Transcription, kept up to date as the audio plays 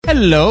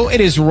Hello, it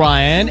is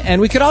Ryan,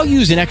 and we could all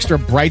use an extra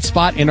bright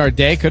spot in our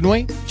day, couldn't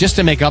we? Just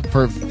to make up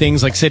for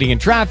things like sitting in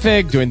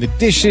traffic, doing the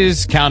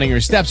dishes, counting your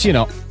steps, you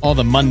know, all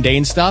the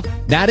mundane stuff.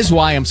 That is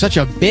why I'm such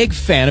a big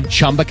fan of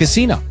Chumba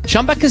Casino.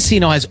 Chumba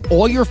Casino has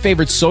all your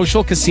favorite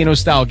social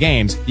casino-style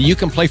games that you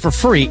can play for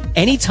free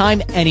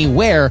anytime,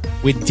 anywhere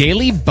with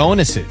daily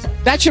bonuses.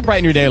 That should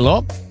brighten your day a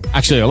little.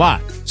 Actually, a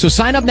lot. So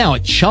sign up now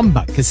at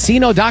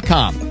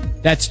ChumbaCasino.com.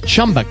 That's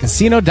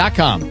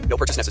ChumbaCasino.com. No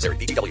purchase necessary.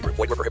 VGW Group.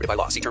 Void where prohibited by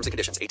law. See terms and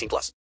conditions.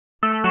 18+.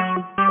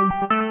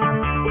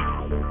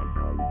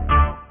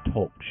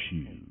 Talk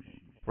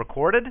shoes.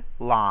 Recorded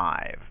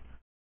live.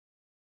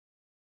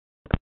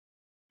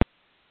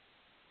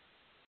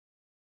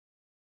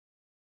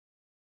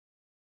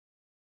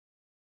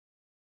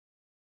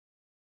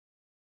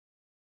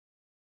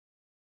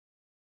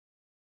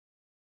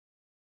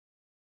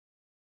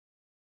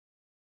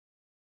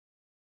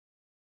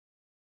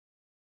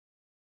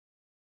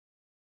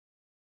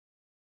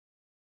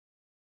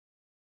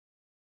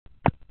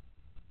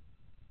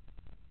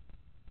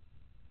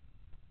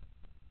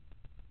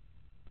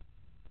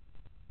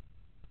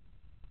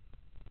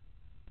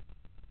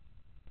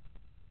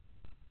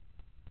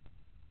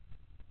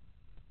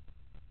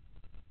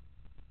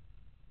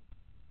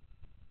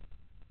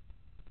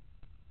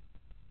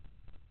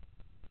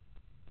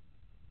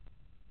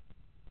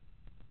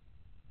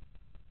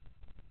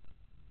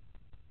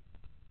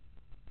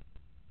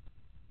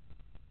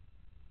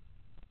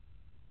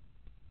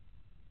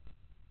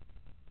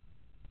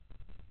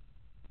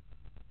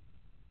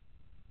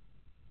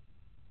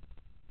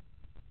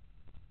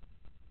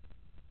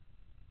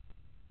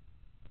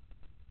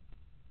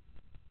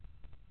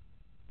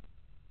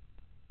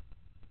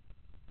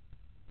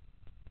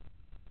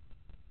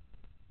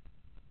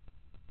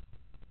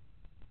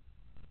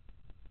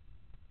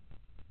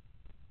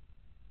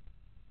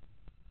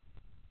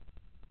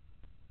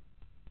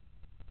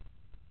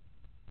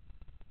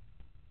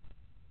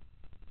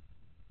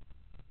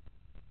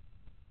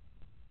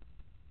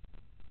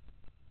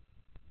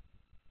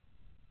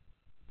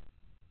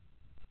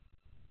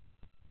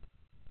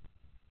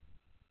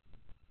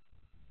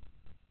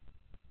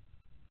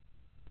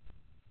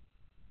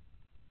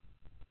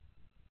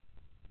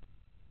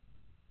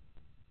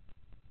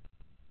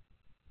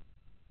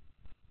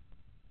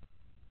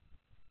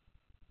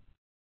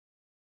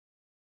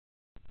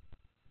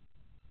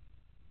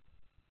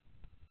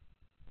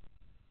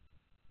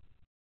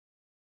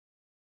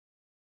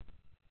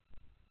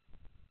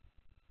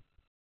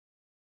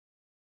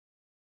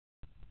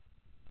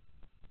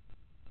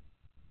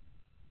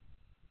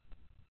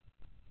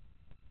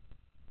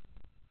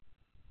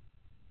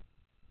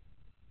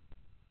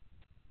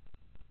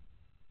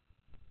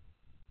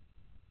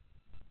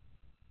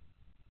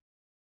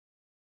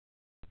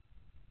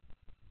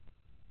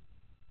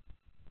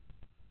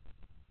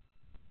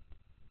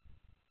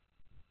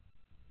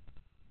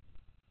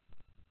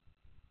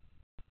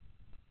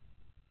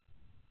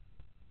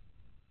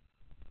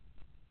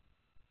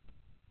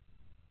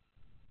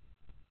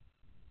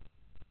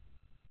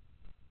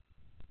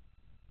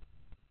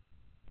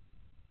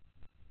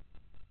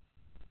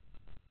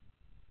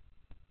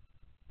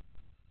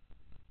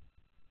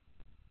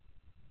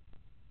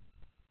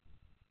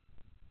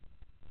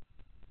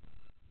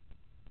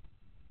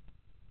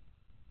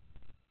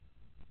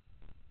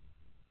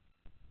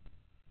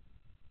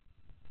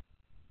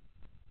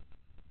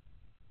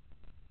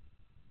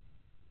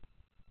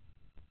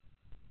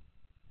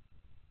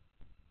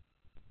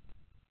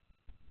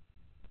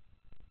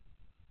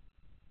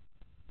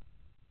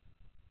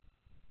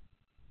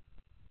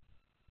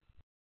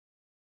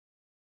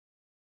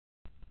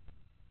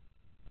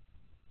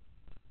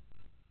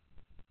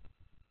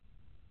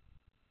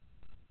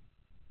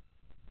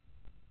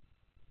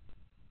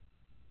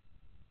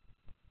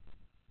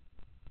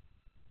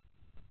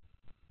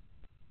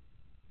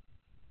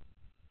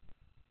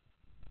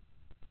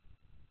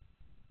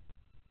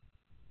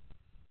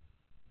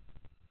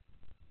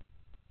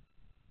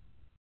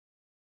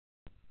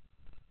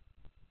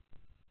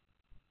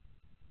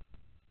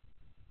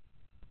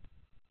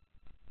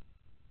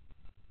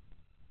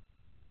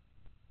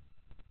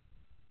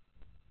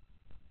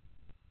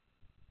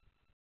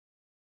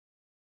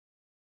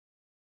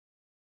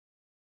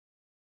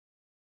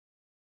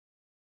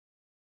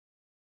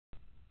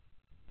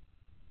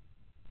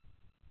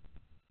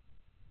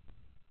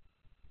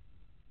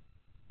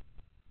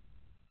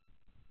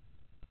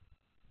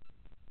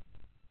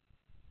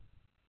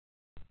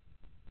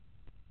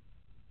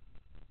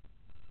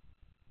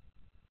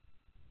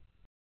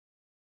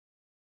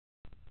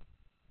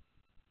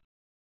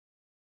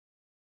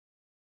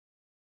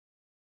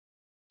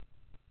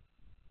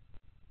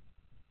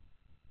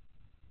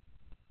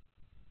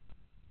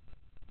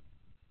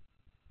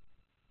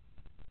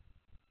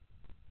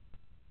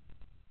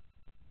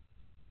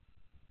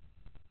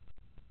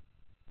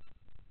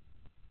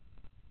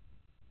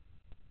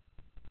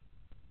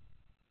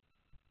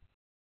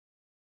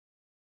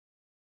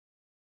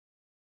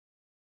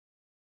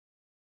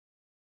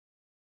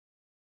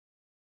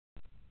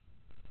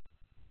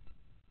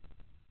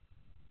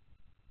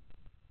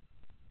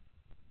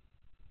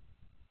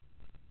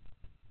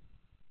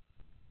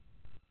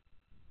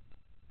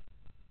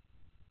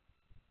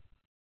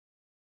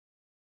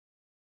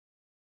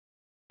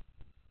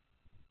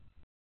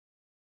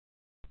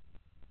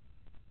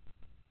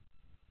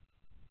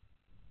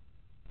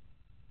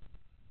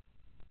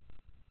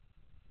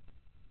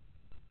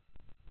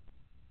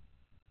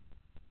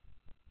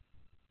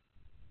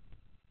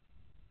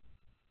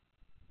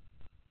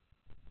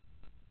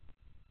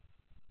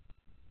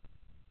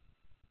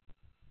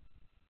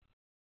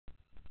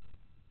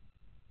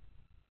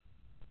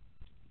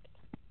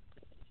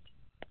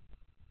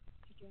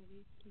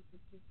 these people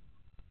just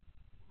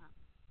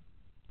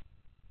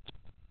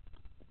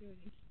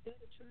instead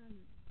of trying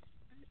to,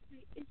 I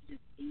say it's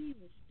just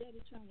evil. Instead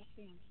of trying to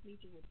say I'm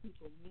sleeping with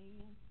people,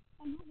 man,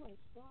 I know where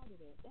it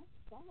started at. That's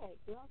sad,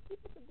 girl.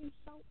 People could be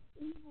so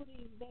evil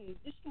these days,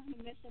 just trying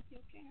to mess up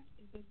your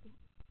character, baby.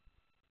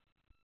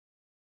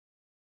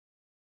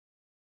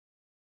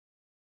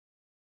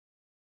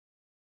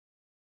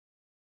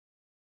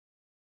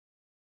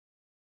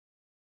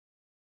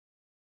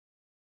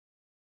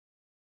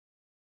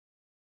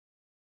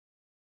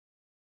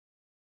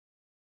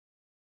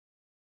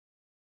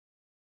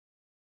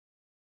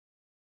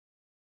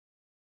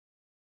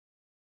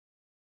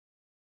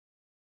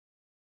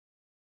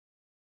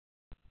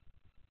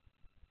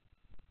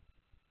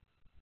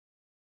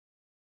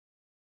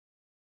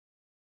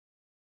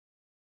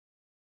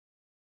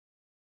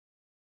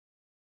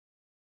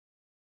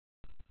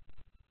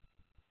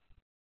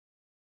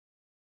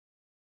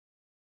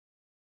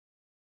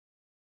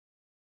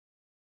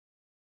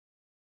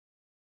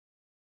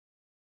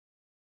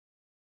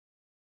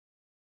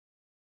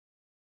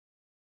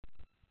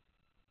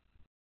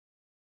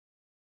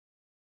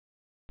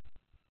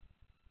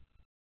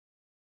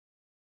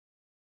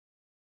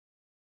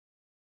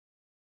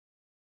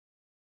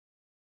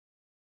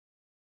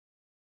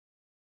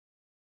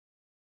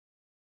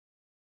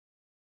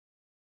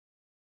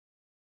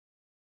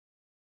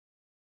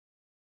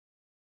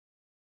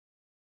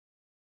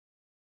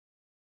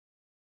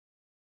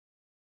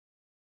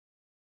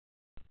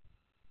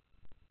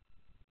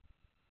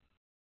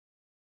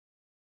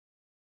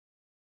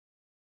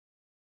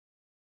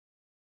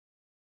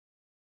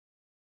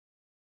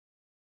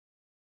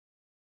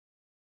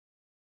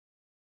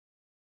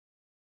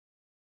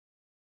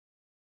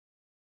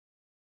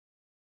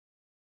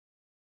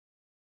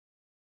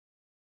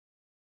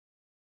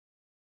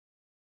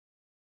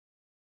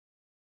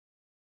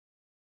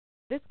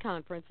 This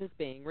conference is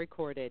being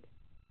recorded.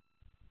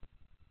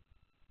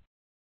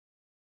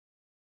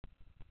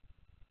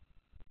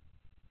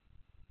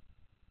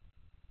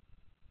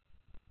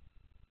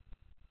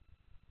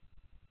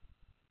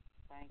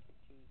 Thank you,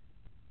 Jesus.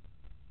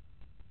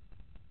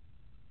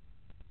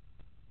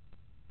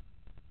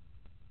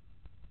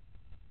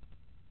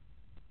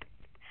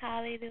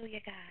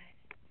 Hallelujah, God.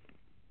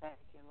 Thank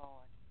you,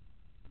 Lord.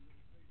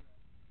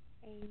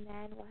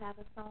 Amen. We'll have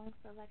a song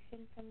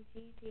selection from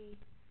Gigi.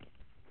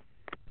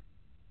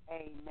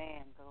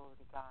 Amen. Glory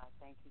to God.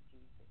 Thank you,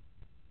 Jesus.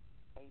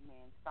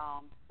 Amen.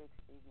 Psalm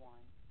 61.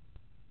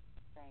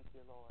 Thank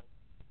you, Lord.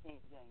 King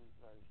James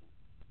Version.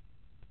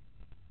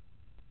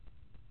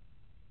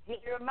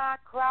 Hear my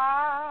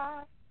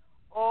cry,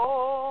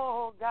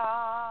 O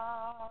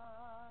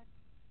God.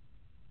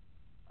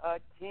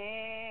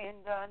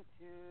 Attend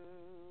unto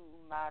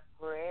my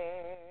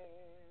prayer.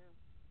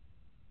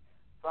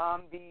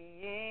 From the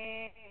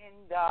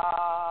end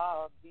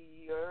of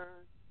the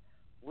earth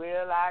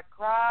will I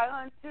cry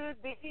unto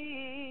thee.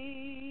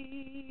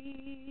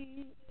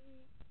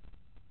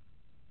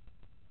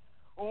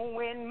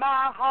 When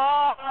my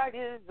heart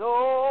is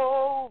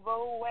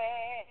overwhelmed,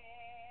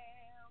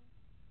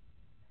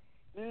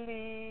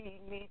 lead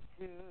me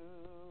to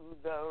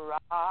the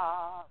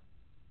rock.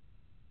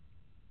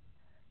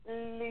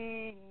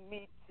 Lead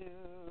me to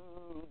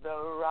the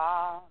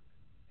rock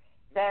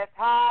that's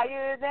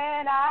higher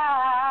than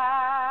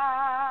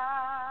I.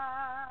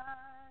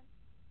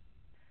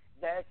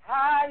 That's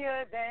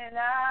higher than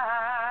I.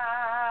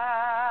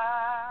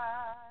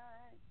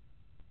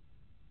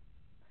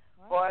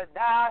 For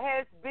thou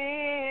hast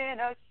been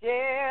a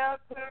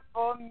shelter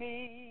for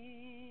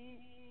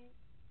me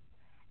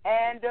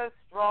and a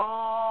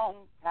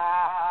strong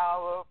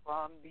tower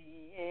from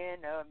the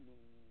enemy.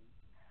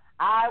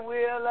 I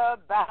will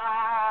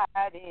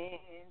abide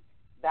in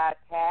thy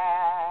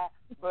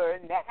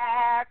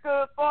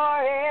tabernacle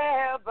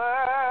forever.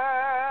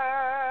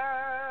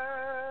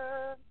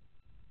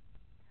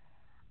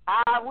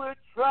 I will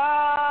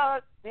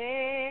trust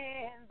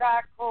in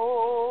thy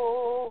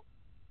covert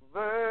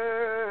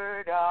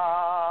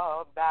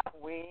of thy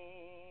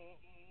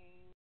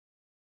wings.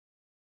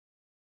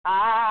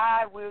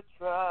 I will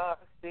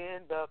trust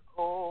in the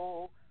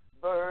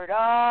covert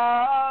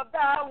of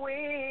thy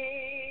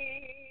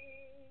wings.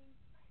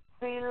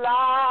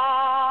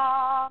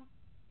 Selah,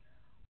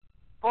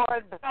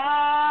 for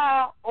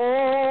thou,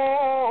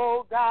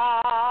 O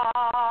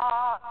God,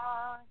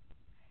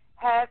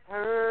 hast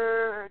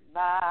heard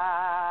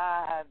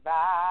my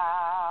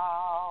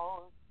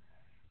vows.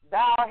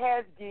 Thou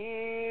hast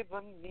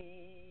given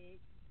me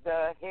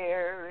the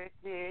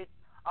heritage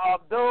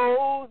of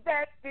those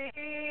that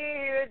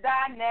fear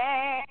thy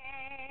name.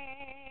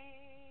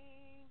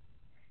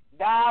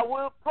 Thou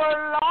wilt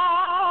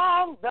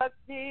prolong the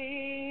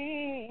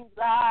king's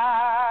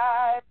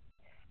life,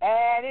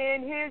 and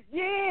in his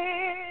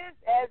years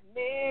as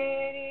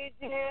many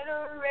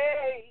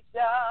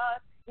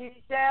generations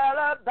he shall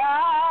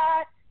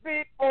abide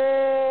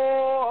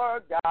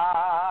before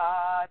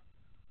God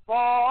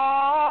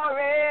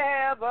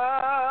forever.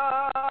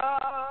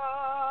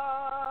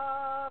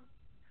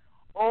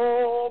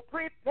 Oh,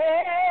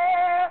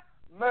 prepare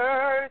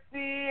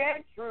mercy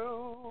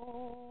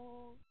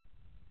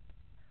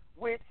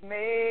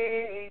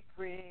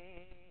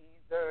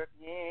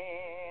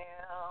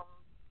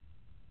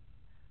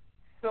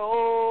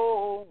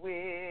so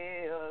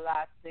will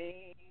I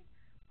sing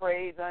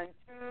praise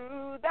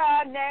unto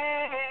thy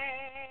name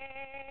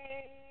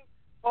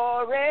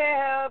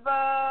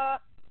forever,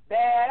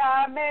 that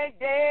I may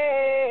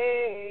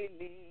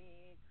daily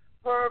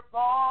perform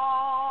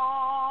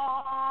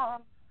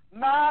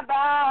my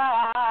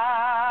vows.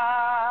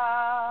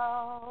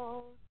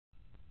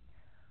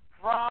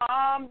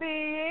 From the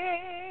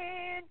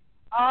end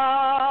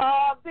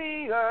of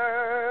the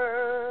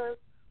earth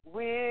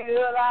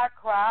will I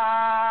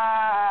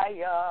cry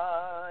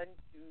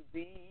unto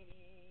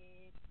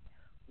thee,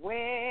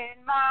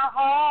 when my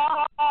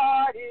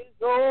heart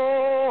is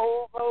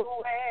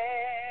overwhelmed.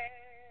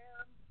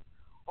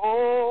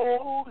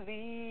 Oh,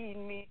 lead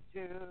me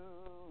to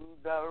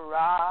the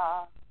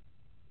rock.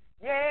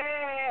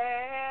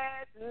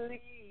 Yes,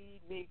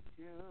 lead me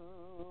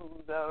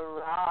to the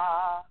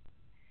rock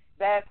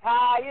that's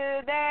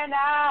higher than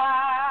I,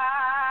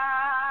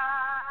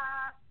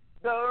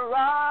 the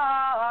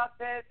rock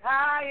that's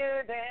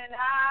higher than I.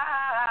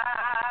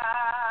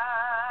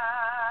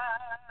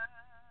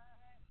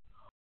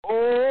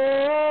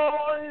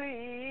 Oh,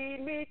 lead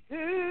me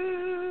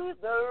to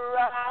the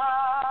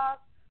rock,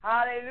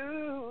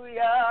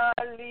 hallelujah,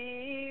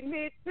 lead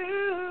me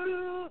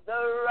to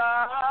the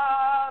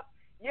rock,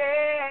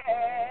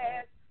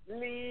 yes,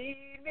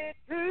 lead me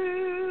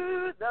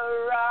to the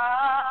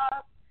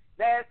rock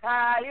that's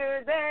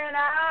higher than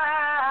I.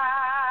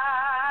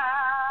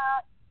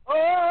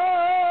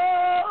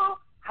 Oh,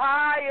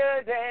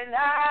 higher than I.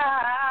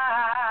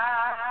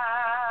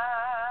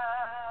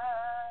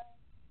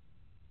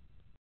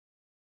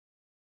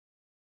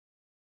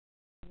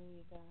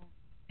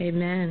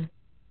 Amen.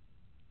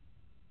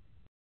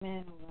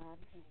 Amen, oh God.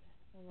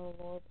 Oh,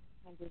 Lord,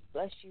 I just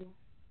bless you,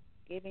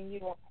 giving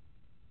you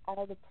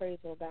all the praise,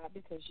 oh God,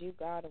 because you,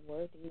 God, are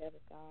worthy of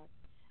it, God.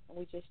 And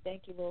we just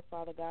thank you, Lord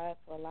Father God,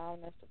 for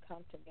allowing us to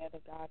come together,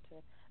 God, to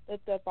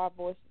lift up our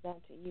voices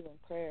unto you in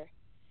prayer.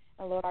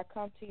 And Lord, I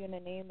come to you in the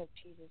name of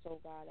Jesus, oh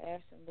God,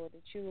 asking, Lord,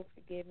 that you will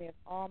forgive me of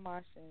all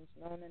my sins,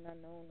 known and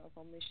unknown, of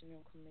omission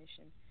and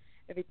commission,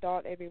 every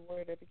thought, every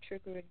word, every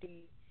trick or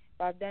deed.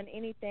 If I've done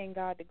anything,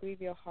 God, to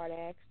grieve your heart, I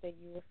ask that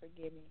you will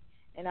forgive me.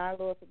 And I,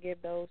 Lord,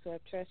 forgive those who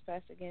have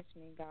trespassed against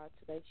me, God,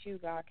 so that you,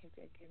 God, can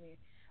forgive me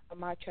of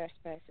my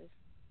trespasses.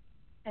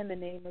 In the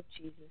name of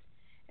Jesus.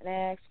 And I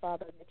ask,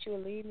 Father, that you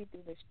will lead me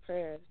through this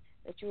prayer,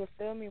 that you will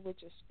fill me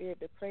with your spirit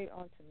to pray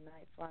on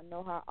tonight, for I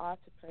know how I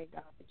ought to pray,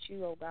 God, that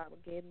you, oh God, will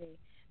give me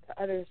the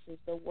utterances,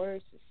 the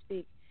words to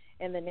speak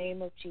in the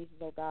name of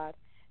Jesus, oh God.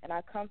 And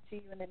I come to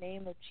you in the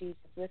name of Jesus,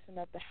 lifting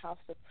up the house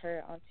of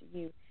prayer unto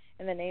you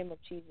in the name of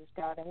Jesus,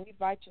 God. And we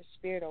invite your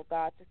spirit, oh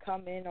God, to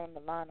come in on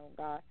the line, oh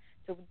God,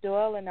 to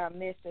dwell in our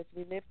midst as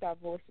we lift our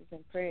voices in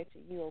prayer to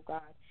you, oh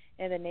God,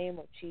 in the name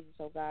of Jesus,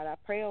 oh God. I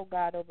pray, oh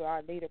God, over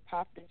our leader,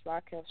 Prophetess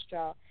Raquel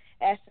Stroud,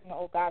 asking,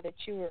 oh God, that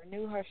you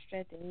renew her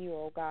strength in you,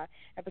 oh God,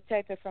 and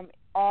protect her from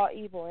all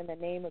evil in the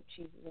name of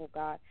Jesus, oh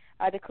God.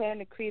 I declare and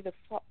decree the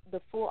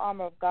full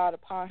armor of God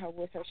upon her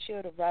with her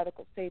shield of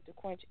radical faith to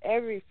quench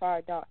every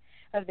fire dart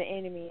of the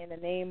enemy in the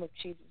name of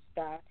Jesus,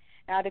 God.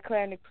 And I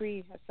declare and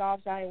decree a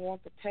Psalms 91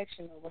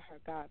 protection over her,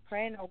 God.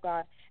 Praying, oh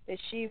God, that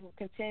she will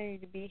continue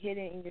to be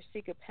hidden in your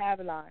secret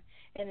pavilion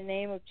in the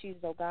name of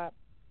Jesus, oh God.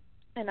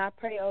 And I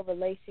pray over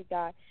Lacey,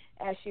 God,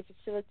 as she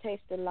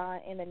facilitates the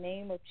line in the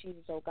name of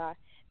Jesus, oh God,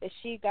 that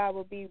she, God,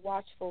 will be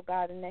watchful,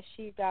 God, and that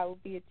she, God, will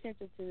be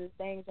attentive to the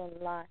things on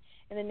the line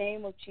in the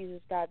name of Jesus,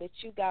 God, that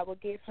you, God, will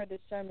give her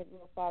discernment,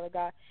 Lord Father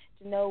God,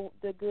 to know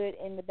the good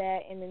and the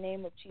bad in the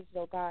name of Jesus,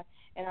 oh God.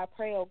 And I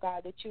pray, oh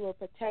God, that you will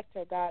protect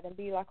her, God, and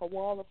be like a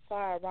wall of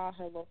fire around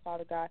her, Lord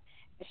Father God,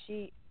 as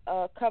she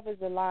covers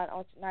the line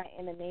on tonight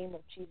in the name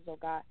of Jesus, oh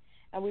God.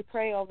 And we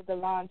pray over the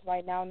lines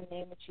right now in the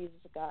name of Jesus,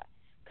 oh God,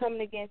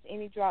 coming against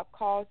any drop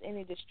calls,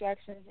 any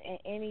distractions, and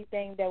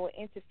anything that will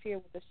interfere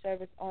with the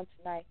service on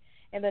tonight.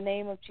 In the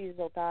name of Jesus,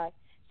 oh God,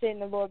 Satan,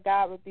 the Lord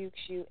God rebukes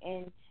you,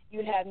 and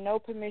you have no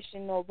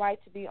permission nor right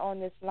to be on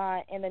this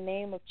line in the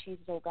name of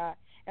Jesus, oh God.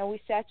 And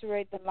we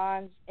saturate the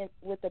lines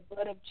with the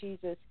blood of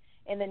Jesus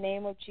in the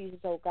name of Jesus,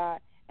 oh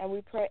God.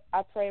 And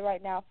I pray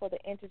right now for the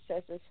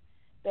intercessors,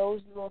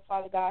 those, Lord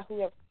Father God,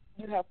 who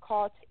you have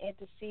called to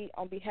intercede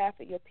on behalf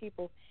of your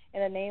people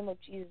in the name of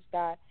Jesus,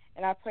 God.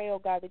 And I pray, oh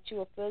God, that you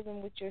will fill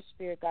them with your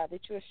spirit, God,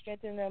 that you will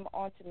strengthen them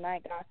on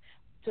tonight, God,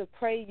 to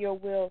pray your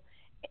will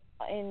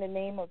in the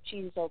name of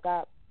Jesus, oh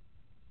God.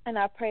 And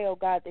I pray, oh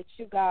God, that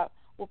you, God,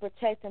 will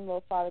protect them,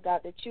 Lord Father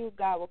God, that you,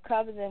 God, will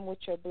cover them with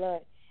your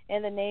blood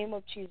in the name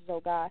of Jesus, oh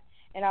God.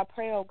 And I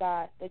pray, oh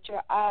God, that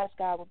your eyes,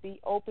 God, will be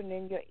open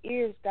and your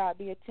ears, God,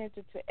 be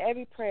attentive to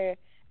every prayer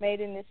made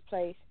in this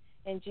place.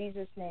 In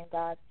Jesus' name,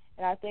 God.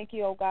 And I thank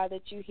you, oh God,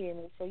 that you hear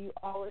me, for you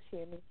always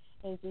hear me.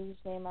 In Jesus'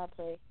 name I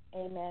pray.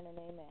 Amen and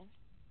amen.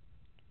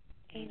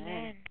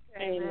 Amen.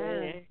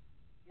 Amen.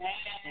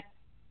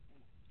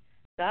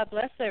 God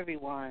bless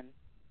everyone.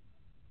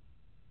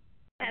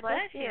 God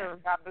bless you.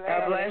 God bless,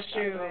 God bless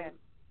you. God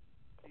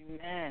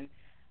bless.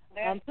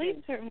 Amen.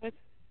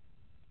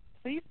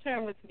 Please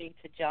turn with me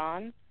to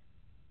John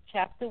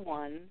chapter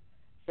 1,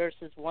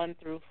 verses 1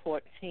 through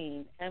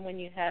 14. And when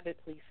you have it,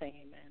 please say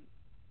amen.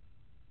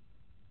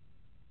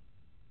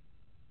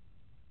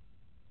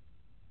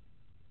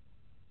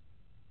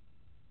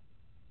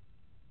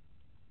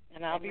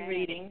 And I'll be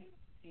reading,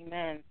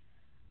 amen.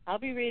 I'll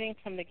be reading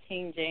from the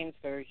King James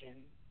Version.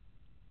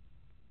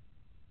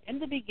 In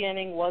the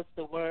beginning was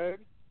the Word,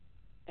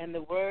 and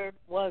the Word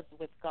was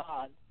with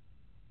God,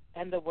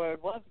 and the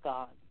Word was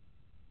God.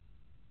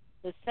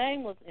 The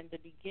same was in the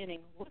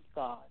beginning with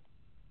God.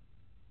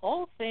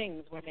 All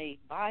things were made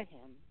by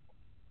him,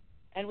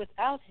 and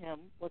without him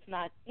was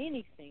not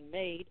anything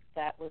made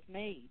that was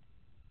made.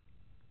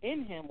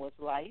 In him was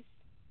life,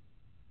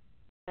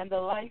 and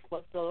the life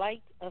was the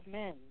light of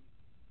men.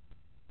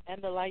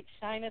 And the light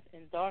shineth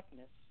in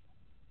darkness,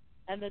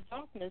 and the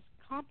darkness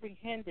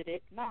comprehended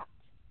it not.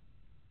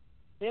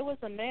 There was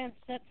a man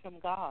sent from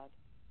God,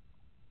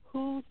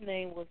 whose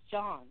name was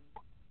John.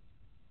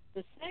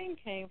 The same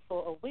came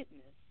for a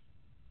witness,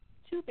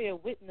 to bear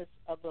witness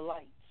of the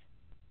light,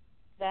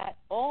 that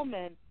all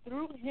men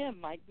through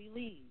him might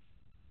believe.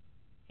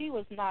 He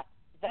was not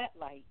that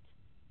light,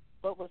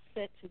 but was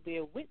sent to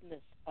bear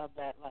witness of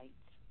that light.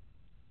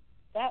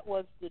 That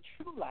was the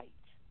true light,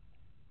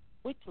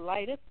 which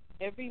lighteth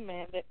every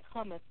man that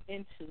cometh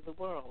into the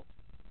world.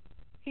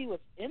 He was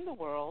in the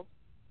world,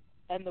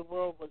 and the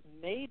world was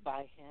made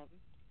by him,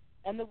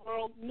 and the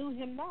world knew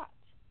him not.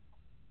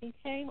 He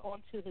came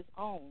unto his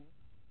own,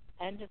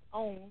 and his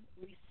own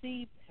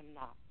received him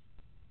not.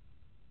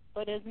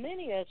 But as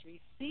many as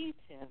received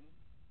him,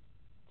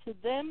 to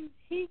them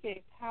he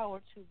gave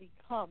power to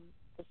become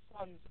the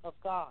sons of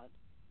God,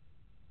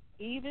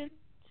 even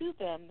to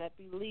them that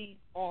believe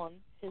on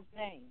his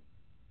name,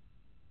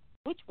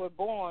 which were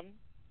born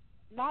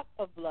not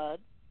of blood,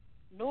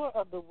 nor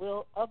of the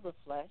will of the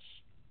flesh,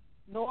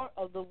 nor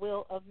of the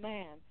will of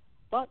man,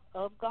 but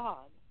of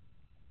God.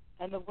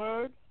 And the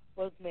Word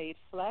was made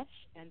flesh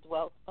and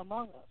dwelt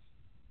among us.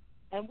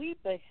 And we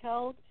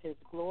beheld his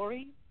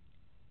glory,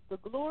 the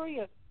glory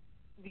of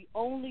the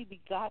only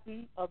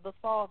begotten of the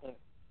Father,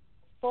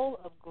 full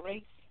of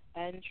grace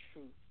and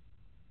truth.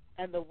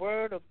 And the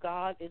word of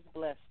God is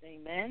blessed.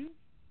 Amen.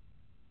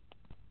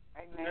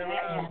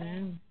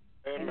 Amen.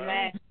 Amen.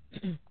 Amen.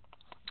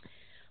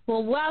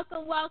 Well,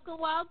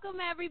 welcome,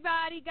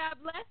 everybody. God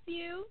bless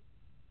you.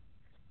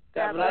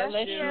 God bless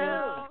bless you.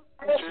 you.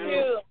 Bless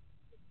you.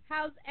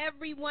 How's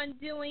everyone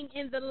doing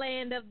in the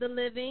land of the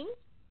living?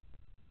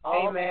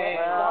 Amen.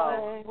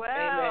 Well,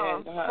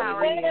 Amen. how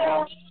are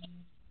you?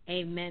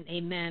 Amen,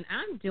 amen.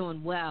 I'm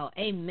doing well.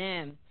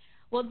 Amen.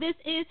 Well, this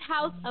is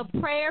House of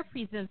Prayer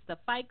presents the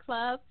Fight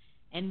Club,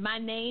 and my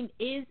name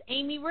is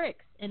Amy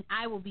Ricks, and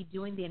I will be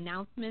doing the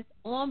announcements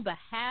on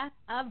behalf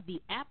of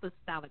the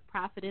Apostolic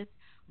Prophetess,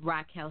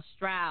 Raquel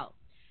Stroud.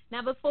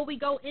 Now, before we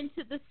go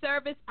into the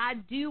service, I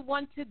do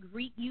want to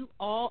greet you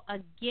all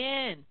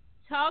again.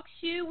 Talk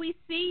Shoe, we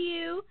see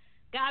you.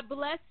 God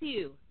bless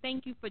you.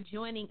 Thank you for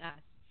joining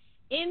us.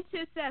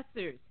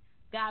 Intercessors,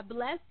 God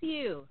bless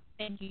you.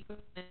 Thank you for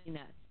joining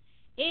us.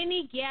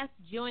 Any guests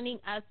joining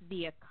us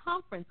via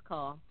conference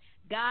call,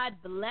 God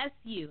bless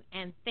you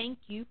and thank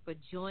you for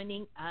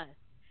joining us.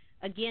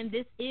 Again,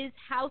 this is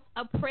House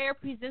of Prayer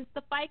presents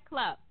the Fight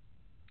Club.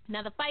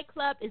 Now, the Fight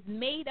Club is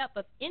made up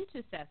of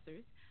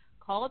intercessors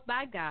called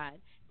by God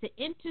to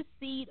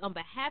intercede on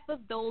behalf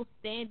of those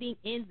standing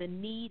in the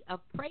need of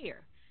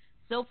prayer.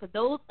 So for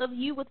those of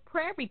you with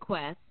prayer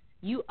requests,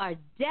 you are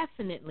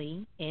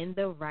definitely in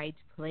the right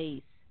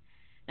place.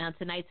 Now,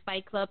 tonight's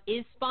Fight Club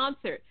is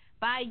sponsored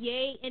by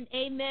Yea and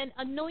Amen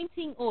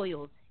Anointing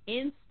Oils,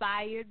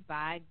 inspired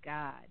by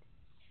God.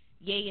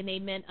 Yea and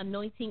Amen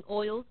Anointing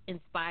Oils,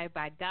 inspired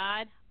by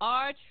God,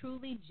 are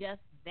truly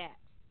just that,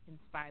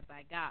 inspired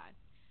by God.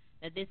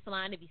 Now, this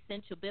line of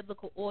essential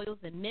biblical oils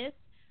and mists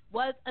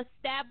was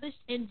established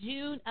in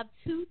June of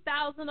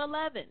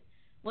 2011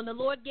 when the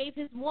Lord gave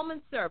his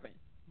woman servant,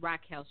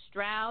 Raquel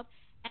Stroud,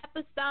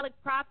 Apostolic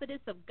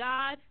Prophetess of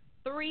God,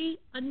 3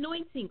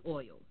 anointing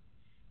oils.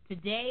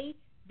 Today,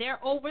 there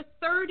are over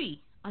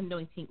 30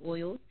 anointing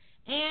oils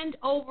and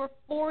over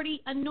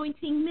 40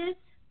 anointing mists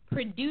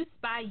produced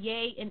by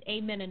Yea and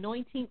Amen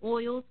Anointing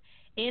Oils,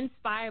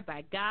 inspired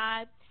by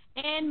God,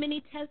 and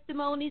many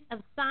testimonies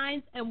of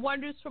signs and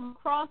wonders from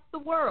across the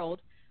world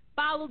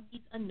follow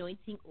these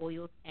anointing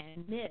oils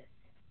and mists.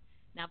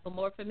 Now, for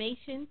more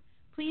information,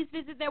 please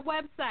visit their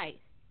website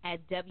at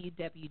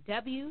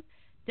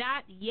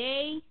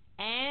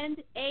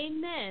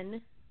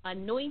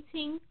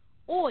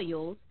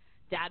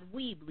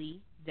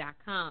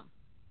www.yeaandamenanointingoils.weebly.com.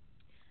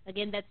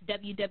 Again, that's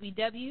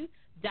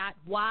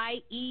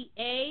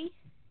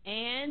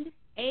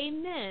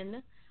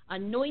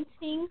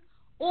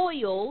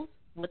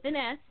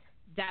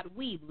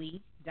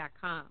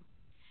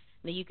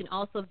Now, you can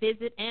also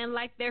visit and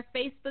like their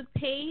Facebook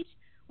page,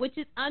 which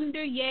is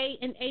under Yea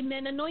and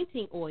Amen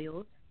Anointing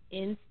Oils,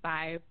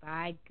 inspired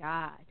by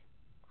God.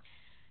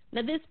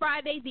 Now, this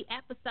Friday, the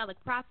Apostolic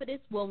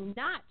Prophetess will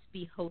not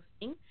be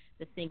hosting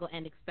the Single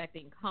and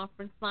Expecting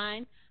Conference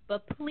Line,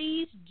 but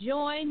please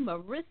join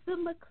Marissa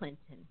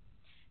McClinton,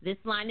 This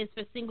line is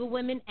for single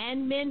women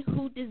and men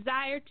who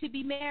desire to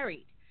be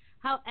married.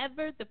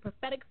 However, the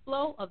prophetic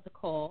flow of the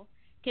call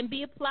can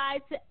be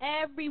applied to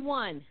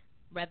everyone,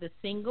 whether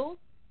single,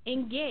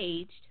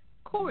 engaged,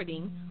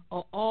 courting,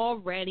 or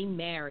already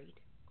married.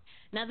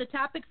 Now, the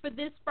topic for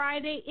this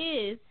Friday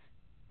is,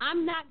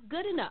 I'm not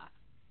good enough,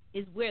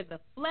 is where the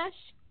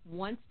flesh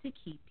wants to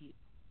keep you.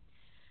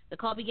 The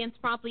call begins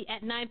promptly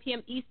at 9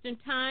 p.m. Eastern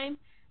Time,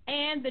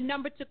 and the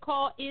number to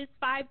call is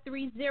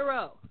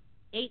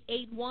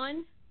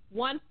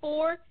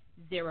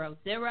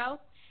 530-881-1400,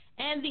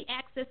 and the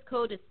access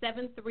code is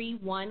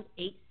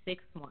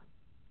 731861.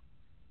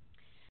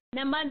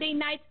 Now, Monday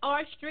nights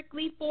are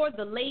strictly for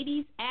the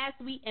ladies as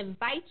we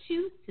invite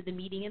you to the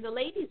meeting in the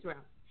ladies'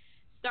 room.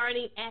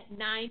 Starting at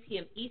 9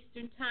 p.m.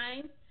 Eastern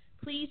Time,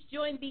 please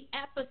join the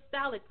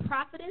Apostolic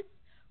Prophetess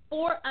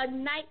for a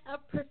night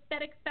of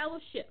prophetic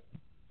fellowship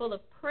full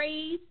of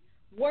praise,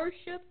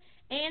 worship,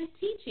 and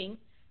teaching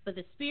for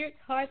the spirits,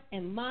 hearts,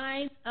 and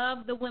minds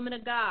of the women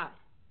of God.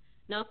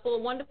 Now, for a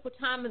wonderful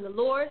time in the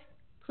Lord,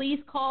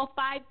 please call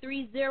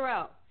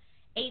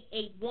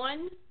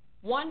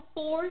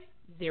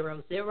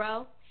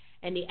 530-881-1400,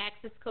 and the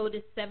access code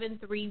is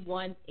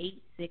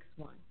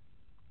 731861.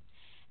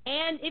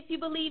 And if you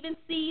believe in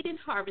seed and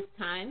harvest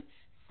time,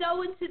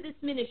 sow into this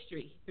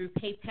ministry through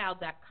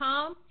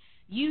PayPal.com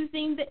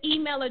using the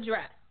email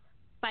address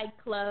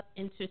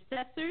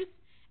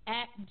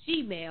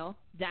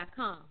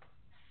fightclubintercessors@gmail.com.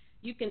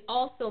 You can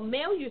also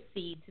mail your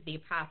seed to the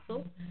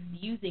Apostle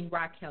using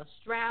Raquel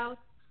Stroud,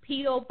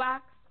 P.O.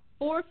 Box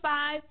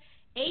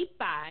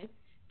 4585,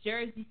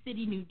 Jersey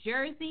City, New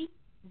Jersey,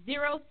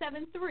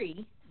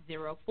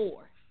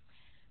 07304.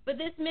 But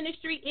this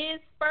ministry is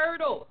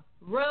fertile,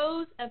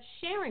 rows of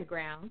sharing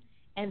ground,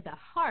 and the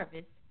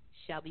harvest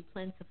shall be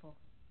plentiful.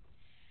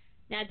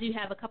 Now, I do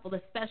have a couple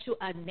of special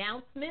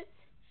announcements.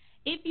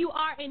 If you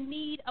are in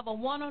need of a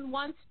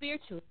one-on-one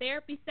spiritual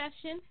therapy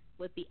session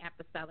with the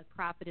Apostolic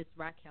Prophetess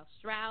Raquel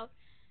Stroud,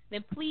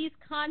 then please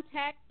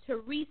contact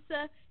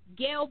Teresa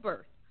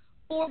Galbert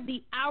for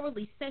the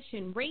hourly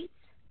session rates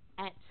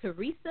at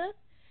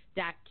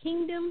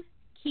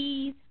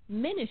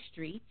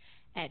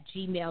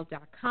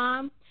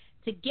teresa.kingdomkeysministry@gmail.com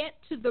to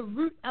get to the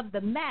root of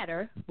the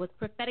matter with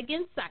prophetic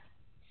insight.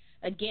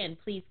 Again,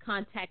 please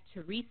contact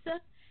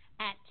Teresa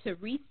at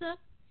Teresa,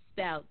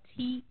 spelled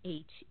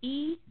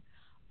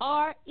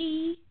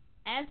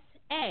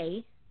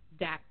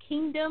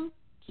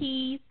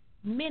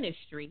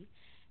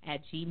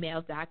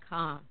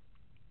THERESA.KingdomKeysMinistry@gmail.com.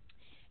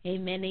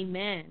 Amen,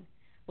 amen.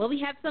 Well, we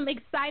have some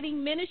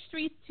exciting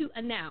ministries to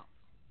announce.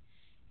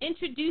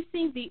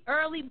 Introducing the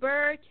Early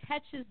Bird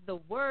Catches the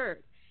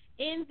Word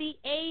in the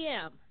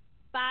AM,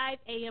 5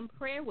 a.m.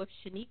 prayer with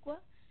Shaniqua.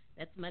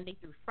 That's Monday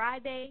through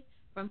Friday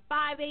from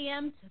 5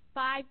 a.m. to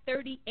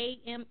 5:30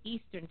 a.m.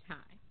 Eastern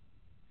Time.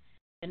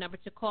 The number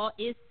to call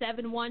is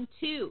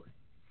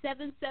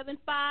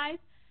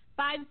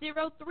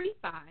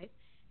 712-775-5035,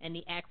 and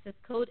the access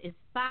code is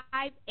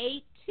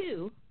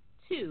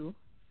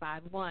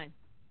 582251.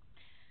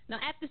 Now,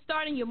 after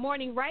starting your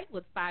morning right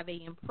with 5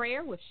 a.m.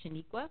 prayer with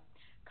Shaniqua,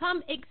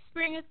 come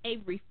experience a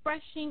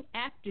refreshing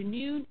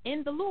afternoon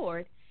in the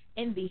Lord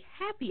in the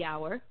happy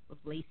hour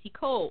with Lacey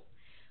Cole,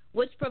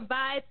 which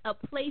provides a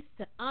place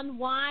to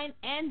unwind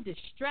and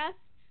distress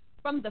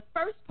from the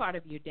first part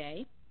of your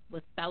day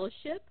with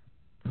fellowship,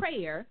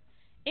 prayer,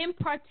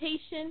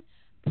 impartation,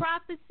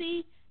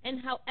 prophecy, and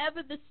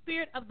however the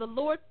Spirit of the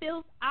Lord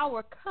fills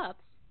our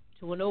cups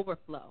to an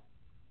overflow.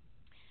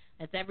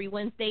 That's every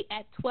Wednesday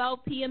at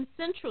 12 p.m.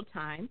 Central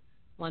Time,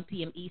 1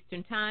 p.m.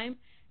 Eastern Time,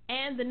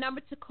 and the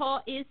number to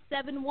call is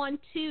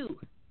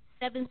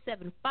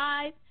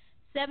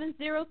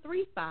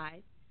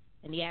 712-775-7035,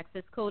 and the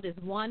access code is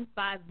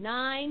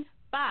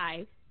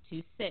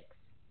 159526.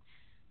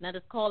 Now,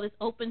 this call is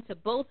open to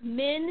both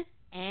men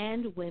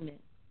and women.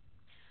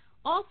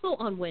 Also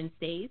on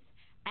Wednesdays,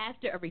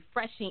 after a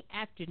refreshing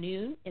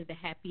afternoon in the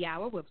happy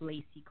hour with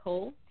Lacey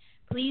Cole,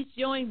 please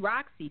join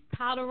Roxy's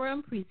Powder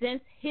Room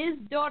presents His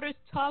Daughter's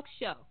Talk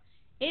Show,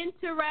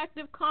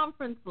 Interactive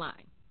Conference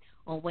Line,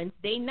 on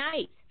Wednesday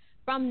nights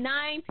from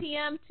 9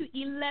 p.m. to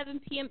 11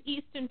 p.m.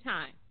 Eastern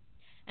Time.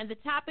 And the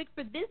topic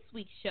for this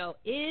week's show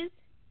is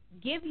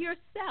Give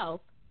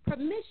Yourself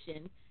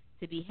Permission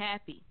to Be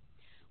Happy,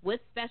 with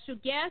special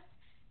guest,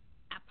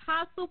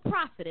 Apostle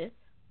Prophetess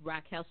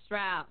Raquel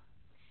Stroud.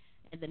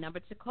 And the number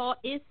to call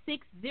is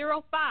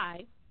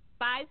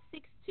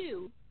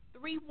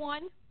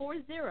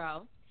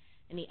 605-562-3140,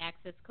 and the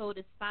access code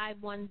is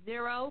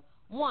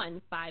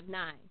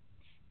 510159.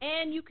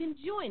 And you can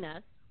join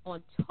us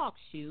on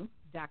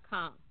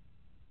TalkShoe.com.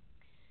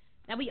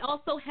 Now, we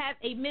also have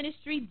a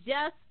ministry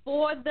just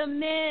for the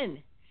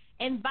men.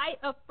 Invite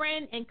a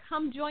friend and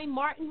come join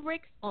Martin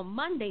Ricks on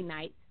Monday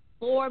nights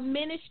for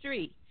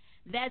ministry.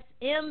 That's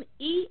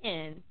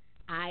MENISTRY.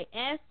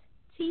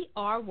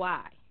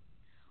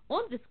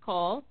 On this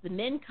call, the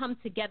men come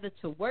together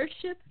to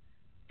worship,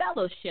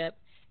 fellowship,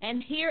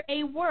 and hear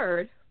a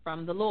word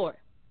from the Lord.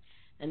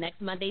 The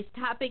next Monday's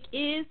topic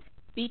is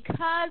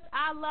Because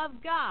I Love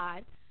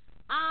God,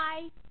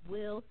 I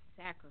Will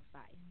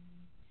sacrifice.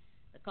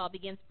 The call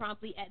begins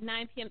promptly at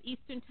 9 p.m.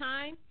 Eastern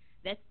Time.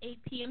 That's 8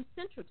 p.m.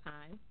 Central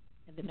Time.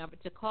 And the number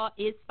to call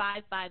is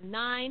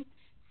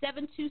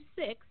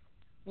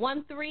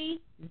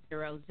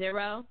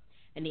 559-726-1300.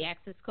 And the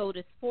access code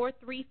is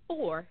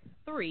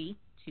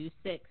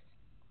 434326.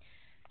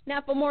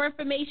 Now, for more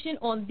information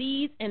on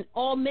these and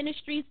all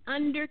ministries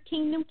under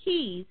Kingdom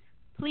Keys,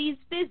 please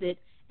visit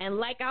and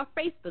like our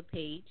Facebook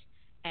page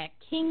at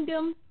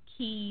Kingdom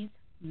Keys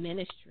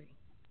Ministry.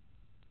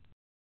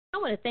 I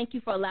want to thank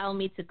you for allowing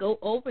me to go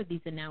over these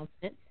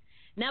announcements.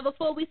 Now,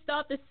 before we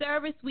start the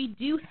service, we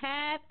do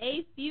have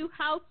a few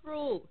house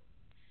rules.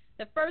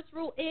 The first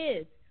rule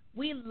is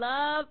we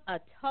love a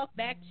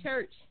talk-back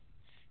church.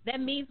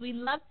 That means we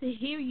love to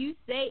hear you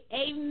say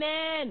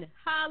amen.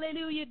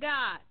 Hallelujah,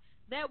 God.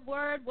 That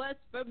word was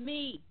for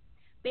me.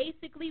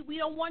 Basically, we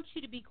don't want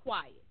you to be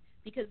quiet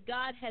because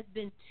God has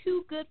been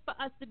too good for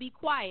us to be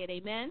quiet.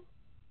 Amen?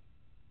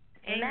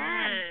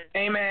 Amen.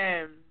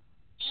 Amen.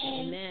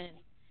 Amen.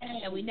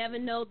 And we never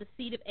know, the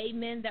seed of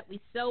amen that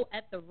we sow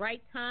at the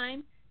right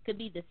time could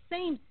be the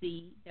same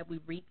seed that we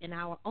reap in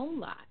our own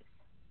lives.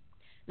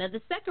 Now,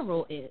 the second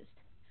rule is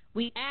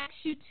we ask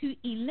you to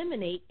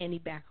eliminate any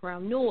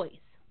background noise.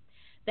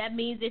 That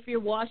means if you're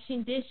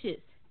washing dishes,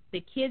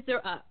 the kids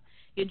are up,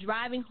 you're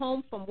driving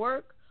home from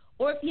work,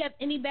 or if you have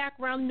any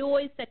background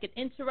noise that could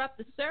interrupt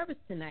the service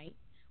tonight,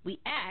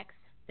 we ask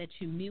that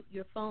you mute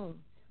your phones.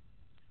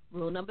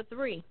 Rule number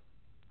 3,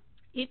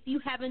 if you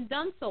haven't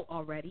done so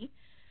already,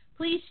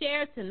 please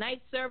share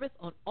tonight's service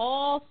on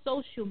all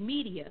social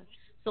media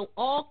so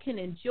all can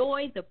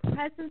enjoy the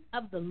presence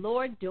of the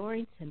Lord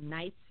during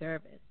tonight's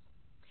service.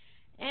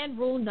 And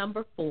rule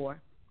number 4,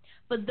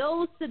 for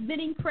those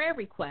submitting prayer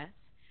requests,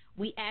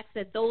 we ask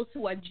that those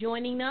who are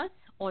joining us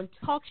on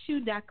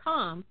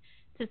TalkShoe.com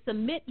to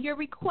submit your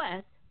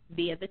request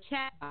via the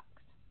chat box.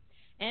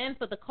 And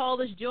for the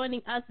callers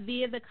joining us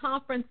via the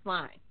conference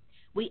line,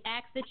 we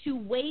ask that you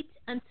wait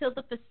until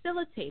the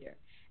facilitator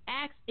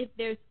asks if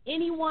there's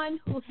anyone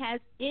who has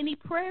any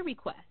prayer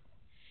requests.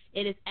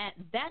 It is at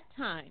that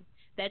time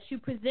that you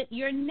present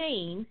your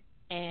name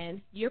and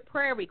your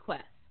prayer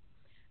request.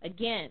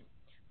 Again,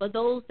 for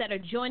those that are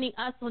joining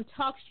us on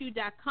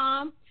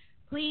TalkShoe.com,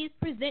 please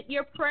present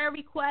your prayer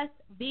request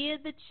via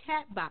the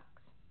chat box.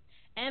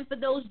 And for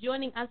those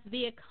joining us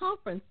via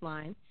conference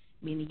line,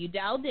 meaning you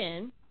dialed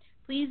in,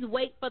 please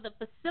wait for the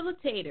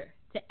facilitator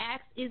to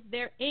ask, is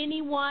there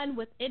anyone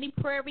with any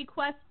prayer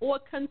requests or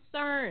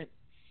concerns?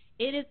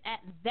 It is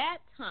at that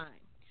time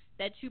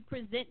that you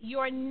present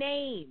your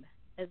name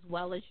as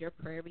well as your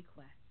prayer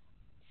request.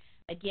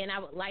 Again, I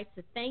would like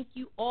to thank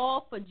you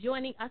all for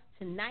joining us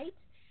tonight.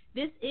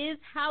 This is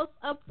House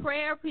of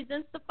Prayer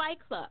presents the Fight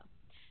Club.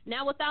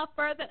 Now, without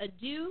further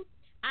ado,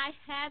 I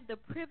have the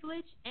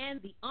privilege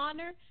and the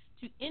honor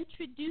to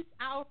introduce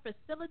our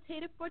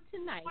facilitator for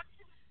tonight,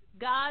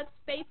 God's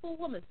faithful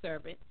woman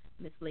servant,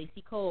 Miss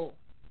Lacey Cole.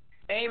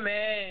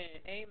 Amen.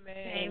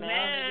 Amen.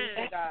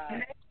 Amen.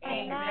 God.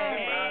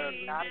 Amen.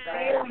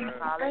 Amen.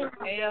 Hallelujah.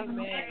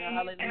 Amen.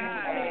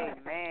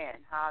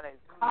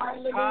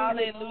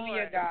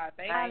 Hallelujah, God.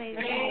 Thank you. Hallelujah, God. Thank you.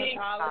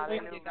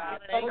 Hallelujah, God.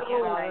 Thank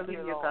you.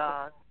 Hallelujah,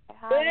 God.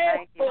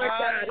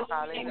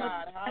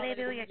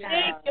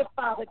 Thank you,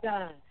 Father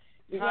God.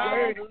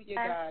 Hallelujah,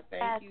 God.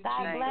 Thank you,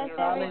 God Jesus. bless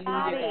Hallelujah,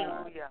 everybody.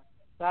 God.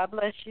 God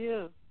bless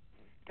you.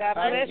 God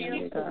bless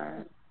Hallelujah, you.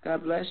 God.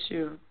 God bless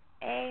you.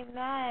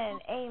 Amen.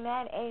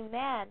 Amen.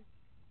 Amen.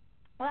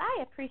 Well,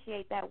 I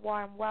appreciate that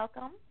warm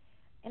welcome,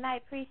 and I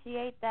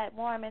appreciate that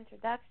warm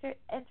introduction,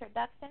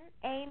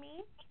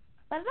 Amy.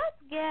 But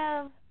let's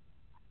give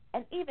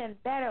an even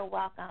better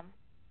welcome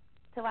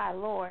to our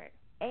Lord.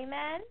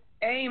 Amen.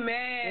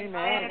 Amen.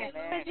 Amen.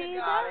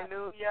 Jesus.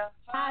 Hallelujah.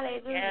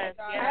 Hallelujah.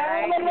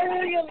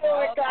 Hallelujah,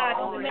 Lord God.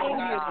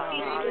 Hallelujah.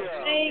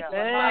 Thank you.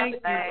 Thank you,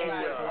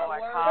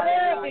 Lord.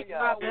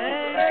 Hallelujah.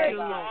 Thank you,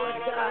 Lord.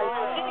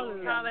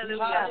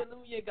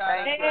 Hallelujah,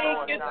 God.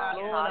 Thank you, God.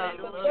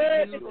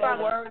 Hallelujah. You are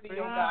worthy, oh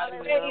God.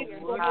 You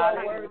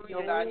are worthy,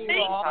 oh God. You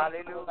are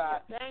awesome, oh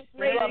God.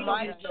 You are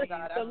mighty, oh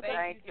God. I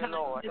Thank you,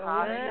 Lord. for who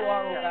you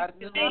are, oh God.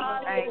 In the name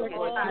of Thank Jesus, you,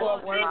 Lord, you are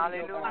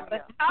worthy, oh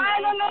God.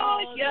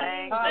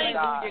 Hallelujah.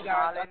 Hallelujah, God. I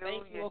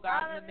thank you, oh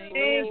God, in the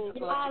name of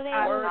Jesus, Lord. You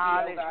are worthy,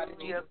 oh God. In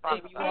Jesus'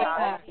 name, you are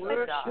awesome.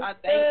 I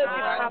thank you, oh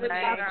God, in the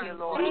name of Jesus,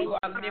 Lord. You are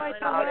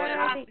omnipotent,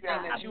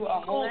 and that you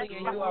are holy and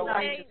you are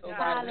righteous, oh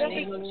God, in the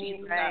name of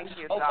Jesus, God.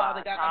 Oh,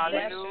 Father God, I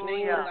bless your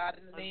name, oh God,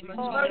 in the name of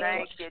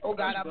Jesus. Oh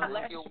God, I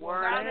bless you, oh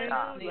God, in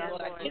Jesus' name,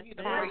 Lord. I give you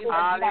the praise,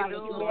 I give you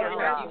the glory, I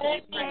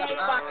give you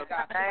the honor,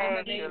 God, in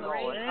the name of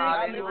Jesus.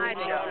 Hallelujah. Oh,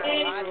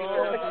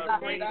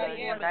 God, I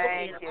am,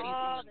 Lord Jesus.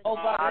 Oh,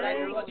 God, I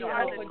am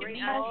Jehovah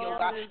Nissi, oh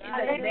God,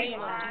 in the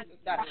name of Jesus,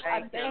 God. I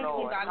thank you,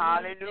 oh God.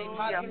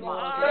 Hallelujah.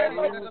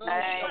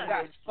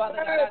 Father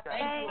God, I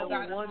thank you, oh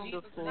God. In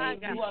Jesus' name,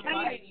 you are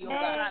mighty, oh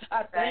God.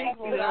 I thank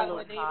you, oh God, in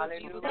the name of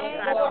Jesus. You are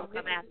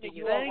omnipotent.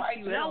 You are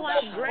righteous, oh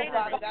God.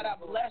 Father God, I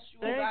bless you,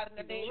 oh God, in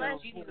the name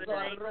of Jesus. In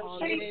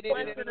the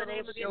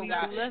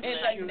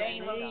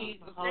name of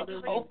Jesus.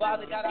 Oh,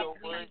 Father God, I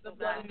plead the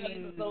blood of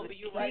Jesus over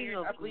you right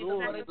here. I plead the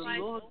blood of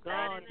Jesus.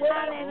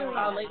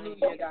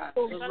 Hallelujah, God.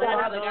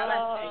 Father God, I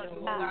thank you,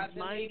 oh God, in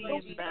the name of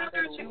Jesus, that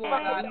you, oh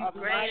God, are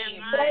mighty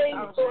and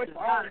powerful,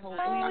 stronghold,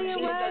 oh God. In the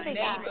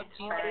name of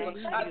Jesus,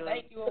 I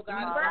thank you, oh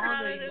God, in the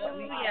name of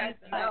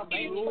casting out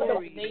any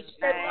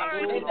nation,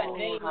 in the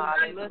name of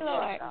Jesus. I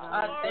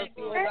thank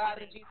you, oh God,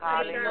 in Jesus'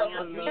 name, Lord,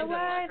 for being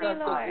the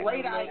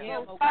great I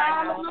am, oh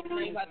God. In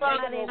Jesus'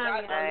 name, I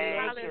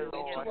thank you, oh God, that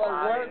you are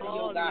worthy,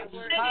 oh God.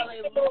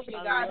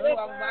 Hallelujah, God. You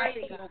are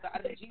mighty, oh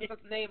God. In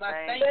Jesus' name, I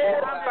thank you,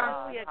 oh God.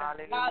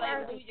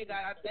 Hallelujah,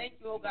 God. I thank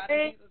you, oh God,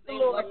 in Jesus' name,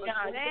 Lord, for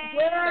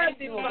thank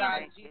you, oh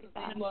God, in Jesus'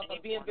 name, Lord, for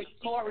being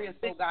victorious,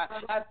 oh God.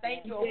 I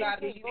thank you, oh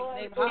God, in Jesus'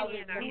 name.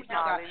 Hallelujah,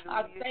 God.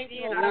 I thank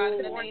you, oh God, in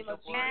the name of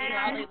Jesus.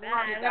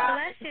 Hallelujah, God.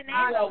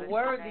 You are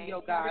worthy,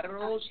 oh God.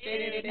 Oh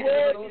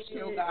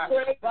God.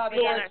 Father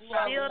God, you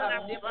are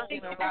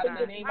omnipotent, oh God, in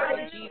the name of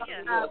Jesus.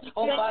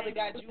 Oh Father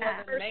God, you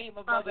are the name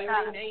above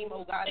every name,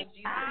 oh God, in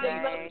Jesus'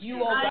 name.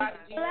 You, oh God, in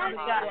Jesus'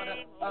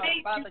 name,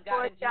 Father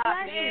God, in Jesus'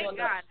 name, Lord,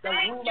 the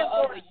ruler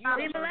of the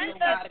universe, oh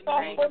God, in the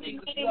name of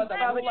Jesus. You are the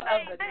ruler of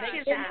the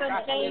nation,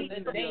 God, in the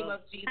name of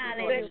Jesus,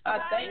 Lord. I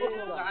thank you,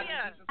 oh God, in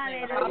Jesus'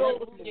 name.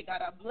 Hallelujah,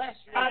 God. I bless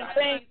you, oh God,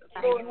 in Jesus'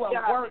 name. You are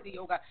worthy,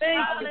 oh God.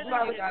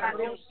 Hallelujah, God.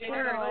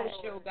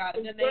 Oh God,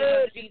 in the name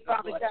of Jesus,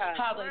 Lord.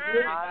 Hallelujah,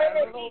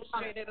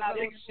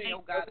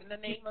 oh God, in the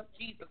name of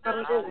Jesus.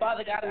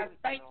 Father God, I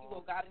thank you,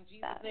 oh God, in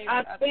Jesus' name.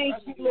 I thank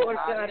you, Lord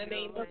God, in the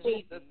name of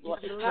Jesus, Lord.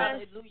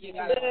 Hallelujah,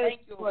 God. I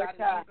thank you, oh God, in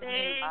Jesus'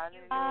 name.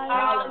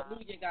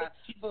 Hallelujah, God,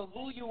 for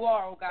who you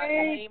are, oh God, in the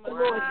name of Jesus,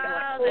 Lord.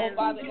 Oh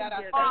Father God, I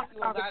thank you,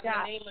 oh God, in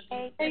the name of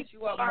Jesus, that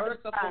you are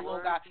merciful, oh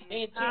God.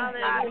 In Jesus'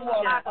 name, you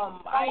are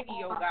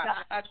almighty, oh God.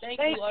 I thank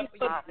you, Lord, for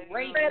your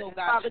grace, oh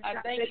God. I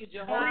thank you,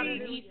 Jehovah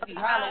Nisi.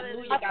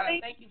 Hallelujah, God. I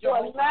thank you,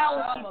 Jehovah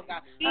Shammah,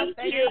 God. I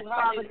thank you,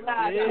 hallelujah,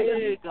 God.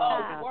 You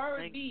are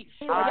worthy.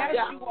 Yes,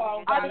 you are,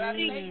 oh God. I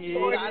thank you,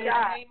 oh God, in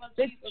the name of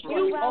Jesus. Oh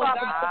God, I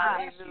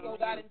bless you, oh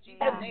God, in Jesus'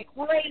 name.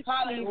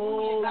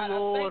 Hallelujah, God. I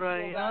thank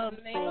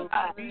you, oh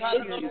God, in the name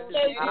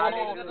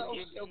of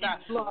Jesus. Oh God.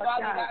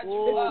 Father God,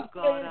 you are the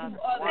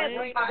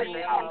great I am,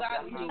 oh God,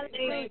 in Jesus'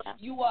 name.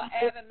 You are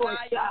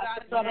Adonai, oh God,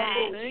 in Jesus'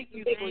 name.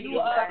 You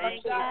are the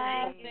God,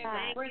 in Jesus' name.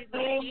 Prince of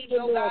Peace, oh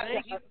God,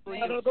 in Jesus'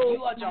 name.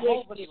 You are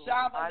Jehovah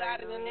Shammah, God,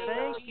 in the name of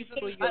Jesus.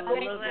 I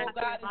thank you, oh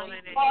God, in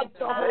Jesus' name.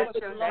 Jehovah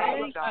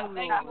Shalom. I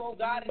thank you, oh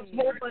God, in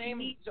Jesus'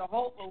 name.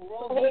 Jehovah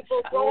Rohi. I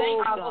thank you,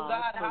 oh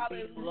God,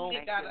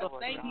 hallelujah, God. I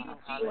thank you,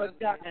 Jesus.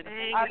 I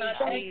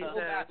thank you, oh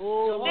God.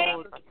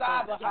 Jehovah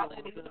Saba,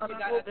 hallelujah, God.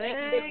 I thank you,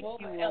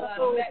 Jehovah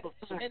Elamet,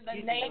 in the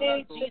name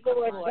of Jesus,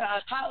 Lord.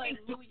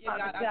 Hallelujah,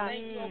 God. I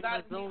thank you, oh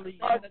God,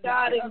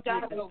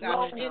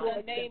 in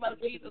the name of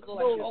Jesus,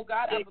 Lord. Oh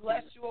God, I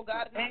bless you, oh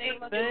God, in the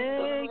name of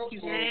Jesus. Thank you,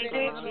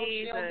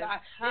 Jesus.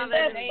 In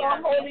the name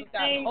of Jesus,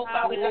 oh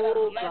Father God, I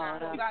bless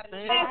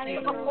you,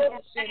 oh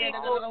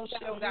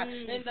God,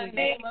 in the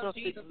name of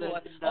Jesus,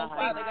 Lord. Oh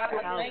Father God, I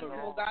thank you,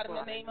 oh God, in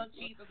the name of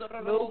Jesus.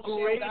 No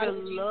greater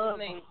love,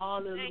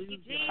 hallelujah.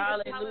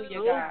 Hallelujah,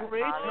 God.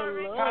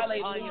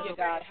 Hallelujah,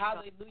 God.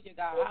 Hallelujah,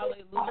 God.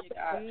 Hallelujah,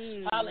 God.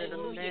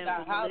 Hallelujah,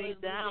 God. Hallelujah,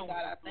 God.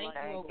 I thank you,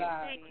 oh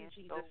God.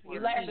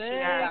 Bless you,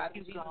 God,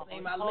 in Jesus'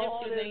 name. I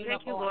lift your name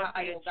up on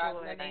high, oh God,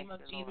 in the name of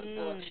Jesus,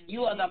 Lord.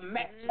 You are the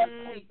master,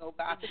 oh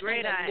God.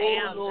 Great I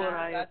am, Lord.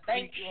 I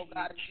thank you, oh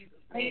God, in Jesus'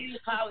 name.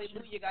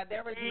 Hallelujah, God.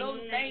 There is no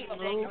name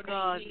above your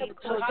name.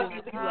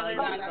 Hallelujah,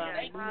 God. I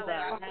thank you, oh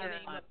God, in the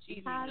name of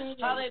Jesus.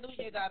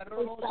 Hallelujah, God.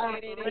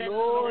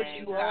 Lord,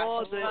 you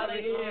are the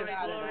Hallelujah, God.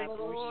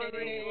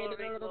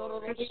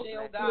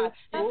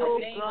 Oh God, in the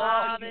name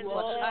of Jesus,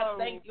 I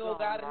thank you, oh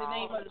God, in the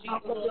name of Jesus.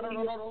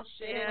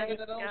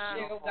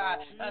 Oh God,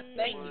 I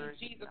thank you,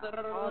 Jesus.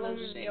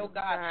 Oh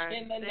God,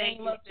 in the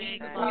name of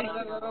Jesus. Oh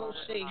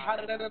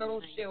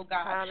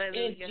God,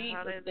 in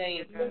Jesus'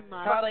 name.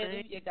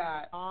 Hallelujah,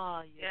 God.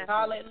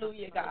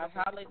 Hallelujah, God.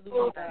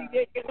 Hallelujah, God.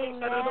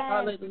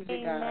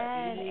 Hallelujah, God.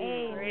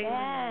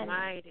 Amen.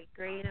 Mighty,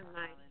 great and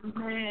mighty.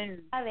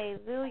 Amen.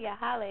 Hallelujah,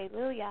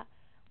 hallelujah.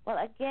 Well,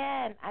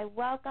 again, I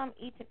welcome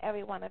each and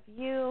every one of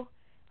you,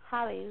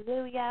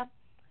 hallelujah,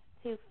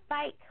 to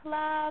Fight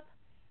Club.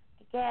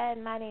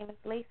 Again, my name is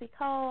Lacey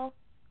Cole.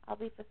 I'll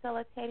be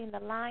facilitating the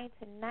line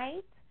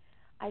tonight.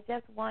 I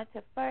just want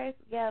to first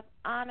give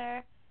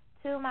honor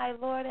to my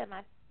Lord and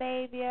my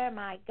Savior,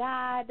 my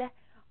God,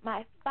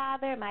 my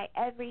Father, my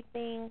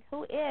everything,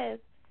 who is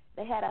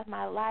the head of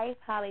my life,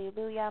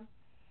 hallelujah.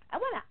 I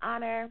want to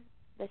honor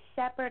the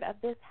shepherd of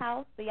this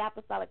house, the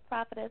apostolic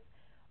prophetess,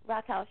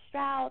 Raquel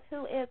Stroud,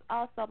 who is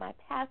also my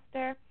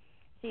pastor.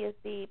 She is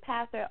the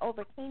pastor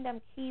over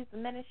Kingdom Keys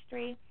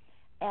Ministry,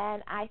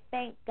 and I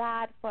thank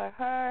God for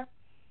her.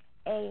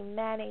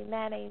 Amen,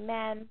 amen,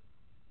 amen.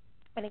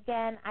 And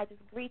again, I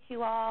just greet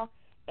you all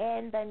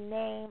in the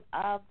name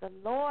of the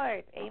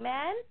Lord.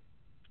 Amen?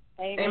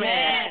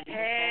 Amen.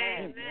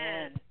 Amen.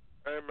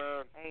 Amen.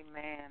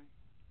 Amen.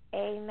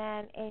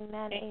 Amen,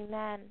 amen,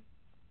 amen.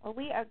 Well,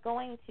 we are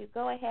going to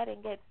go ahead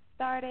and get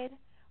started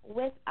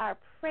with our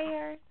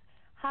prayers.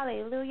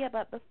 Hallelujah.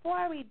 But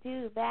before we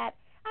do that,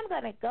 I'm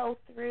going to go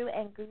through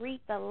and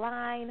greet the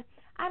line.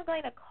 I'm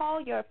going to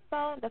call your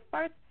phone, the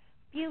first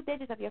few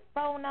digits of your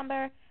phone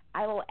number.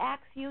 I will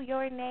ask you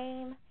your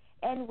name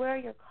and where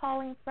you're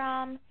calling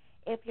from.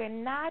 If you're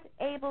not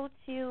able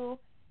to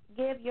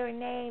give your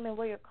name and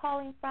where you're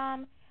calling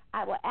from,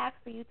 I will ask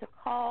for you to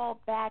call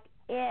back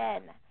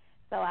in.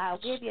 So I'll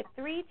give you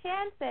 3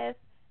 chances.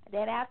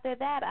 Then after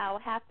that, I'll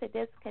have to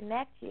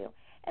disconnect you.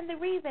 And the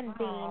reason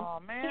being,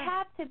 you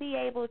have to be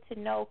able to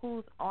know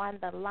who's on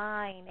the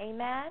line.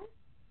 Amen?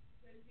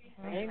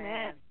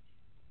 Amen.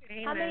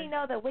 How many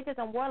know that witches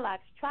and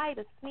warlocks try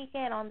to sneak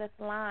in on this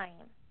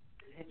line?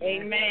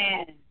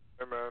 Amen.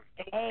 Amen.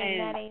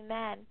 Amen,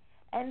 amen.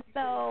 And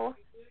so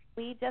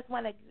we just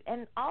want to,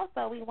 and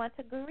also we want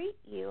to greet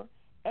you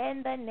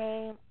in the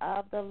name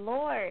of the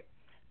Lord.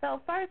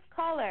 So first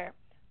caller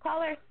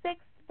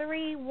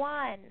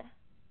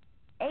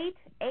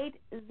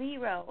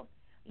 631-880.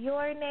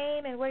 Your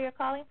name and where you're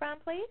calling from,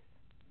 please.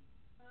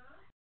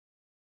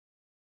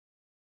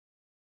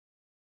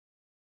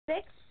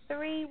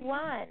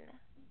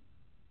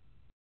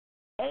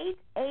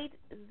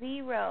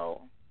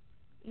 631-880.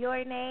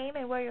 Your name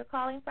and where you're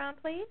calling from,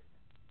 please.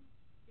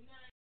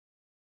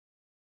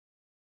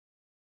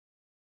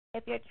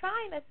 If you're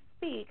trying to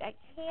speak, I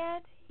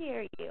can't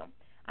hear you.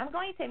 I'm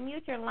going to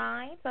mute your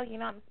line so you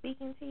know I'm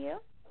speaking to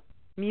you.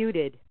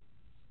 Muted.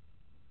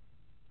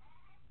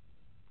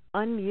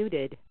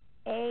 Unmuted.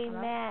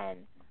 Amen.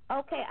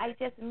 Okay, I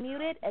just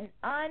muted and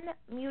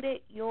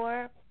unmuted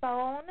your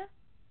phone.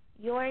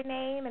 Your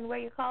name and where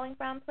you're calling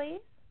from,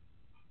 please.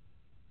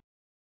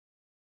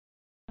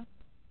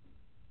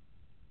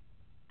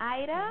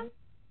 Ida?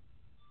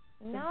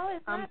 No,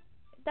 it's not. It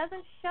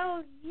doesn't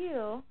show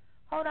you.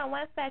 Hold on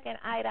 1 second,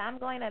 Ida. I'm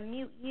going to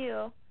mute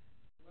you.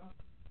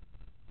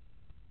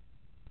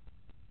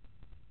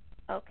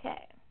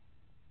 Okay.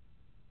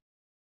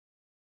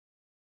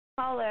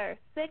 Caller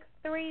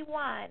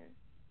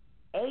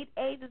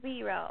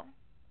 631-880.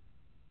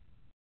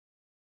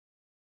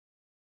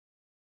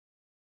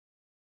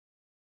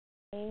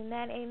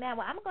 Amen, amen.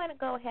 Well, I'm going to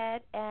go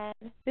ahead and...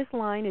 This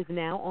line is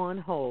now on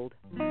hold.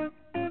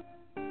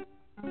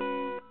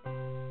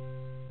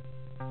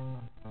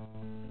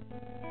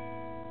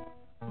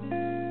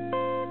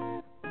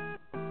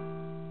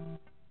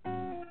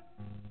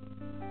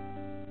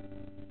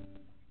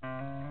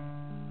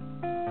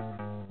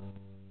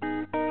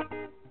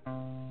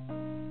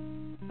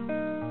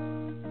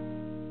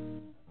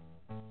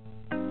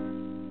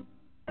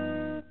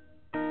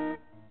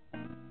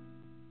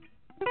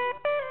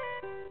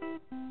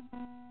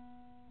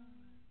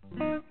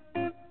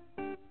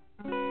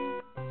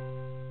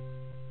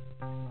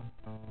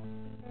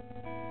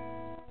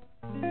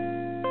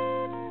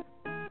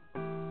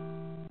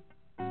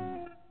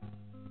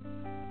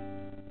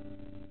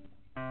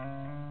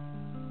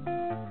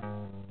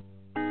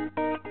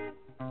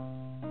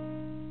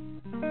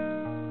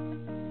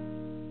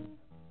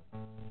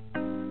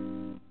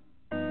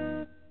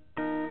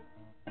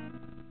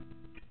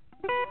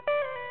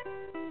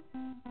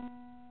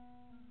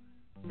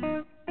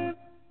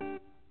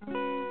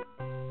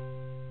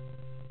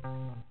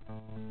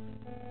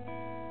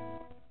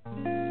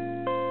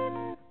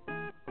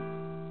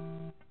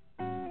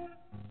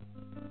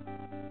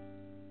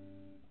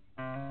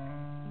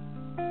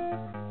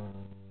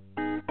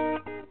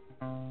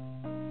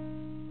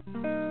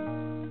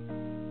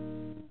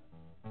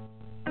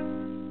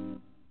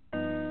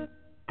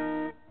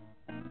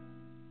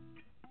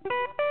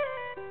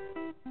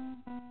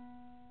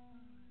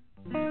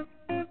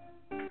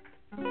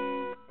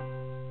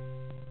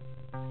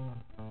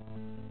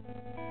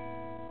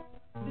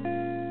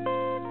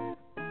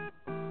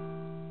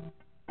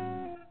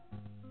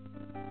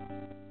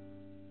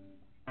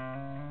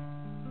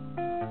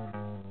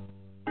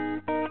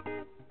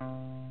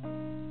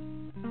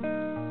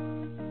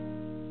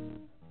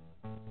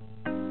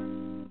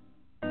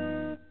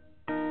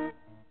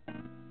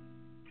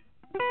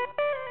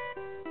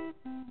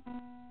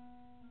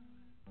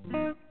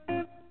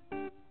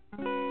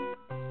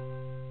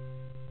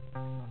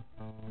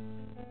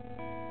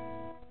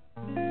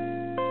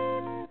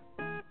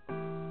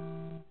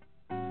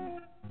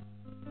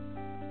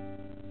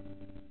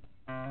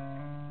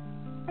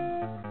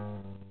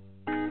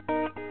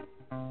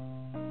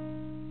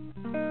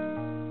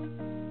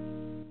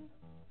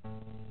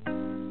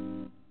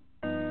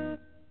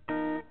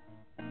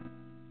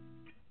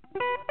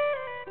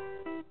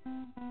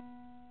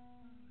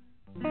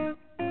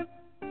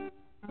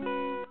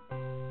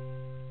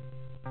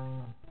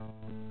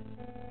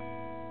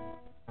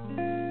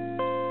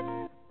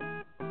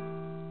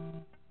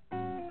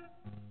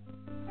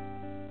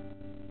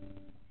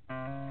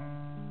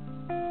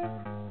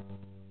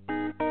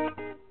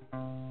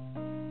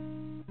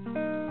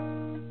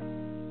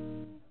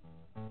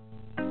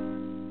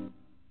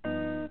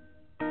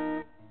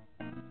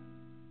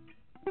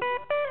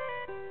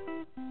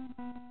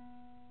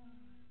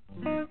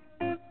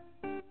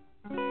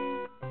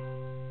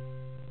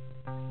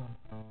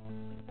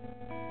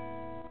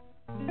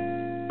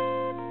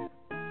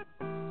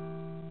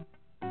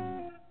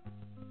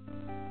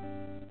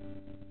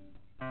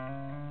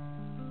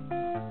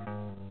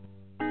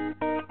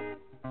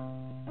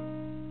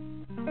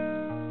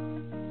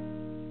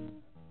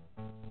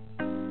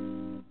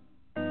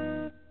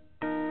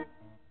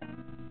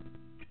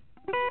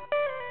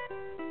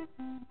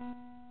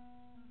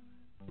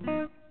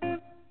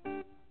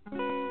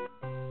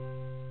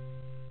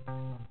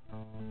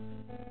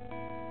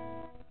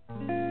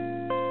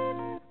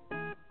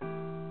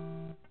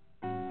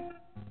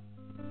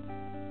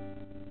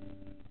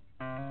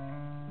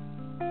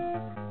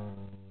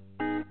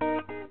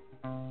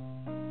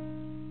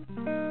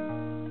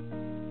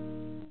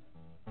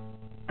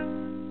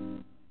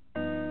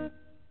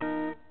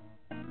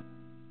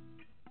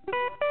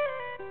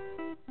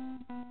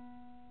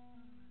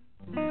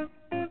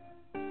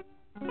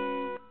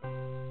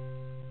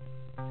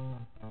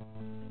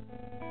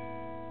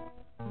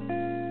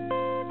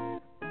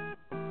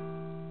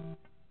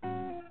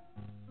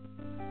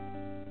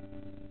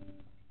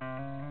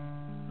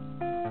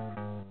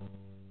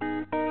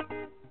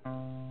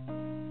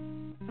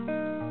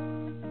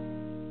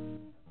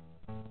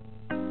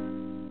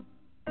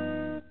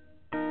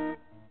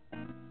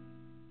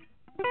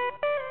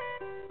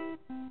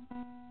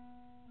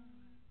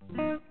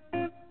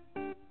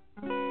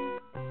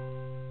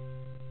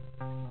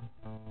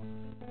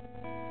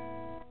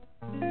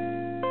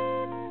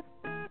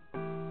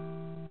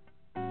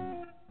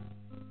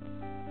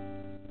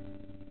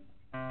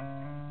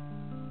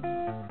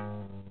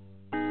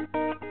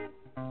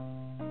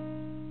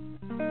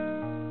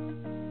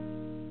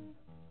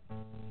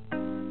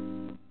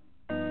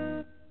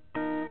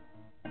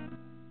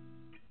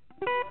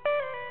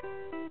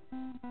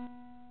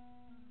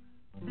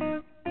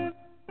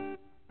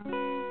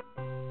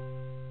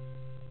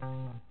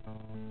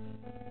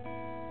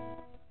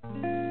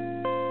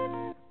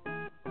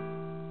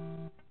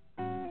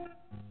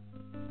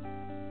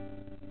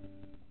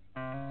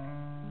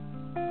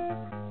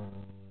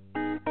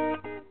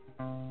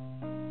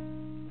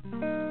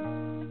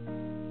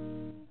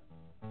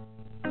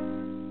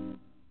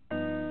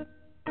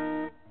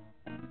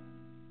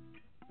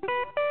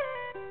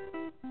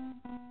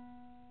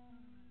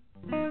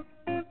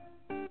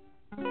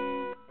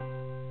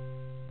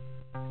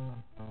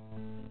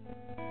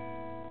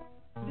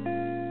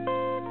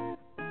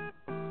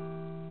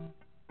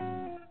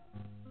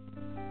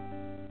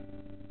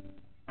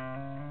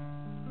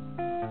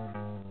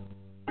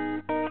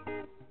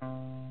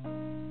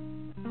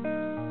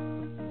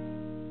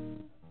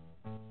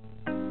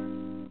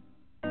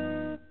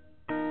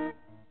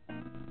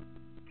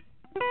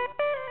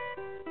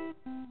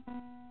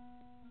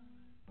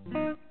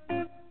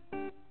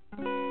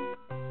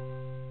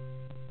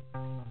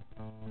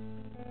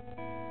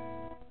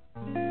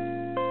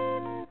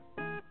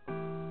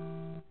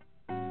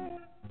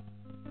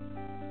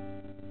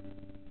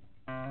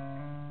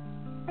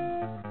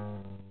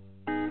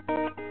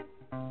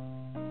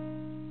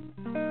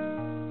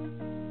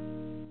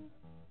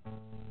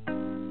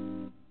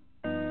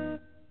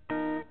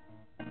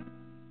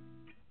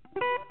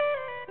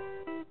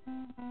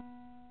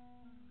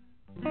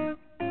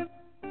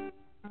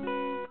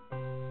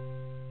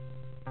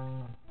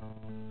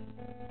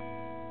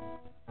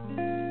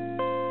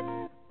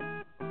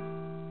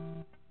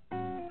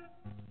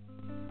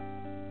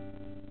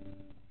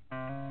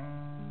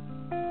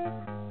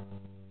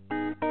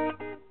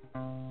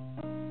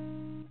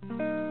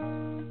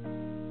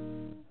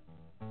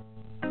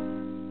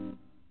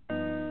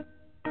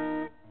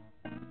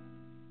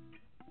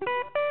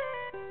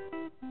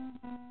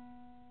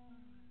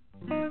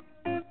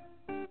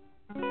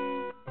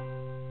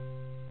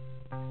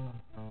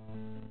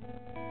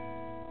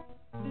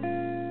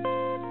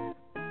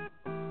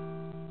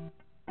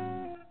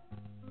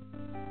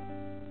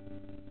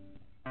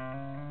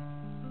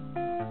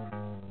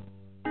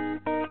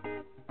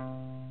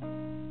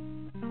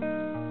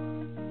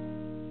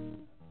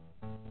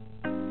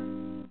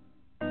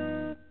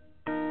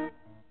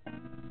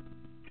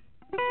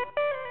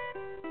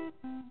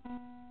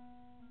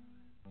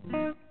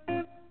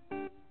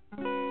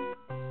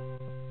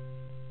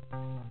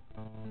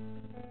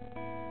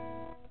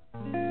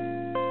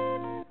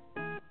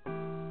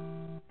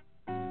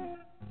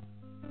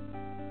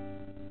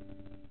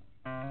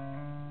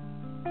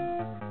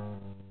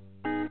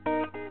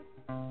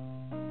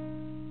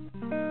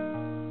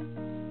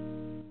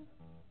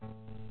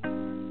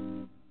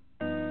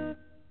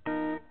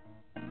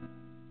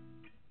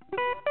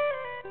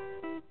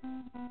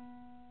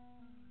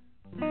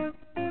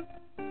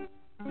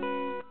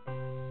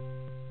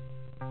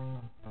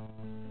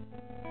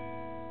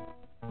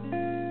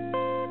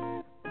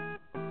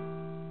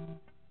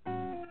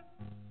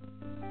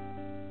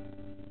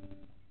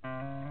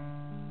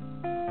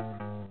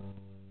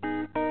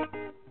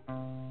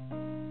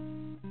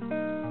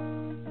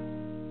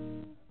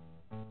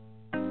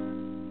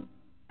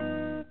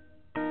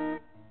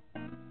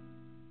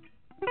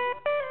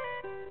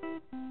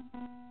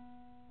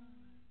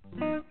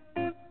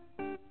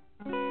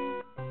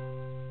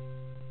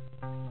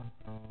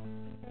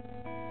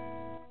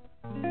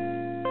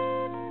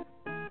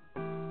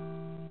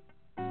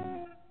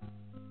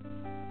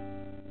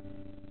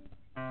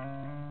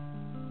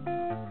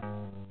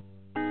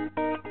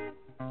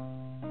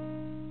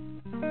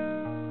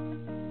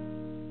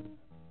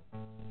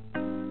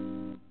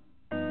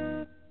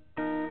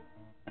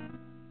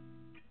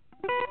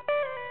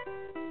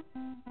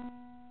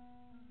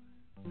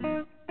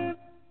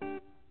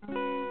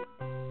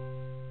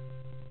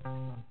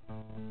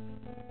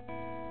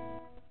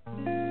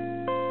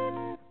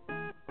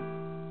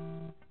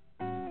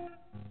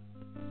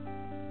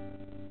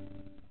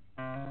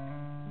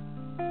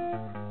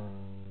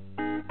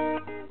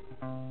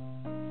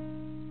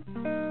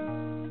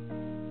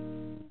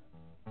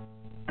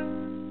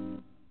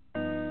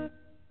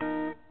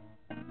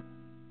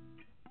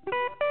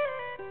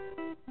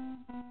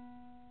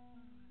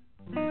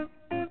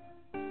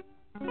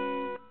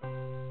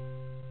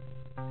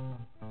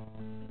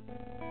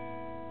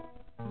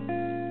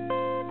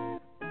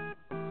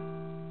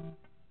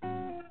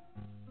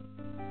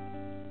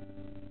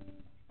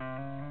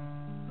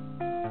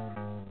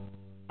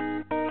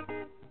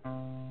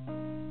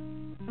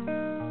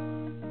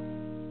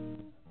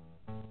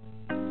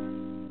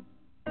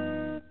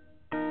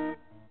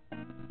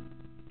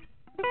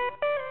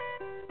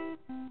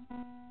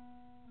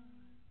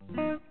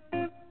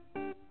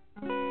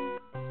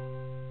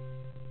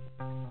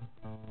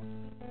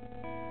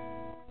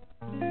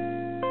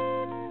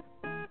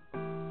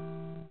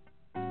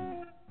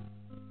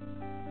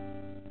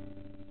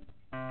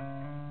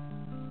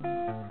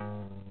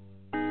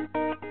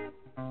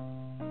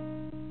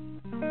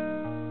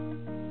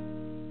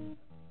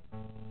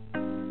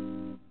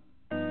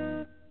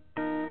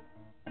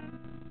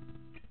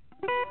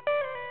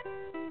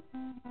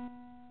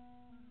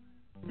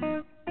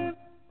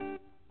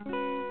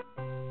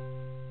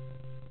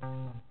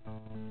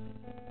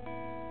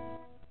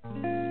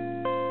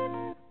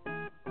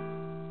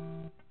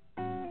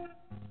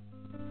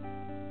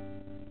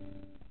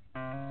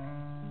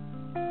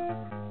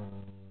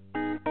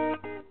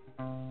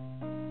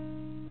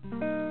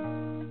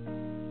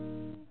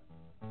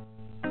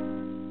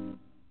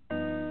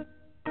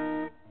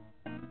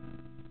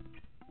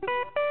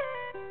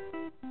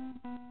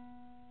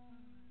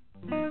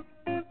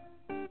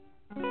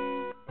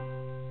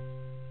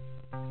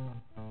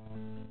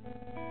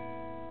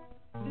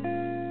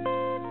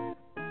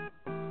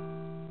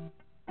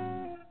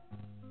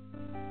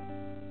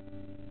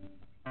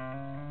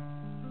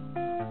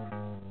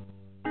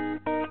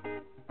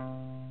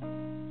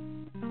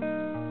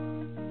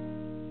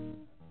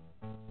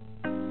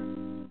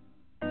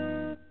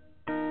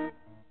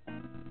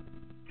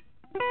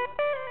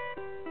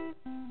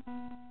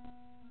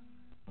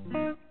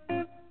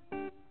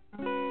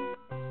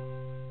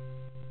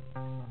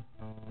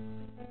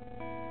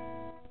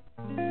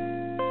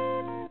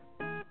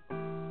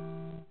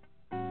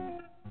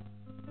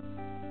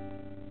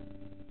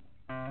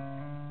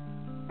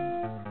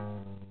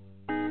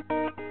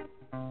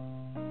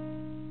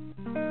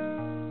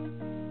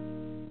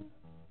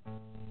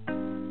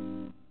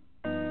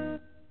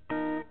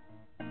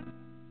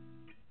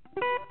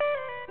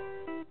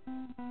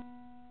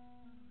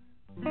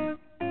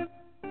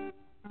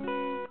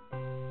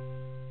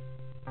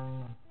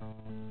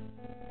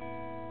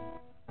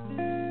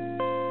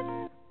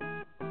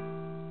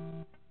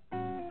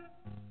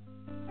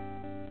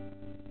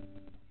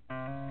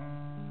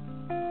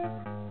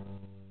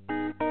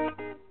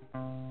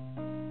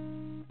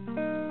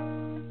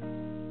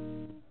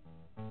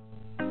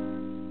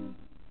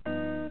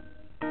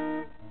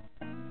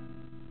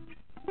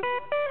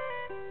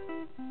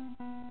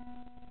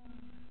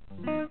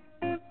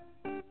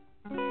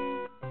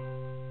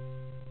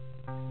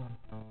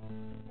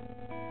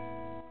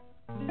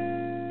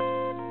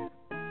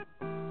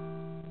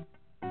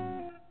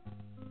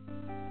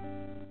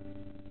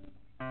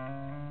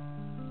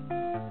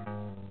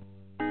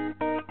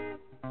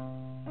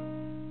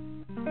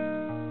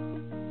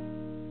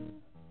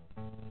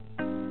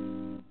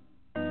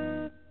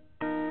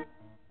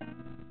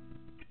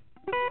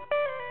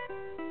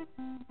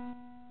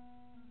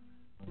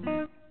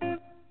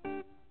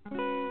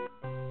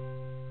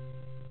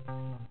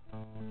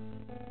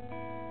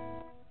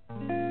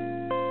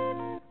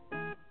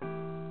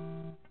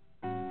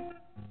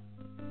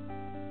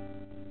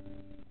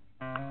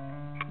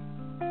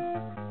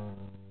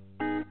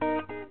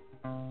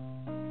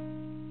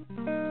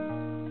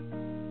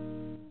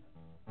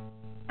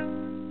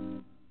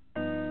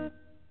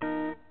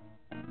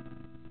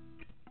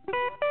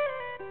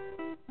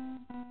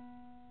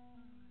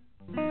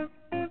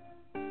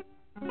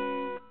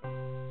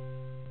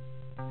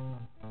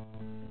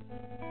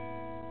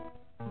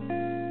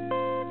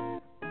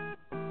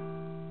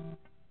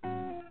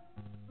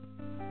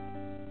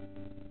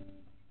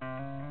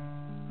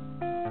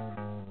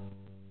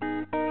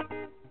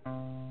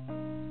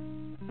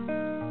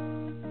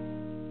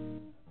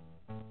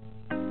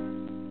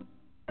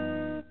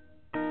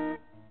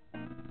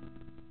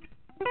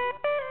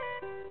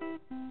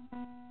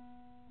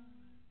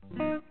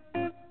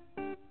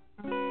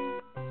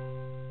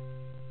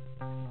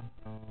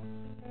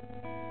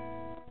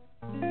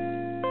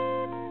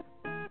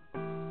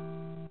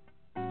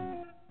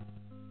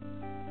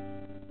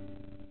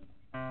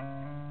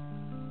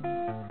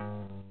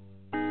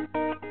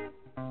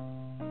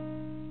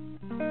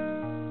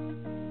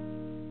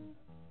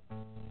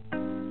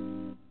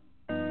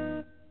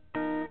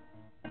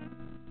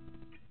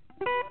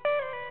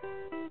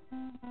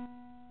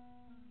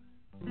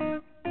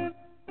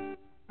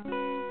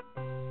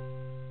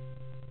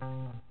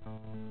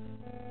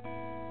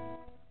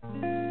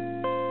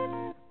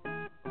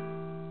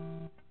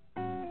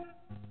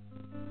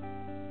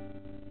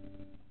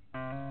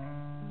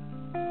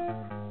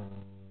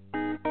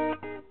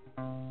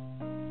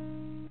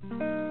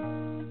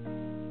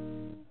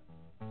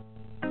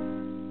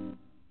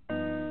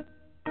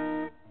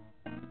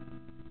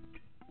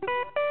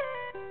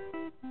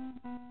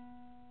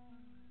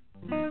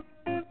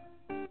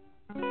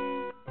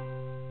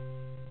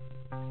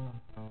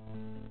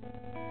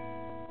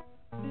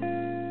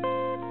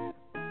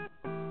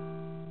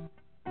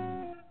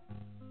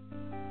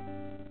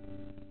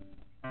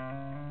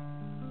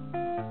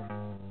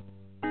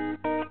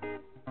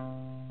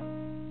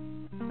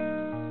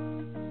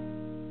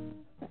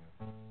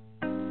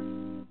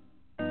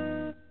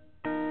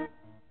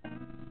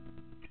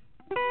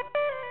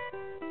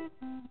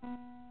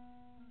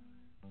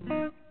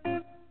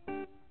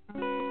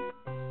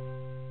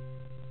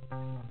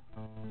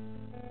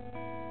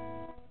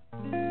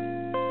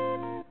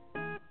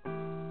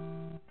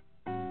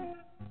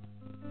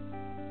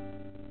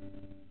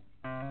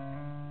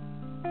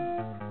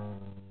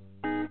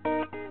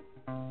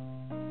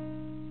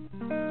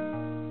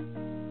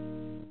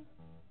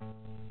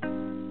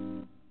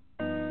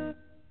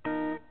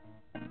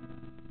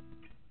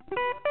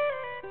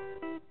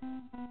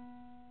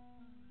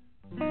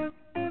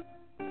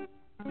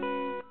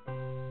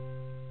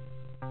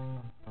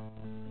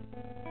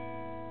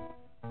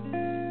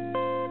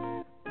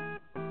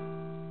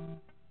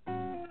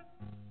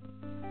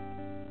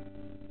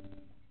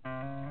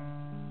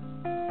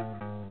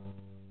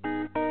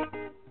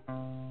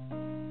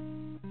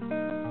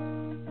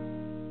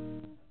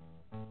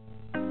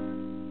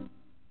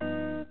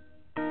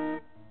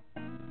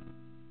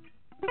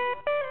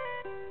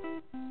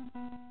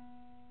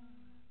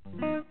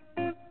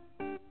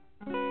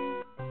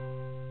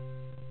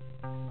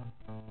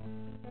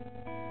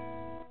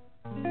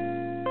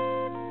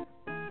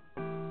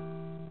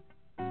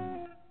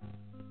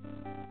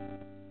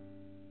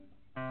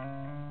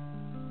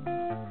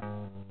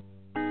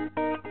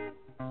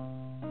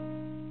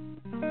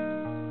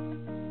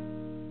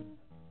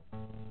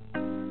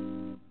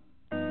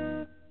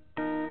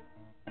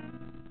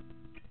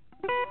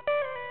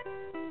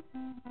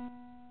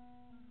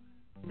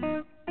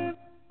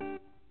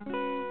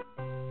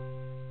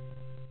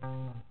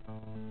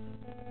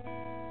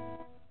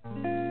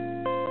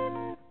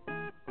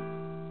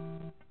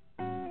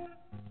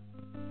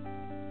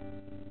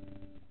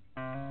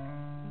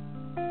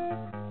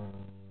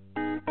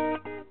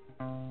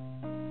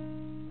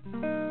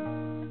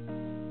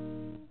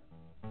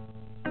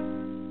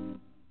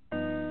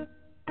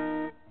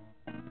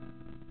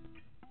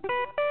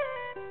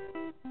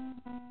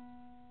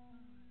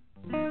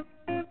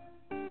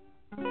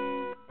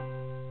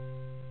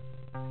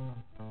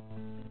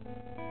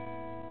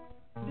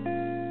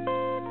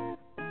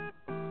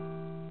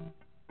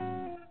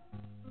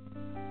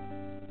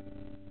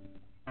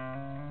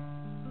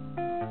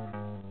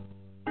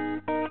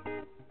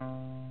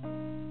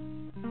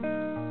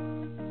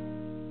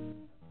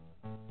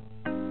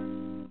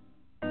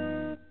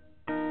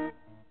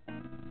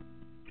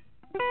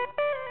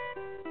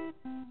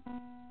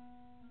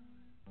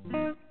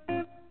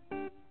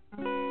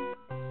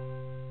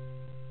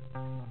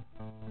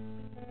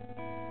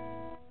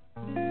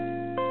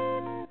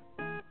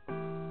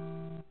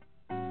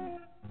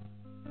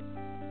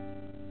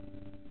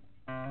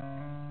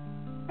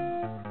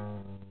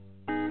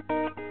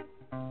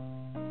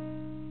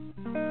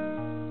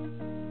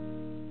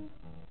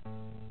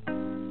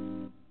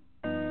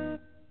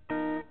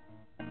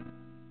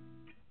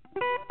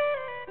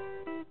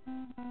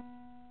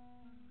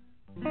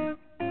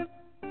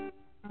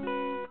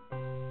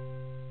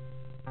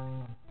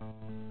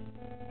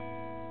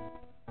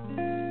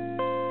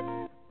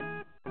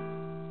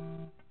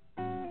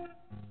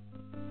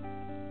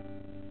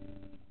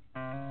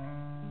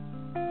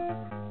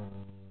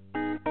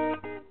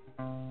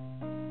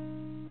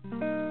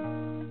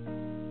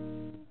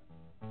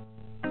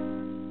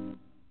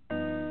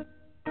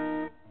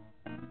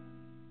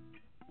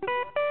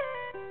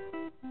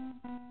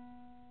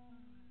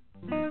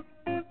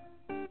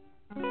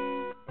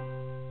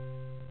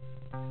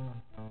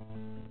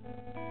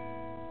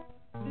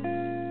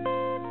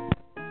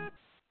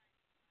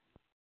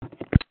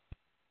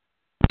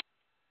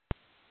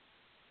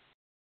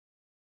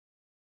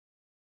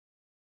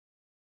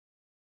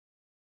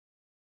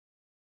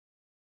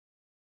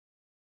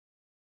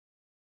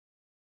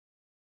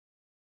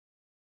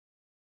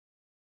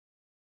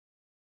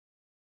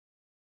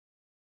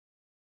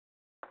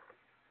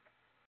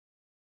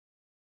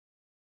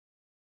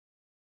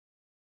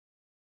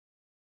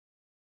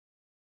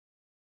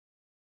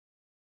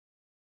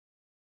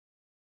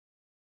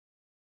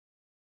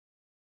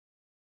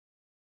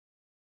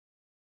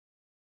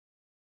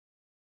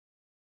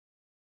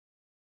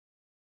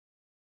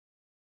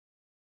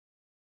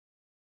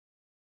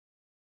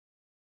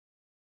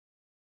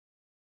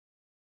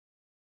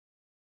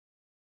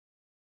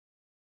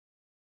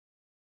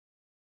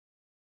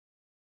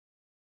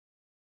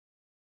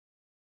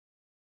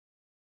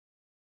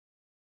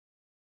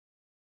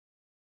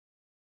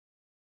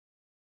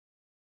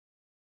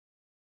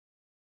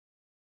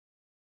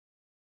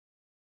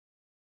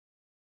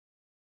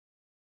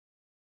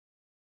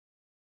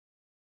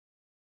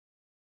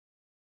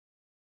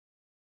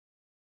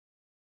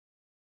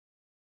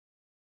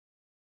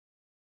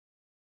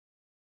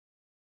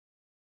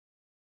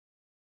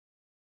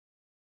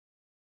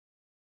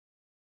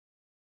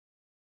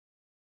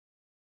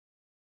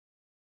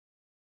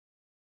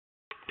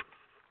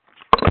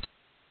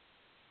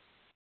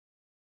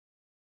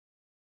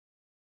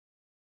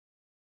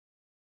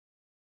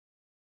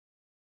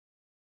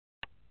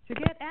 To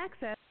get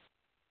access.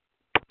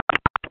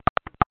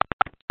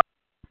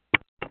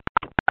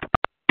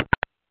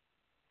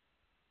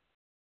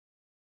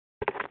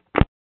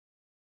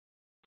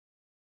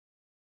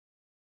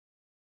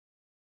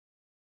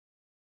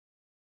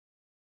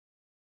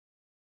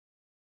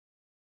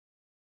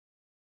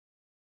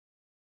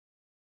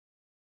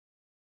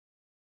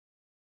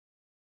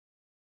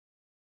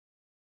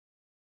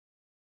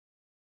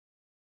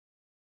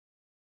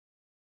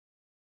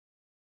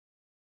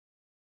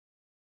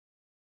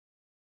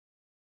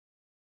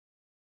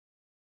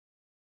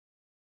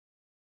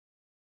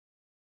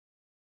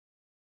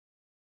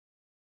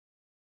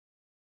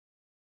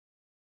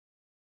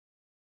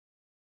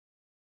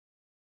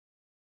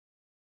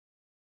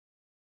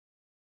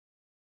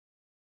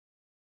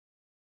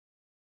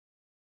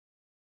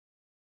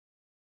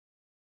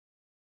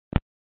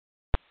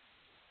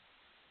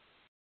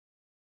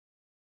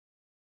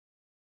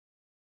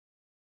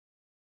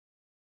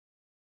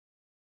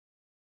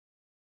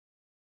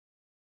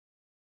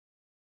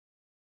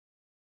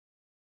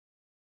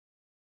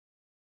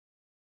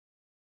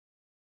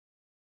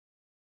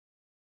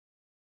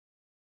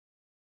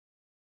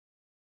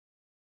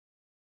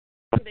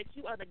 That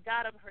you are the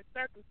God of her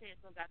circumstance,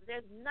 oh God.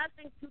 There's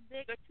nothing too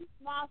big or too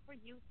small for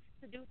you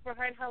to do for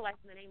her in her life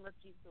in the name of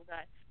Jesus, oh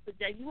God. So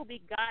that you will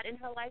be God in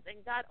her life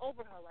and God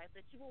over her life.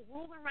 That you will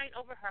rule and reign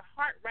over her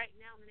heart right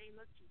now in the name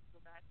of Jesus,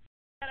 oh God.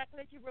 God, I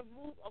pray that you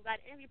remove, oh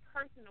God, every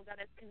person, oh God,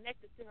 that's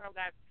connected to her, oh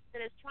God, that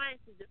is trying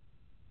to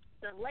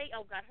delay,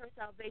 oh God, her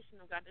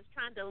salvation, oh God, that's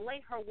trying to delay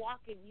her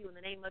walk in you in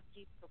the name of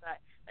Jesus, oh God.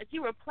 That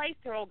you replace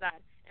her, oh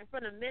God, in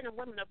front of men and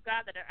women of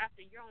God that are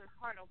after your own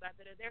heart, oh God,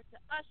 that are there to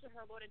usher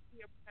her, Lord, into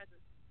your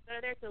presence, that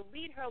are there to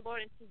lead her, Lord,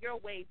 into your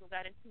ways, oh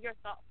God, into your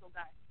thoughts, oh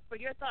God. For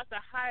your thoughts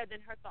are higher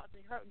than her thoughts,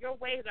 and your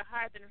ways are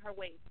higher than her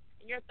ways.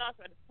 And your thoughts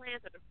are the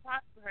plans that to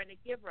prosper her and to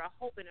give her a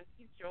hope and a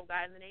future, oh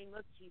God, in the name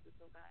of Jesus,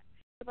 oh God.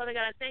 So, Father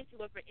God, I thank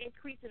you, Lord, for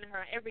increasing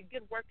her every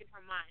good work in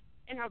her mind,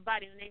 in her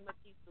body, in the name of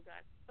Jesus, oh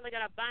God. Father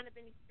God, I bind up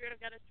any spirit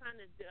of God that's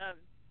trying to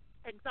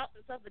exalt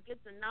themselves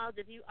against the knowledge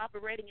of you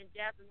operating in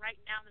Jasmine right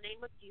now in the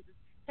name of Jesus,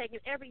 taking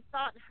every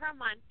thought in her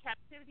mind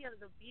captivity under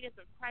the obedience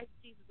of Christ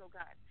Jesus, oh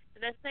God.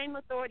 And that same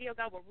authority, oh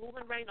God, will rule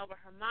and reign over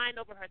her mind,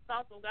 over her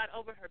thoughts, oh God,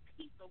 over her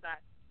peace, oh God,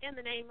 in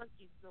the name of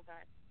Jesus, oh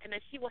God. And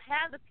that she will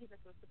have the peace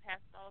that will surpass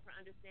all of her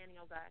understanding,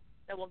 oh God,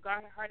 that will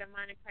guard her heart and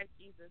mind in Christ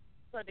Jesus.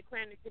 So I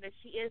declare and decree that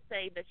she is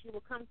saved, that she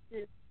will come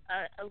to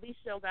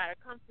Alicia, oh God, or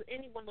come to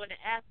anyone, Lord, and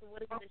ask them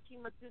what is it that she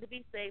must do to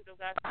be saved, oh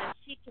God, so that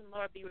she can,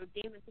 Lord, be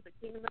redeemed into the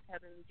kingdom of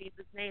heaven in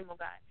Jesus' name, oh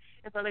God.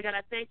 And Father God,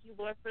 I thank you,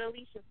 Lord, for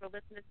Alicia, for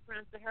listening this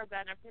prayer to her,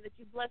 God, and I pray that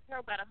you bless her,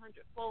 God,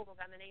 100-fold, oh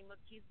God, in the name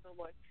of Jesus, oh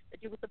Lord, that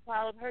you will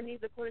supply all of her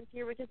needs according to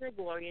your riches and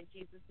glory in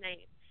Jesus'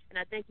 name. And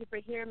I thank you for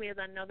hearing me, as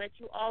I know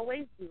that you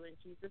always do. In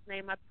Jesus'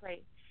 name I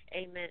pray.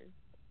 Amen.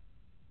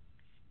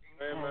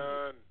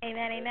 Amen.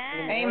 Amen,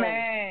 amen.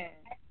 Amen.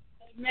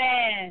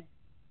 Amen.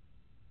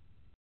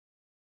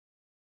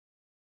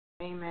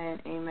 Amen,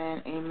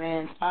 amen,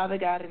 amen. Father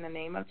God, in the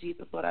name of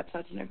Jesus, Lord, I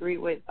touch and agree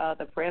with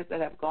the prayers that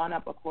have gone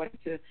up according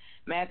to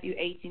Matthew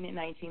 18 and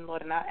 19,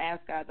 Lord, and I ask,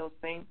 God, those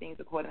same things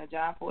according to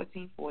John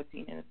 14:14,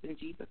 and it's in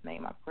Jesus'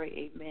 name I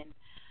pray, amen.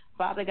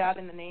 Father God,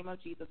 in the name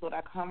of Jesus, Lord,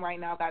 I come right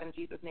now, God, in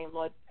Jesus' name,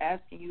 Lord,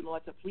 asking you,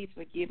 Lord, to please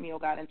forgive me, oh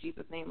God, in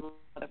Jesus' name, Lord,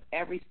 of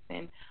every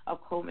sin of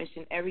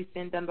commission, every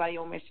sin done by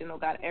omission, oh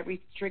God,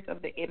 every trick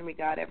of the enemy,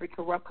 God, every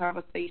corrupt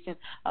conversation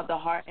of the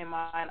heart and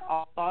mind,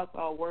 all thoughts,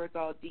 all words,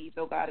 all deeds,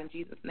 oh God, in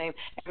Jesus' name,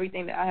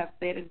 everything that I have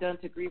said and done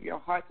to grieve your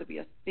heart, to be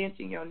a stench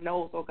in your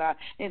nose, oh God,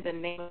 in the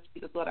name of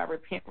Jesus, Lord, I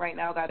repent right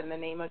now, God, in the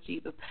name of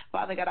Jesus.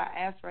 Father God, I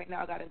ask right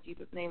now, God, in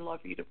Jesus' name,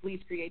 Lord, for you to please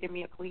create in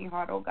me a clean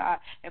heart, oh God,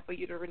 and for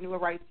you to renew a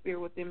right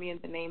spirit within me in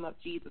the name of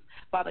Jesus.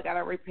 Father God, I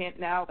repent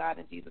now, God,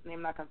 in Jesus' name,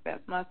 and I confess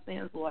my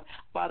sins, Lord.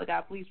 Father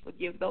God, please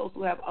forgive those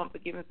who have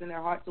unforgiveness in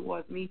their heart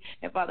towards me.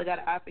 And Father God,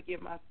 I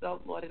forgive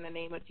myself, Lord, in the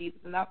name of Jesus.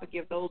 And I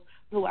forgive those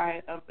who I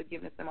had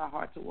unforgiveness in my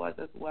heart towards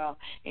as well.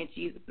 In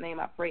Jesus' name,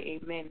 I pray,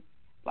 amen.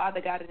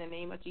 Father God, in the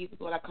name of Jesus,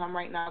 Lord, I come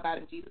right now, God,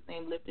 in Jesus'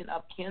 name, lifting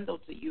up Kendall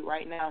to you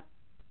right now.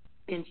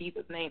 In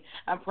Jesus' name,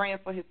 I'm praying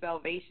for his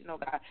salvation, oh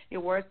God.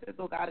 Your word says,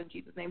 oh God, in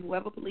Jesus' name,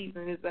 whoever believes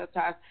and is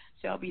baptized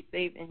shall be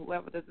saved, and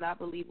whoever does not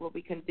believe will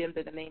be condemned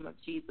in the name of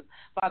Jesus.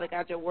 Father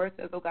God, your word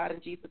says, oh God,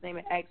 in Jesus' name,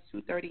 in Acts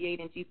 2:38,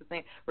 in Jesus'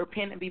 name,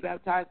 repent and be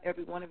baptized,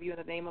 every one of you, in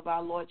the name of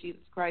our Lord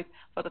Jesus Christ,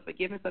 for the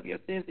forgiveness of your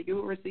sins, that you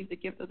will receive the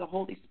gift of the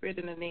Holy Spirit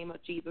in the name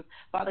of Jesus.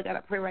 Father God,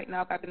 I pray right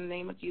now, God, in the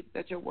name of Jesus,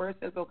 that your word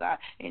says, oh God,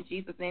 in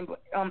Jesus' name,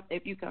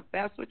 if you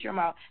confess with your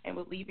mouth and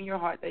believe in your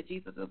heart that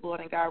Jesus is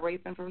Lord and God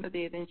raised him from the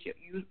dead, then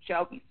you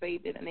shall be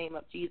saved in the name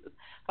of Jesus.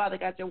 Father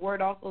God, your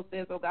word also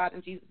says, oh God,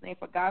 in Jesus' name,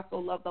 for God so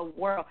loved the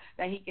world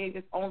that he gave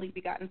his only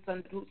begotten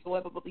Son, that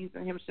whosoever believes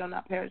in him shall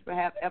not perish but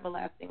have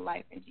everlasting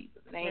life in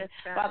Jesus' name. Yes,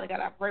 God. Father God,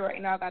 I pray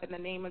right now, God, in the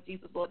name of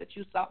Jesus, Lord, that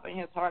you soften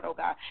his heart, oh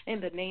God,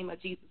 in the name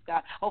of Jesus,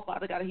 God. Oh,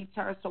 Father God, he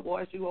turns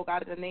towards you, oh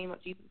God, in the name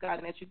of Jesus, God,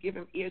 and that you give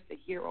him ears to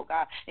hear, oh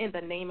God, in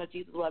the name of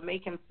Jesus, Lord.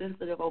 Make him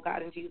sensitive, oh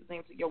God, in Jesus'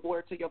 name, to your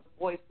word, to your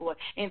voice, Lord,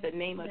 in the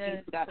name of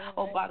Jesus, God.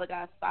 Oh, Father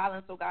God,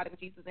 silence, oh God, in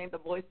Jesus' name, the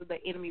voice of the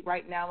enemy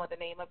right now in the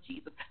name of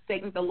Jesus.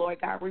 Satan, the Lord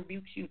God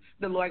rebukes you.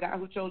 The Lord God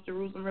who chose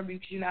Jerusalem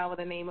rebukes you now in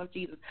the name of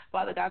Jesus.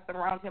 Father God,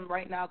 surround him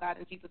right now, God,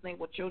 in Jesus' name,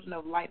 with children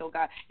of light, oh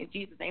God, in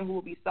Jesus' name, who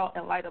will be salt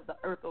and light of the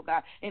earth, oh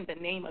God, in the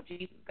name of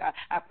Jesus, God.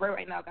 I pray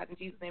right now, God, in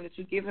Jesus' name, that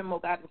you give him, oh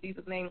God, in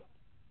Jesus' name,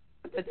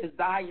 the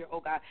desire, oh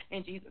God,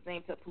 in Jesus'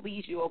 name, to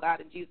please you, oh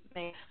God, in Jesus'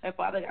 name. And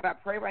Father God, I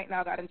pray right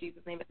now, God, in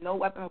Jesus' name, that no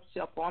weapon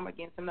shall form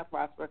against him to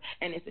prosper.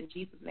 And it's in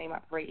Jesus' name I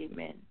pray,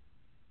 amen.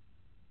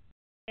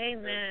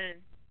 Amen.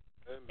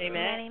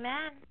 Amen,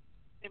 amen.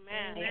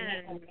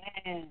 Amen.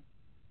 Amen.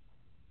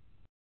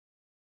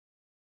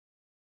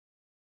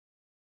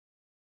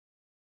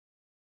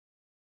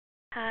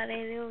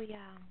 Hallelujah.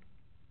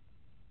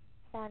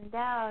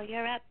 Sandel,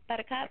 you're up,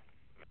 Buttercup.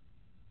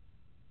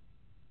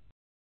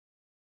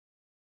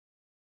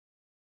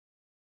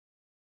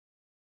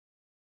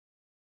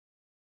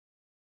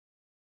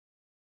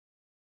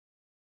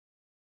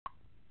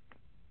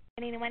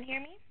 Can anyone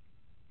hear me?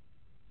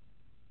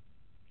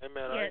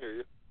 Amen. Yes. I hear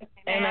you.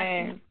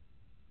 Amen.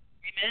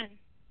 Amen.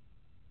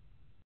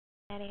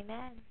 And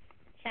amen.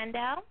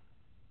 Sandel?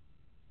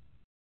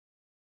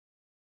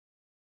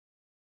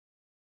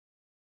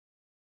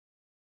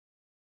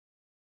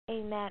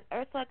 Amen.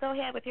 Ursula, go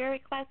ahead with your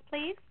request,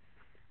 please.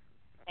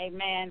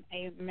 Amen.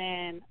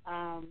 Amen.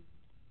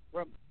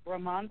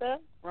 Ramonda,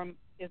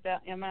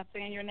 am I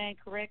saying your name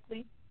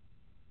correctly?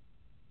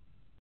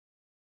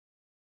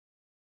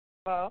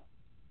 Hello?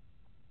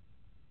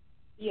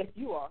 Yes,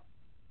 you are.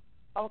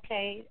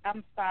 Okay,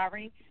 I'm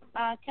sorry.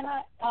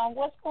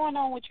 What's going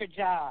on with your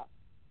job?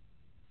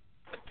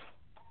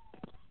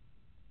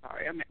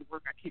 Sorry, I'm at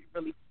work. I can't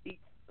really speak,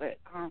 but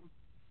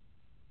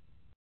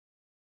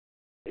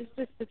it's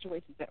just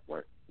situations at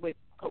work with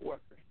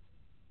coworkers.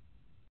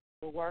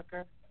 The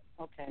worker?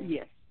 Okay.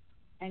 Yes.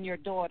 And your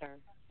daughter,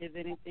 is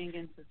anything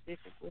in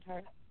specific with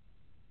her?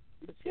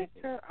 Just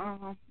her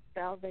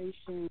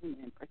salvation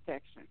and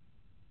protection.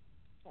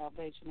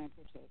 Salvation and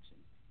protection.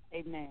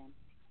 Amen.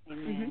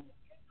 Amen. Mm-hmm.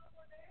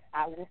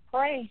 I will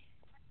pray.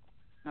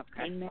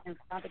 Okay. Amen.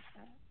 Father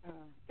God,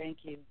 thank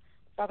you.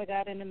 Father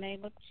God, in the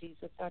name of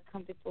Jesus, I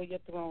come before your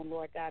throne,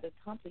 Lord God, as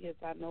humbly as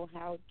I know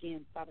how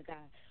again, Father God,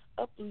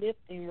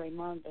 uplifting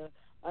Raymonda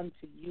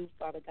unto you,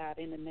 Father God,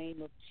 in the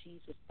name of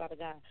Jesus, Father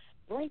God,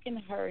 bringing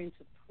her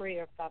into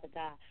prayer, Father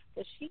God,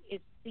 for she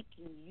is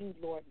seeking you,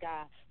 Lord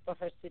God, for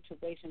her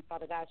situation,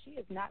 Father God. She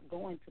is not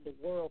going to the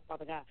world,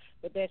 Father God,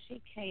 but that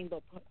she came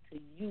up to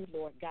you,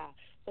 Lord God.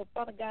 So,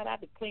 Father God, I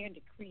declare and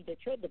decree that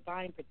your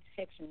divine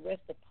protection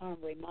rests upon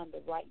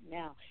Raymonda right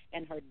now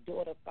and her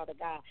daughter, Father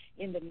God,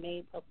 in the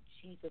name of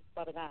Jesus,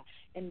 Father God.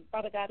 And,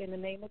 Father God, in the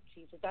name of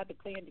Jesus, I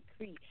declare and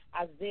decree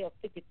Isaiah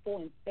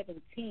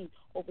 54:17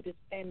 over this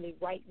family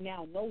right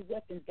now. No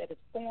weapons that is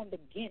formed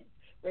against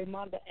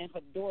Raymonda and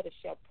her daughter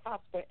shall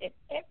prosper, and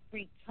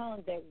every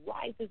tongue that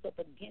rises up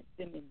against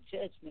them in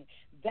judgment,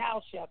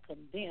 thou shalt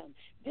condemn.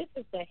 This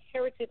is the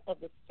heritage of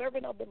the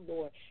servant of the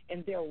Lord,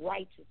 and their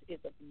righteousness is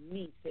of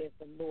me, says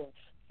the Lord.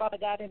 Father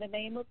God, in the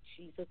name of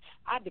Jesus,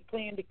 I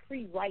declare and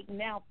decree right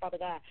now, Father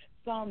God,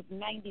 Psalms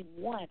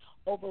 91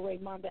 over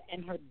Raymonda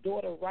and her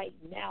daughter right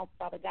now,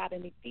 Father God,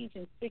 in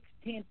Ephesians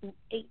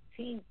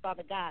 6:10-18,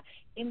 Father God,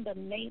 in the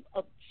name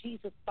of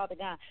Jesus, Father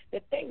God,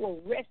 that they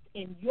will rest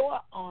in your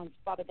arms,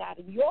 Father God,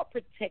 in your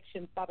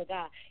protection, Father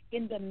God,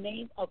 in the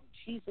name of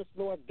Jesus,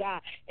 Lord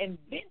God. And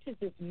vengeance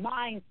is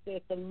mine,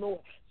 says the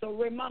Lord. So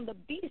Raymonda,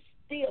 be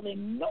still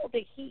and know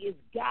that he is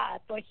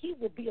God, for he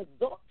will be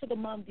exalted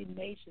among the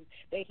nations,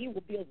 that he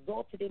will be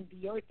exalted in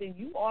the earth, and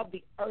you are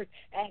the earth,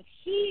 and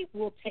he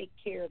will take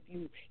care of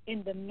you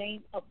in the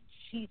name of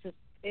Jesus.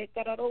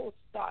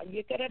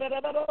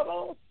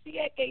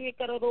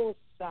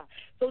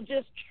 So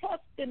just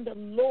trust in the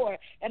Lord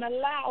and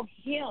allow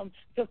him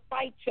to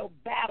fight your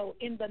battle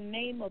in the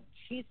name of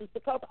Jesus,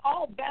 because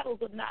all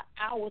battles are not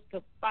ours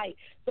to fight.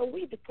 So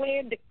we declare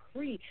and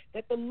decree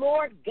that the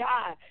Lord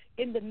God,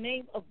 in the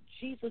name of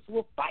Jesus,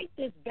 will fight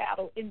this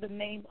battle in the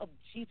name of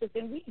Jesus.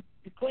 And we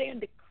declare and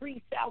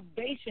decree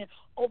salvation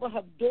over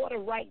her daughter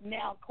right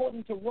now,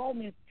 according to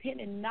Romans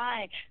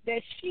 10:9,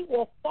 that she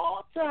will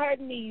fall to her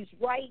knees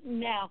right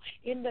now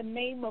in the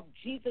name of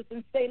Jesus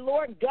and say,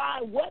 Lord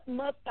God, what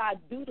must I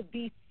do to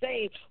be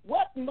saved?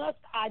 What must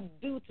I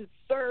do to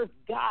serve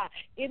God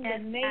in the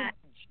name of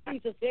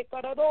Jesus?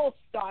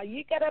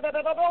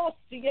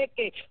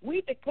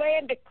 We declare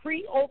and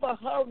decree over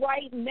her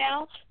right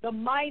now the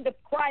mind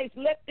of Christ.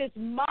 Let this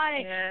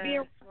mind be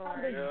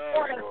around the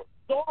daughter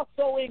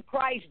also in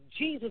Christ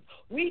Jesus.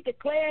 We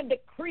declare and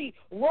decree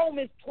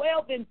Romans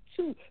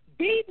 12:2.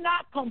 Be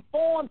not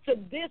conformed to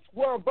this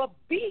world, but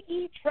be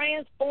ye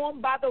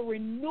transformed by the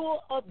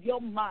renewal of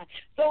your mind.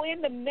 So in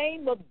the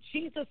name of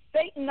Jesus,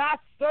 Satan, I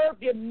serve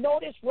you.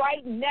 Notice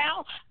right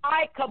now,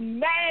 I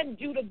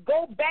command you to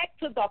go back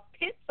to the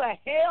pits of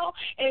hell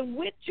in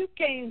which you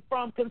came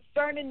from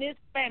concerning this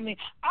family.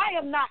 I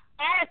am not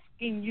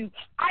asking you.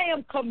 I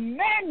am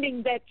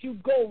commanding that you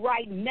go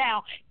right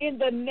now in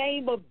the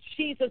name of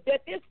Jesus,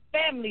 that this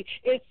family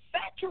is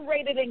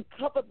saturated and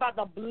covered by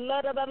the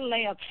blood of the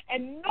Lamb,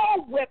 and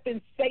no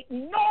weapon,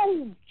 Satan,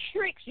 no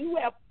tricks you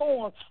have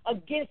formed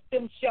against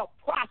them shall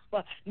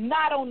prosper,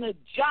 not on the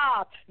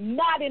job,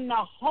 not in the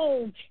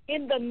home.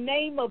 In the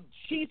name of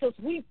Jesus,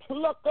 we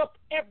pluck up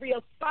every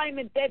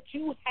assignment that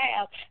you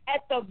have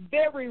at the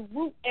very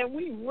root, and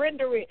we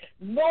render it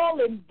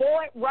null and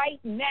void right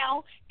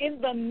now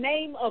in the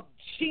name of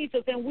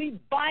Jesus, and we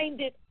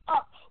bind it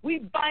up. We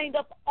bind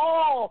up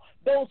all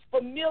those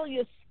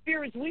familiar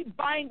spirits. We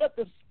bind up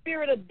the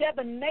spirit of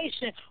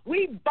divination.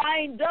 We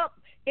bind up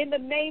in the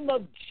name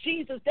of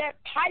Jesus that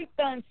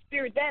python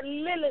spirit, that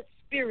Lilith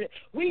spirit.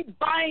 We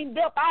bind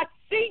up. I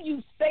see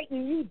you,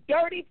 Satan, you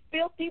dirty,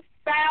 filthy,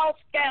 foul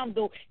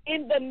scoundrel,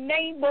 in the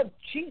name of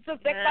Jesus.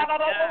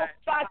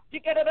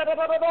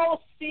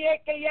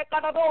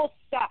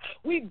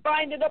 We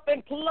bind it up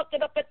and pluck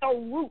it up at the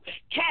root,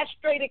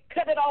 castrate it,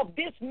 cut it off,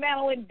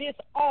 dismantle and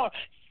disarm,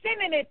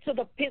 sending it to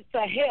the pits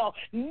of hell,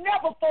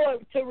 never for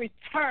it to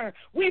return.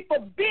 We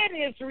forbid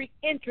its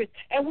re-entrance,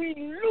 and we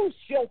loose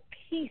your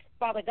peace,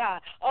 Father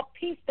God, a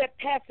peace that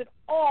passes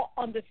all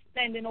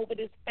understanding over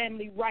this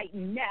family right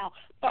now,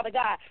 Father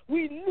God.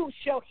 We loose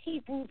your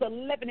Hebrews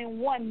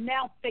 11:1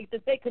 now faith,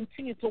 that they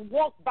continue to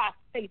walk by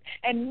faith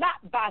and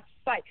not by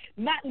sight,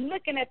 not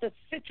looking at the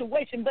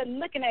situation, but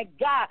looking at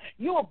God.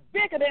 You're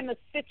bigger than the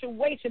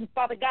situation,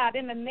 Father God,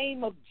 in the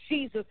name of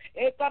Jesus.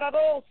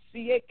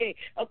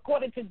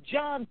 According to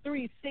John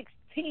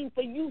 3:16,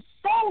 for you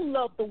so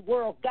loved the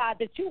world, God,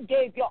 that you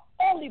gave your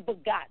only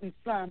begotten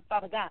Son,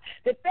 Father God,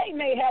 that they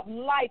may have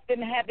life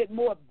and have it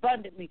more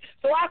abundantly.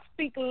 So I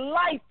speak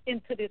life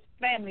into this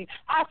family.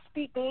 I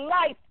speak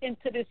life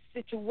into this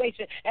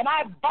situation, and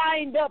I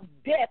bind up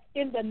death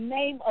in the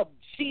name of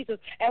Jesus,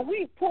 and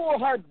we pull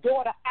her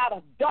daughter out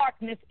of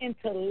darkness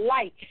into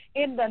light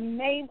in the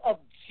name of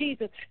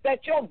Jesus,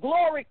 that your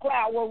glory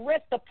cloud will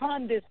rest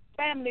upon this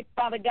family,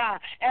 Father God.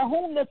 And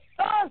whom the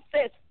Son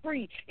sets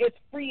free is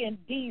free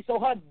indeed. So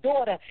her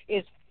daughter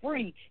is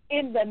free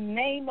in the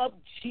name of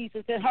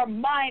Jesus, and her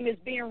mind is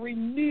being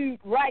renewed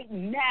right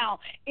now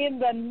in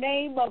the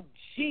name of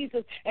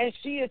Jesus, and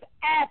she is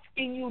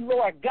asking you,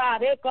 Lord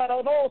God,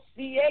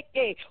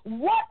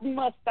 what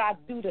must I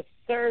do to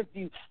serve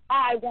you?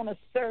 I want to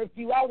serve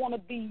you. I want to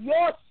be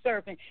your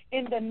servant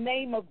in the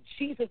name of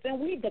Jesus,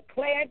 and we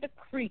declare and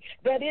decree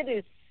that it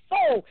is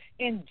so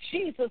in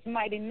Jesus'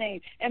 mighty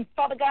name. And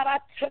Father God, I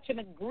touch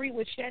and agree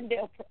with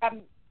Chandel,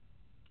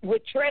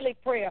 with Trelly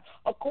prayer,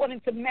 according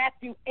to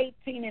Matthew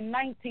 18 and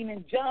 19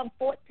 and John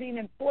 14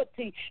 and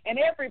 14, and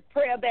every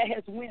prayer that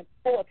has went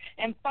forth.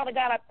 And Father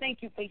God, I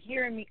thank you for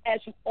hearing me as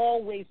you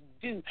always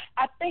do.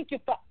 I thank you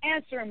for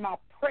answering my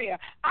prayer.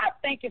 I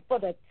thank you for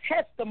the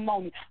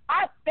testimony.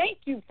 I thank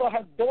you for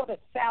her daughter's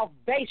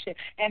salvation.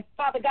 And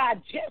Father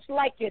God, just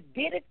like you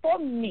did it for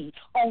me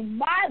on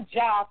my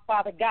job,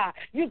 Father God,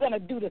 you're going to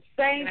do the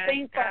same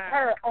thing for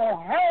her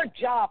on her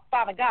job,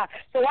 Father God.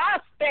 So I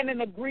stand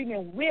in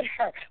agreement with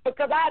her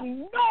because I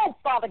know,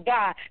 Father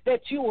God,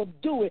 that you will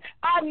do it.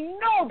 I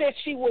know that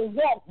she will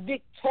walk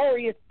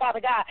victorious,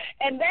 Father God,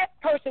 and that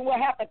person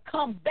will have to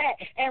come back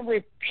and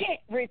repent,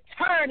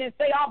 return, and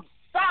say, I'm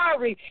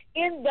sorry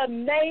in the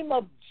name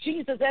of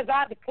Jesus, as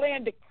I declare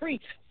and decree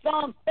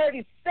Psalm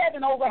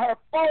 37 over her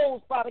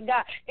foes, Father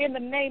God, in the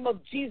name of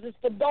Jesus,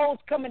 for those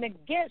coming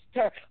against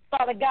her,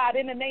 Father God,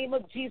 in the name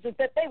of Jesus,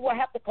 that they will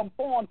have to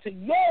conform to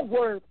your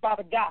word,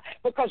 Father God,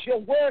 because your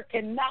word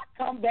cannot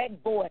come back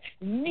void,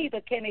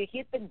 neither can it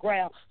hit the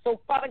ground. So,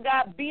 Father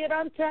God, be it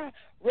unto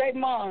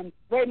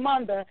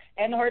Raymonda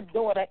and her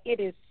daughter. It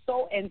is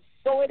so, and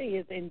so it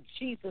is in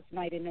Jesus'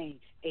 mighty name.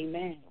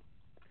 Amen.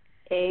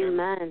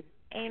 Amen.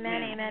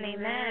 Amen, amen,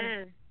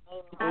 amen.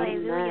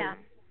 Hallelujah.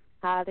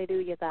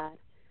 Hallelujah, God.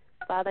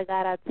 Father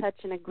God, I touch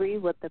and agree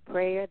with the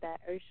prayer that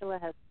Ursula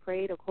has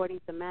prayed according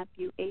to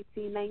Matthew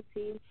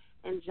 18:19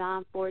 and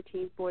John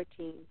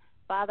 14:14.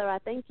 Father, I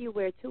thank you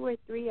where 2 or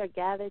 3 are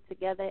gathered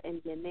together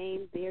in your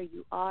name, there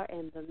you are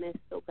in the midst,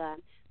 oh God.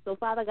 So,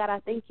 Father God, I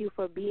thank you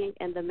for being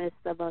in the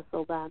midst of us,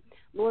 oh God.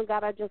 Lord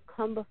God, I just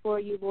come before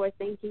you, Lord,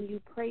 thanking you,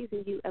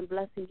 praising you, and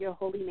blessing your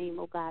holy name,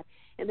 oh God.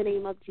 In the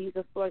name of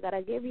Jesus, Lord God,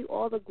 I give you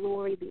all the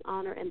glory, the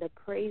honor, and the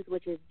praise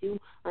which is due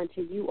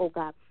unto you, oh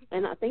God.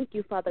 And I thank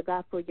you, Father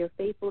God, for your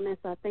faithfulness.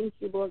 I thank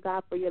you, Lord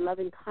God, for your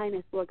loving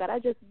kindness, Lord God. I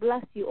just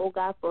bless you, oh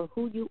God, for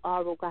who you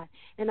are, oh God.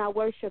 And I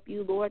worship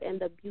you, Lord, in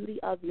the beauty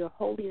of your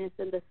holiness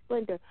and the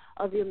splendor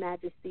of your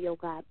majesty, oh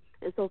God.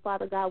 And so,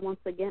 Father God, once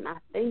again, I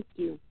thank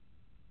you.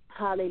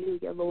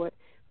 Hallelujah, Lord.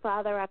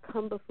 Father, I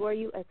come before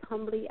you as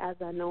humbly as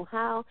I know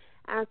how,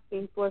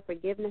 asking for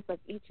forgiveness of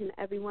each and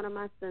every one of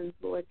my sins,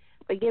 Lord.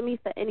 Forgive me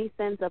for any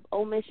sins of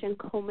omission,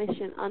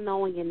 commission,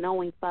 unknowing, and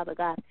knowing, Father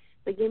God.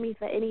 Forgive me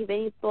for any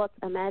vain thoughts,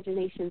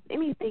 imaginations,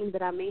 anything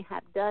that I may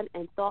have done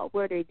in thought,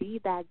 word, or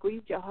deed that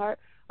grieved your heart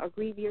or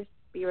grieved your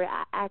spirit.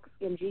 I ask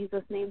in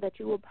Jesus' name that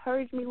you will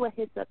purge me with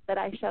hyssop, that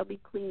I shall be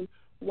clean.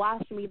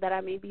 Wash me, that I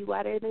may be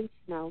whiter than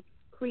snow.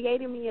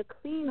 Create in me a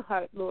clean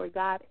heart, Lord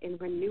God, and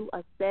renew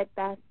a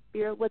steadfast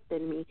spirit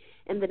within me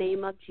in the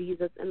name of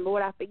Jesus. And,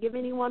 Lord, I forgive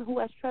anyone who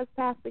has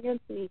trespassed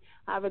against me.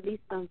 I release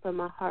them from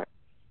my heart.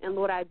 And,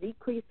 Lord, I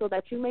decrease so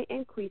that you may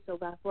increase, oh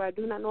God, for I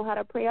do not know how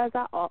to pray as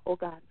I ought, oh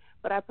God.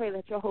 But I pray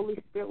that your Holy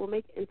Spirit will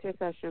make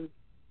intercession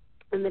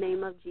in the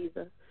name of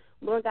Jesus.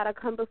 Lord God, I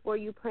come before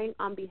you praying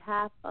on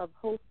behalf of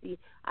Hosea,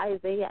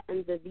 Isaiah,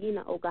 and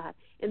Davina, oh God.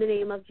 In the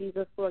name of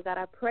Jesus, Lord God,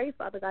 I pray,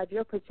 Father God,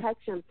 your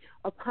protection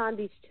upon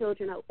these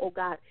children, oh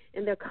God.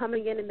 And they're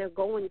coming in and they're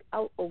going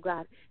out, oh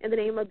God. In the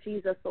name of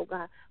Jesus, oh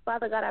God.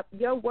 Father God,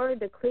 your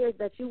word declares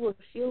that you will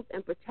shield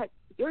and protect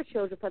your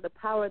children from the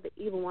power of the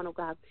evil one, oh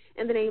God.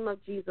 In the name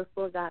of Jesus,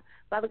 Lord God.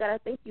 Father God, I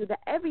thank you that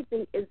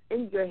everything is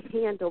in your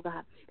hand, oh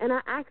God. And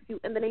I ask you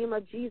in the name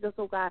of Jesus,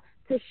 oh God,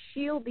 to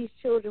shield these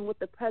children with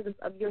the presence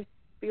of your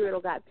Spirit,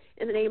 oh God.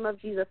 In the name of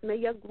Jesus, may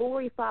your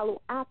glory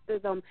follow after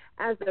them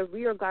as the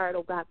rear guard,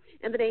 oh God.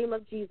 In the name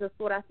of Jesus,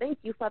 Lord, I thank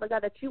you, Father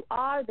God, that you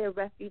are their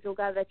refuge, oh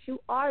God, that you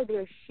are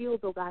their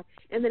shield, oh God.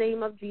 In the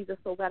name of Jesus,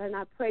 oh God. And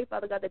I pray,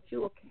 Father God, that you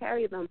will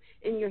carry them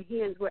in your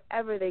hands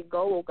wherever they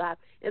go, oh God.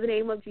 In the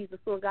name of Jesus,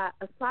 Lord God,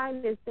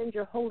 assign and send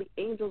your holy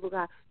angels, oh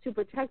God, to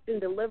protect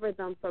and deliver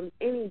them from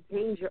any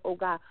danger, oh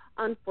God,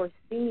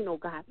 unforeseen, oh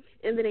God.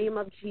 In the name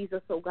of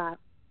Jesus, oh God.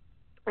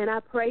 And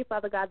I pray,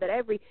 Father God, that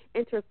every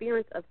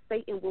interference of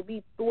Satan will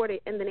be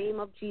thwarted in the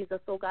name of Jesus,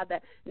 oh God,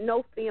 that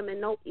no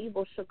famine, no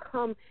evil shall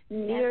come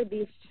near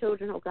these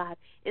children, oh God,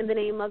 in the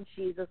name of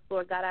Jesus,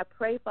 Lord God. I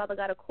pray, Father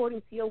God,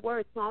 according to your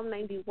word, Psalm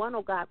 91,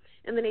 oh God,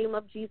 in the name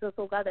of Jesus,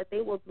 oh God, that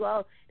they will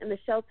dwell in the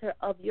shelter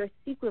of your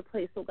secret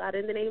place, oh God,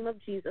 in the name of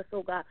Jesus,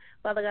 oh God.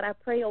 Father God, I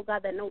pray, oh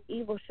God, that no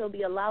evil shall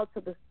be allowed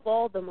to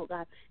befall them, oh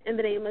God, in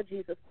the name of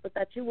Jesus, but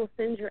that you will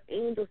send your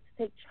angels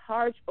to take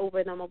charge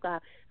over them, oh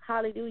God.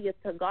 Hallelujah,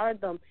 to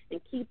guard them and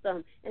keep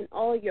them in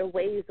all your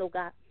ways, oh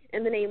God,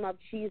 in the name of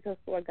Jesus,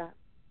 Lord God.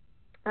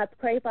 I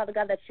pray, Father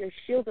God, that your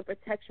shield of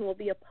protection will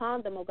be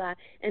upon them, oh God,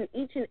 and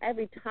each and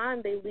every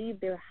time they leave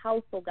their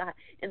house, oh God,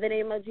 in the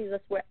name of Jesus,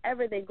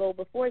 wherever they go,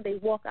 before they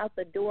walk out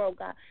the door, oh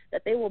God,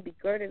 that they will be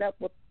girded up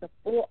with the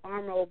full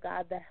armor, oh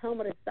God, the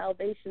helmet of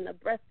salvation, the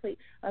breastplate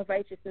of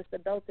righteousness, the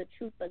belt of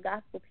truth, the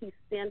gospel peace,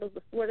 sandals,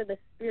 the sword of the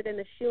Spirit, and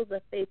the shield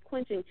of faith,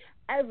 quenching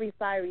every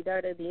fiery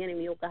dart of the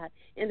enemy, oh God,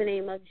 in the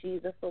name of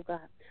Jesus, oh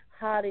God.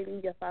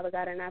 Hallelujah, Father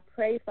God, and I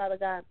pray, Father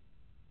God,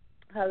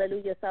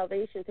 hallelujah,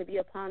 salvation to be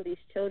upon these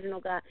children, oh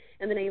God.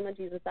 In the name of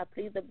Jesus, I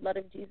plead the blood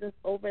of Jesus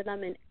over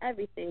them and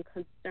everything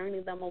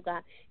concerning them, oh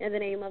God. In the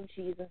name of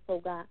Jesus, oh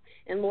God.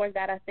 And Lord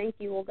God, I thank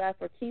you, oh God,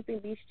 for keeping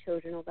these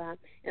children, oh God.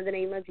 In the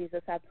name of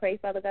Jesus, I pray,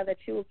 Father God, that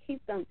you will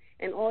keep them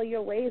in all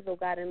your ways, oh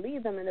God, and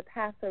lead them in the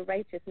path of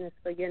righteousness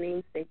for your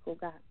name's sake, oh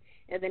God.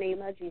 In the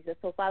name of Jesus.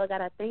 So, Father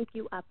God, I thank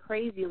you, I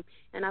praise you,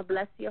 and I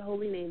bless your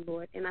holy name,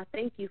 Lord. And I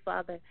thank you,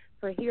 Father,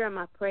 for hearing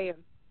my prayer.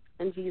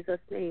 In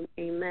Jesus' name,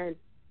 amen.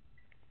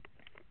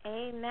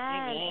 Amen.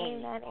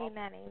 Amen.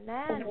 Amen.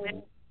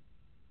 Amen.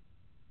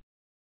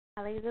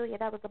 Hallelujah.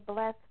 That was a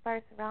blessed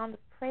first round of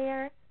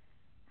prayers.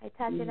 I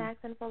touch and ask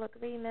in full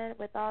agreement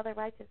with all the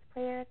righteous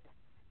prayers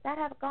that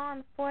have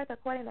gone forth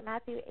according to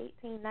Matthew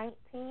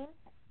 18:19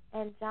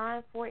 and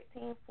John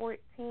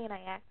 14:14. I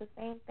ask the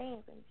same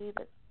things in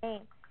Jesus'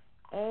 name.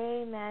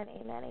 Amen.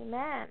 Amen.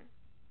 Amen.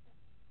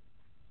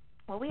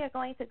 Well, we are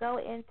going to go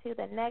into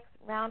the next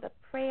round of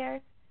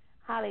prayers.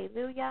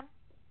 Hallelujah.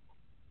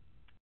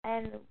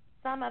 And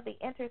some of the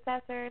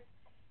intercessors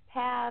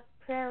have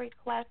prayer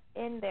requests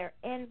in their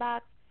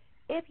inbox.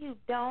 If you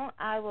don't,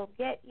 I will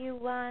get you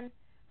one.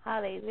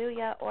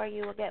 Hallelujah. Or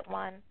you will get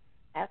one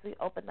as we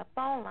open the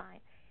phone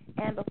line.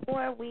 And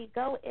before we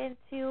go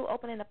into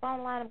opening the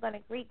phone line, I'm going to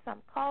greet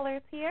some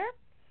callers here.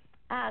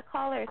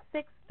 Caller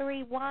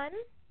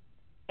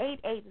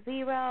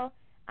 631-880.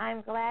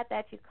 I'm glad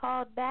that you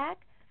called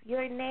back.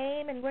 Your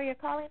name and where you're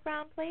calling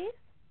from, please.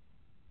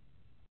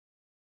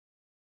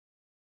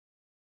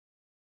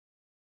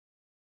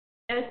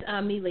 That's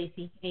me,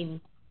 Lacey, Amy.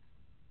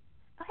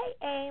 Oh, hey,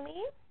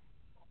 Amy.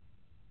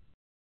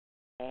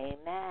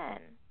 Amen.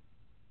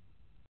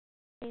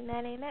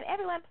 Amen, amen.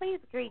 Everyone, please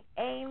greet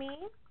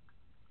Amy.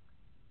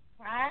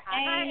 Hi,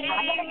 Amy.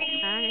 Hi,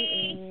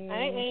 Amy. Hi,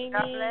 Amy.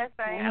 God bless.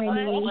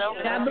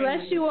 God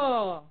bless you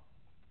all.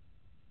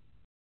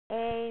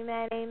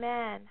 Amen,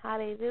 amen.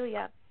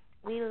 Hallelujah.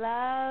 We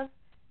love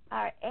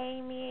our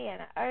Amy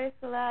and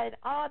Ursula and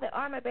all the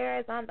armor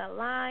bearers on the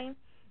line.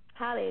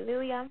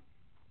 Hallelujah.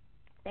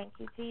 Thank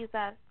you,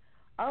 Jesus.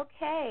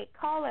 Okay,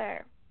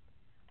 caller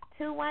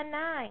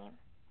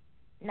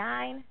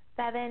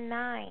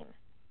 219-979.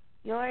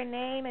 Your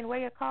name and where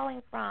you're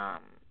calling from.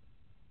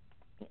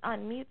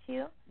 Unmute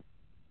you.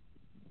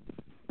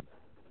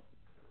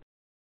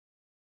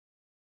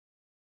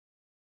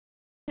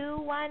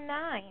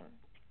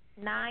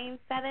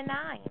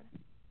 (219-979).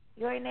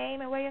 Your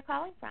name and where you're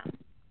calling from.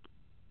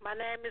 My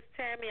name is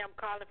Tammy. I'm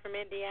calling from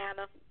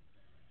Indiana.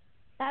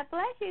 God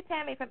bless you,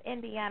 Tammy from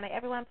Indiana.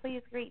 Everyone,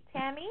 please greet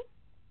Tammy.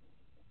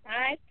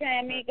 Hi,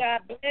 Tammy.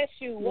 God bless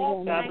you.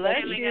 Welcome. God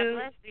bless you. God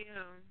bless you.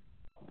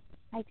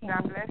 Hi, Tammy.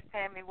 God bless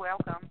Tammy.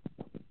 Welcome.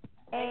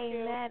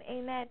 Amen.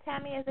 Amen.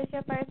 Tammy, is this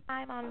your first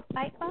time on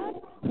Fight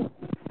Club?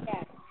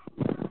 Yes.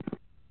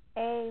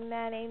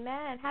 Amen.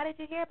 Amen. How did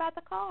you hear about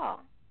the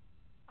call?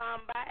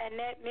 By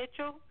Annette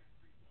Mitchell.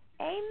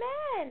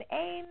 Amen.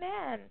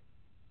 Amen.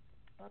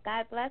 Well,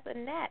 God bless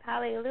Annette.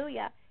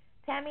 Hallelujah.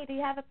 Tammy, do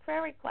you have a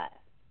prayer request?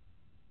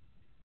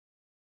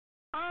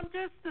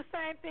 Just the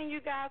same thing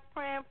you guys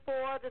praying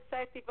for, the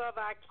safety of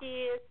our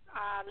kids,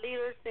 our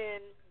leaders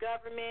in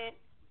government,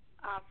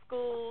 our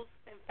schools,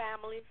 and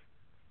families.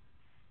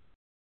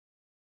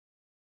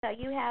 So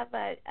you have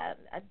a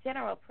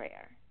general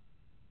prayer.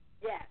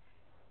 Yes.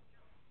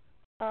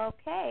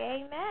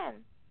 Okay,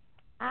 amen.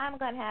 I'm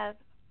going to have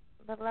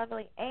the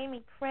lovely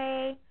Amy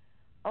pray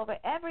over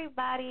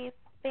everybody's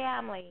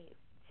families,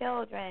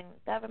 children,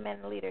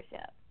 government, and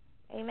leadership.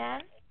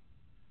 Amen?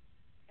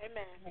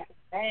 Amen.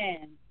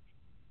 Amen.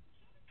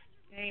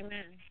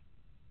 Amen.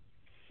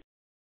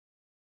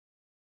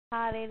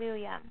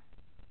 Hallelujah.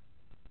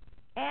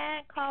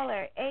 And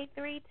caller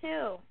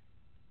 832-996.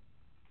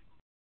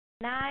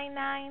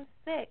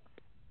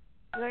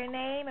 Your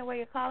name and where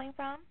you're calling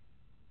from?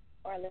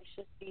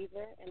 Arlisha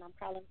Seaver, and I'm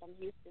calling from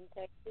Houston,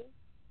 Texas.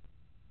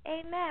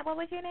 Amen. What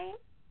was your name?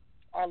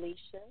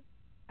 Arlisha.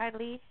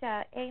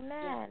 Arlisha.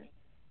 Amen. Yes.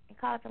 And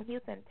calling from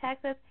Houston,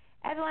 Texas.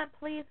 Everyone,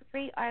 please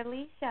greet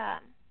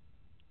Arlisha.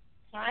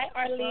 Hi,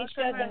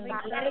 Arlisha. Welcome,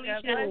 God bless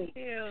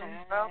you.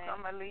 Hi.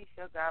 Welcome,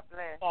 Alicia. God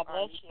bless. God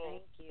bless you.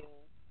 Thank you.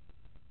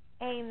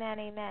 Amen,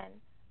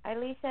 amen.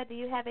 Arlisha, do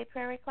you have a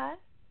prayer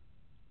request?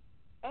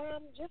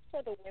 Just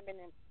for the women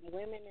and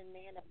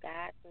men of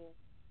God to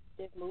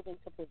just move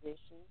into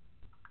position.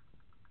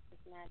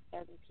 It's not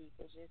certain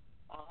people, just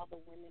all the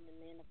women and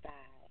men of God.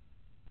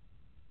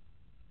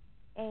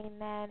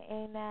 Amen,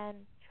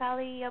 amen.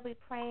 Charlie, you'll be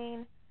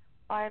praying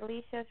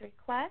Arlisha's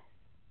request.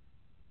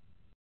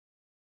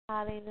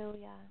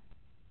 Hallelujah.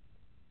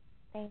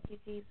 Thank you,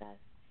 Jesus.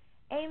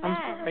 Amen.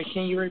 I'm sorry.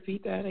 Can you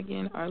repeat that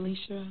again,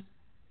 Arlisha?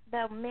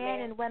 The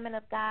men and women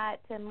of God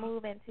to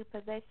move into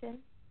position.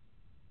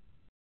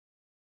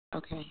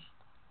 Okay.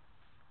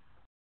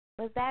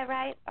 Was that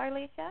right,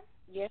 Arlisha?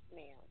 Yes,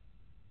 ma'am.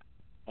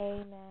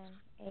 Amen.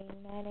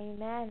 Amen.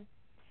 Amen.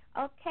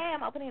 Okay,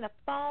 I'm opening the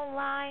phone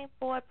line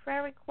for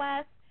prayer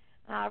requests.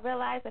 I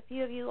realize a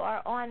few of you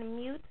are on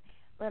mute.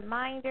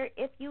 Reminder,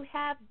 if you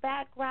have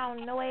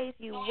background noise,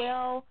 you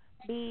will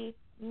be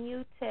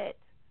muted.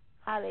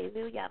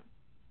 Hallelujah.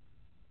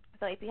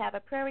 So if you have a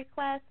prayer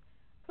request,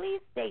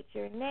 please state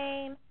your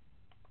name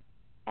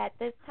at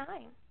this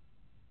time.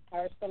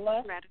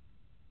 Ursula.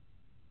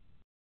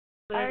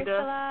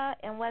 Ursula,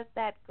 and was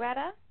that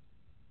Greta?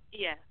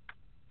 Yes.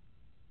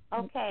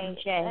 Okay,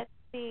 let's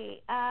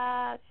see.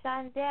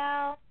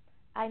 Shondell,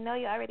 I know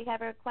you already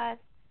have a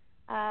request.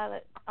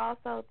 Let's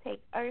also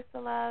take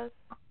Ursula's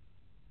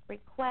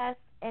request,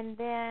 and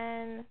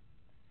then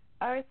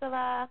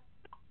Ursula,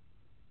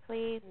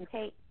 please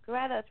take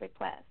Greta's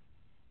request.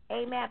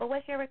 Amen. But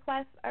what's your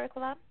request,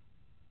 Ursula?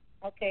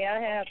 Okay, I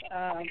have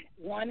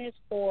one is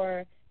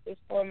for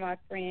my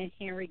friend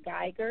Henry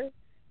Geiger.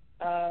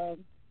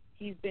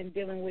 He's been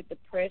dealing with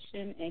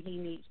depression, and he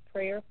needs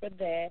prayer for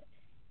that.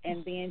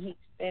 And then he's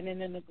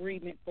standing in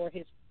agreement for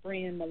his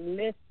friend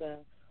Melissa,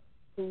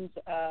 who's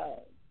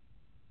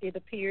it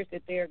appears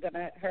that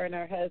her and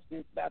her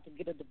husband's about to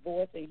get a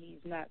divorce, and he's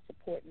not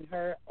supporting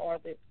her or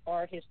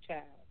his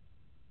child.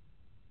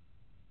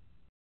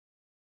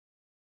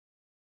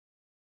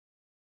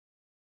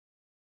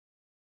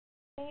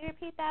 Can you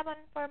repeat that one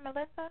for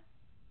Melissa?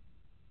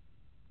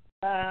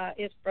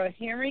 It's for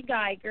Henry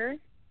Geiger,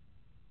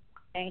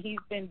 and he's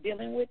been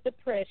dealing with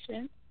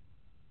depression,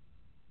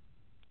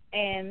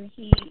 and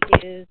he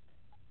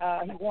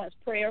wants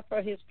prayer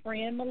for his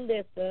friend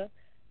Melissa.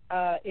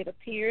 It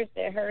appears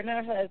that her and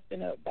her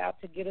husband are about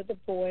to get a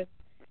divorce,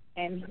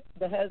 and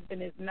the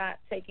husband is not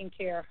taking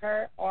care of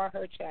her or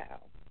her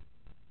child.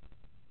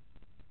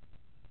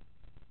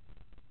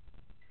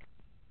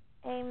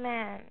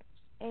 Amen.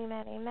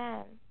 Amen.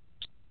 Amen.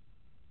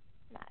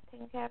 Not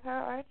taking care of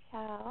her or her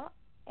child.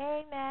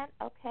 Amen.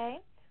 Okay.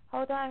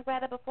 Hold on,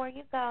 Greta, before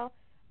you go.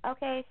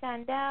 Okay,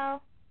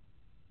 Shondell,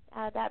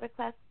 that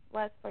request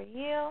was for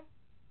you.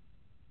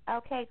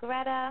 Okay,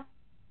 Greta,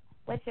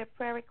 what's your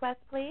prayer request,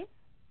 please?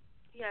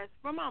 Yes,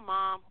 for my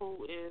mom,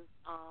 who is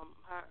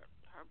her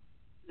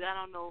I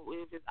don't know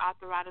if it's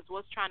arthritis,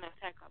 what's trying to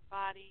attack her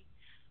body.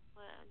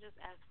 But I just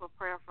asked for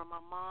prayer for my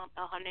mom.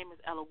 Her name is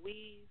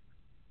Eloise.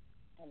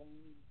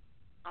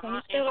 Can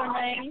you spell her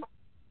name?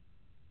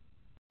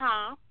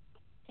 Huh?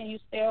 Can you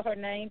spell her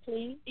name,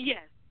 please?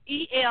 Yes,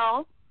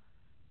 ELOUISE.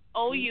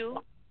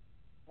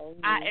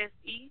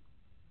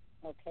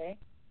 Okay.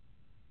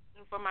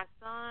 And for my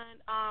son,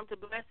 to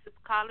bless his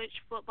college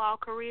football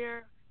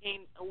career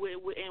in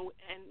wisdom.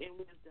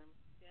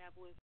 To have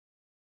wisdom.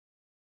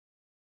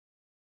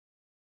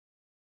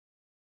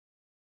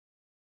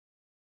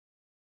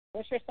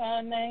 What's your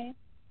son's name?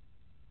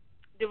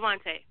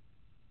 Devontae.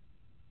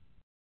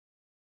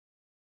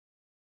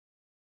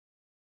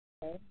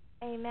 Okay.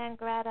 Amen,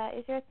 Greta.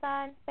 Is your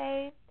son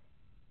saved?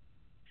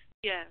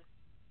 Yes.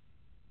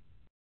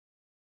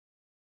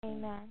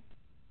 Amen.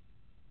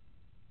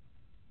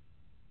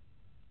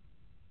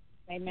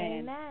 Amen.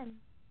 Amen.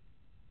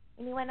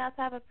 Anyone else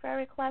have a prayer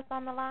request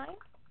on the line?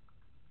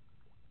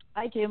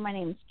 I do. My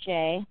name's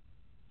Jay,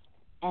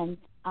 and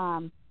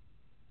I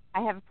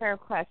have a prayer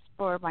request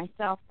for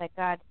myself that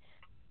God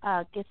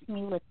gifts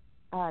me with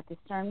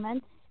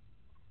discernment.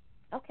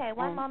 Okay,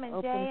 one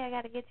moment, Jay. I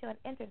got to get you an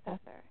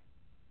intercessor.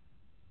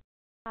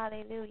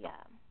 Hallelujah.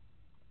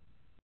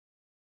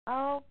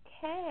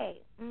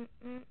 Okay.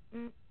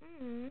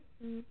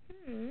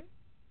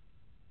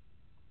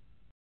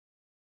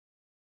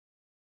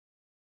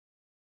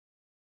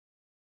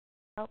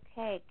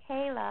 Okay,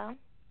 Kayla,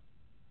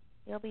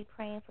 you'll be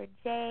praying for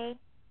Jay.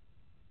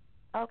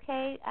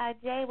 Okay,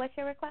 Jay, what's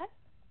your request?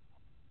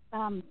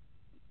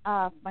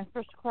 My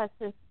first request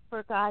is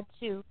for God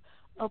to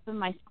open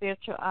my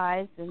spiritual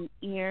eyes and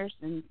ears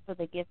and for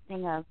the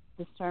gifting of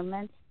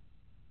discernment.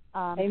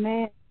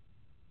 Amen.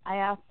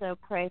 I also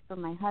pray for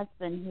my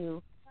husband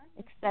who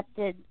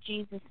accepted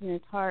Jesus in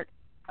his heart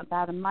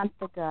about a month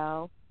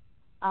ago,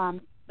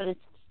 but is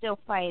still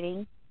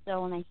fighting.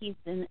 So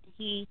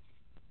he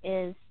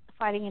is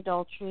fighting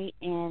adultery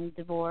and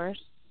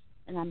divorce,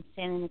 and I'm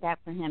standing in the gap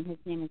for him. His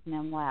name is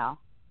Manuel.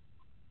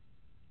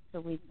 So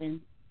we've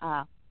been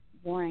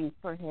warring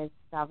for his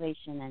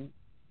salvation and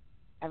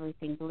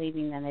everything,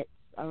 believing that it's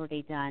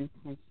already done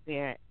in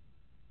spirit.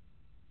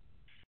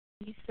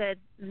 You said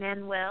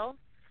Manuel?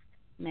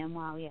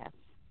 Manuel, yes.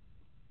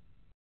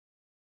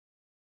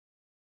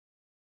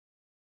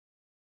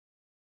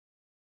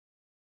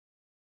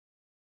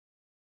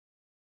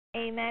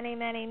 Amen,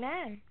 amen,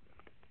 amen.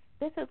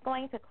 This is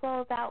going to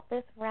close out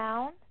this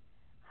round.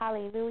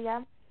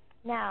 Hallelujah.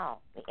 Now,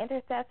 the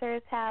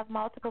intercessors have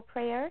multiple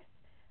prayers,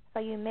 so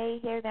you may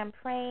hear them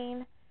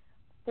praying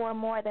for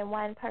more than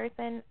one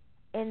person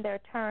in their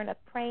turn of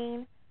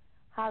praying.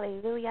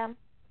 Hallelujah.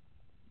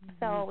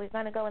 So we're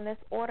going to go in this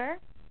order.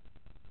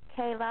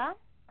 Kayla,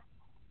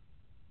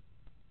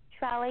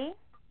 Trelly,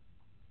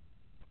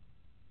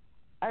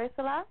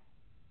 Ursula,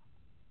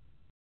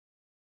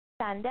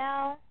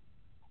 Shandell,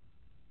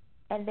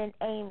 and then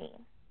Amy.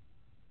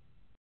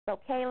 So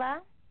Kayla,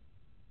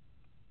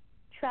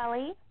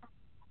 Trelly,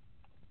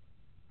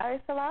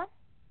 Ursula,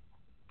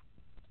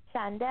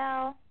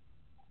 Shandell,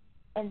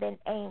 and then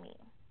Amy.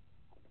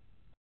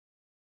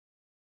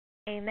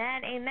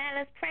 Amen, amen.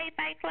 Let's pray,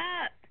 Fight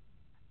Club.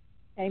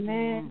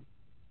 Amen.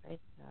 Praise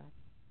God.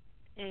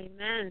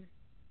 Amen.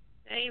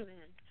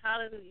 Amen.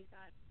 Hallelujah,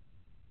 God.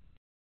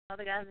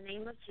 Father God, in the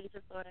name of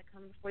Jesus, Lord, I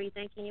come before you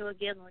thanking you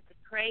again, Lord, to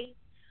pray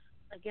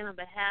again on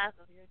behalf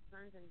of your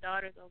sons and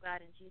daughters, oh God,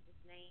 in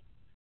Jesus'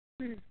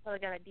 name. Father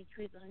God, I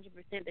decrease 100%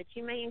 that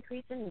you may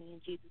increase in me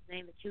in Jesus'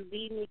 name, that you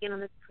lead me again on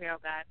this prayer,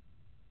 oh God,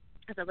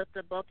 as I lift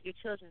up both your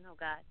children, oh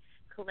God,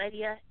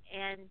 Coletia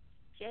and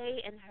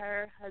Jay and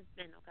her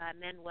husband, oh God,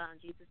 Manuel,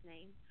 in Jesus'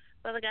 name.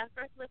 Father God,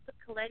 first lift up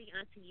Coletia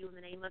unto you in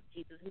the name of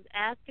Jesus, who's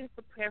asking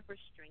for prayer for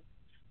strength.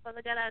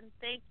 Father God, I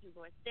thank you,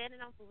 Lord, standing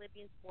on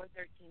Philippians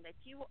 4:13, that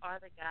you are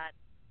the God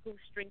who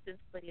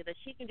strengthens Coletia, that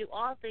she can do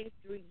all things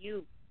through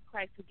you,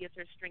 Christ, who gives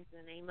her strength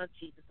in the name of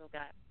Jesus, oh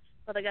God.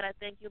 Father God, I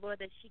thank you,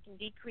 Lord, that she can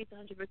decrease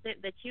 100%,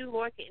 that you,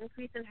 Lord, can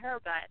increase in her,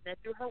 oh God, that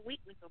through her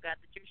weakness, oh God,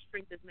 that your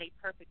strength is made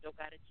perfect, oh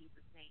God, in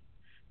Jesus' name.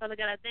 Father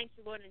God, I thank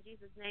you, Lord, in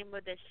Jesus' name,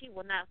 Lord, that she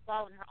will not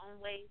fall in her own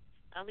ways,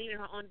 lean in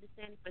her own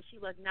understanding, but she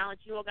will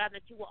acknowledge you, oh God,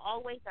 that you will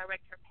always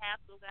direct her path,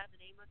 oh God, in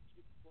the name of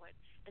Jesus, Lord.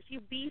 That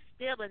you be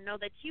still and know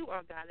that you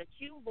are God, that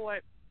you,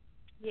 Lord,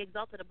 be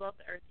exalted above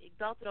the earth,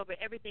 exalted over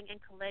everything in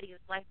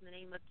Coletia's life in the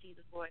name of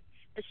Jesus, Lord.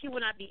 That she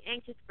will not be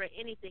anxious for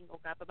anything,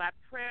 oh God, but by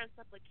prayer and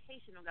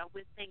supplication, oh God,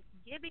 with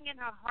thanksgiving in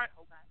her heart,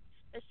 oh God,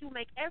 that she will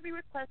make every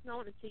request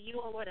known unto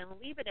you, oh Lord, and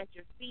leave it at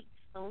your feet,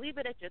 and leave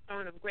it at your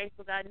throne of grace,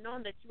 oh God,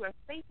 knowing that you are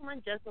faithful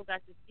and just, oh God,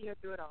 to see her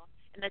through it all,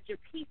 and that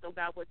your peace, oh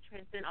God, will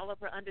transcend all of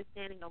her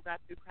understanding, oh God,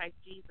 through Christ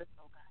Jesus,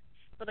 oh God.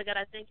 Father God,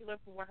 I thank you,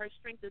 Lord, for where her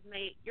strength is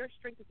made, your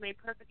strength is made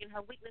perfect in her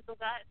weakness, oh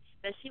God,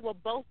 that she will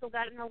boast, oh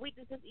God, in her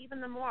weaknesses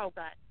even the more, oh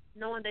God,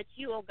 knowing that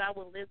you, oh God,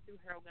 will live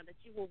through her, oh God, that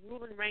you will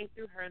rule and reign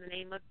through her in the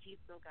name of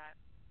Jesus, oh God.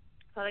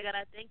 Father God,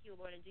 I thank you,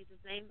 Lord, in Jesus'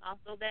 name.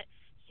 Also that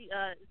she,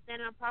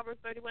 standing on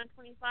Proverbs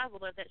 31:25, oh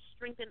Lord, that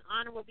strength and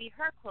honor will be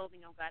her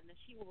clothing, oh God, and that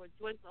she will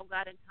rejoice, oh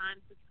God, in times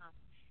to come.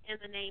 In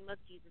the name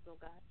of Jesus, oh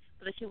God.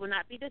 So that she will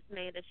not be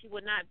dismayed, that she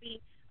will not be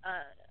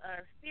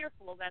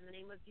fearful, oh God, in the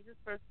name of Jesus.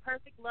 For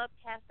perfect love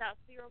cast out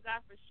fear, oh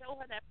God, for show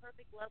her that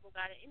perfect love, oh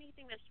God, and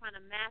anything that's trying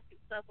to mask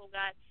itself, oh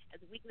God, as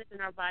weakness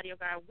in her body, oh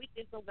God,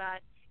 weakness, oh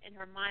God, in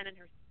her mind and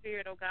her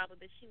spirit, oh God,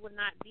 that she will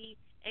not be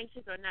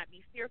anxious or not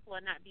be fearful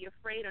or not be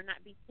afraid or not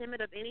be timid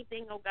of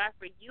anything, oh God,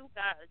 for you,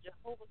 God,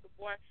 Jehovah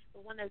Gabor,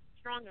 the one that's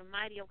strong and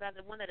mighty, oh God,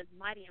 the one that is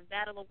mighty in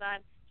battle, oh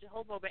God,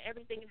 Jehovah over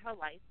everything in her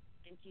life,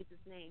 in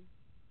Jesus' name.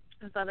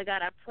 And Father God,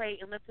 I pray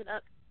and lift it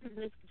up,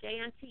 Miss Jay,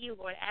 unto you,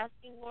 Lord,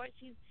 asking, Lord,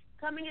 she's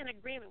coming in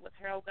agreement with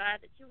her, oh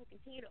God, that you will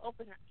continue to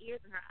open her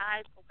ears and her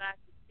eyes, oh God,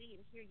 to see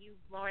and hear you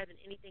more than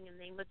anything in the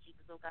name of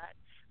Jesus, oh God.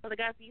 Father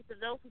God, for you, for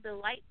those who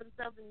delight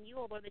themselves in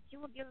you, oh Lord, that you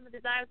will give them the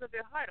desires of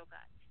your heart, oh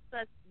God. So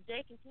as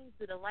Jay continues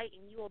to delight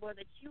in you, oh Lord,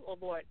 that you, oh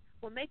Lord,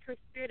 will make her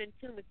spirit in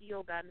tune with you,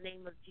 oh God, in the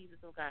name of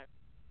Jesus, oh God.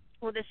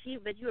 Lord, that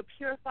you will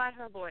purify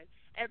her, Lord,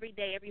 every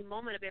day, every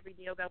moment of every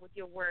day, oh God, with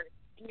your word.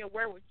 In your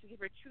word, which you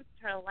give her truth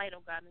to her light,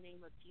 oh God, in the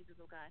name of Jesus,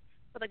 oh God.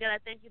 Father God, I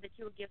thank you that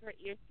you will give her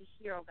ears to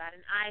hear, oh God,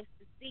 and eyes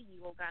to see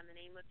you, oh God, in the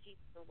name of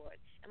Jesus, oh Lord.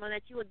 And Lord,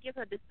 that you will give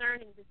her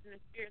discerning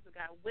spirits, oh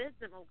God,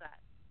 wisdom, oh God.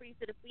 For you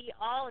said if we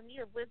all in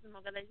need of wisdom,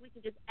 oh God, that we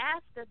can just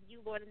ask of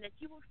you, Lord, and that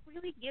you will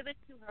freely give it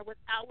to her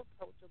without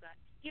reproach, oh God.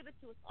 Give it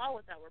to us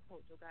all without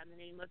reproach, oh God, in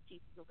the name of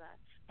Jesus, oh God.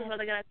 So,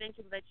 Father God, I thank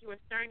you that you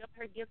are stirring up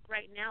her gift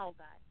right now, oh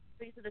God.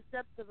 For you said the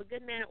steps of a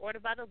good man are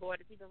ordered by the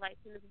Lord if he delights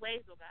in his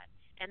ways, oh God.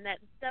 And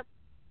that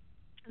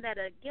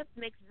a gift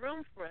makes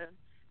room for him.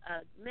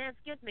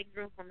 Man's gift makes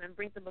room for him and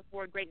brings him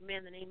before a great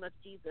man in the name of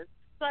Jesus.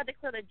 So I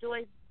declare that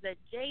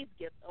Jay's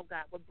gift, oh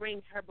God, will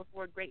bring her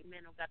before great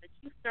men, oh God, that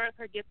you stir up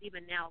her gift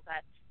even now, oh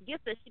God.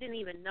 Gift that she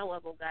didn't even know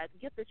of, oh God.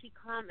 Gift that she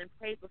come and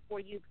prays before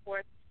you,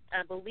 before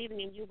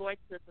believing in you, Lord,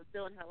 to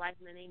fulfill in her life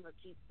in the name of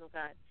Jesus, oh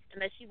God.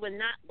 And that she would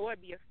not,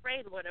 Lord, be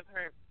afraid, Lord, of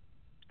her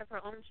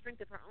own strength,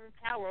 of her own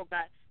power, oh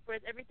God. For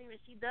it's everything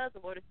that she does,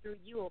 oh Lord, is through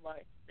you, oh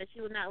Lord. That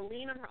she will not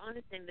lean on her own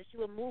understanding, that she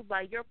will move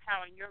by your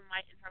power and your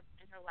might in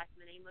her life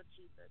in the name of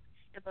Jesus.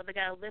 And Father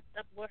God, I lift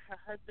up, Lord,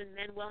 her husband,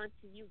 Manuel,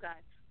 unto you, God.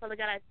 Father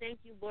God, I thank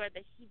you, Lord,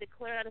 that he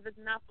declared out of his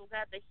mouth, oh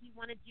God, that he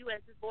wanted you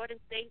as his Lord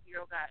and Savior,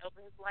 oh God, over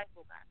his life,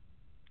 oh God.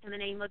 In the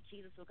name of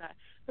Jesus, oh God.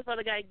 So,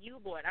 Father God, you,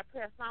 Lord, I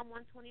pray a Psalm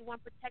 121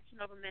 protection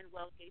over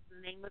Manuel Gates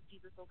in the name of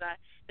Jesus, oh God.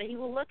 That he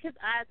will look his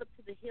eyes up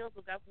to the hills,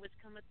 oh God, from which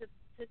cometh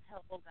his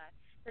help, oh God.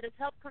 That his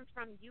help comes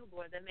from you,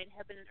 Lord, that made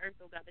heaven and earth,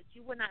 oh God. That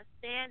you will not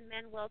stand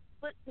Manuel's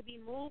foot to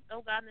be moved, oh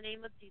God, in the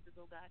name of Jesus,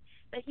 oh God.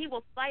 That he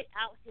will fight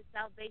out his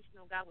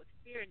salvation, oh God, with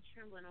fear and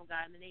trembling, oh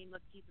God, in the name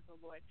of Jesus, oh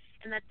Lord.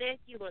 And that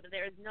thank you, Lord, that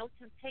there is no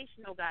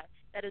temptation, oh God,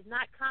 that is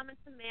not common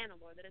to man, oh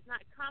Lord, that is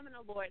not common,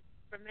 oh Lord,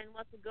 for men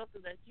to go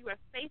through, that you are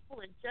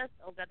faithful and just,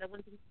 oh God, that when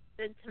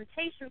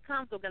temptation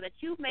comes, oh God, that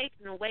you make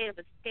a way of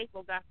escape,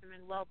 oh God, for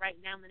men right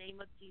now in the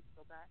name of Jesus,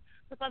 oh God.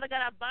 So, Father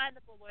God, I bind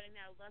up, oh Lord, in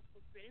that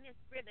lustful spirit, in his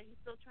spirit that he's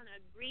still trying to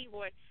agree,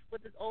 Lord,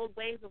 with his old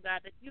ways, oh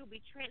God, that you will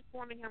be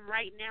transforming him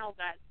right now, oh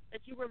God,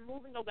 that you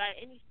removing, oh God,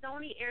 any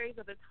stony areas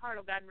of his heart,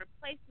 oh God, and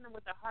replacing them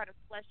with a heart of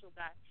flesh, oh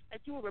God,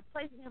 that you will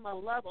replacing him a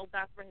love, oh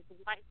God, for his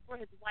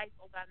wife,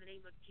 oh God, in the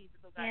name of Jesus,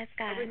 oh God. Yes,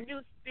 God. A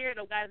renewed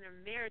spirit, oh God, in their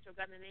marriage, oh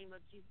God, in the name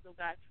of Jesus, oh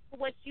God. For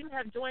what you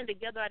have joined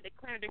together, I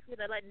declare and decree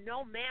that let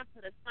no man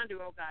put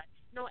asunder, oh God.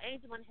 No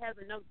angel in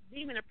heaven, no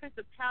demon or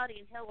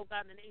principality in hell, oh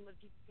God, in the name of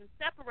Jesus, can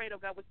separate,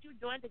 oh God, what you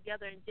joined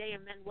together in Jay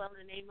and Manuel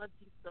in the name of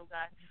Jesus, oh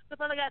God. So,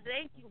 Father God,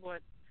 thank you, Lord.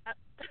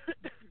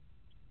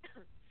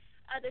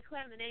 I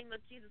declare in the name of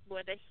Jesus,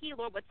 Lord, that he,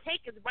 Lord, will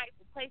take his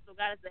rightful place, oh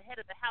God, as the head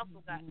of the house,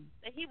 oh God,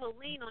 that he will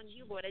lean on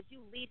you, Lord, as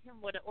you lead him,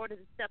 Lord, to order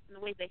his steps in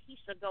the way that he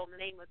shall go in the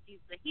name of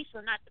Jesus, that he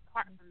shall not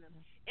depart from them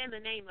in the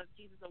name of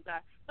Jesus, oh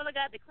God. Father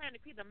God, declare and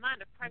decree the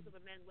mind of Christ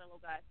over Emmanuel, oh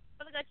God.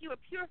 Father God, you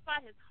will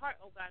purify his heart,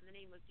 oh God, in the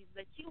name of Jesus,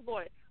 that you,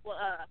 Lord, will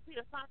plead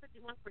a Psalm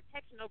 51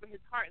 protection over his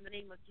heart in the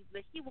name of Jesus,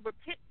 that he will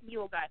repent to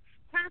you, oh God,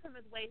 turn from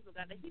his ways, oh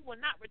God, that he will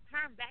not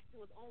return back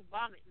to his own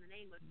vomit in the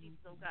name of Jesus,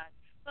 oh God.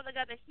 Father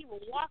God, that he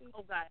will walk,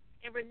 oh God,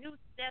 and renew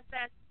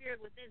steadfast spirit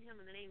within him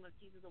in the name of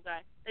Jesus, oh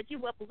God. That you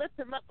will lift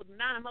him up,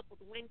 mount him up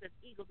with wings as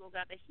eagles, oh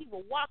God. That he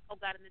will walk,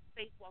 oh God, in this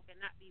spacewalk and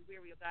not be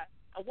weary, oh God.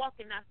 A walk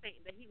and not faint.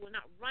 That he will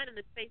not run in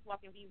the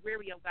spacewalk and be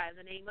weary, oh God, in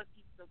the name of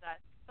Jesus, oh God.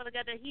 Father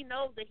God, that he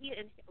knows that he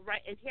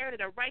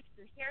inherited a righteous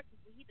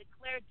inheritance when he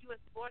declared you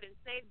as Lord and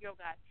Savior, oh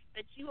God.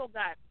 That you, oh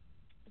God,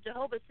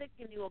 Jehovah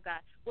Sikkenu, oh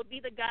God, will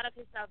be the God of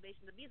his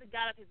salvation, to be the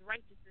God of his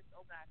righteousness,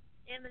 oh God,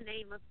 in the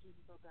name of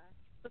Jesus, oh God.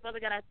 So,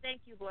 Father God, I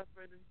thank you, Lord,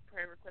 for this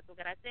prayer request, oh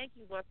God. I thank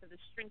you, Lord, for the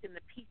strength and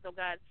the peace, oh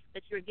God,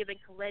 that you're giving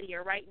Coletia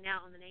right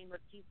now in the name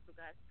of Jesus, oh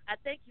God. I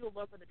thank you,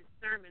 Lord, for the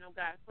discernment, oh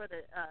God, for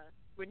the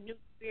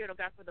renewed spirit, oh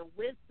God, for the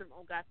wisdom,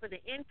 oh God, for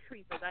the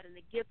increase, oh God, in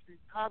the gifts and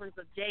callings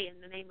of Jay in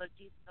the name of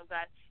Jesus, oh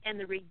God,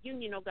 and the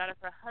reunion, oh God, of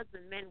her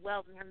husband,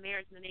 Manuel, and her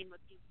marriage in the name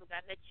of Jesus, oh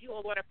God, that you,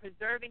 oh Lord, are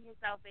preserving his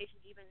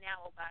salvation even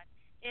now, oh God,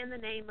 in the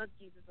name of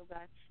Jesus, oh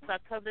God. So I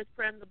cover this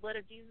prayer in the blood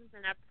of Jesus,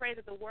 and I pray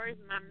that the words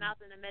of my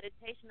mouth and the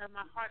meditation of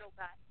my heart, oh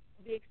God,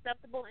 be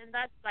acceptable in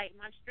thy sight,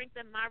 my strength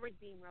and my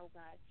redeemer, oh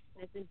God.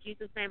 And it's in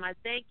Jesus' name I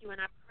thank you and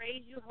I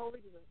praise you,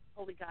 holy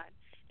God.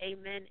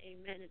 Amen,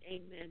 amen, and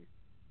amen.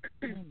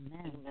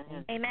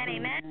 Amen.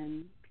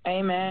 Amen.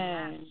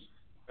 Amen.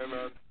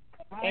 Amen.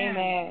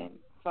 Amen.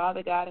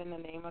 Father God, in the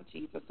name of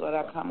Jesus, Lord,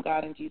 I come,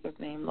 God, in Jesus'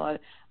 name, Lord.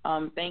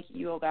 Thank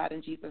you, oh God,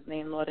 in Jesus'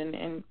 name, Lord.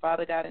 And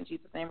Father God, in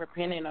Jesus' name,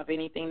 repenting of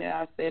anything that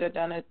I said or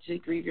done to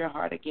grieve your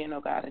heart again,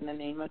 oh God, in the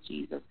name of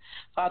Jesus.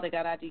 Father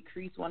God, I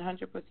decrease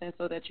 100%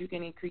 so that you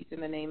can increase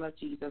in the name of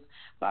Jesus.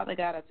 Father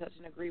God, I touch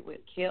and agree with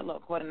Kayla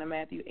according to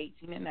Matthew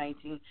 18 and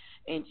 19.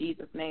 In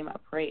Jesus' name I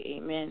pray,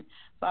 amen.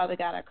 Father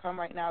God, I come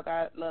right now,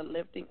 God,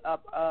 lifting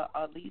up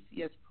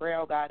Alicia's prayer,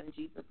 oh God, in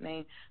Jesus'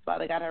 name.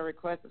 Father God, our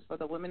request is for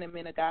the women and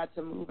men of God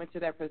to move into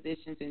their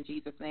positions in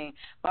Jesus' name.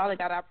 Father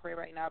God, I pray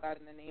right now, God,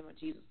 in the name of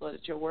Jesus, Lord,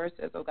 that your word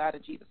says, oh God,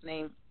 in Jesus'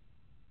 name,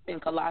 in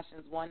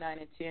Colossians 1, 9,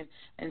 and 10.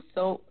 And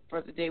so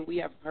for the day we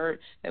have heard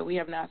that we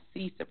have not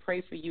ceased to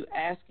pray for you,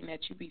 asking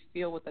that you be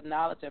filled with the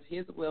knowledge of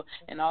his will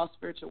and all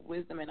spiritual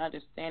wisdom and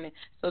understanding,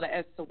 so that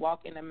as to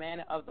walk in the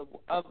manner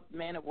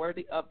manner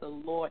worthy of the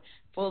Lord,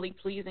 fully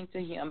pleasing to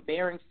him,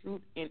 bearing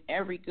fruit in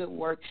every good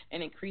work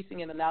and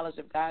increasing in the knowledge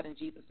of God in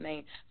Jesus'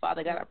 name.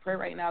 Father God, I pray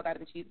right now, God,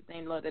 in Jesus'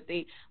 name, Lord, that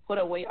they put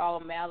away all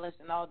malice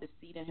and all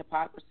deceit and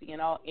hypocrisy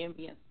and all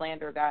envy and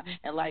slander, God,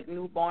 and like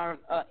newborn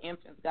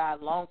infants,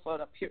 God, long for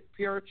the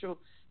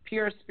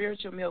pure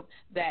spiritual milk,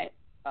 that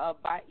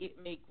by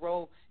it may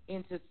grow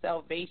into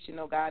salvation,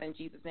 oh God, in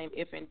Jesus' name.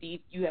 If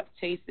indeed you have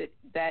tasted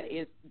that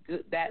is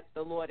good, that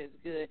the Lord is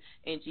good,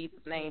 in Jesus'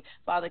 name.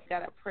 Father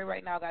God, I pray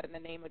right now, God, in the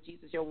name of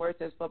Jesus, your word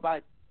says,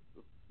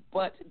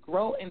 but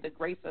grow in the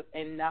grace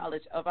and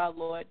knowledge of our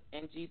Lord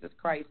and Jesus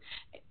Christ,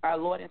 our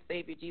Lord and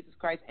Savior Jesus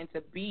Christ, and to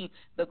be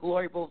the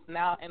glory both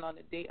now and on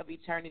the day of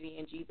eternity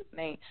in Jesus'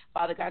 name.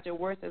 Father God, your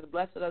word says,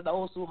 blessed are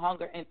those who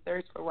hunger and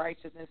thirst for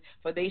righteousness,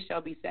 for they shall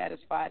be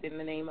satisfied in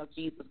the name of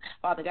Jesus.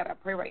 Father God, I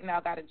pray right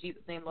now, God, in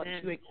Jesus' name, Lord,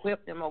 that you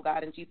equip them, oh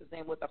God, in Jesus'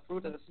 name, with the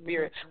fruit of the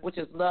Spirit, which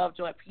is love,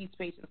 joy, peace,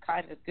 patience,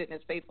 kindness,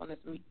 goodness, faithfulness,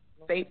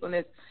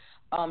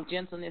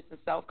 gentleness and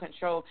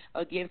self-control.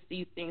 Against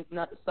these things,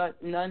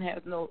 none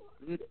has no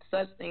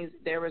such things.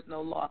 There is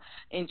no law.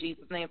 In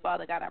Jesus' name,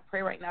 Father God, I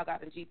pray right now,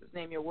 God, in Jesus'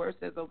 name, your word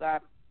says, oh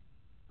God,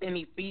 in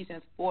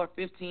Ephesians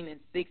 4:15 and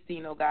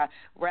 16, oh God,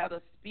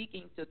 rather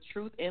speaking to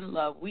truth in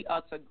love, we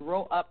are to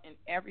grow up in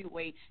every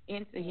way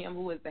into him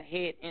who is the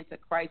head, into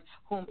Christ,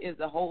 whom is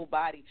the whole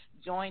body,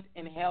 joined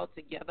and held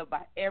together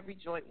by every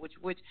joint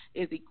which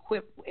is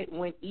equipped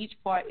when each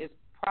part is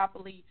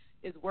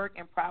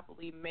working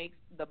properly makes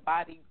the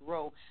body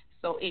grow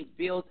so it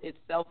builds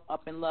itself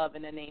up in love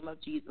in the name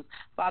of Jesus.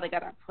 Father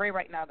God, I pray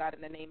right now, God,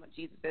 in the name of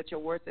Jesus, that your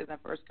word says in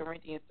 1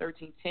 Corinthians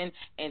 13:10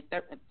 and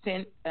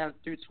 10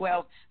 through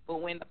 12,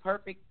 but when the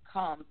perfect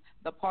comes,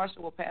 the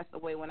partial will pass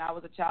away. When I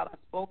was a child, I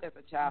spoke as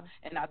a child,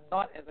 and I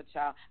thought as a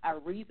child. I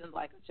reasoned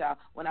like a child.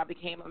 When I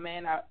became a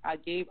man, I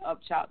gave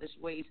up childish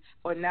ways.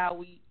 For now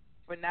we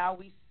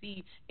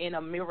see in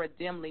a mirror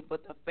dimly,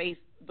 but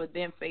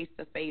then face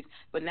to face.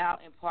 But now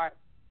in part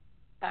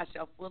I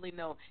shall fully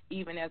know,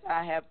 even as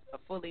I have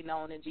fully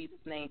known, in Jesus'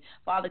 name.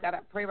 Father God, I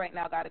pray right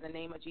now, God, in the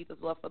name of Jesus,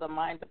 Lord, for the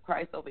mind of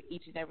Christ over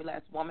each and every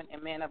last woman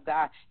and man of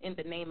God, in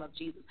the name of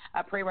Jesus.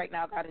 I pray right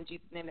now, God, in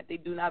Jesus' name, that they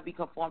do not be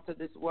conformed to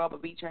this world,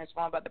 but be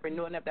transformed by the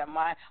renewing of their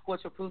mind,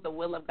 which will prove the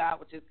will of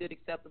God, which is good,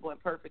 acceptable,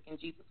 and perfect, in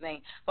Jesus'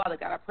 name. Father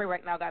God, I pray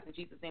right now, God, in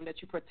Jesus' name,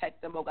 that you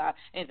protect them, oh God,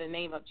 in the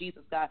name of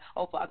Jesus, God.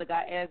 Oh, Father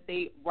God, as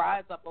they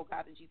rise up, oh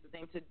God, in Jesus'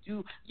 name, to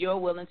do your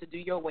will and to do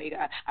your way,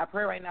 God. I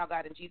pray right now,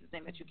 God, in Jesus'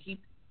 name, that you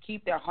keep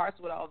their hearts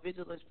with all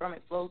vigilance. From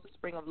it flows the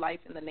spring of life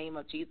in the name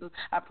of Jesus.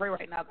 I pray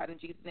right now, God, in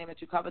Jesus' name,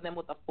 that you cover them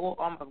with the full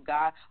armor of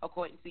God,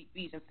 according to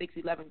Ephesians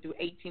 6:11 through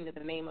 18, in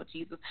the name of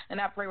Jesus. And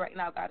I pray right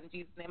now, God, in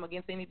Jesus' name,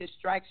 against any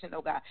distraction,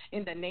 oh God,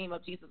 in the name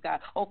of Jesus, God.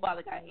 Oh,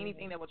 Father God,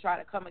 anything that will try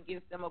to come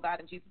against them, oh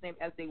God, in Jesus' name,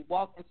 as they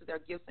walk into their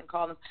gifts and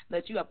callings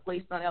that you have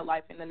placed on their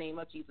life, in the name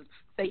of Jesus.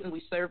 Satan,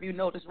 we serve you.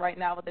 Notice right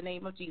now, in the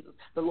name of Jesus,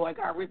 the Lord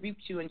God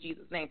rebukes you in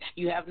Jesus' name.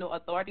 You have no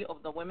authority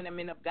over the women and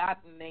men of God,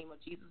 in the name of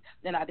Jesus.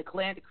 Then I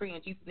declare and decree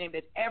in Jesus' name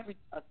that every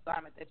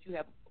assignment that you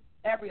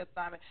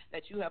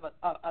have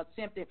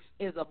attempted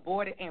is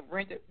aborted and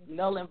rendered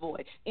null and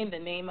void, in the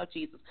name of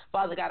Jesus.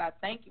 Father God, I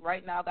thank you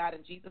right now, God,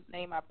 in Jesus'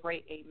 name I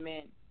pray,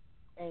 amen.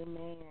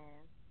 Amen.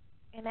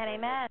 Amen,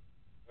 amen.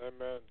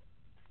 Amen.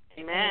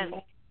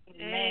 Amen.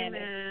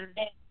 Amen.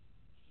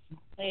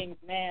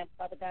 Amen.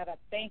 Father God, I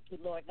thank you,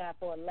 Lord God,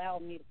 for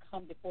allowing me to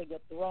come before your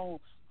throne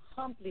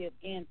humbly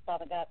again,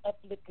 Father God,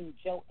 uplifting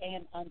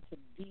Joanne unto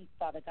thee,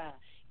 Father God,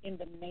 in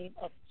the name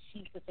of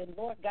Jesus. And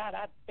Lord God,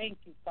 I thank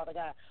you, Father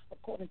God,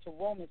 according to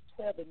Romans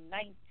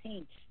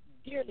 12:19,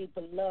 dearly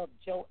beloved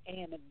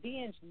Joanne,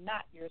 avenge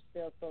not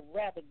yourself, but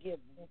rather give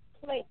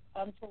place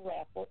unto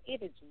wrath, for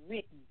it is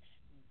written,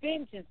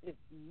 vengeance is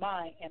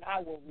mine, and I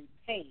will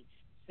repay,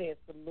 says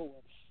the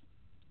Lord.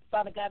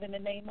 Father God, in the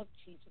name of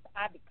Jesus,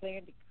 I declare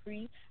and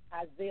decree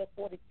Isaiah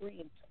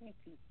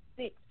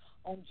 43:26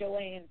 on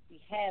Joanne's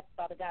behalf,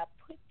 Father God.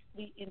 Put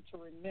me into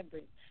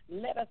remembrance.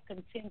 Let us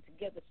contend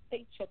together.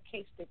 State your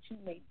case that you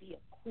may be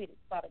acquitted,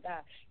 Father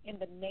God, in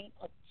the name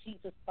of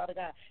Jesus, Father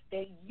God,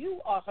 that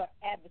you are her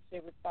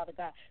adversary, Father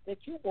God, that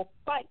you will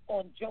fight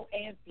on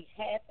Joanne's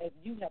behalf as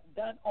you have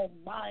done on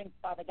mine,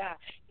 Father God,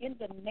 in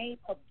the name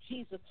of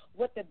Jesus.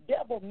 What the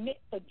devil meant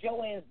for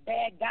Joanne's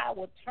bad, God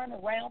will turn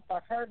around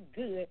for her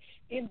good,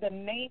 in the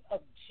name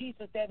of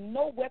Jesus, that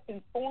no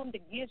weapon formed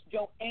against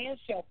Joanne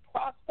shall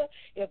prosper.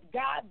 If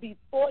God be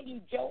for you,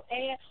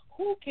 Joanne,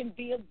 who can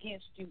be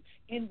against you,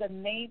 in the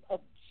name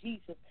of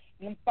Jesus?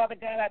 And Father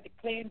God, I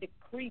declare and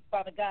decree,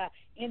 Father God,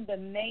 in the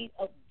name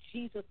of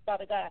Jesus,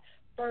 Father God,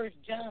 1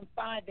 John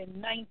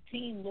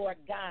 5:19, Lord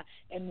God,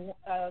 and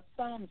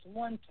Psalms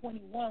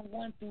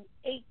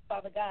 121:1-8,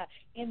 Father God,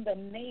 in the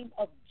name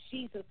of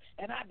Jesus.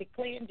 And I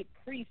declare and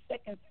decree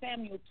 2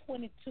 Samuel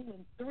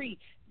 22:3,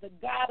 the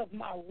God of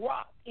my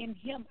rock, in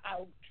him I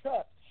will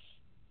trust.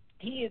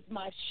 He is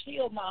my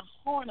shield, my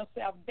horn of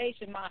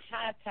salvation, my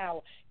high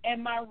tower,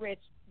 and my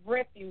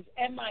refuge,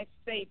 and my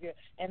Savior,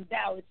 and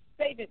thou hast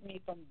saved me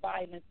from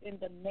violence, in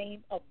the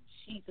name of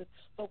Jesus.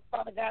 So,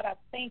 Father God, I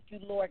thank you,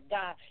 Lord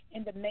God,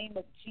 in the name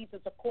of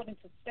Jesus, according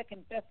to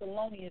 2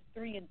 Thessalonians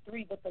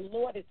 3:3, but the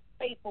Lord is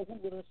faithful, who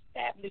will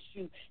establish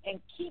you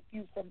and keep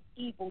you from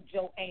evil,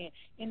 Joanne,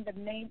 in the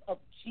name of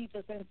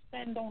Jesus. And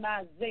stand on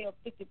Isaiah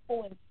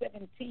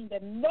 54:17,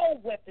 that no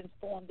weapons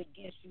formed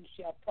against you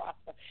shall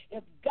prosper.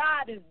 If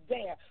God is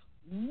there,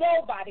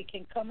 nobody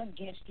can come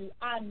against you.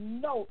 I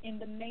know, in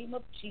the name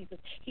of Jesus.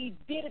 He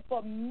did it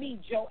for me,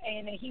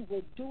 Joanne, and he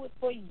will do it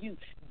for you.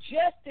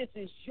 Justice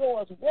is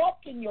yours.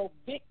 Walk in your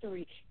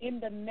victory, in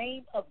the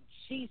name of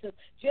Jesus.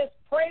 Just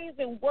praise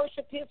and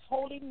worship his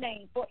holy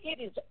name, for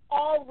it is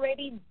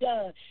already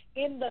done,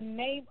 in the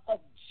name of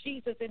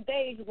Jesus. And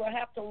they will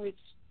have to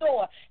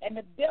restore, and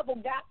the devil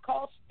got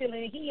caught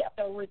stealing, and he have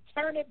to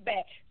return it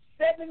back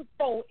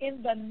sevenfold,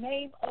 in the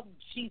name of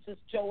Jesus,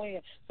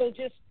 Joanne. So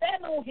just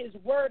stand on his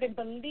word and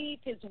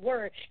believe his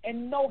word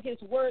and know his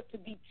word to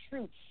be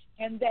true,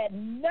 and that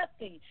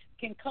nothing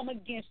can come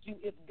against you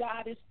if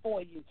God is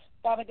for you.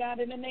 Father God,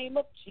 in the name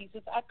of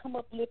Jesus, I come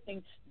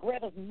uplifting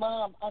Greta's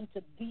mom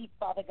unto thee,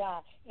 Father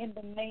God, in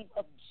the name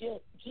of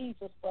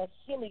Jesus, for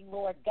healing,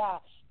 Lord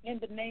God, in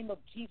the name of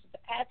Jesus,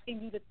 asking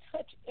you to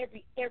touch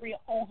every area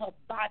on her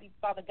body,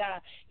 Father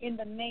God, in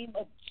the name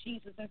of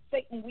Jesus. And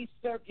Satan, we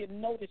serve your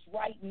notice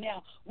right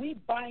now. We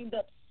bind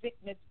up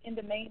sickness in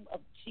the name of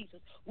Jesus.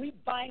 We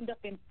bind up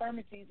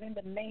infirmities in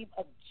the name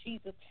of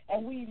Jesus.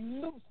 And we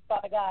loose,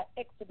 Father God,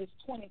 Exodus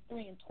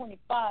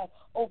 23:25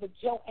 over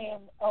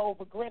Joanne,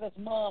 over Greta's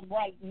mom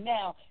right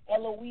now,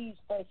 Eloise,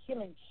 for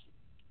healing.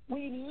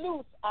 We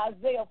loose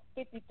Isaiah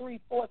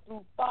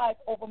 53:4-5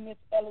 over Miss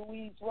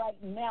Eloise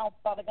right now,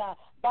 Father God.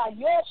 By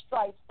your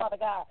stripes, Father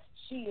God,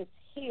 she is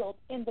healed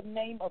in the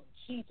name of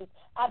Jesus.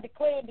 I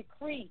declare and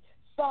decree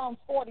Psalms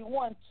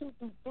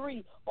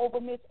 41:2-3 over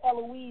Miss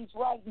Eloise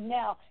right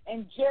now,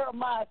 and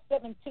Jeremiah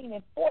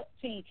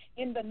 17:14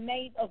 in the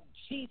name of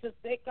Jesus.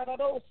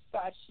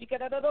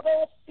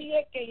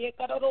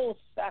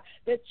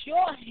 That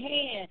your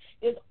hand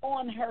is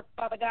on her,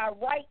 Father God,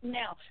 right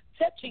now,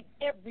 touching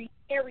every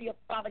area,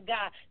 Father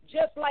God.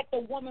 Just like the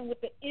woman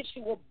with the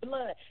issue of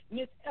blood,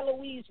 Miss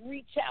Eloise,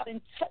 reach out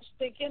and touch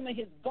the hem of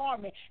his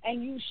garment,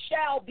 and you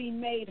shall be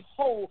made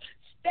whole.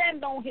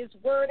 Stand on his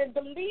word and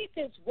believe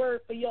his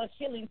word for your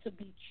healing to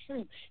be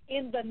true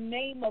in the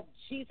name of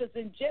Jesus.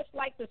 And just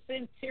like the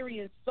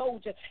centurion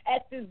soldier,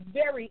 at this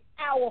very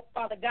hour,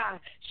 Father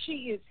God,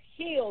 she is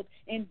healed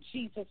in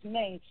Jesus'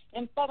 name.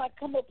 And Father, I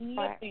come up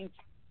lifting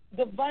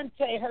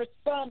Devontae, her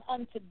son,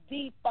 unto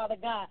thee, Father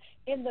God,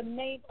 in the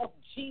name of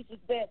Jesus,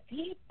 that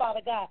he,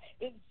 Father God,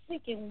 is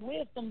seeking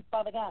wisdom,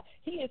 Father God.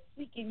 He is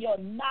seeking your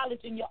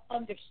knowledge and your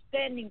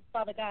understanding,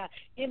 Father God,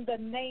 in the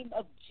name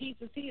of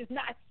Jesus. He is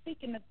not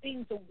seeking the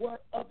things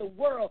of the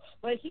world,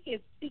 but he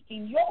is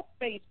seeking your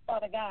face,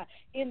 Father God,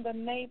 in the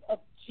name of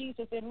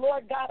Jesus. And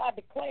Lord God, I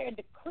declare and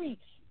decree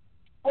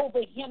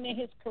over him in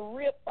his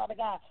career, Father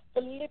God.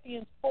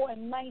 Philippians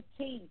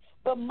 4:19.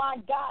 But my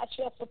God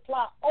shall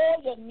supply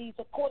all your needs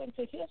according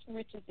to his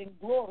riches and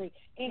glory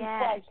in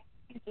Christ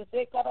Jesus.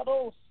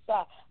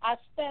 I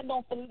stand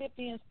on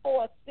Philippians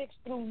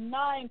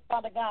 4:6-9,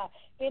 Father God,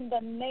 in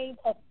the name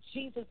of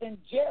Jesus, and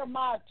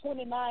Jeremiah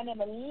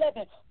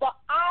 29:11. For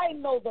I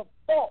know the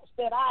thoughts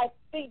that I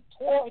think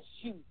towards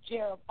you,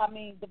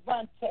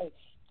 Devontae,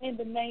 in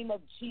the name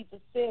of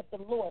Jesus, says the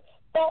Lord.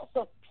 Thoughts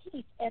of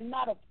peace and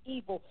not of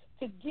evil,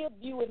 to give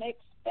you an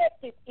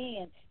expected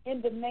end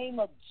in the name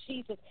of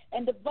Jesus.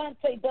 And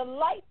Devontae,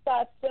 delight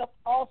thyself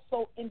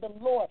also in the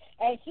Lord,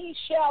 and he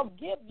shall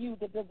give you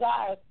the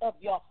desires of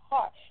your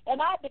heart.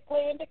 And I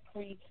declare and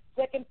decree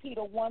 2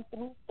 Peter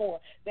 1-4,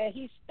 that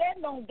he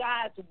stand on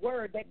God's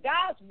word, that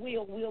God's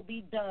will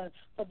be done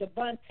for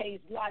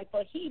Devontae's life.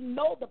 For he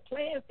know the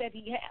plans that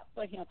he has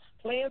for him,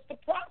 plans to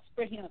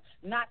prosper him,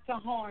 not to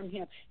harm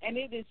him. And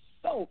it is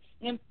so.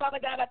 And Father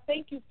God, I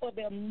thank you for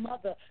their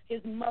mother,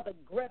 his mother,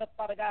 Greta,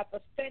 Father God, for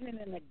standing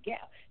in the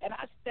gap. And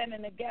I stand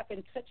in the gap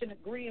and touching,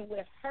 agreeing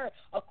with her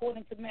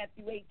according to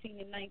Matthew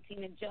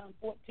 18:19 and John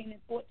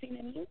 14:14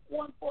 and Luke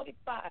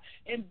 1:45.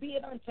 And be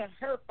it unto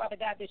her, Father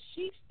God, that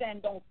she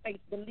stand on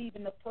faith,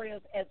 believing the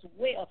prayers as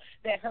well,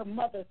 that her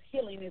mother's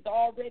healing is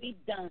already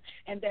done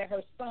and that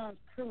her son's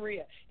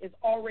career is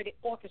already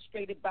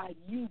orchestrated by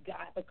you,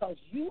 God, because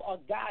you are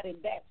God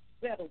and that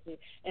settles it.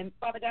 And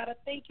Father God, I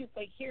thank you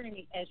for hearing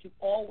me as you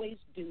always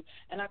do.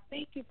 And I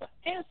thank you for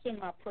answering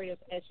my prayers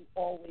as you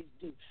always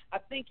do. I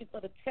thank you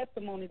for the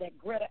testimony that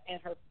Greta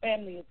and her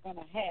family is going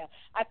to have.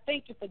 I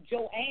thank you for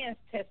Joanne's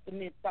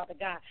testament, Father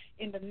God,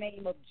 in the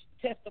name of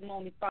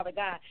testimony, Father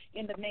God,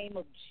 in the name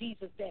of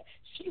Jesus, that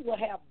she will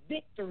have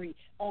victory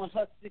on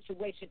her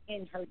situation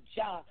in her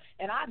job.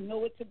 And I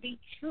know it to be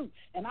true.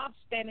 And I'm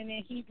standing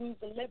in Hebrews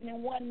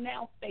 11:1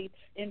 now, faith,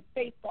 in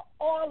faith for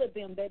all of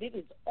them, that it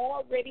is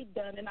already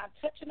done. And I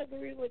touch and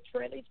agree with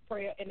Trelly's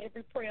prayer and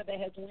every prayer that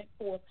has went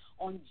forth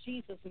on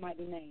Jesus'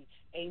 mighty name.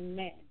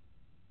 Amen.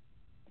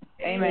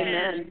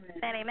 Amen.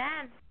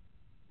 Amen.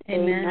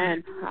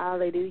 Amen.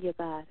 Hallelujah,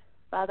 God.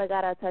 Father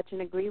God, I touch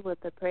and agree with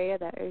the prayer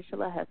that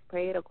Ursula has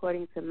prayed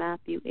according to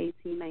Matthew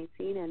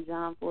 18:19 and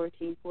John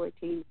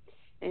 14:14.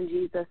 In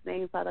Jesus'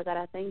 name, Father God,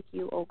 I thank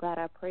you, oh God,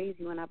 I praise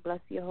you and I bless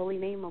your holy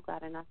name, oh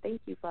God, and I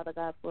thank you, Father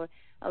God, for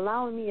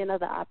allowing me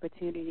another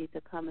opportunity to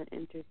come and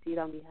intercede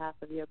on behalf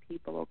of your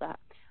people, oh God.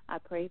 I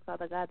pray,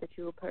 Father God, that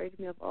you will purge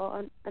me of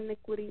all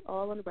iniquity,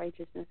 all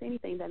unrighteousness,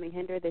 anything that may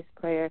hinder this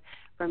prayer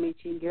from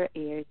reaching your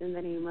ears. In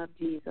the name of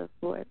Jesus,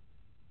 Lord.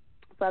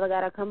 Father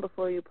God, I come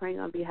before you praying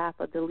on behalf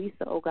of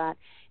Delisa, oh God,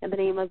 in the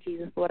name of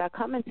Jesus, Lord. I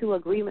come into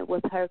agreement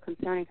with her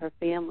concerning her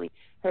family,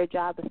 her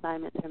job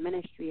assignments, her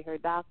ministry, her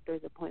doctor's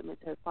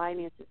appointments, her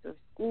finances, her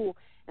school,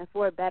 and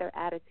for a better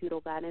attitude, oh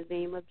God, in the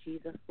name of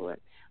Jesus,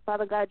 Lord.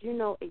 Father God, you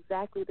know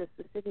exactly the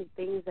specific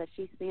things that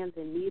she stands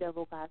in need of,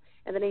 oh God,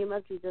 in the name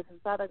of Jesus.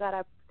 And Father God,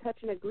 I touch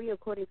and agree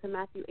according to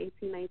Matthew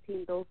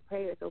 18:19, those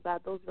prayers, oh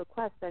God, those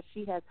requests that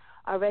she has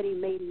already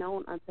made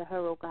known unto her,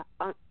 oh God,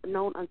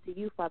 known unto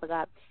you, Father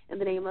God, in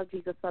the name of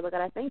Jesus, Father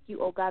God. I thank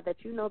you, oh God,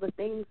 that you know the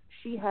things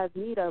she has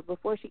need of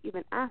before she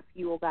even asks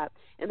you, oh God,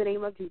 in the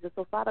name of Jesus.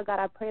 So, Father God,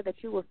 I pray that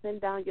you will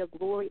send down your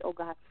glory, oh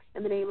God,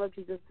 in the name of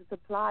Jesus, to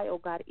supply, oh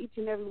God, each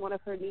and every one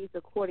of her needs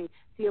according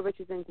to your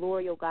riches and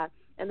glory, oh God,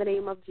 in the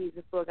name of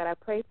Jesus, Lord God. I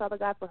pray, Father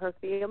God, for her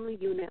family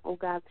unit, oh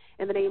God,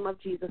 in the name of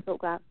Jesus, oh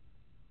God.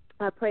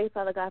 I pray,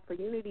 Father God, for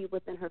unity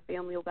within her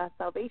family, oh God,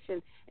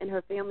 salvation in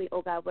her family,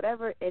 oh God,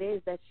 whatever it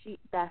is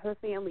that her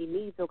family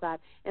needs, oh God,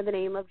 in the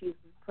name of Jesus.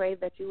 pray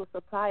that you will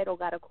supply it, oh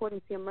God, according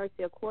to your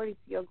mercy, according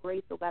to your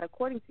grace, oh God,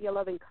 according to your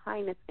loving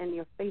kindness and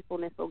your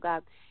faithfulness, oh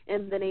God,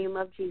 in the name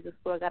of Jesus,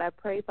 Lord God. I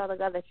pray, Father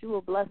God, that you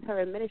will bless her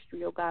in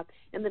ministry, oh God,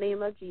 in the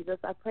name of Jesus.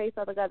 I pray,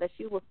 Father God, that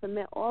she will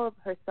submit all of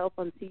herself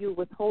unto you,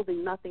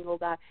 withholding nothing, oh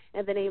God,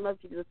 in the name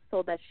of Jesus,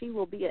 so that she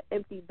will be an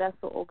empty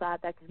vessel, oh God,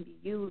 that can be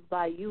used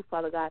by you,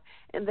 Father God.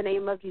 In the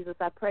name of Jesus,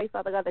 I pray,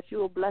 Father God, that you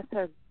will bless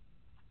her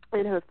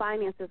in her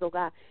finances, oh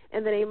God,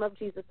 in the name of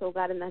Jesus, oh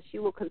God, and that she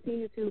will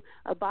continue to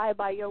abide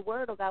by your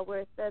word, oh God, where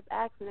it says,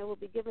 ask and it will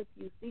be given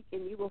to you, seek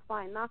and you will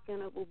find, knock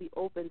and it will be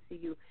open to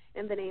you.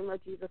 In the name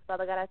of Jesus,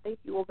 Father God, I thank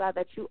you, oh God,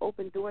 that you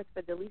open doors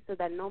for Delisa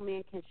that no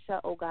man can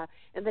shut, oh God.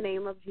 In the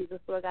name of Jesus,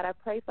 Lord God, I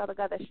pray, Father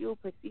God, that she will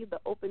perceive the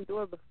open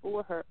door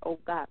before her, oh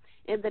God.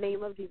 In the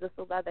name of Jesus,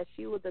 oh God, that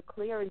she will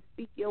declare and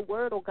speak your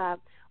word, oh God,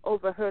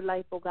 over her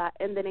life, oh God.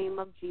 In the name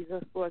of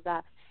Jesus, Lord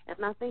God.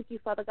 And I thank you,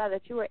 Father God,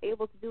 that you are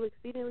able to do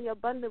exceedingly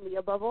abundantly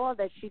above all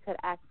that she could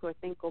ask or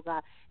think, oh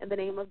God, in the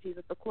name of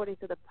Jesus, according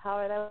to the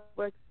power that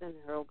works in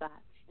her, oh God.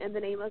 In the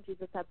name of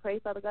Jesus, I pray,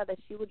 Father God, that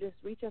she will just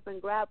reach up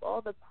and grab all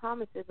the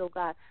promises, oh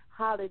God,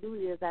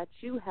 hallelujah, that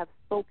you have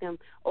spoken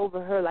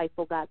over her life,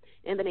 oh God,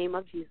 in the name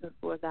of Jesus,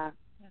 Lord God.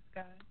 Yes,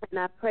 God. And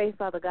I pray,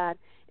 Father God,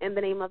 in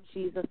the name of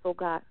Jesus, oh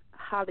God,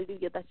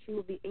 hallelujah, that she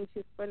will be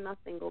anxious for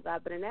nothing, oh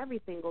God, but in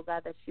everything, oh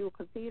God, that she will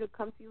continue to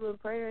come to you in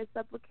prayer and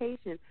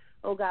supplication,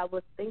 oh God,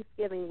 with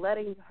thanksgiving,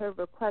 letting her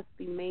requests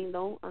be made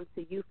known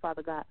unto you,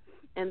 Father God,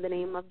 in the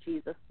name of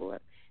Jesus, Lord.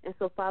 And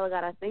so, Father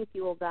God, I thank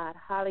you, oh God,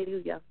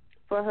 hallelujah,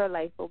 for her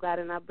life, oh God,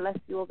 and I bless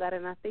you, oh God,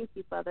 and I thank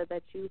you, Father,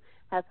 that you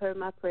have heard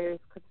my prayers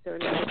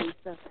concerning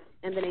Lisa,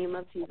 in the name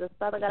of Jesus.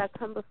 Father God, I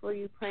come before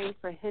you praying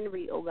for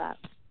Henry, oh God,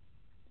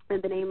 in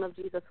the name of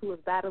Jesus, who is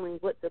battling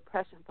with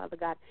depression, Father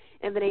God.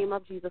 In the name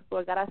of Jesus,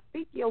 Lord God, I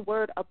speak your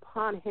word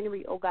upon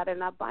Henry, oh God,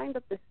 and I bind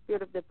up the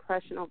spirit of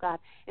depression, oh God.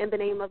 In the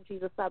name of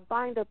Jesus, I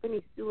bind up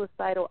any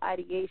suicidal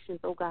ideations,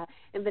 oh God.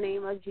 In the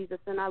name of Jesus,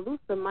 and I loose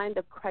the mind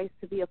of Christ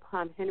to be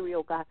upon Henry,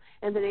 oh God.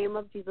 In the name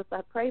of Jesus, I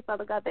pray,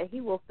 Father God, that he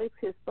will fix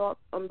his thoughts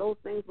on those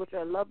things which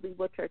are lovely,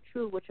 which are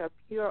true, which are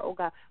pure, oh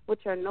God,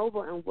 which are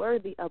noble and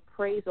worthy of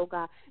praise, oh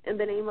God. In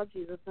the name of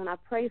Jesus, and I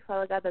pray,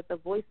 Father God, that the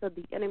voice of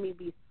the enemy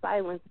be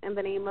silenced. In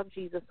the name of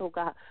Jesus, oh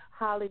God.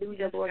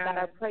 Hallelujah, yes, Lord God.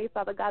 I pray,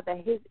 Father God,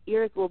 that his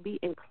ears will be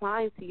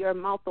inclined to your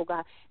mouth, oh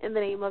God, in the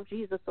name of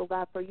Jesus, oh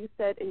God. For you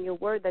said in your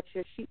word that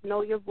your sheep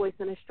know your voice,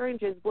 and a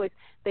stranger's voice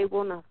they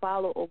will not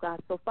follow, oh God.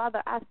 So,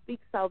 Father, I speak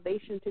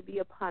salvation to be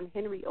upon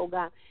Henry, oh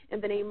God, in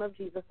the name of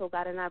Jesus, oh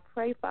God. And I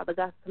pray, Father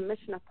God,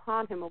 submission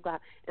upon him, oh God,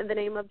 in the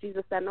name of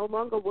Jesus, that no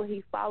longer will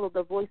he follow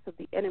the voice of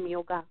the enemy,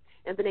 oh God,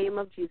 in the name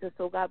of Jesus,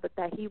 oh God, but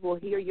that he will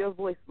hear your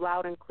voice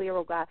loud and clear,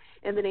 oh God,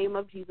 in the name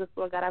of Jesus,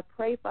 Lord God. I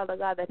pray, Father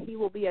God, that he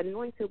will be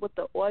anointed with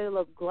the oil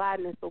of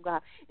gladness, oh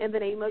God, in the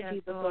name of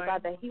Jesus, Lord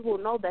God, that he will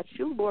know that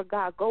you, Lord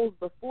God, goes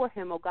before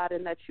him, oh God,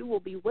 and that you will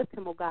be with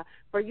him, oh God.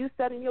 For you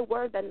said in your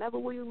word that never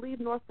will you leave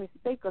nor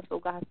forsake us, oh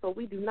God, so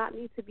we do not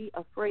need to be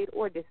afraid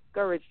or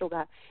discouraged, oh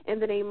God, in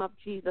the name of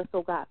Jesus,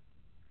 oh God.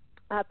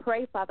 I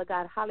pray, Father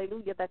God,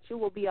 hallelujah, that you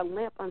will be a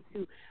lamp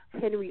unto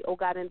Henry, oh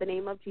God, in the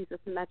name of Jesus,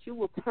 and that you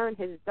will turn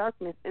his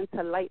darkness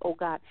into light, oh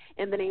God,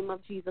 in the name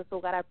of Jesus, oh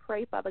God. I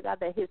pray, Father God,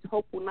 that his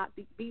hope will not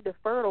be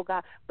deferred, oh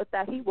God, but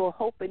that he will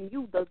hope in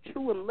you, the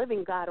true and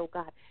living God, oh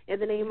God, in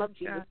the name of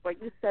Jesus. For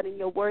you said in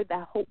your word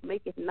that hope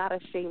maketh not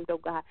ashamed, oh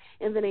God,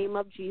 in the name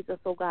of Jesus,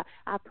 oh God.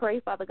 I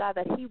pray, Father God,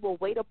 that he will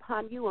wait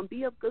upon you and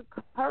be of good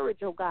courage,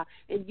 oh God,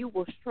 and you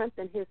will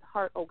strengthen his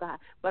heart, oh God.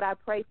 But I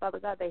pray, Father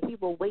God, that he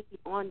will wait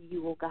on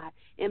you, oh God,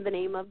 in the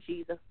name of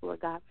Jesus, Lord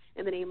God.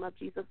 In the name of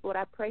Jesus, Lord,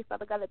 I pray,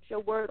 Father God, that your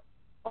word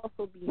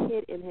also be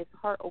hid in his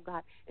heart, oh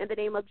God, in the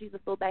name of Jesus,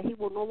 so that he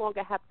will no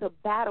longer have to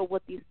battle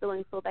with these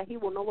feelings, so that he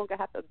will no longer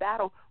have to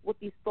battle with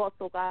these thoughts,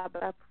 oh God.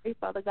 But I pray,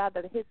 Father God,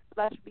 that his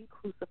flesh be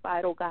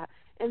crucified, oh God,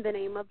 in the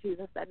name of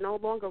Jesus, that no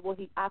longer will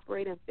he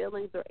operate in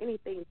feelings or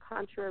anything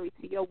contrary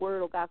to your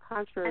word, oh God,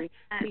 contrary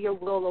to your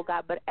will, oh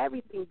God, but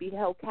everything be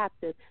held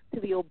captive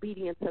to the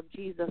obedience of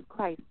Jesus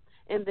Christ,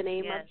 in the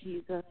name of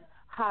Jesus.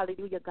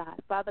 Hallelujah, God.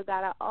 Father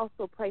God, I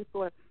also pray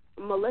for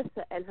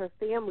Melissa and her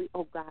family,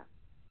 oh God,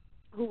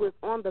 who is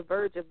on the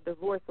verge of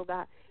divorce, oh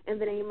God, in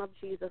the name of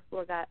Jesus,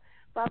 Lord God.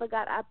 Father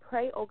God, I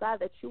pray, oh God,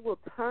 that you will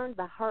turn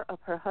the heart of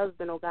her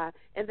husband, oh God,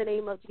 in the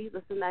name of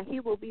Jesus, and that he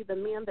will be the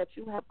man that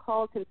you have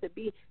called him to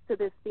be to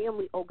this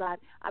family, oh God.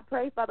 I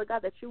pray, Father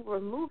God, that you will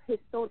remove his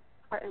stone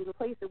heart and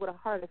replace it with a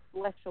heart of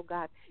flesh, oh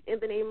God, in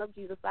the name of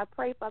Jesus. I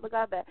pray, Father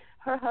God, that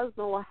her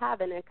husband will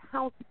have an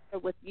encounter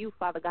with you,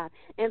 Father God,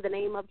 in the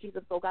name of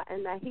Jesus, oh God,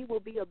 and that he will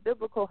be a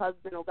biblical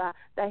husband, oh God,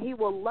 that he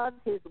will love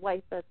his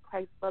wife as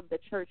Christ loved the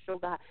church, oh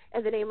God,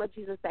 in the name of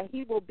Jesus, that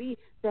he will be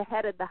the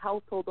head of the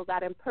household, oh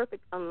God, in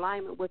perfect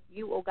alignment with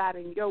you, oh God,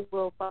 and your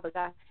will, Father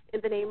God, in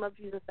the name of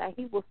Jesus, that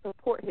he will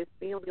support his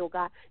family, oh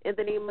God, in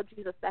the name of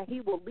Jesus, that he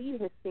will lead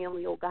his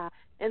family, oh God,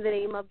 in the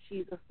name of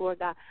Jesus, Lord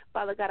God.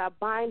 Father God, I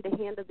bind the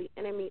hand of the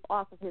enemy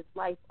off of his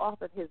life,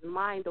 off of his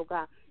mind, oh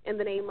God, in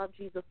the name of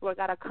Jesus, Lord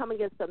God. I come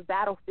against some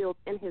battlefields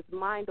in his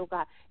mind, oh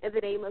God, in the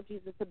name of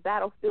Jesus, the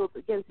battlefields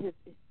against his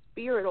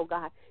spirit, oh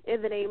God,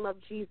 in the name of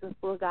Jesus,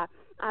 Lord God.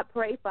 I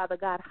pray, Father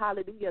God,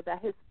 hallelujah,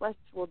 that his flesh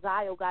will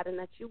die, oh God, and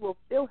that you will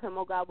fill him,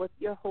 oh God, with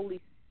your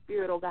Holy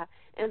Spirit, oh God.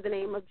 In the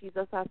name of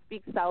Jesus, I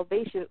speak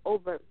salvation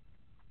over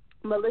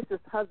Melissa's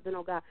husband,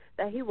 oh God,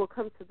 that he will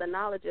come to the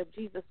knowledge of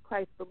Jesus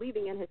Christ,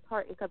 believing in his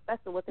heart and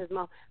confessing with his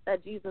mouth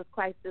that Jesus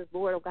Christ is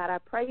Lord, oh God. I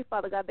pray,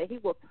 Father God, that he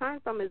will turn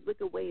from his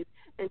wicked ways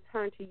and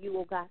turn to you,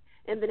 oh God,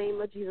 in the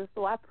name of Jesus.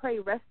 So I pray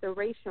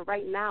restoration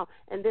right now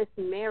in this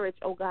marriage,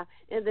 oh God,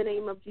 in the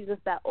name of Jesus,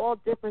 that all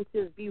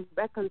differences be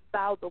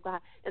reconciled, oh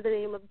God. In the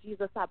name of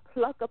Jesus, I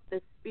pluck up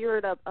the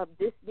spirit of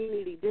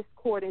disunity,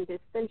 discord, and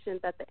dissension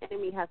that the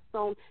enemy has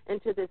sown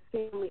into this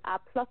family. I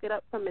pluck it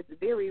up from its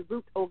very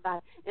root, oh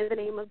God, in the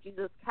name of Jesus.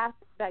 Cast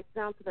it back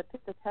down to the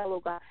pit of hell, oh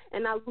God.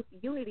 And I lose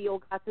unity,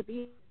 oh God, to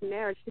be in this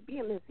marriage, to be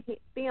in this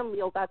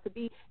family, oh God, to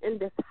be in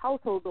this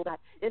household, oh God,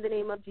 in the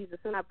name of Jesus.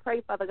 And I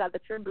pray, Father God,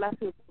 that your blessings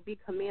will be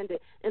commanded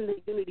in the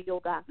unity, oh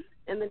God,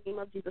 in the name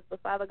of Jesus. So,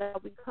 Father God,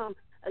 we come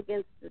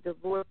against the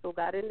divorce, oh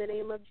God, in the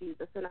name of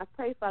Jesus. And I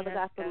pray, Father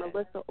God, for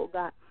Melissa, oh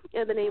God,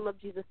 in the name of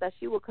Jesus, that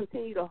she will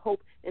continue to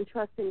hope and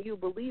trust in you,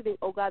 believing,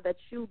 oh God, that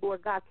you,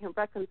 Lord God, can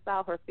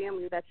reconcile her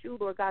family, that you,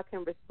 Lord God,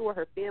 can restore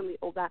her family,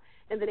 oh God,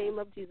 in the name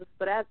of Jesus.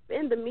 But as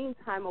in the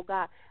meantime, oh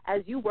God,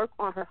 as you work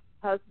on her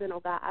husband, oh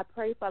God, I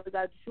pray, Father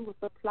God, that you will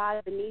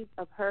supply the needs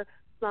of her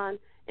son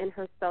and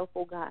herself,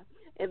 oh God,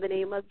 in the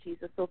name of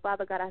Jesus. So,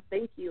 Father God, I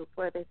thank you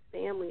for this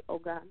family, oh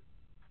God.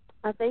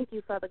 I thank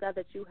you, Father God,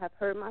 that you have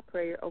heard my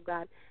prayer, oh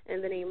God,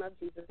 in the name of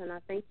Jesus. And I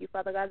thank you,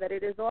 Father God, that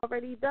it is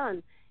already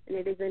done. And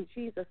it is in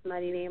Jesus'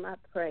 mighty name I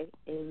pray.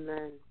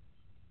 Amen.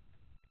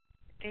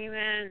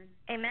 Amen.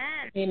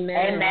 Amen. Amen.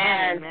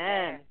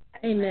 Amen.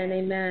 Amen.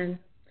 Amen.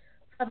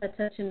 Father,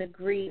 touch and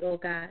agree, oh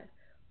God,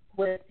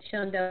 with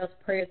Shonda's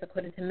prayers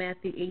according to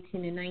Matthew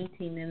 18 and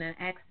 19, and I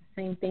ask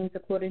the same things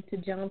according to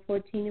John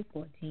 14 and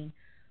 14.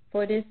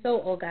 For it is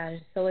so, oh God,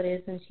 and so it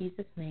is in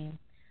Jesus' name.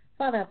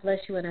 Father, I bless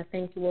you and I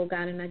thank you, oh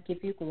God, and I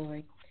give you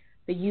glory.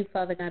 For you,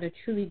 Father God, are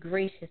truly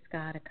gracious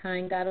God, a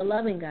kind God, a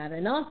loving God,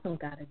 an awesome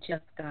God, a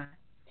just God.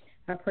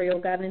 I pray, oh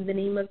God, in the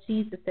name of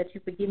Jesus, that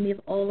you forgive me of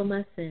all of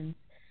my sins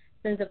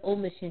of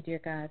omission, dear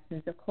God,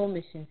 sins of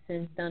commission,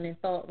 sins done in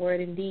thought,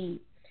 word, and deed.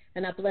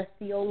 And I bless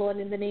thee, O Lord,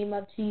 in the name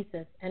of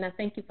Jesus. And I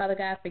thank you, Father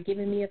God, for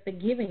giving me a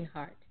forgiving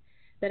heart,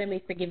 that I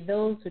may forgive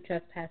those who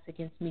trespass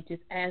against me,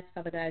 just as,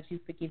 Father God, you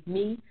forgive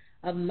me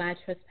of my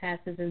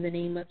trespasses in the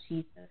name of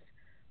Jesus.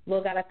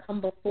 Lord God, I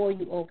come before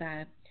you, O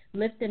God,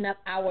 lifting up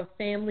our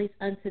families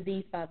unto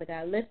thee, Father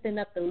God, lifting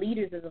up the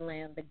leaders of the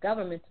land, the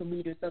governmental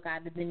leaders, O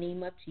God, in the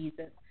name of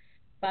Jesus.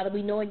 Father,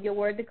 we know your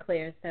word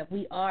declares that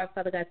we are,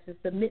 Father God, to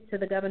submit to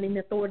the governing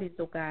authorities,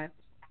 O God.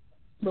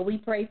 But we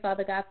pray,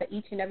 Father God, for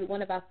each and every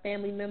one of our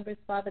family members,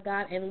 Father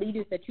God, and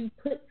leaders that you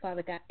put,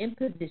 Father God, in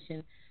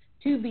position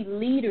to be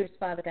leaders,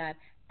 Father God,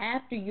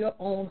 after your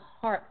own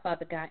heart,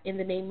 Father God, in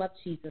the name of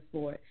Jesus,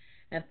 Lord.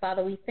 And,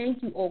 Father, we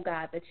thank you, oh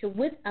God, that you're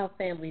with our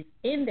families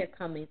in their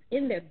comings,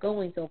 in their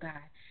goings, oh God.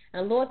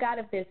 And, Lord God,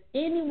 if there's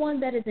anyone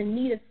that is in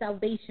need of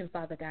salvation,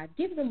 Father God,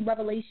 give them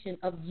revelation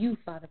of you,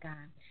 Father God.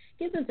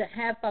 Give them to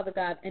have, Father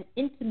God, an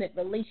intimate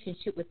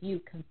relationship with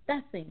you,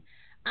 confessing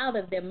out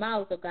of their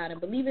mouths, oh God, and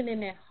believing in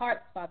their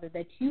hearts, Father,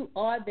 that you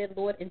are their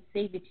Lord and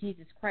Savior,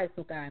 Jesus Christ,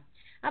 oh God.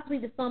 I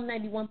plead the Psalm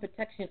 91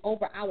 protection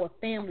over our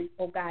families,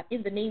 oh God,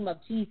 in the name of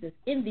Jesus,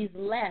 in these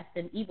last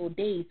and evil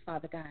days,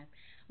 Father God.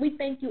 We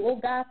thank you, oh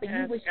God, for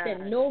you wish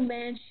that no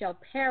man shall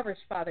perish,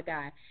 Father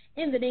God.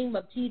 In the name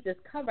of Jesus,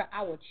 cover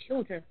our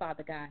children,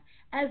 Father God,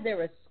 as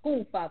they're at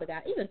school, Father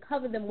God. Even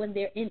cover them when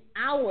they're in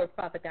our,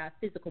 Father God,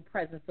 physical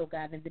presence, oh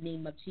God, in the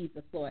name of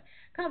Jesus, Lord.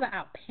 Cover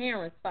our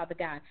parents, Father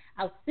God,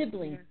 our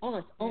siblings,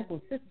 aunts,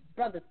 uncles, sisters,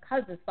 brothers,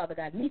 cousins, Father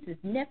God, nieces,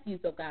 nephews,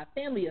 oh God,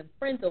 family and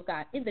friends, oh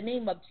God, in the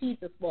name of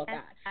Jesus, Lord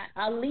God.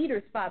 Our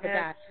leaders, Father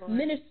God,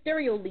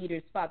 ministerial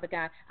leaders, Father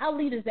God, our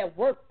leaders at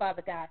work,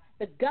 Father God,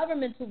 the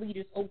governmental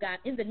leaders, oh God,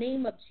 in the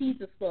name of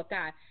Jesus, Lord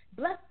God.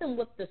 Bless them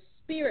with the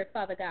spirit,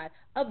 Father God,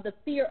 of the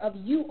fear of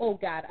you, oh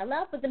God.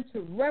 Allow for them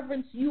to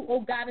reverence you, oh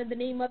God, in the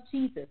name of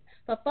Jesus.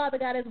 But, Father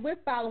God, as we're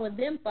following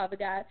them, Father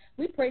God,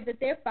 we pray that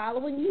they're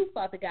following you,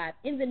 Father God,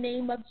 in the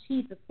name of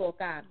Jesus, Lord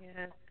God.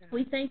 Yes, God.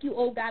 We thank you,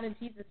 oh God, in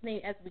Jesus'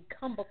 name, as we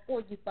come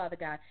before you, Father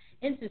God,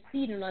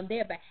 interceding on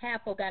their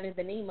behalf, oh God, in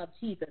the name of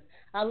Jesus.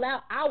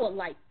 Allow our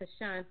lights to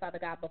shine, Father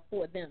God,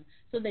 before them,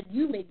 so that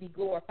you may be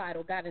glorified,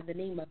 oh God, in the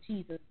name of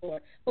Jesus,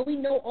 Lord. But we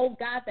know, oh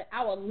God, that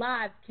our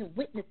lives can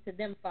witness to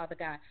them, Father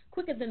God,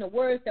 quicker than the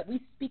words that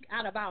we speak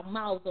out of our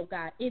mouths, oh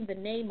God, in the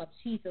name of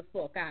Jesus,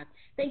 Lord God.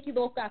 Thank you,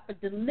 Lord God, for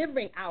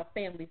delivering our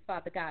families,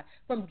 Father God,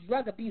 from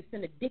drug abuse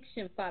and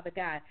addiction, Father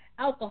God,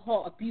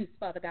 alcohol abuse,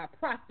 Father God,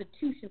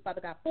 prostitution,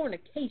 Father God,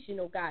 fornication,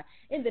 oh God,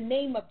 in the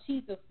name of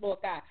Jesus, Lord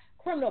God,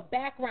 criminal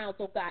backgrounds,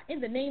 oh God,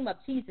 in the name of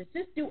Jesus.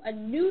 Just do a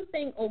new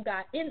thing, oh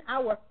God, in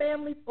our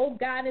families, oh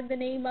God, in the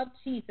name of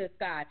Jesus,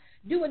 God.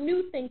 Do a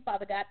new thing,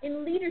 Father God,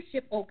 in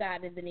leadership, oh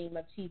God, in the name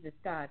of Jesus,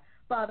 God.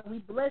 Father, we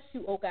bless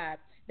you, oh God,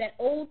 that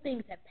old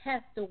things have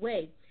passed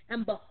away,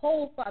 And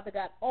behold, Father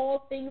God,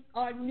 all things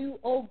are new,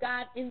 oh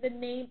God, in the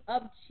name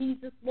of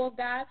Jesus, Lord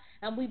God.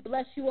 And we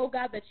bless you, oh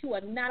God, that you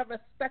are not a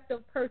respecter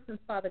of persons,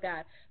 Father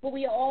God, but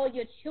we are all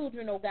your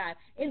children, oh God,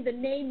 in the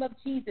name of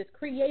Jesus,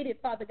 created,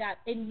 Father God,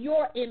 in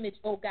your image,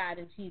 oh God,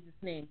 in Jesus'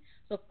 name.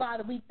 So,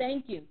 Father, we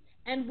thank you.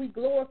 And we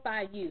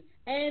glorify you,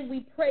 and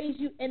we praise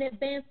you in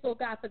advance, oh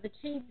God, for the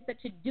changes that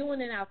you're doing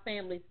in our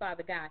families,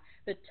 Father God.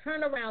 The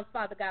turnaround,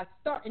 Father God,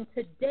 starting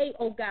today,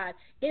 oh God,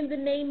 in the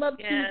name of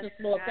Jesus,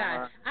 Lord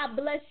God. I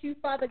bless you,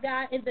 Father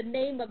God, in the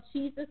name of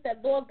Jesus,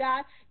 that, Lord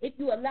God, if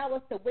you allow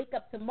us to wake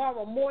up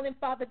tomorrow morning,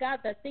 Father God,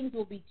 that things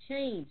will be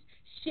changed,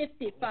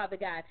 shifted, Father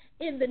God,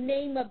 in the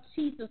name of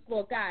Jesus,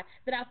 Lord God,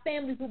 that our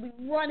families will be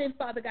running,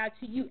 Father God,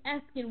 to you,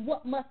 asking,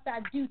 what must I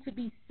do to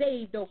be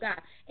saved, oh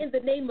God? In the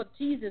name of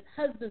Jesus,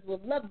 husbands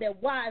will love their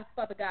wives,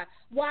 Father God.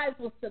 Wives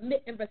will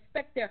submit and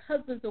respect their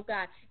husbands, oh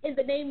God. In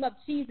the name of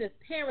Jesus,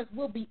 parents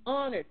will be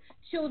honored.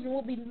 Children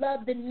will be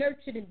loved and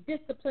nurtured and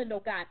disciplined,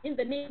 oh God. In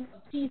the name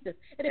of Jesus,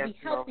 it'll be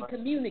healthy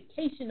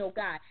communication, oh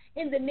God.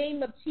 In the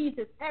name of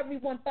Jesus,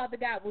 everyone, Father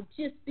God, will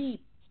just be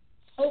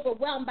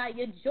overwhelmed by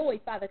your joy,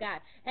 Father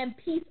God, and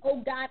peace,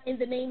 oh God, in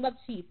the name of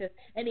Jesus.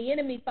 And the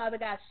enemy, Father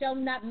God, shall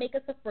not make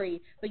us afraid,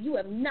 for you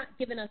have not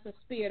given us a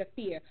spirit of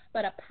fear,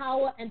 but a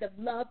power and of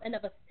love and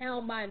of a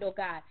sound mind, oh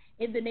God,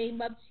 in the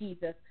name of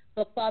Jesus.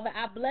 So, Father,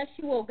 I bless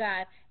you, oh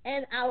God,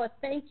 and I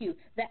thank you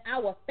that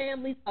our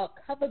families are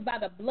covered by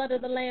the blood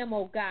of the Lamb,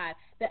 oh God,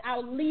 that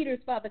our leaders,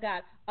 Father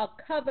God, are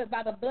covered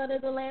by the blood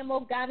of the Lamb,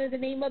 oh God, in the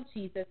name of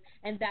Jesus,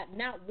 and that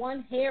not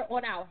one hair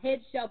on our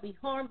head shall be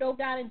harmed, oh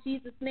God, in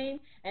Jesus' name.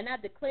 And I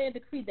declare and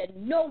decree that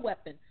no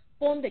weapon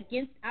formed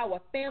against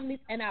our families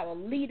and our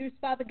leaders,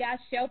 Father God,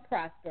 shall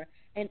prosper.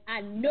 And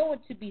I know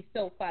it to be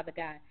so, Father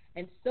God,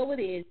 and so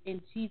it is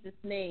in Jesus'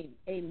 name.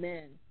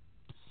 Amen.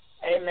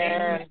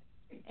 Amen.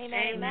 Amen.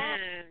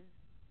 Amen.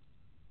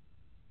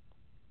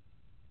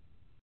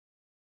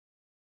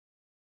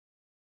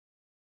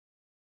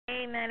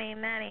 Amen.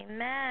 Amen.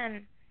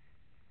 Amen.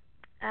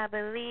 I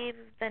believe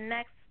the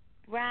next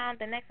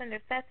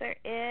intercessor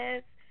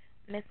is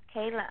Miss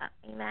Kayla.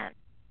 Amen.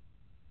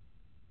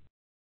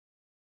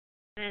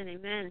 Amen.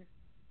 Amen.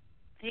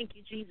 Thank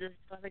you, Jesus,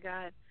 Father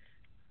God.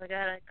 Father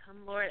God, I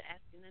come, Lord,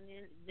 asking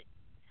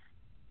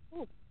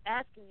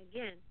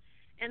again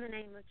in the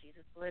name of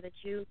Jesus, Lord, that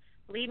you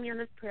lead me on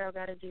this prayer, oh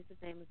God, in Jesus'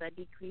 name, as I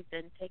decrease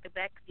and take a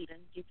back seat in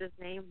Jesus'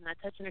 name. And I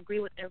touch and agree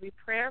with every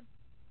prayer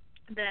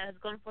that has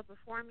gone forth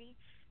before me,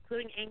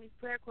 including Amy's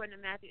prayer according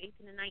to Matthew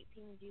 18 and 19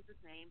 in Jesus'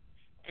 name,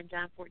 and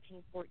John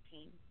 14:14.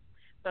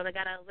 Father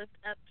God, I lift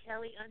up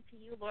Kelly unto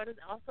you, Lord, is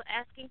also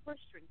asking for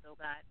strength, oh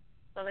God.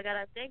 Father God,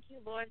 I thank you,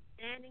 Lord,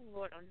 standing,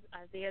 Lord, on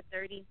Isaiah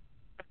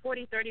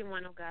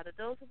 40:31, oh God, that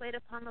those who wait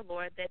upon the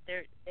Lord, that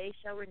they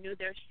shall renew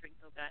their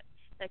strength, oh God.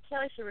 That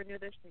Kelly shall renew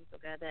their strength,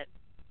 oh God, that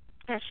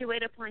as she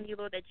wait upon you,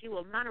 Lord, that you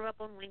will mount her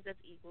up on wings as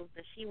eagles,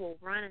 that she will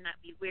run and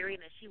not be weary,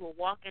 and that she will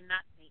walk and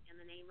not faint in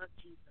the name of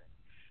Jesus.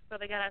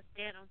 Father God, I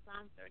stand on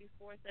Psalm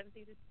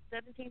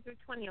 34:17 through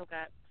 20, oh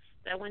God,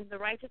 that when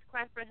the righteous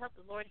cry for help,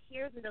 the Lord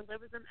hears and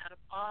delivers them out of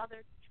all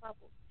their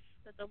troubles.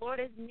 That the Lord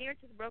is near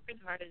to the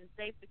brokenhearted and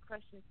saves the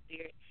crushed in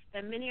spirit.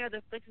 That many are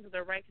the afflictions of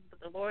the righteous, but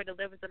the Lord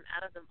delivers them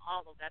out of them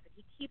all, oh God. That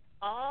he keeps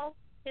all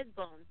his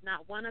bones,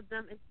 not one of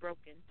them is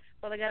broken.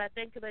 Father God, I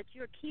thank you that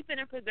you are keeping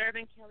and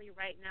preserving Kelly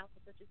right now for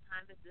such a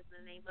time as this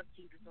in the name of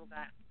Jesus, oh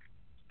God.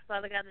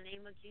 Father God, in the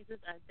name of Jesus,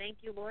 I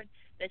thank you, Lord,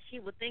 that she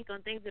will think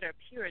on things that are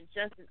pure and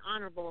just and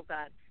honorable, oh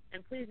God,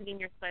 and pleasing in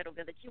your sight, oh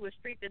God, that you will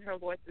strengthen her,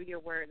 Lord, through your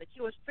word, that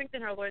you will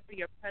strengthen her, Lord,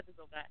 through your presence,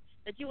 oh God,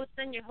 that you will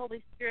send your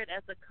Holy Spirit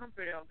as a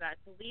comforter, oh God,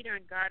 to lead her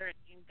and guide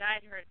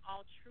her in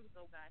all truth,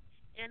 oh God,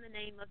 in the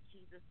name of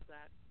Jesus,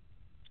 God.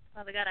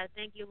 Father God, I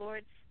thank you,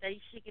 Lord, that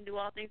she can do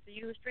all things through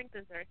you who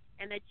strengthens her,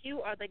 and that you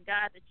are the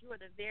God, that you are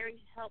the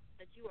very help,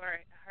 that you are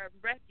her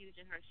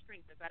refuge and her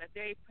strength, oh God, a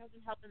very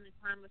present help in the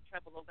time of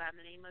trouble, oh God,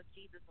 in the name of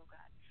Jesus, oh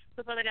God.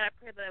 So, Father God, I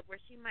pray that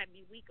where she might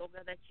be weak, oh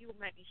God, that you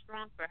might be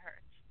strong for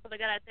her. Father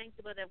God, I thank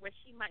you, Lord, that where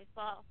she might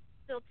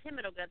feel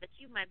timid, oh God, that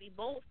you might be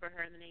bold for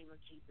her in the name of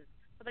Jesus.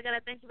 Father God,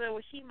 I thank you, Lord,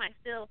 where she might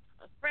feel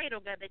afraid,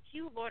 oh God, that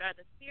you, Lord, are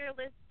the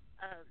fearless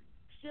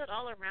shield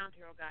all around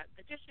her, oh God,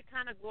 that your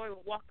Shekinah glory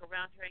will walk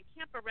around her and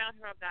camp around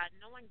her, oh God,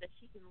 knowing that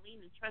she can lean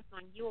and trust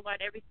on you, oh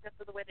God, every step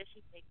of the way that she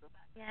takes, oh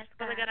God. Yes,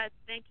 God. Father God, I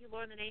thank you,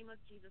 Lord, in the name of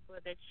Jesus,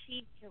 Lord, that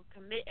she can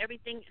commit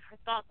everything, her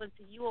thoughts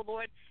unto you, oh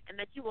Lord, and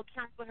that you will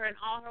counsel her in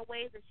all her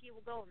ways, that she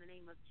will go in the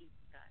name of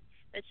Jesus, God,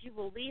 that you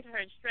will lead her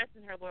and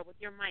strengthen her, Lord, with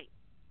your might.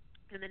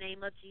 In the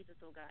name of Jesus,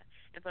 oh God.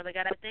 And Father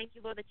God, I thank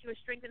you, Lord, that you are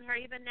strengthening her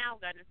even now,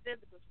 God, in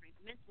physical strength,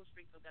 mental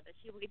strength, oh God, that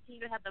she will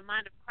continue to have the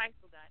mind of Christ,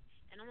 oh God,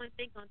 and only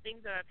think on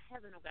things that are of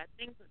heaven, oh God.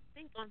 Think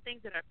on things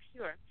that are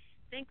pure.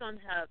 Think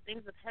on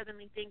things of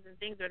heavenly things and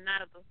things that are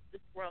not of this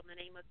world in the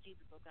name of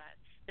Jesus, oh God.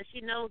 That she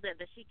knows that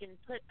she can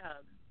put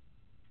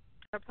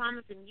her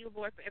promise in you,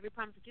 Lord, for every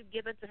promise that you've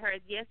given to her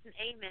is yes and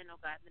amen, oh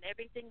God. And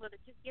everything, Lord,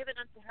 that you've given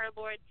unto her,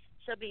 Lord,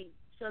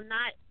 shall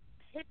not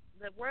hit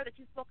the word that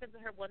you've spoken to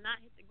her will not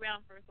hit the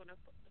ground first until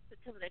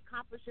it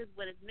accomplishes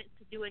what it's meant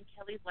to do in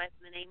Kelly's life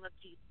in the name of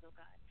Jesus, oh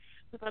God.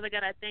 Father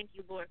God, I thank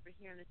you, Lord, for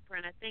hearing this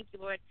prayer. And I thank you,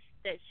 Lord,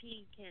 that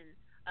she can,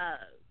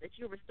 that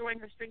you're restoring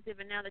her strength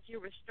even now, that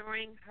you're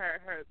restoring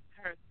her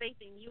faith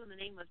in you in the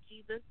name of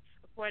Jesus,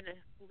 according to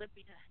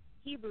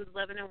Hebrews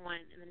 11:1,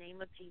 in the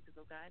name of Jesus,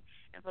 oh God.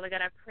 And Father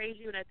God, I praise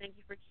you and I thank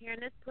you for hearing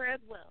this prayer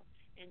as well.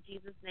 In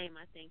Jesus' name,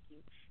 I thank you.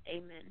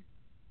 Amen.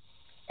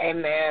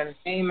 Amen.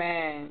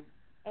 Amen,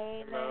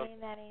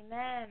 amen,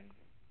 amen.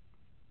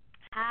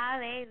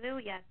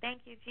 Hallelujah.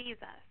 Thank you,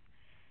 Jesus.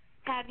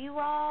 Have you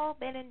all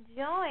been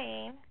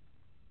enjoying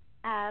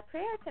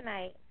prayer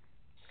tonight?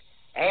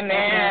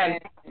 Amen.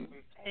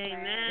 Amen.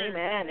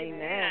 Amen.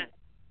 Amen.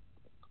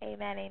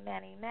 Amen,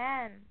 amen,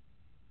 amen.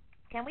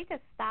 Can we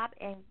just stop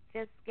and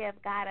just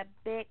give God a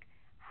big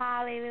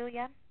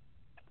hallelujah?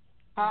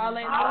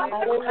 Hallelujah.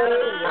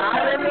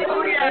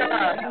 Hallelujah.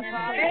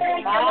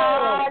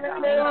 Hallelujah.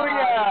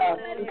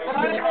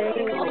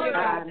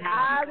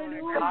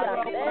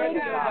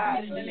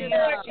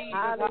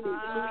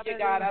 Hallelujah,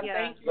 God. I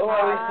thank you.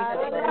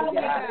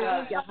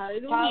 Hallelujah.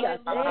 Hallelujah.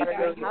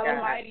 You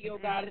are mighty, oh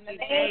God. In the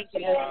name of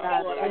Jesus,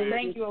 I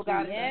thank you, oh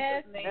God. In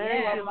Jesus' name,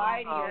 you are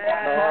mighty, oh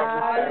God.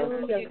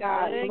 Hallelujah,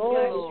 God. Thank you,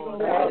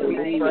 Lord.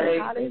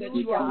 That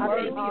you are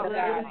worthy, oh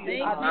God. I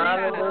thank you,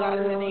 God.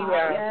 In the name of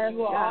Jesus,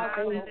 you are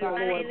awesome, oh God.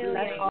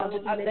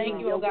 I thank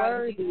you, oh God,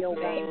 in Jesus'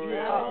 name.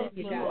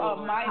 You are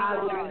mighty,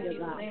 oh God, in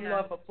Jesus' name,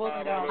 Lord, for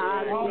pulling down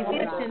strongholds, oh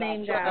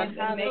God. In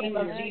the name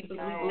of Jesus, we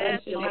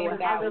bless your name,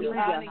 God. We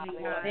honor you,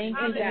 Lord. In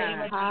the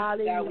name of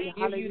Jesus, God, we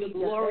give you the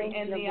glory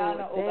and the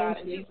honor, oh God,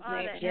 in Jesus'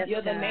 name.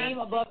 You're the name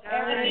above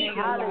every name,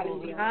 oh God, in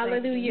Jesus' name.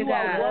 Hallelujah, You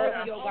are God.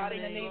 worthy, oh God,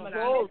 in the name of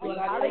Jesus, Lord.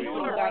 I thank you,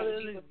 oh God, in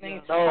Jesus'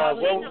 name.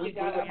 Hallelujah,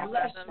 God. I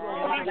bless you, oh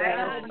God,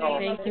 in the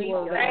name of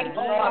Jesus. Thank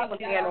you, Lord, for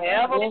being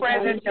ever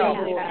present, God.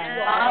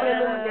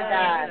 Hallelujah,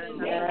 God.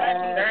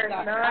 There's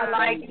none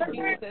like you.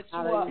 That you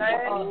are,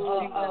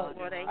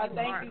 I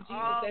thank you,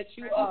 Jesus, that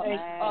you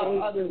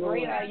are the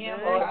great I am,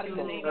 oh God, in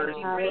the name of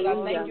Jesus. Lord, I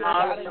thank you, oh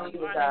God, in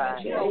Jesus' name,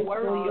 that you are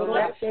worthy, oh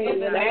God. In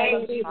the name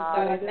of Jesus,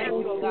 God, I thank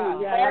you, oh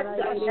God. I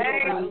bless you, oh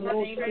God, in the name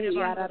of Jesus,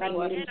 Lord.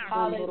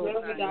 Hallelujah,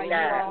 God. You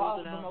are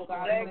awesome, oh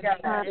God.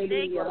 In the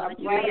name of Jesus, Lord, I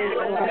praise you,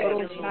 oh God. In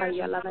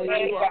Jesus' name,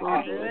 you are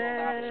awesome, oh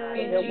God.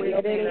 In Jesus'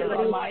 name, you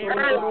are mighty,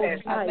 oh God.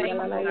 I thank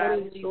you, oh God,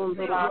 in Jesus' name.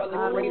 You are the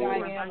great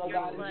I am, oh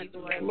God, in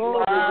Jesus' name. You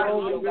are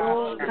worthy, oh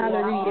God.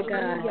 Hallelujah,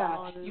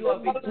 God. You are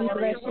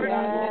victorious, oh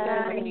God,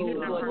 in the name of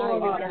Jesus,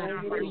 Lord.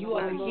 You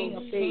are the King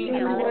of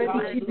Kings, Lord.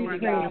 Hallelujah,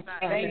 God.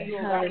 Thank you,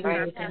 oh God.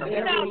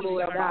 Thank you,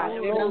 Lord God.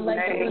 Thank you, Lord.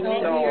 Blessings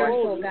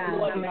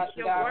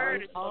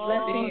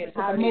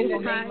to the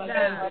Most High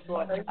God.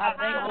 Lord. I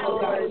thank you, oh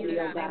God, in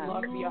Jesus' name,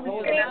 Lord, for your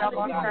holy name, oh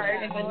God.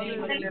 In the name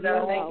of Jesus, I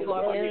thank you,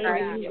 Lord, for your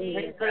grace and your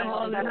grace, oh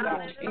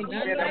God. In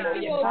Jesus' name, for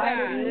your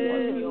kindness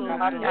towards me, oh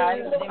God. In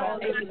Jesus' name, I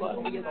thank you, Lord,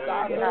 for your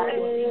sovereignty. In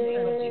the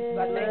name of Jesus,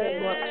 I thank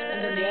you, Lord. In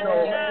the name of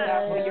Jesus,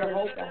 God, for your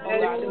hope, oh God.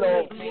 In Jesus'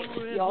 name,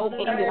 your hope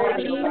of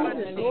glory, oh God.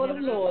 In the name of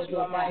Jesus, you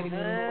are mighty.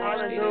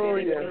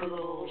 Hallelujah.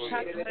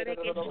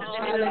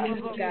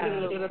 Hallelujah, God.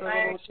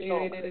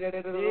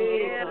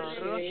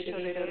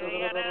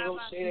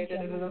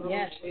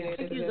 Yes,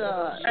 thank you,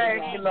 God.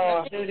 Thank you,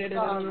 Lord. Yes,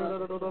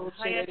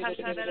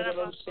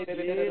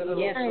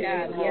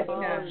 God. Yes,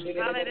 God. Thank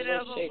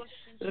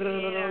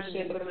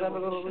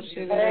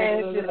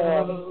you,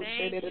 Lord.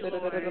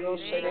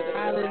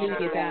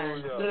 Hallelujah, God.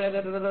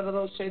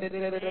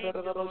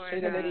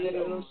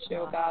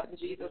 Oh God, in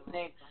Jesus'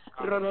 name.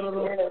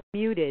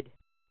 Muted.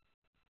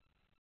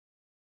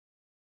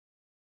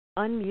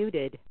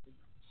 Unmuted.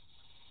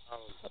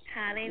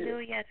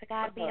 Hallelujah. To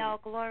God be all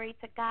glory.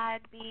 To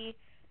God be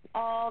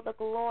all the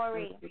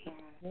glory.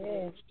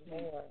 Yes,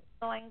 Lord.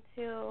 Going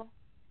to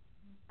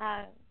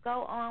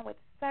go on with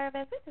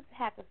service. We just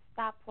have to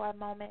stop for a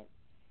moment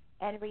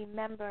and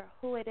remember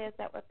who it is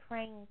that we're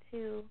praying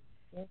to.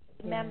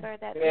 Remember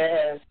that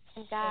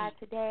we God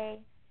today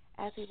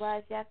as he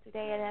was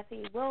yesterday and as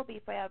he will be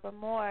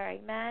forevermore.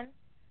 Amen.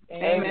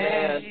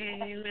 Amen.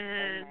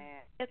 Amen.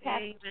 Just have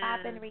to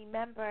stop and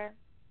remember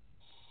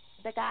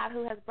the God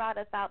who has brought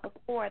us out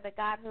before, the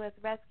God who has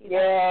rescued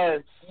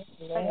us,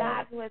 the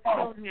God who has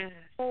healed us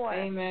before.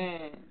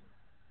 Amen.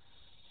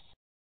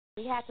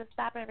 We have to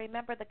stop and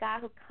remember the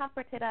God who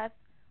comforted us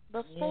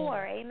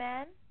before.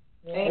 Amen.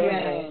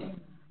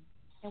 Amen.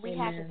 And we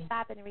have to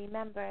stop and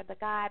remember the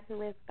God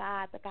who is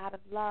God, the God of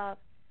love,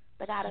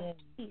 the God of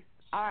peace,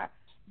 our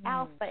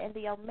Alpha and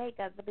the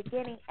Omega, the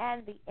beginning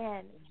and the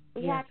end.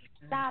 We have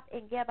to stop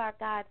and give our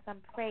God some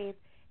praise.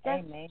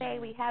 Just say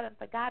we haven't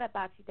forgot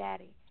about you,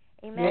 Daddy.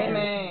 Amen.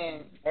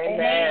 Amen.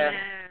 Amen.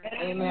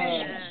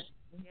 Amen.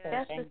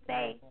 Just to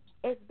say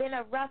it's been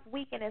a rough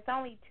week and it's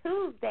only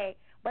Tuesday,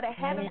 but I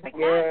haven't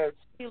forgotten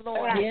you,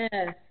 Lord.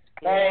 Yes.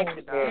 Thank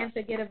you, God. Can't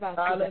forget about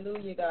you.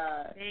 Hallelujah,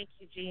 God. Thank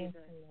you,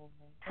 Jesus.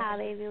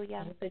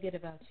 Hallelujah. Don't forget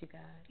about you,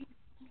 God.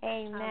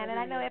 Amen. Hallelujah. And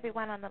I know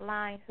everyone on the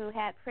line who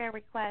had prayer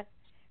requests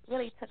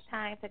really took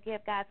time to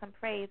give God some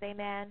praise.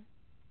 Amen.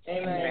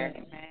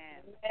 Amen.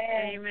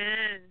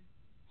 Amen.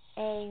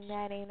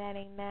 Amen. Amen.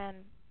 Amen.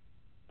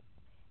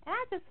 And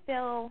I just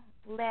feel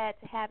led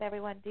to have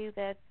everyone do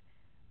this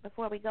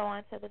before we go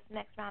on to this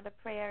next round of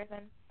prayers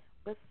and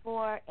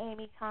before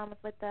Amy comes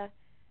with the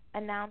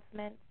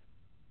announcements.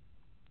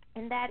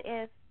 And that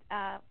is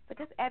for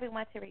just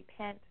everyone to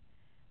repent.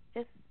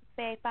 Just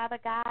say, Father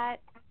God.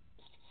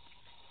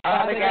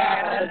 Father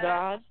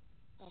God.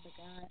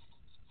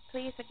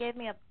 Please forgive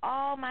me of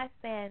all my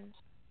sins.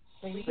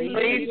 Please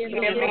forgive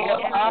me of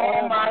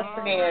all my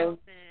sins.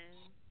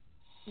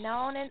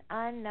 Known and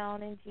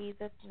unknown in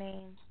Jesus'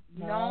 name.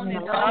 Known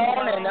and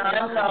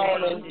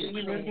unknown in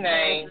Jesus'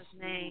 name.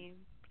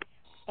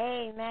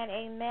 Amen,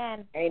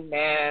 amen.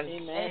 Amen.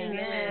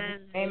 Amen.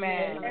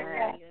 Amen.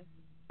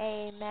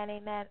 Amen,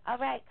 amen. All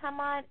right, come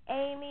on,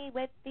 Amy,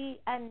 with the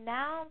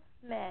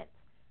announcement.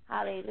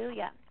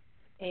 Hallelujah.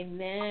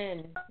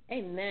 Amen.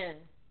 Amen.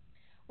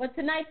 Well,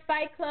 tonight's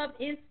Fight Club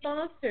is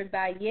sponsored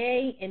by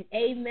Yea and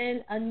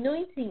Amen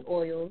Anointing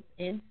Oils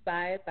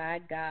inspired by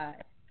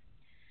God.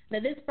 Now,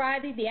 this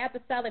Friday, the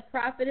Apostolic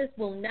Prophetess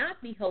will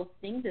not be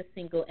hosting the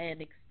Single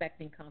and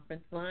Expecting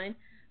Conference line,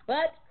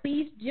 but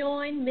please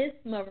join Miss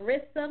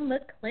Marissa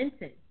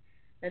McClinton.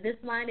 Now, this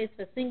line is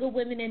for single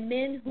women and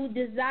men who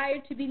desire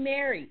to be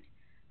married.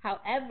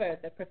 However,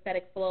 the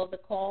prophetic flow of the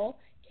call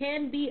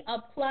can be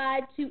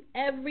applied to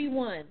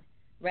everyone,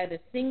 whether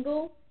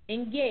single,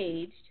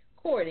 engaged,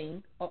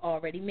 courting, or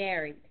already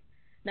married.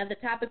 Now, the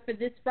topic for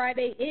this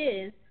Friday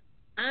is,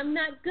 I'm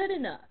not good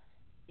enough,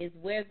 is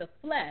where the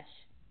flesh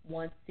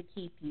wants to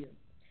keep you.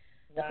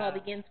 The call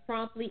begins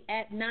promptly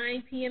at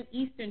 9 p.m.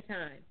 Eastern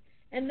Time,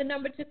 and the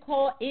number to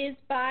call is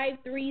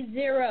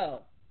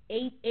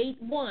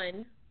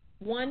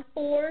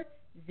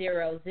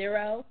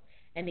 530-881-1400,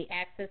 and the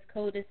access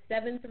code is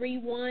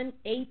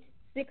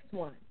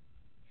 731861.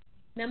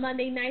 Now,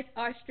 Monday nights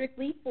are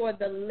strictly for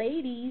the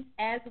ladies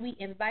as we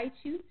invite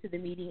you to the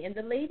meeting in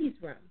the ladies'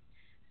 room.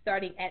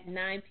 Starting at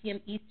 9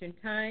 p.m. Eastern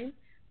Time,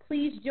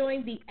 please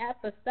join the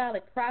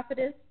Apostolic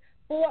Prophetess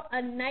for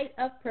a night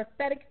of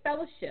prophetic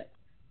fellowship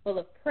full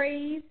of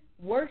praise,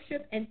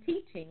 worship, and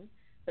teaching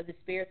for the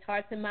spirits,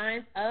 hearts, and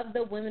minds of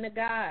the women of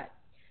God.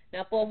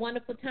 Now, for a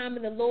wonderful time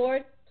in the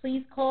Lord,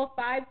 please call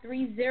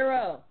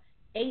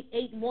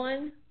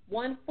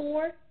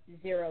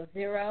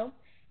 530-881-1400,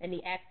 and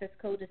the access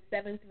code is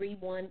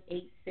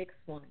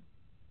 731861.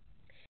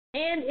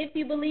 And if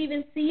you believe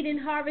in seed and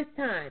harvest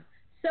time,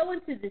 sow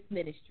into this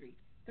ministry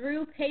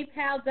through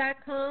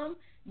PayPal.com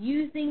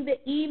using the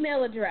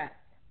email address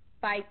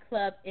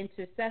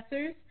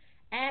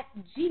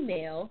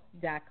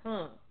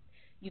fightclubintercessors@gmail.com.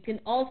 You can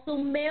also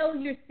mail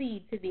your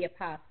seed to the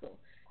apostle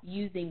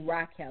using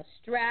Raquel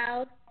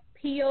Stroud,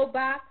 P.O.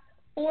 Box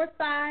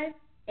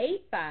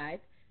 4585,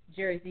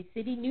 Jersey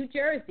City, New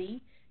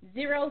Jersey,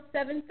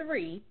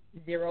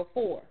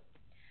 07304.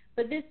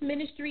 But this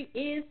ministry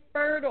is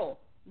fertile,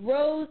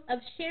 rows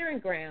of sharing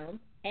ground,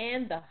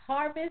 and the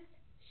harvest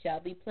shall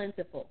be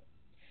plentiful.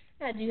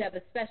 Now, I do have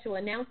a special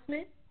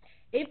announcement.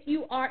 If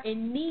you are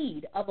in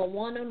need of a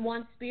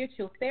one-on-one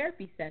spiritual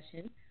therapy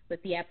session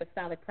with the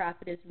Apostolic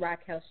Prophetess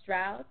Raquel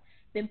Stroud,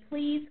 then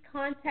please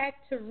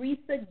contact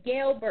Teresa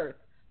Galbert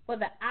for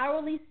the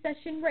hourly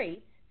session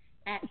rates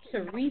at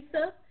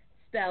Teresa,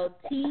 spelled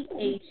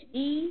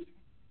THERESA,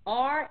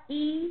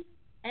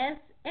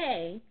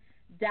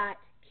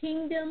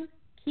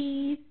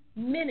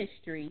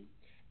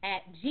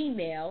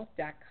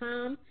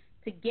 kingdomkeysministry@gmail.com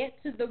to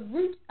get to the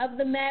root of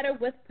the matter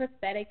with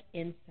prophetic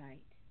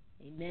insight.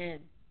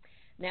 Amen.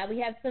 Now we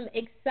have some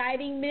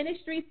exciting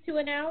ministries to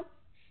announce.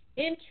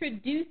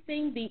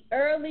 Introducing the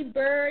Early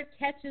Bird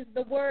Catches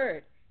the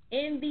Word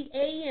in the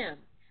AM,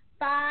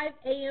 5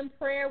 a.m.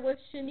 prayer with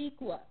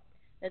Shaniqua.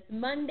 That's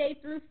Monday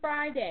through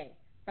Friday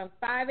from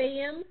 5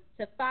 a.m.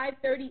 to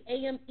 5:30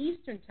 a.m.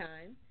 Eastern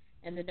Time,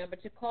 and the number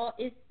to call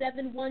is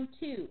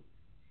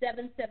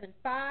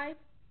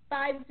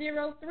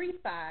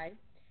 712-775-5035,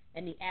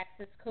 and the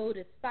access code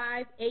is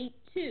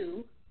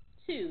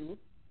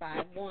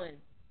 582251.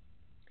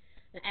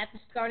 Now, after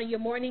starting your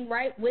morning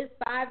right with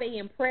 5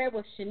 a.m. prayer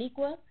with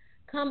Shaniqua,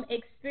 come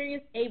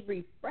experience a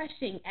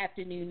refreshing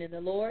afternoon in the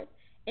Lord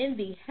in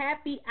the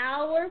Happy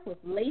Hour with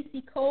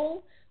Lacey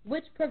Cole,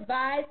 which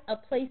provides a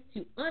place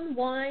to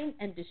unwind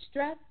and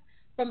distress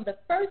from the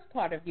first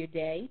part of your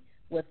day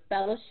with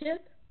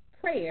fellowship,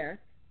 prayer,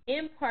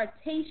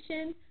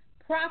 impartation,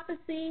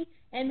 prophecy,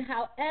 and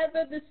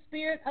however the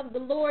Spirit of the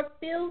Lord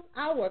fills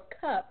our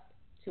cups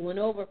to an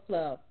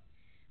overflow.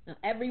 Now,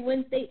 every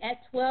Wednesday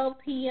at 12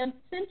 p.m.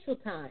 Central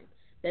Time,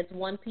 that's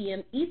 1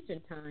 p.m.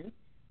 Eastern Time,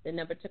 the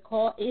number to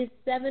call is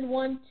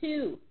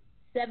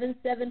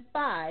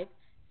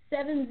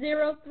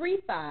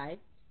 712-775-7035,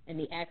 and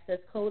the access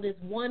code is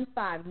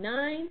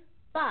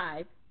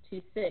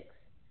 159526.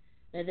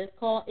 Now, this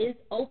call is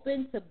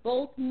open to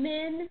both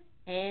men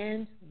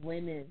and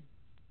women.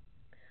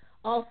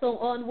 Also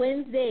on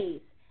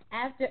Wednesdays,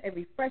 after a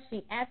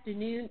refreshing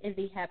afternoon in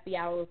the Happy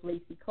Hour with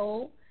Lacey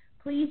Cole,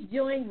 please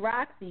join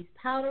Roxy's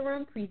Powder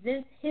Room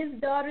presents His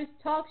Daughter's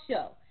Talk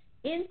Show,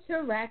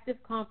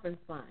 Interactive Conference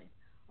Line,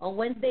 on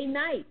Wednesday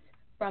nights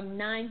from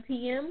 9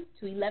 p.m.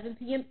 to 11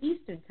 p.m.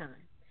 Eastern Time.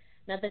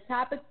 Now, the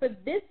topic for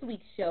this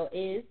week's show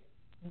is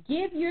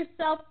Give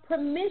Yourself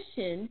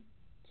Permission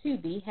to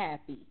be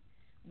happy,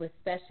 with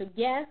special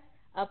guest,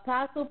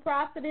 Apostle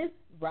Prophetess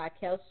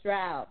Raquel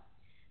Stroud.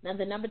 Now,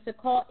 the number to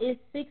call is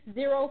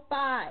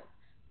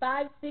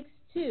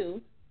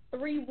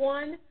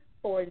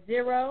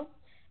 605-562-3140,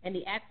 and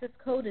the access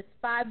code is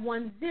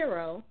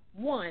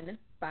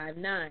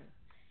 510159.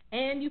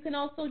 And you can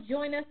also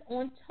join us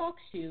on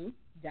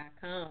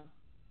TalkShoe.com.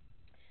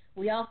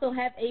 We also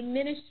have a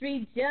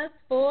ministry just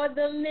for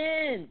the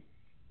men.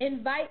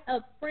 Invite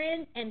a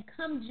friend and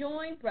come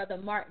join Brother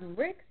Martin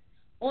Ricks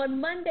on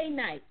Monday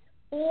nights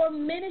for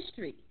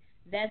ministry.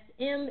 That's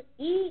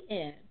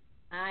MENISTRY.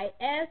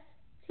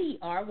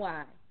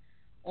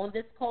 On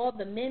this call,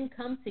 the men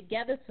come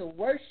together to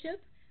worship,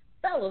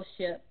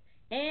 fellowship,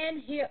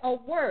 and hear a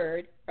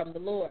word from the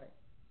Lord.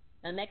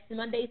 Now, next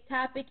Monday's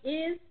topic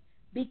is,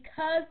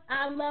 because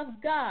I love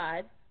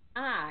God,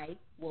 I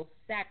will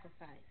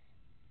sacrifice.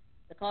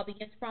 The call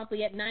begins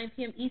promptly at 9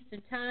 p.m.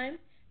 Eastern Time.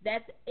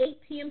 That's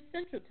 8 p.m.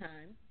 Central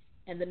Time.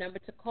 And the number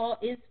to call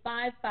is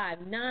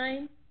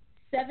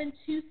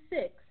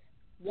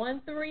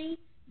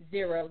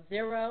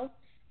 559-726-1300.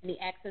 And the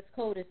access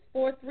code is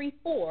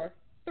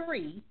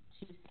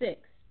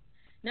 434326.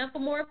 Now, for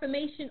more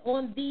information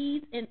on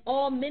these and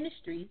all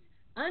ministries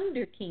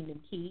under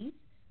Kingdom Keys,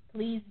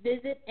 please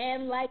visit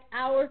and like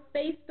our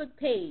Facebook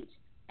page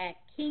at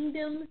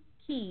Kingdom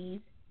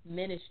Keys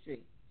Ministry.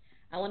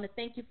 I want to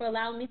thank you for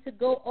allowing me to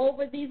go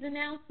over these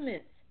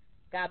announcements.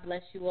 God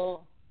bless you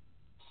all.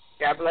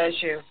 God bless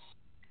you.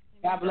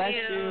 God bless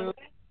you.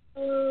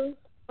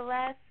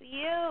 Bless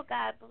you.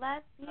 God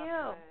bless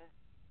you.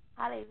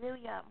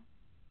 Hallelujah.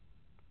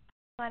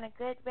 We're going to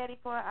get ready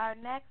for our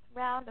next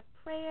round of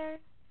prayers.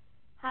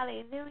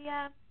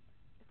 Hallelujah.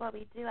 Before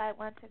we do, I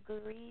want to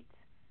greet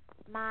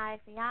my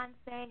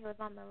fiance who is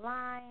on the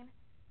line.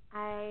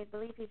 I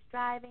believe he's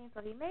driving,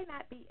 so he may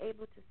not be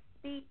able to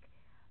speak.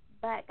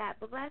 But God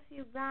bless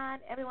you, Ron.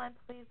 Everyone,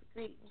 please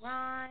greet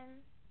Ron.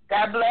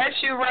 God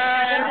bless you,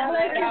 Ron.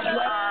 God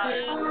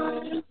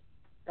bless you.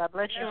 God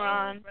bless you,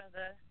 Ron.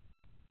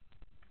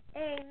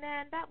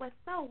 Amen. That was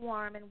so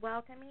warm and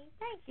welcoming.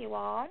 Thank you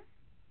all.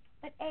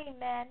 But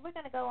amen. We're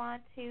going to go on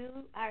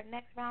to our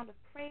next round of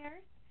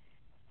prayers.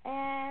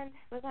 And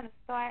we're going to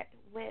start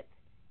with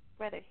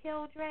Brother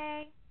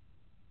Hildre.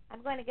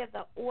 I'm going to give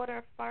the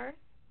order first.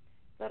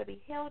 So it'll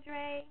be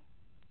Hildre,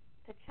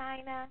 to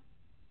China,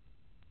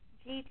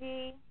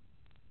 Gigi,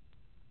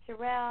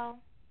 Sherelle,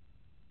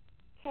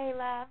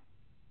 Kayla,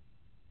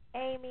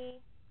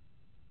 Amy,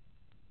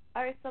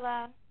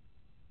 Ursula,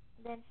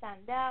 then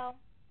Chandel.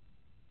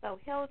 So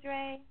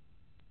Hildre,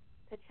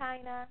 to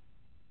China,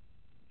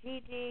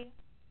 Gigi,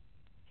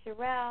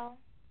 Sherelle,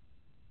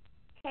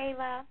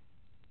 Kayla,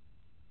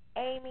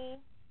 Amy,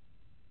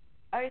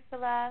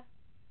 Ursula,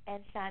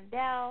 and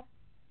Chandel.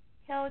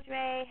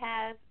 Hildre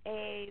has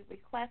a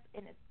request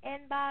in his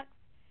inbox.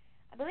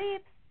 I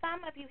believe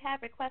some of you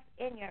have requests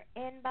in your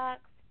inbox.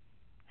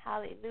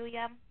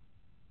 Hallelujah.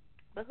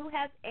 But who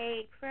has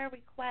a prayer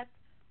request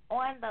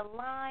on the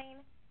line?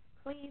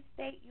 Please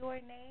state your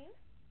name.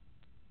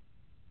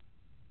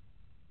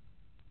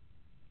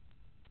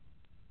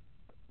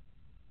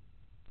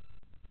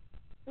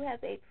 Who has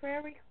a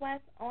prayer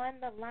request on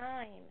the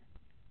line?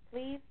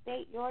 Please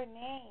state your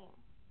name.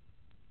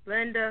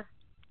 Linda.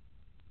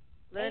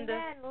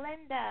 Amen,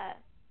 Linda.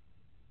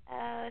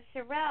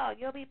 Sherelle,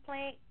 you'll be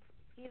praying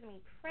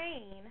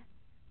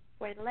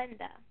for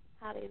Linda.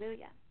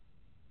 Hallelujah.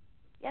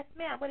 Yes,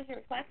 ma'am. What is your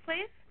request,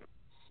 please?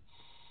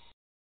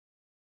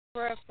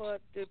 Prayer for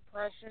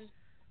depression.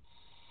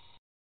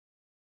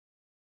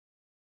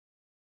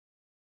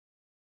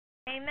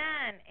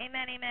 Amen.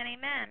 Amen, amen,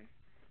 amen.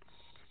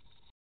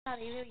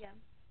 Hallelujah.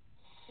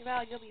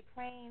 Sherelle, you'll be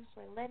praying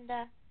for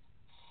Linda.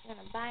 You're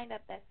going to bind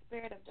up that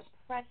spirit of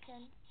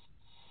depression.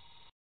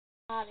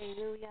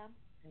 Hallelujah.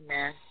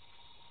 Amen.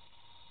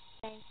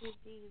 Thank you,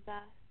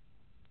 Jesus.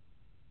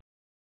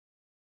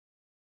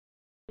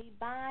 We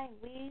bind,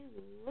 we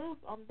loose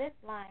on this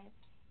line.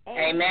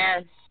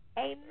 Amen.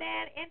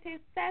 Amen.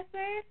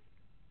 Intercessors.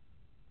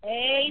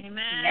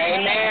 Amen.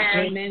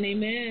 Amen.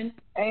 Amen.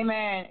 Amen.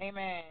 Amen.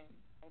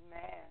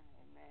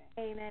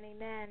 Amen,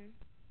 amen.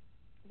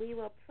 We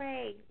will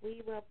pray.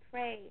 We will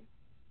pray.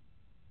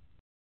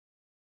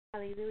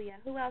 Hallelujah.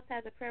 Who else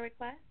has a prayer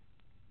request?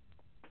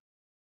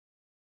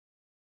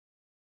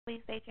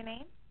 Please state your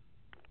name.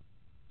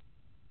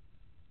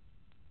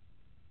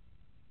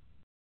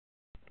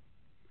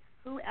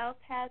 Who else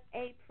has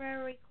a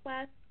prayer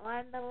request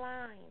on the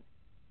line?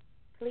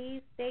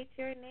 Please state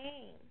your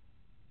name.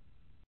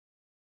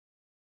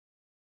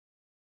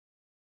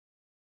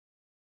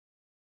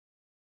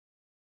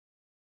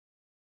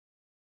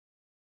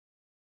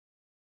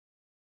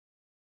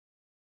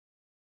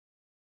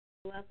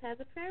 Who else has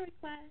a prayer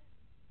request?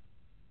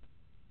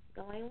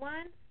 Going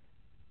once.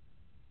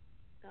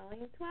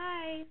 Going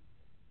twice.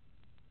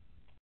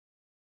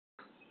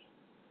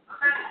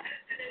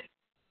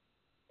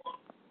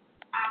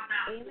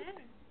 Amen.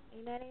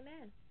 Amen,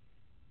 amen.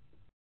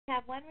 We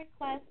have one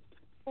request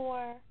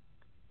for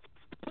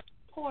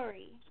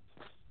Corey.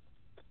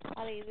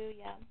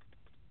 Hallelujah.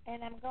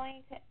 And I'm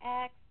going to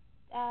ask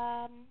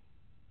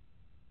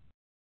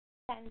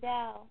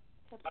Sandel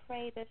to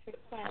pray this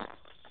request.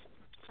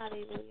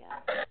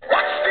 Hallelujah.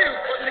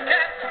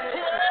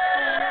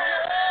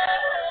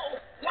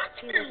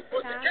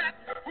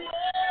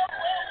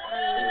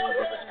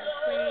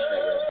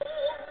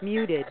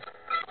 Muted.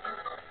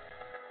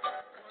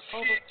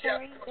 Over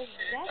Corey, this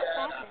just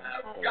happened.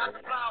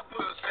 Hallelujah.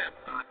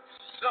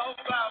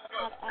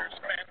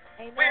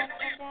 Amen,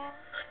 Sandel.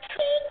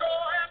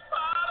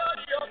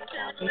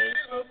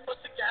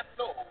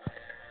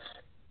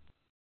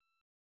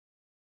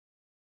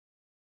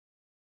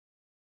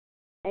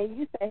 And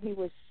you said he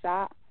was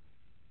shot?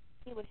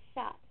 He was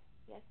shot.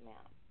 Yes, ma'am.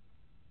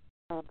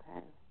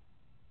 Okay.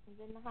 He's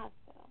in the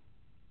hospital.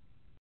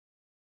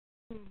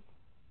 I'm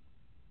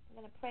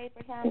going to pray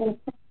for him.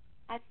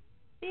 I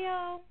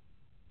feel,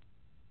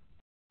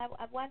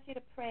 I want you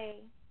to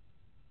pray.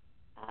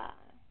 How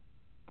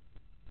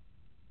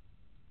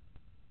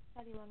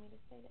do you want me to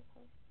say this,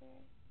 Holy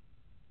Spirit?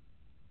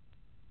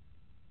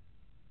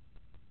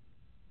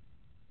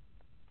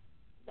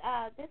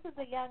 This is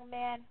a young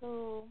man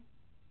who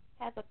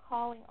has a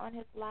calling on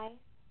his life,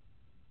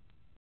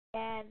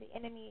 and the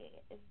enemy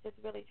is just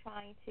really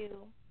trying to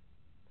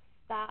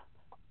stop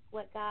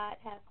what God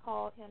has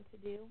called him to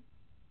do.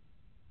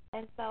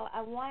 And so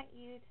I want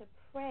you to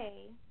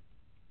pray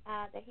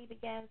that he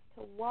begins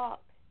to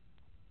walk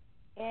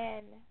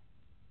in,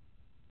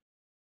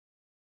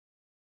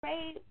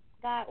 pray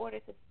God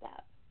orders his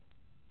steps,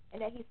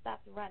 and that he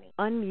stops running.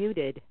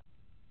 Unmuted.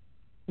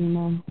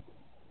 Amen.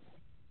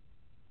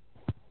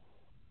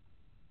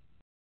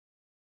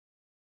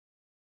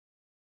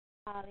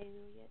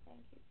 Hallelujah. Thank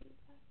you,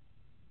 Jesus.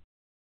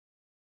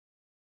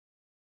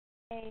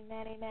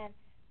 Amen, amen.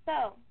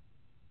 So,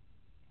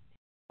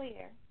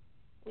 clear,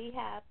 we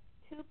have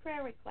 2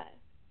 prayer requests.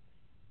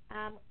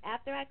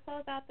 After I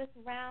close out this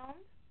round,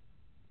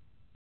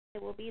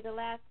 it will be the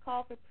last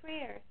call for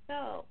prayer.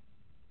 So,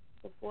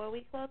 before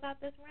we close out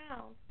this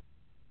round,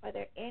 are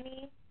there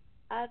any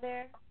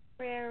other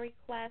prayer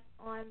requests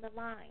on the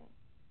line?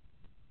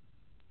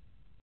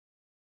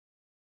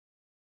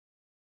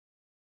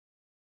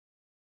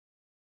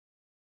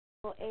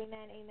 Well,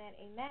 amen, amen,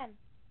 amen.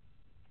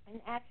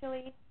 And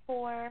actually,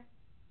 for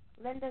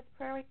Linda's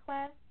prayer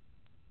request,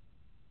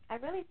 I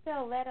really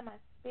feel led in my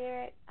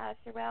spirit,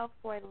 Sherelle,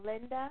 for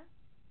Linda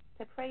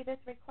to pray this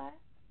request.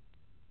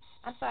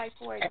 I'm sorry,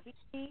 for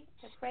Gigi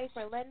to pray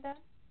for Linda.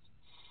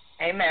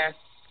 Amen.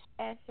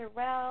 And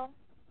Sherelle,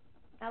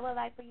 I would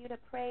like for you to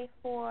pray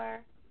for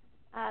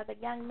the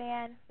young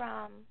man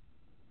from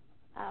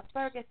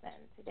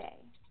Ferguson today.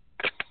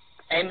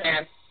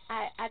 Amen.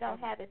 I don't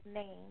have his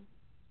name.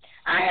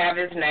 I have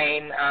his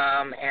name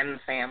and the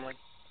family.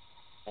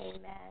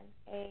 Amen,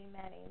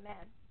 amen,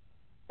 amen.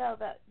 So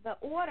the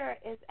order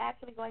is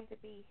actually going to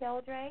be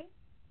Hildre,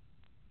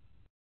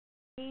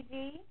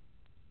 Gigi,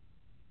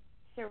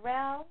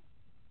 Sherelle,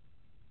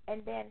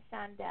 and then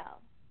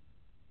Shondell.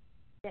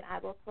 Then I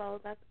will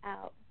close us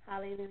out.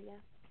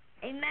 Hallelujah.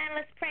 Amen.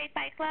 Let's pray,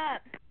 Fight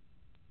Club.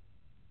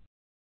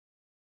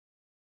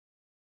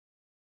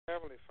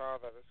 Heavenly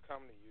Father, let's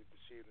come to you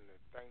this evening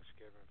in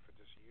thanksgiving for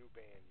just you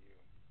being you.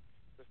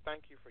 Just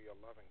thank you for your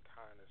loving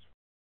kindness.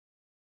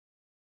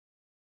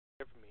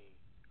 Forgive me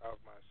of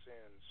my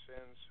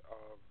sins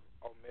of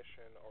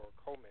omission or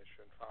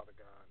commission, Father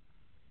God.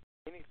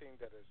 Anything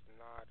that is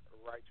not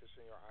righteous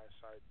in your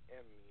eyesight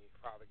in me,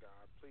 Father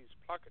God, please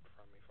pluck it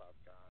from me,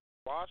 Father God.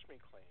 Wash me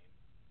clean.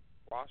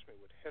 Wash me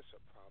with hyssop,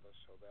 Father,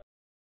 so that,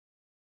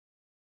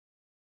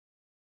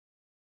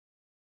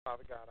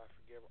 Father God, I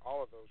forgive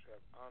all of those who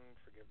have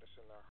unforgiveness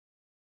in their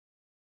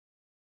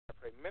hearts. I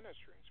pray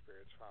ministering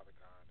spirits, Father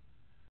God,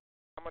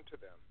 come unto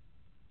them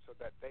so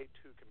that they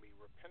too can be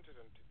repentant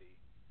unto thee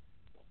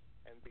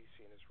and be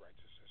seen as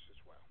righteousness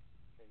as well.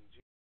 In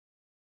Jesus'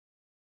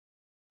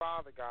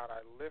 Father God,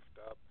 I lift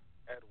up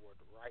Edward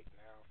right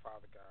now,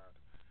 Father God.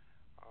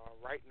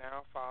 Right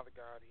now, Father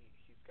God,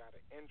 he's got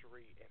an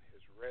injury in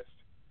his wrist,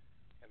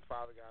 and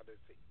Father God,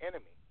 it's the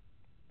enemy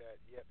that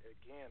yet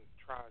again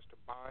tries to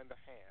bind the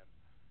hand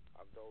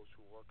of those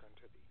who work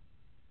unto thee.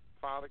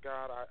 Father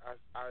God,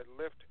 I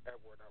lift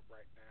Edward up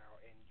right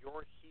now in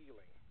your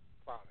healing,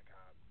 Father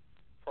God.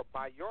 For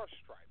by your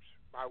stripes,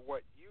 by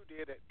what you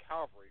did at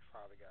Calvary,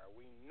 Father God,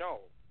 we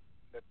know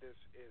that this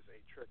is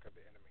a trick of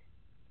the enemy.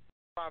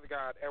 Father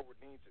God, Edward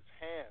needs his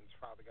hands,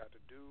 Father God,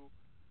 to do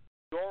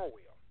your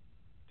will,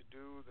 to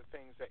do the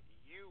things that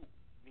you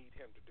need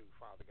him to do,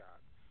 Father God.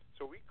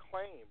 So we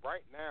claim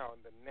right now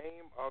in the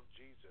name of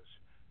Jesus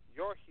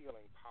your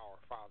healing power,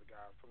 Father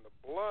God, from the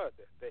blood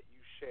that you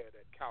shed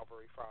at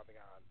Calvary, Father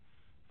God,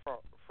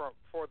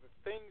 for the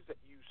things that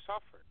you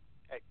suffered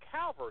at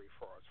Calvary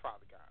for us,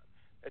 Father God,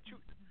 that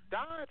you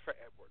died for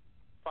Edward,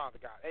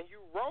 Father God, and you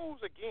rose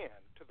again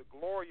to the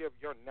glory of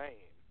your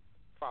name,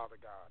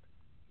 Father God,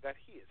 that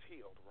he is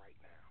healed right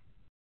now.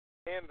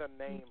 In the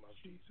name of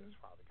Jesus,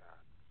 Father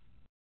God.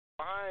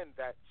 Bind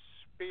that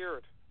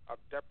spirit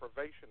of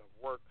deprivation of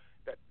work,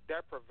 that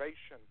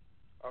deprivation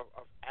of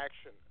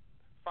action.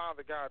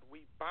 Father God,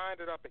 we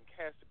bind it up and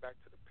cast it back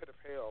to the pit of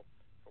hell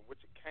from which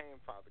it came,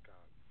 Father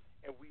God.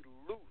 and we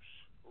loose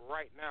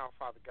right now,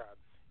 Father God,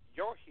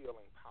 your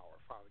healing power,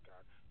 Father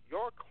God,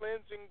 your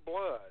cleansing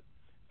blood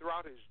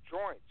throughout his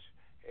joints,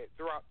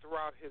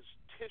 throughout his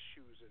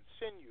tissues and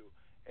sinew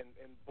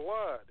and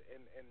blood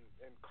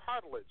and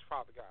cartilage,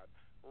 Father God.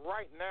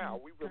 Right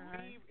now, we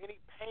relieve any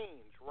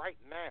pains right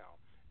now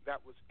that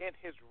was in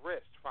his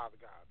wrist, Father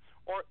God,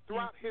 or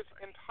throughout his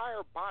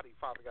entire body,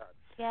 Father God.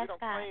 Yes, we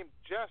don't God. claim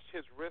just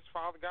his wrist,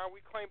 Father God.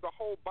 We claim the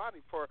whole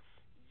body, for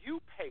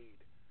you paid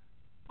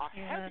a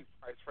heavy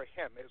price for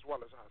him as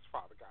well as us,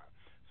 Father God.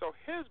 So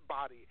his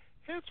body,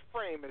 his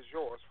frame is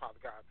yours, Father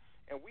God.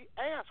 And we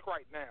ask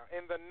right now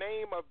in the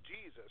name of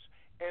Jesus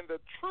and the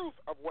truth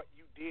of what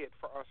you did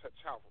for us at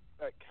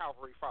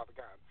Calvary, Father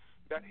God,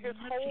 that his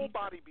whole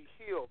body be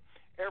healed,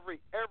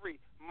 every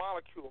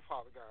molecule,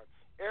 Father God,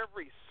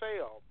 every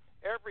cell,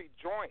 every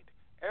joint,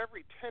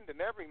 every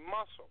tendon, every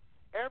muscle,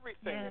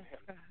 everything in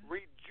him.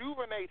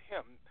 Rejuvenate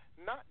him,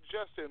 not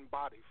just in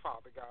body,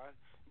 Father God,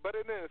 but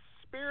in his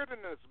spirit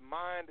and his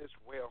mind as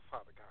well,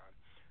 Father God.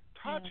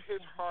 Touch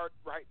his heart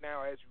right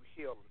now as you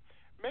heal him.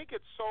 Make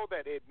it so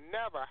that it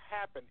never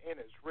happened in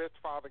his wrist,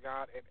 Father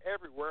God, and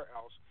everywhere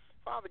else.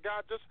 Father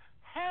God, just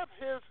have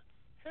his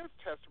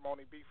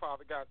testimony be,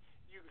 Father God,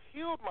 you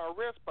healed my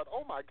wrist, but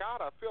oh my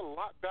God, I feel a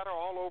lot better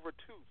all over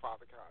too,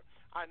 Father God.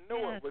 I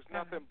knew it was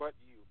nothing but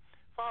you.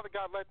 Father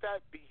God, let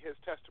that be his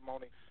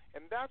testimony,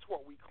 and that's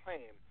what we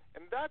claim,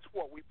 and that's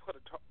what we put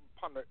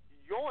upon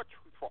your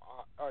truthful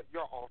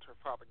your altar,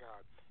 Father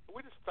God. And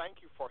we just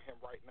thank you for him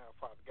right now,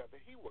 Father God,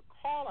 that he would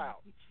call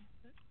out,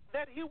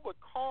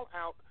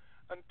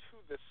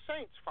 unto the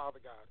saints, Father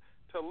God,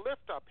 to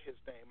lift up his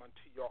name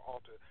unto your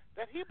altar,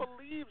 that he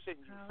believes in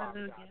you,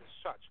 Father God, as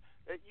such,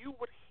 that you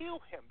would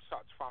heal him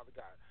such, Father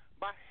God,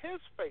 by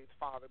his faith,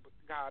 Father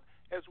God,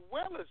 as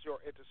well as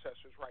your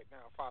intercessors right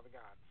now, Father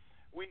God.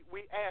 We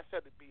ask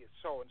that it be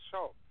so and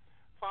so.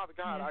 Father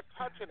God, I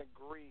touch and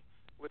agree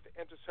with the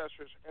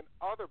intercessors and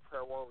other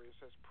prayer warriors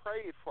as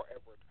prayed for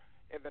Edward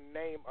in the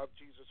name of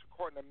Jesus,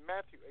 according to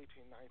Matthew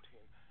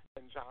 18:19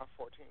 and John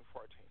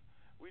 14:14.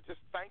 We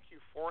just thank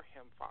you for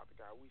him, Father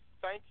God. We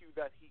thank you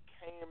that he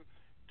came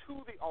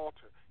to the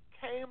altar,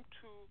 came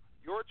to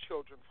your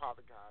children,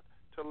 Father God,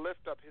 to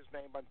lift up his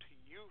name unto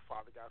you,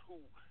 Father God,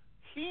 who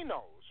he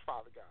knows,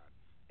 Father God,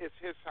 is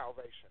his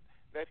salvation,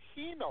 that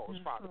he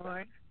knows, Father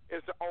God,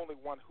 is the only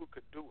one who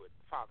could do it,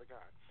 Father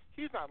God.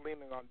 He's not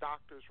leaning on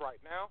doctors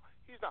right now.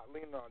 He's not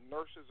leaning on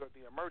nurses or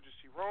the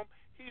emergency room.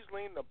 He's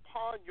leaning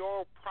upon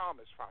your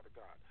promise, Father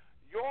God,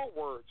 your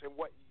words and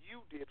what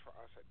you did for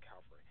us at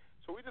Calvary.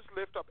 So we just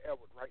lift up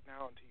Edward right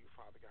now unto you,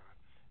 Father God.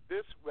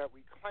 This that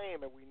we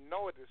claim and we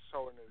know it is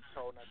so and it is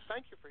so. And I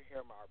thank you for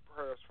hearing our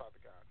prayers,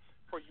 Father God,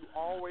 for you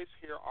always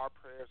hear our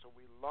prayers, and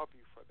we love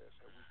you for this.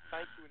 And we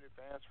thank you in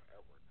advance for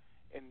Edward.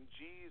 In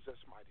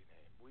Jesus' mighty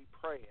name, we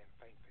pray and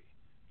thank thee.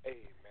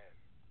 Amen.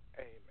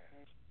 Amen.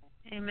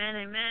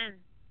 Amen.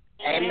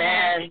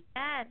 Amen.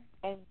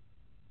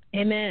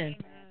 Amen. Amen.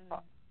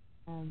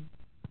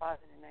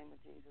 Father, in the name of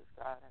Jesus,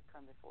 God, I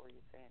come before you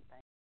saying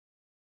thank you.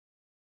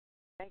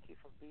 Thank you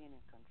for being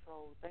in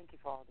control. Thank you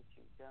for all that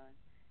you've done.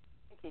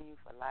 Thanking you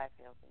for life,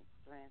 health, and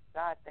strength.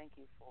 God, thank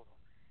you for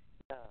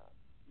the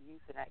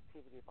use and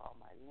activity of all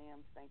my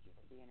limbs. Thank you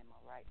for being in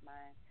my right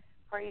mind.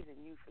 Praising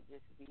you for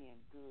just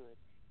being good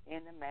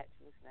in the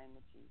matchless name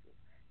of Jesus.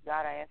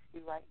 God, I ask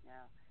you right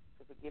now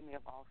to forgive me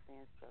of all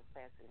sins,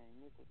 trespasses, and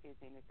iniquities,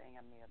 anything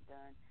I may have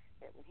done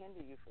that would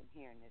hinder you from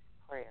hearing this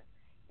prayer.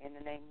 In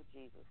the name of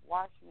Jesus,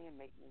 wash me and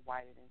make me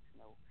whiter than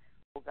snow.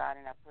 Oh, God,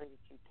 and I pray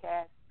that you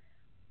cast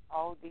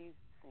all these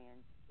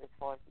sins as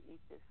far as the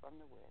east is from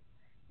the west,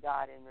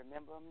 God, and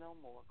remember them no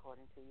more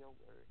according to your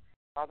word.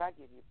 Father, I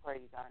give you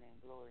praise, honor,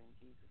 and glory in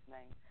Jesus'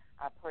 name.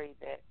 I pray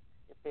that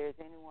if there's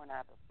anyone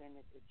I've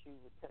offended, that you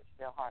would touch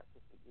their heart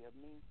to forgive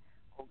me,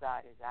 oh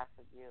God, as I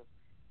forgive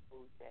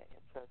those that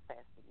have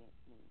trespassed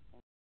against me. And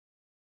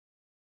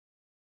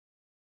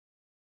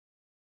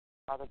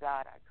Father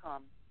God, I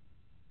come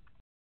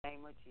in the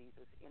name of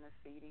Jesus,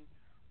 interceding,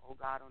 oh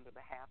God, on the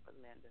behalf of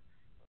Linda.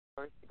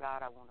 First,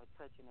 God, I want to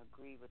touch and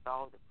agree with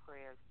all the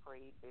prayers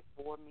prayed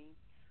before me,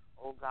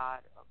 oh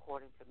God,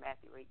 according to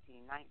Matthew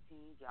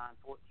 18:19, John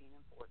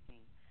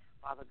 14:14.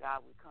 Father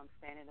God, we come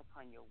standing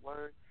upon your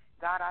word.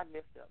 God, I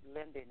lift up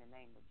Linda in the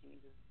name of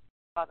Jesus.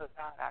 Father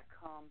God, I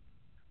come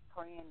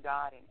praying,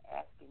 God, and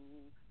asking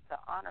you to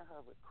honor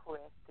her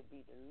request to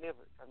be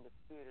delivered from the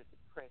spirit of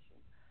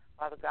depression.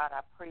 Father God,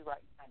 I pray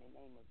right now in the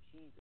name of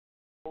Jesus,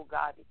 oh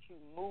God, that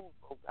you move,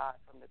 oh God,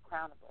 from the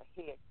crown of her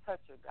head, touch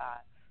her,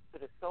 God, to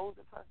the soles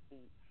of her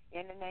feet,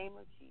 in the name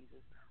of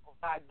Jesus. Oh,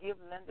 God, give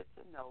Linda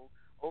to know,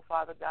 oh,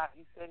 Father God,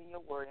 you said in your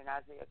word in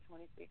Isaiah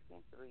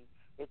 26:3,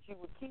 that you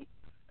would keep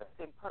us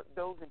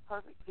those in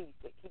perfect peace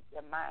that keep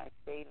their minds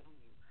stayed on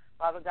you.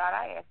 Father God,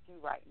 I ask you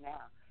right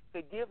now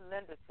to give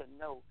Linda to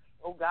know,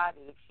 oh, God,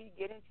 that if she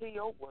get into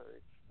your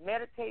word,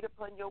 meditate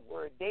upon your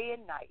word day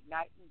and night,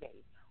 night and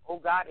day, oh,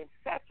 God, and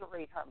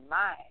saturate her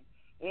mind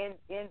in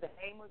the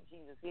name of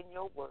Jesus, in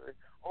your word,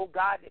 oh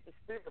God, that the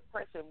spirit of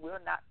depression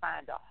will not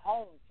find a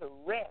home to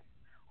rest,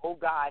 oh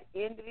God,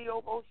 in the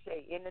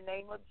Oboshe, in the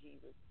name of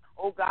Jesus.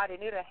 oh God,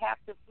 and it'll have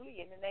to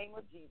flee in the name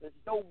of Jesus.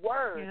 Your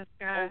word,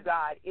 oh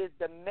God, is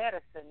the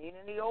medicine in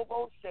the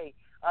Oboshe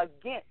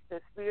against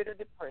the spirit of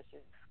depression.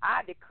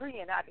 I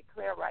decree and I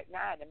declare right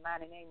now in the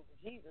mighty name of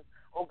Jesus,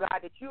 oh God,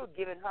 that you are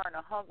giving her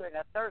a hunger and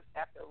a thirst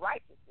after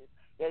righteousness,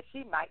 that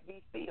she might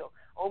be filled.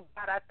 Oh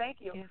God, I thank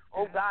you,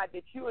 oh God,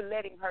 that you are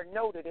letting her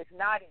know that it's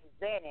not in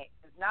Xanax,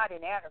 it's not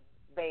in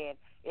Ativan,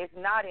 it's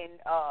not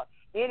in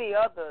any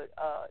other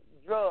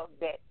drug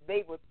that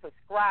they would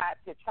prescribe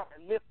to try to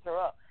lift her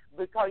up.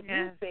 Because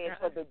you said,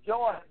 for the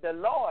joy of the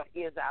Lord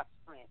is our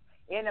strength.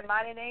 In the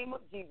mighty name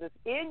of Jesus,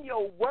 in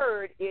your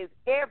word is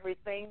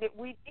everything that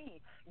we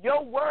need.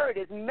 Your word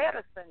is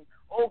medicine,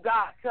 oh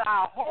God, to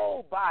our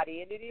whole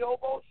body. In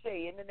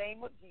the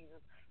name of Jesus,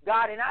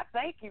 God, and I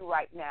thank you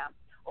right now,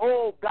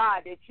 oh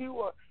God, that you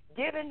are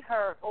giving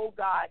her, oh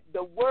God,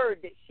 the word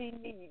that she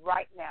needs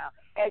right now.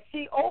 As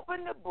she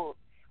opened the book,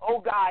 oh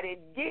God, and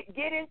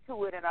get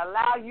into it and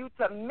allow you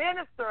to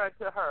minister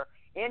unto her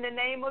in the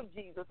name of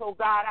Jesus. Oh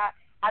God,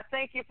 I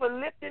thank you for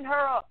lifting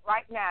her up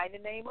right now in the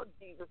name of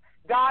Jesus.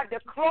 God, the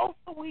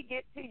closer we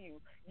get to you,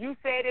 you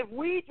said if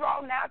we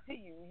draw now to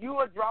you, you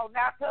will draw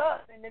now to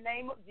us in the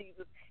name of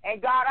Jesus.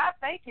 And God, I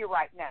thank you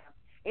right now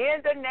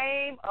in the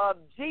name of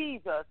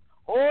Jesus.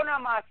 Ona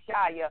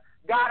Mashaya.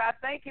 God, I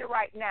thank you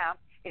right now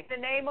in the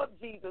name of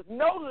Jesus.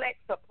 No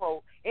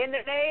Lexapro. In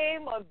the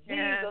name of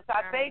Jesus,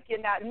 I thank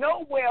you now.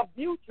 No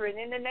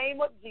Wellbutrin in the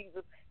name of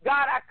Jesus.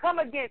 God, I come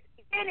against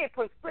any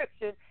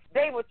prescription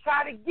they will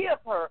try to give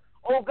her.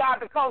 Oh, God,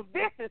 because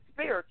this is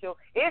spiritual.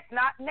 It's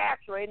not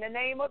natural in the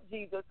name of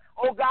Jesus.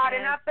 Oh, God,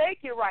 and I thank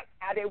you right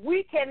now that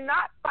we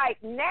cannot fight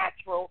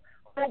natural.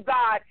 Oh,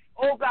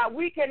 God,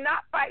 we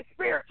cannot fight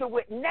spiritual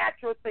with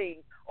natural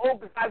things. Oh,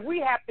 God, we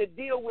have to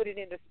deal with it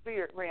in the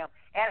spirit realm.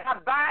 And I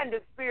bind the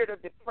spirit of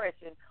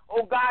depression.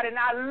 Oh, God, and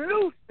I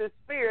loose the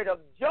spirit of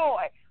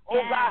joy.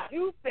 Oh, God,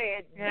 you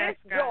said this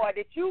joy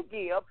that you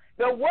give,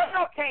 the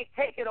world can't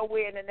take it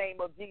away in the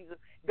name of Jesus.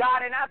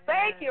 God, and I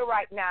thank you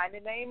right now in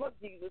the name of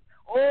Jesus.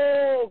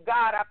 Oh,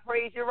 God, I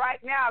praise you right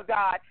now,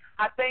 God.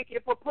 I thank you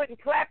for putting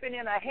clapping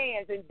in her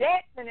hands and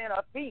dancing in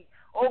her feet.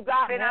 Oh,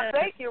 God, and I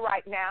thank you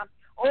right now.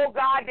 Oh,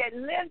 God, that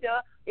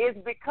Linda is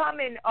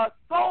becoming a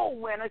soul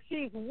winner.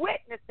 She's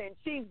witnessing.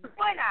 She's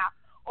going out.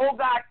 Oh,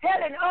 God,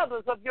 telling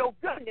others of your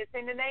goodness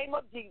in the name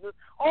of Jesus.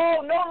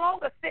 Oh, no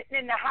longer sitting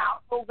in the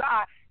house, oh,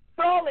 God,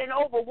 strolling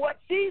over what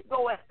she's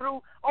going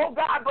through, oh,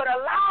 God, but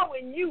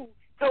allowing you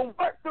to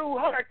work through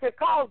her to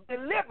cause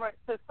deliverance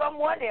to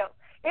someone else.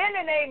 In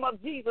the name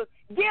of Jesus,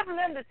 give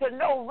Linda to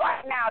know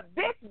right now,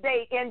 this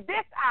day, in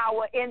this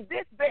hour, in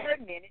this very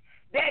minute,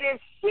 that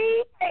if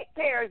she takes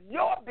care of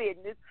your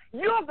business,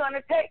 you're going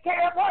to take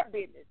care of her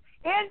business.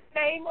 In the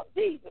name of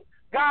Jesus.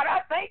 God, I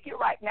thank you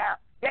right now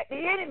that the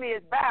enemy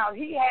is bound.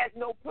 He has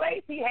no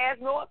place. He has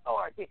no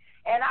authority.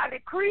 And I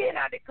decree and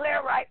I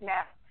declare right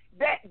now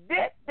that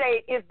this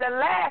day is the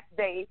last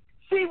day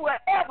she will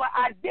ever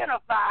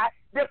identify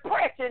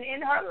depression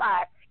in her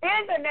life.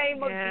 In the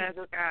name of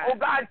Jesus. God. Oh,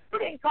 God, you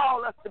didn't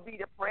call us to be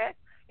depressed.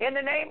 In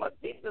the name of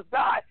Jesus,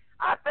 God,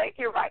 I thank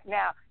you right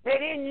now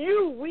that in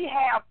you we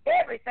have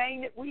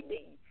everything that we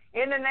need.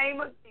 In the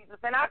name of Jesus.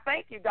 And I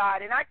thank you,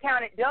 God, and I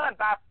count it done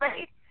by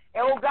faith.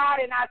 And, oh, God,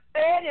 and I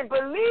stand and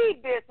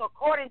believe this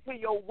according to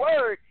your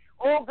word.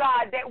 Oh,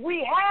 God, that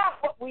we have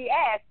what we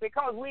ask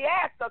because we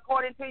ask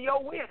according to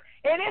your will.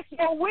 And it's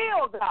your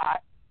will, God,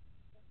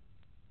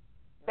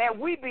 that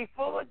we be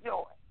full of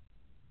joy.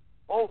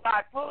 Oh,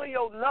 God, full of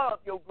your love,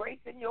 your grace,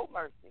 and your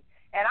mercy.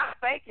 And I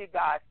thank you,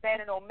 God,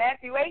 standing on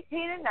Matthew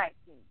 18 and 19,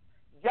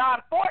 John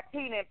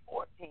 14 and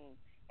 14,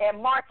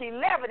 and Mark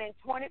 11 and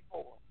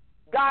 24.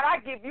 God, I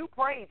give you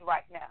praise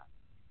right now.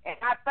 And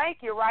I thank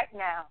you right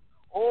now,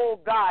 oh,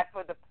 God,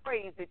 for the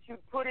praise that you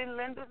put in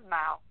Linda's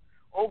mouth.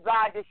 Oh,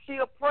 God, that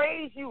she'll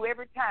praise you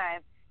every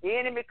time the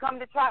enemy come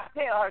to try to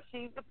tell her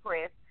she's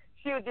depressed.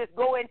 She'll just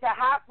go into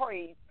high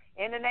praise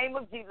in the name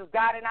of Jesus,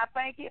 God. And I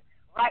thank you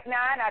right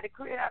now, and I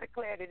decree and I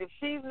declare that if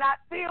she's not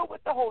filled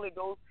with the Holy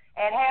Ghost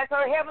and has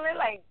her heavenly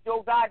language,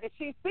 oh, God, that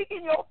she's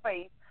seeking your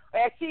face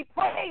as she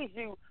prays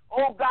you,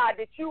 oh, God,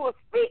 that you will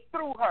speak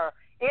through her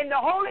in the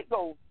Holy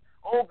Ghost,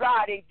 oh,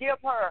 God, and give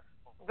her,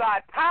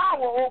 God,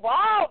 power over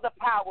all the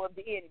power of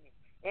the enemy.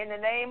 In the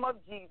name of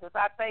Jesus,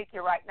 I thank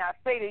you right now.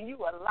 Satan, you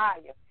a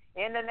liar.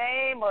 In the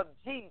name of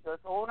Jesus,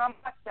 oh,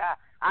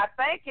 I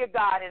thank you,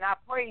 God, and I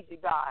praise you,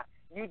 God.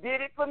 You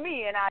did it for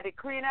me, and I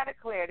decree and I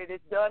declare that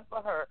it's done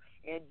for her.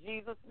 In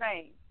Jesus'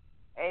 name,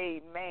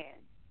 amen.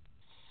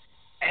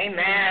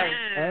 Amen.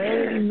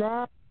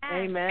 Amen.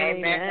 Amen.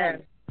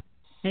 Amen.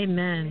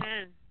 Amen.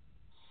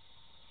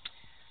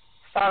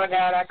 Father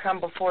God, I come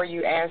before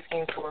you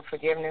asking for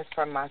forgiveness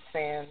for my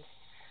sins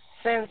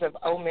of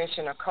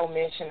omission or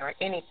commission or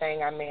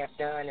anything I may have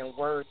done in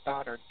word,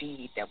 thought, or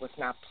deed that was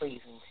not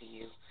pleasing to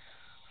you.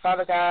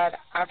 Father God,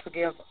 I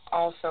forgive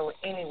also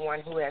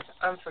anyone who has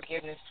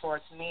unforgiveness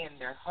towards me in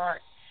their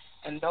heart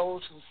and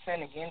those who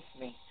sin against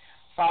me.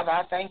 Father,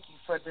 I thank you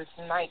for this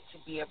night to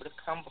be able to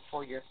come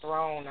before your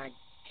throne. I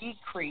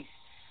decrease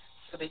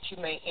so that you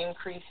may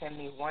increase in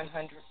me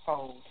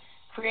 100-fold.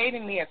 Create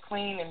in me a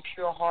clean and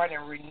pure heart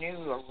and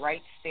renew a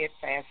right,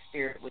 steadfast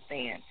spirit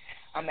within.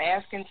 I'm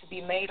asking to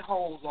be made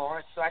whole,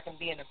 Lord, so I can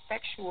be an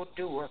effectual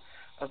doer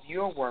of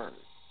your word.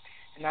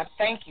 And I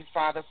thank you,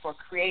 Father, for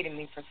creating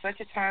me for such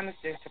a time as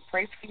this to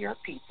pray for your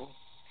people.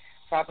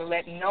 Father,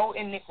 let no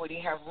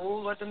iniquity have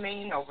rule or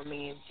dominion over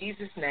me. In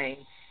Jesus' name,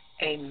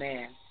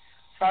 amen.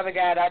 Father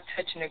God, I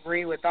touch and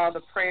agree with all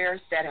the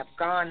prayers that have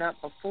gone up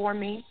before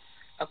me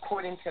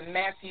according to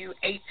Matthew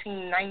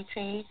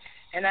 18:19,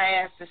 and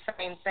I ask the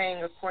same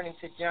thing according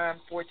to John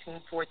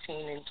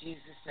 14:14 in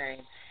Jesus'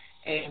 name.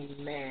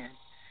 Amen.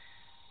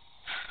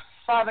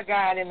 Father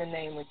God, in the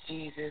name of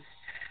Jesus,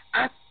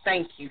 I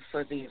thank you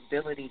for the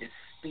ability to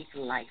speak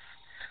life.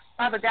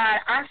 Father God,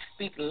 I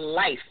speak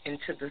life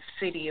into the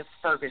city of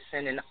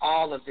Ferguson and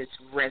all of its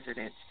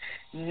residents,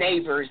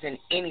 neighbors, and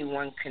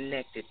anyone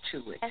connected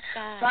to it. Yes,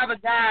 God. Father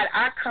God,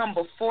 I come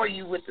before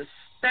you with a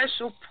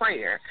special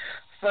prayer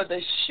for the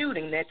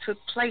shooting that took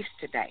place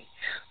today.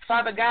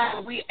 Father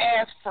God, we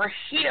ask for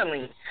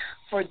healing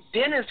for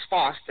Dennis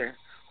Foster,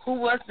 who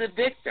was the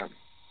victim,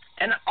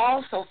 and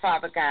also,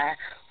 Father God,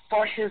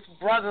 for his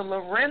brother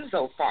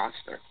Lorenzo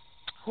Foster,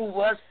 who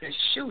was the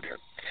shooter.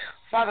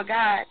 Father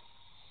God,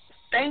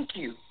 thank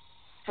you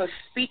for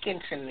speaking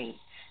to me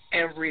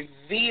and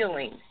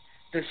revealing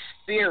the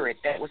spirit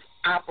that was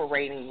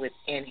operating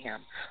within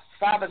him.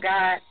 Father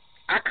God,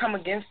 I come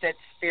against that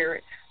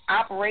spirit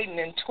operating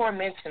and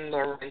tormenting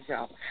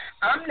Lorenzo.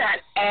 I'm not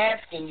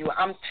asking you.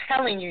 I'm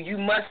telling you, you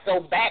must go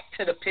back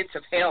to the pits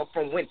of hell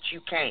from whence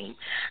you came.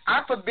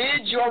 I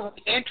forbid your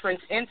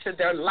entrance into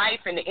their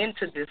life and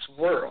into this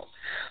world.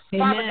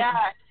 Amen. Father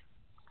God,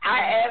 I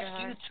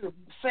ask you to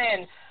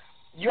send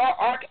your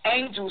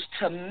archangels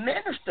to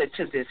minister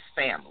to this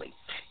family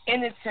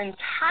in its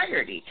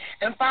entirety.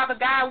 And Father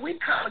God, we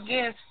come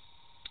against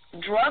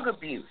drug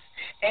abuse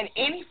and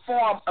any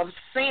form of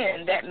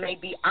sin that may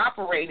be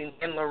operating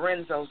in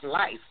Lorenzo's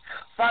life.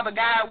 Father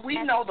God,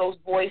 we know those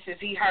voices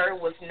he heard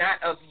was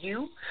not of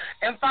you.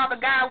 And Father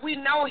God, we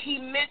know he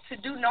meant to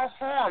do no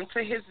harm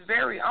to his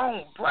very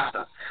own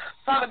brother.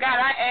 Father God,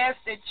 I ask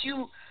that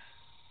you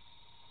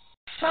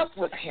sup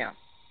with him,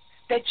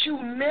 that you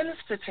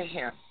minister to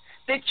him,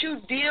 that you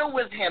deal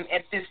with him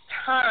at this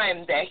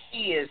time that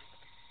he is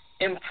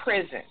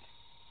imprisoned.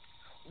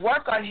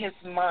 Work on his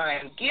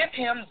mind. Give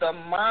him the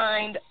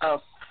mind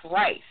of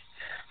Christ.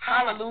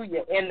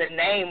 Hallelujah, in the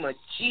name of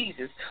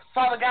Jesus.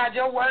 Father God,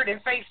 your word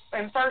in 1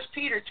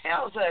 Peter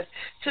tells us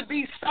to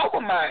be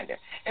sober-minded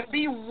and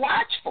be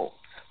watchful,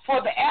 for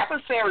the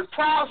adversary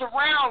prowls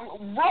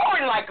around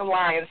roaring like a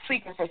lion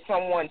seeking for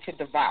someone to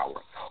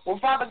devour. Well,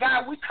 Father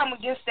God, we come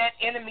against that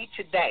enemy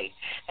today.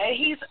 And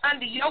he's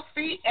under your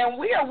feet, and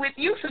we are with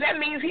you, so that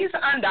means he's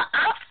under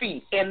our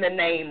feet in the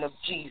name of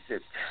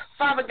Jesus.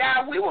 Father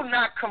God, we will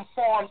not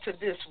conform to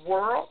this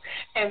world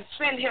and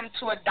send him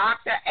to a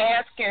doctor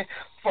asking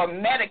for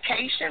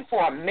medication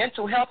for a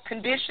mental health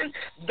condition.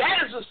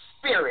 That is a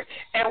spirit,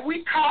 and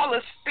we call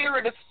a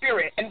spirit.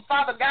 And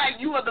Father God,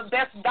 you are the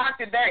best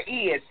doctor there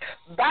is.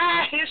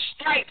 By his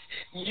stripes,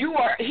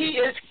 he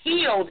is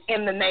healed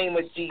in the name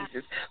of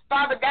Jesus.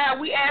 Father God,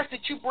 we ask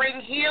that you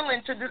bring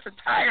healing to this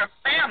entire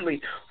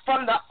family,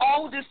 from the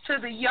oldest to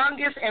the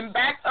youngest and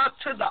back up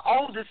to the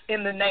oldest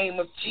in the name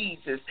of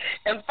Jesus.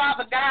 And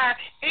Father God,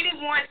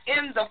 anyone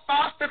in the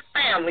foster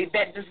family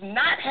that does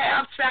not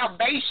have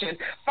salvation,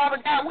 Father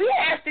God, we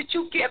ask that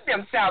you give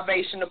them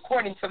salvation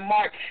according to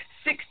Mark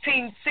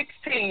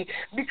 16:16,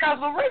 because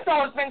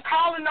Lorenzo has been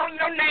calling on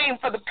your name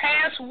for the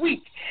past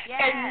week,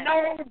 and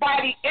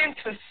nobody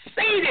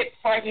interceded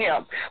for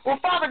him. Well,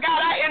 Father God,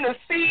 I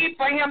intercede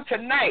for him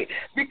tonight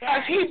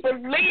because he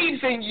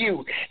believes in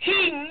you.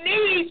 He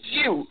needs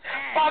you.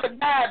 Father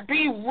God,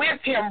 be with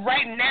him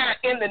right now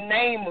in the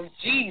name of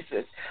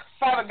Jesus.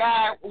 Father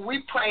God,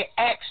 we pray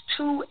Acts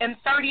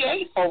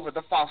 2:38 over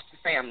the foster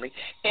family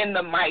in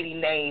the mighty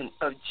name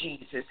of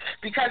Jesus.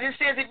 Because it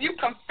says if you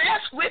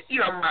confess with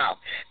your mouth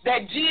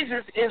that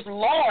Jesus is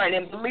Lord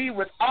and believe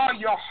with all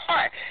your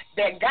heart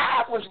that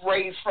God was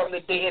raised from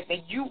the dead,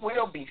 then you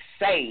will be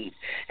saved.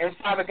 And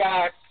Father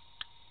God,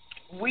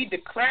 we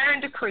declare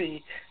and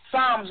decree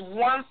Psalms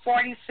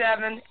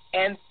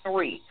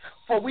 147:3.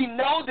 For we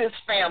know this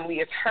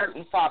family is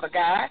hurting, Father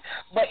God,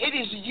 but it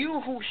is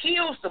you who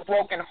heals the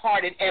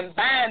brokenhearted and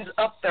binds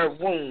up their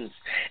wounds.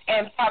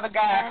 And Father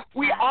God,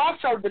 we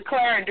also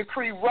declare and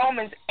decree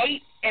Romans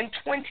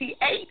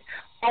 8:28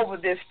 over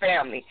this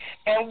family.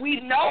 And we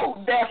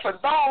know that for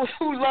those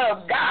who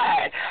love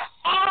God,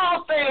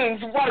 all things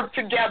work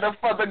together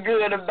for the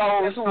good of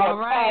those who are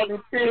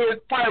called to his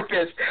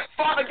purpose.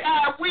 Father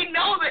God, we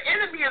know the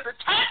enemy is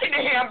attacking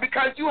him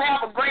because you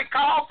have a great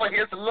call for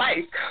his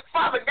life.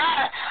 Father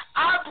God,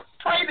 I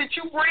pray that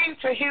you bring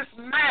to his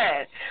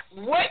mind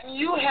what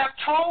you have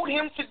told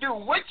him to do,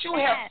 what you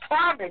have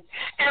promised,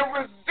 and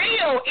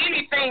reveal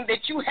anything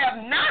that you have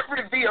not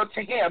revealed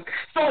to him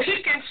so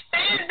he can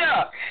stand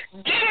up,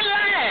 get in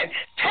line,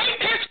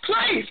 take his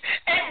place,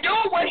 and do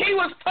what he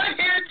was put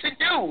here to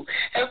do.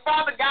 And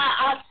Father God,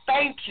 I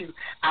thank you.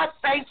 I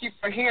thank you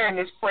for hearing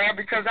this prayer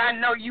because I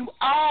know you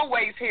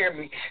always hear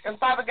me. And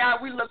Father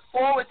God, we look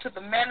forward to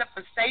the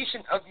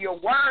manifestation of your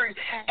word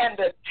and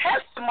the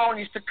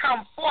testimonies to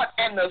come forth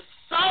and the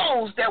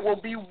souls that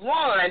will be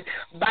won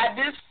by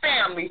this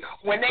family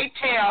when they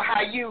tell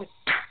how you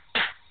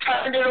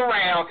turned it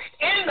around.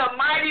 In the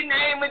mighty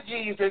name of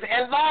Jesus.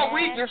 And, Lord,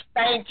 we just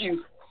thank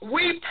you.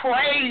 We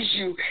praise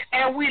you,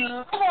 and we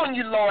love on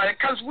you, Lord,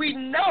 because we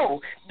know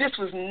this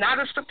was not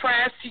a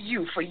surprise to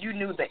you, for you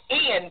knew the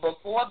end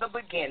before the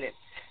beginning.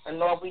 And,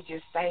 Lord, we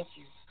just thank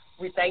you.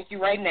 We thank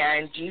you right now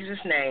in Jesus'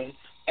 name.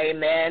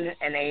 Amen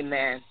and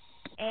amen.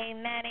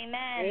 Amen,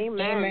 amen. Amen.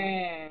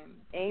 Amen.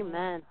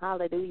 Amen.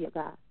 Hallelujah,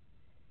 God.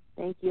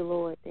 Thank you,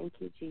 Lord. Thank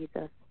you,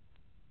 Jesus.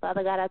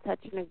 Father God, I touch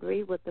and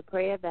agree with the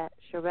prayer that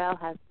Sherelle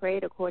has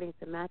prayed according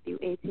to Matthew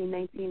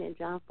 18:19 and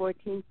John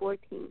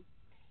 14:14.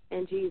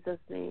 In Jesus'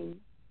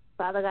 name.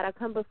 Father God, I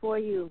come before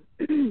you,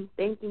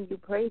 thanking you,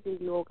 praising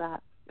you, oh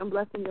God. I'm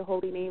blessing your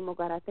holy name, oh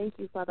God. I thank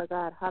you, Father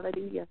God,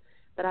 hallelujah,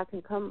 that I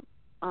can come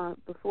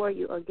before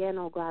you again,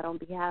 oh God, on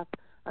behalf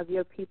of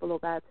your people, oh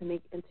God, to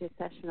make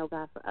intercession, oh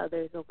God, for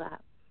others, oh God.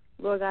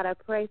 Lord God, I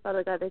pray,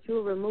 Father God, that you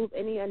will remove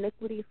any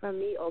iniquity from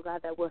me, oh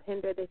God, that will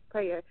hinder this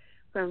prayer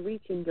from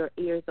reaching your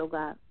ears, oh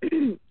God.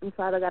 And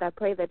Father God, I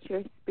pray that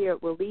your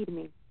spirit will lead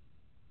me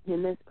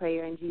in this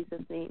prayer in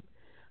Jesus' name.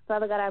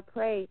 Father God, I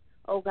pray,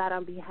 oh God,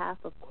 on behalf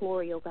of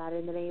Corey, oh God,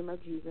 in the name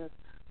of Jesus.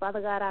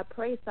 Father God, I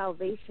pray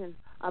salvation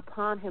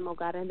upon him, oh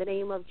God, in the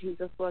name of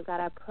Jesus, Lord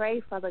God. I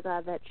pray, Father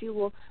God, that you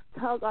will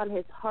tug on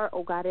his heart,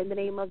 oh God, in the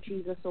name of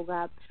Jesus, oh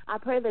God. I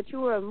pray that you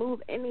will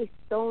remove any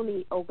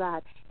stony, oh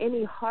God,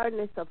 any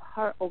hardness of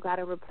heart, oh God,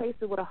 and replace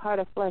it with a heart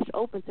of flesh,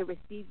 open to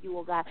receive you,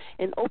 oh God,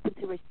 and open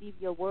to receive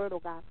your word,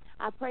 oh God.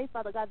 I pray,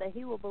 Father God, that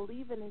he will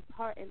believe in his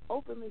heart and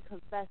openly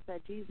confess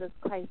that Jesus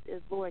Christ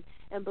is Lord,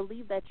 and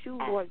believe that you,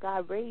 Lord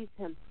God, raised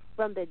him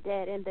from the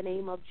dead in the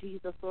name of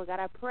Jesus, Lord God.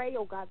 I pray,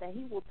 oh God, that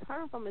he will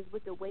turn from his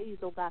wicked ways,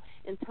 oh God,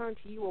 and turn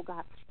to you, oh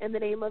God, in the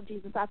name of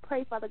Jesus. I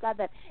pray, Father God,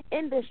 that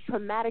in this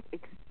traumatic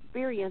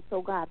experience,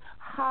 oh God,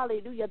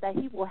 hallelujah, that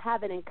he will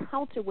have an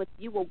encounter with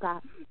you, oh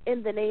God,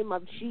 in the name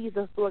of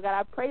Jesus, Lord God.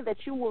 I pray that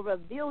you will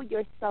reveal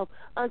yourself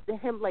unto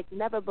him like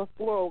never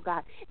before, oh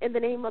God, in the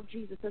name of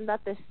Jesus, and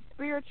that the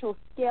spiritual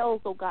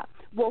scales, oh God,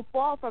 will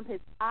fall from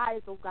his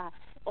eyes, oh God,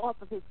 off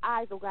of his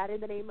eyes, oh God,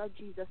 in the name of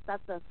Jesus,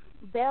 that the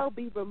veil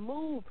be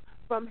removed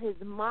from his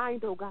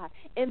mind, oh God,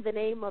 in the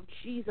name of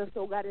Jesus,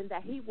 oh God, and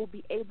that he will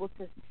be able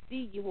to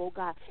see you, oh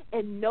God,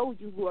 and know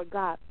you, Lord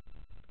God.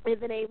 In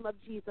the name of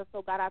Jesus,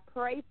 oh God, I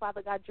pray,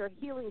 Father God, your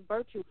healing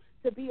virtue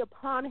to be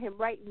upon him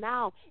right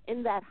now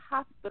in that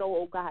hospital,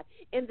 oh God.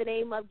 In the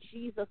name of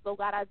Jesus, oh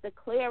God, I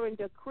declare and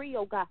decree,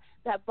 oh God,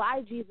 that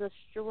by Jesus'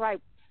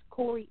 stripes,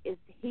 Corey is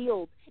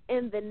healed.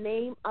 In the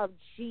name of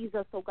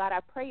Jesus, oh God, I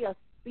pray a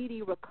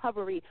speedy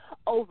recovery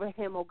over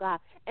him, oh God,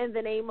 in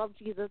the name of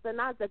Jesus. And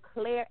I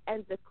declare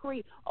and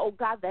decree, oh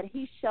God, that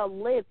he shall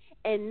live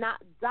and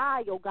not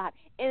die, oh God,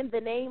 in the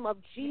name of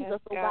Jesus,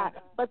 oh God,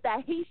 but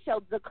that he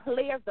shall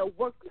declare the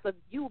works of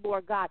you,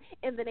 Lord God,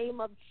 in the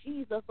name of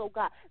Jesus, oh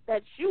God,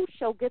 that you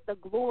shall get the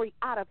glory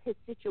out of his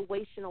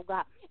situation, oh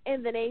God,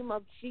 in the name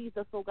of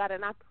Jesus, oh God.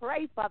 And I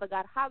pray, Father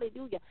God,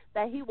 hallelujah,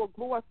 that he will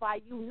glorify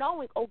you,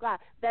 knowing, oh God,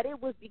 that it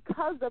was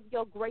because of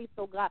your grace,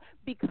 oh God,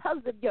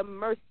 because of your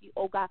mercy,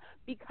 oh God,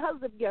 because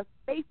of your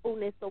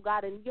faithfulness, oh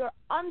God, and your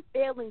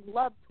unfailing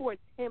love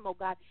towards him, oh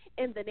God,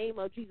 in the name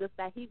of Jesus,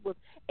 that he was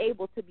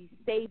able to be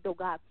saved, oh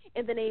God,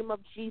 in the name of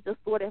Jesus,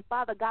 Lord. And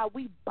Father God,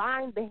 we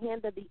bind the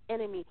hand of the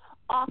enemy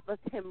off of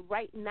him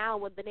right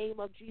now in the name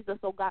of Jesus,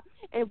 oh God,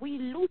 and we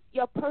loose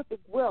your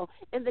perfect will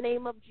in the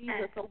name of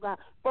Jesus, oh God,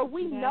 for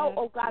we know,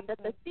 oh God,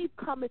 that the thief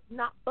cometh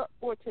not but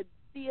for to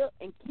steal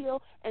and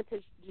kill and to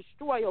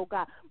destroy, oh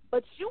God,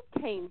 but you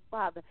came,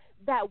 Father,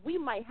 that we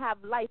might have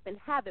life and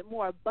have it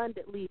more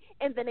abundantly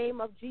in the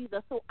name of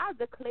Jesus. So I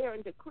declare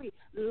and decree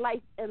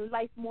life and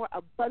life more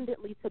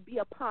abundantly to be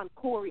upon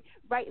Corey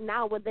right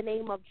now in the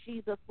name of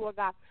Jesus, Lord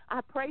God.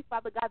 I pray,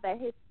 Father God, that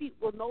his feet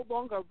will no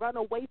longer run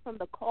away from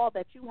the call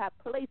that you have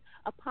placed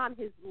upon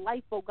his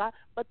life, oh God,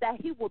 but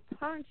that he will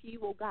turn to you,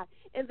 oh God,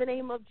 in the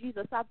name of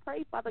Jesus. I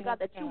pray, Father God,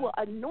 that you will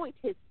anoint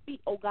his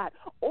feet, oh God,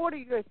 order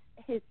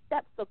his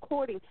steps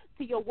according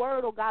to your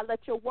word, oh God.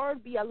 Let your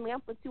word be a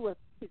lamp unto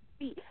his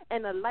feet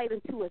and a light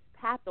unto his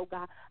path, oh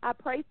God. I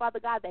pray, Father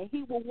God, that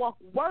he will walk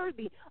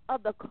worthy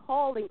of the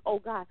calling, oh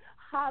God.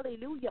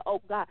 Hallelujah,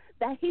 oh God.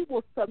 That he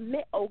will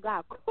submit, oh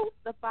God,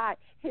 crucify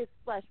his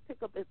flesh, pick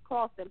up his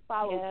cross and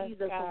follow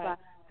Jesus, oh God,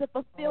 to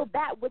fulfill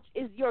that which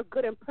is your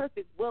good and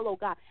perfect will, oh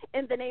God.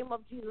 In the name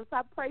of Jesus,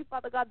 I pray,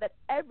 Father God, that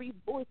every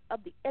voice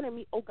of the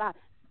enemy, oh God,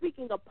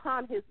 speaking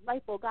upon his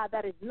life, oh God,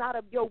 that is not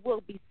of your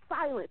will, be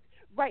silenced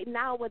right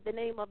now in the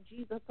name of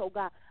Jesus, oh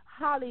God.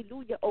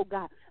 Hallelujah, oh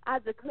God. I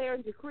declare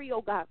and decree,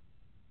 oh God,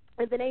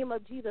 in the name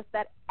of Jesus,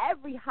 that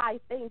every high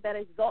thing that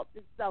exalts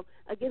itself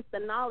against the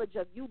knowledge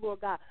of you,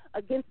 Lord God,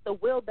 against the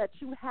will that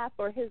you have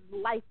for his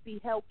life,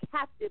 be held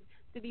captive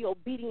to the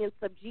obedience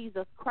of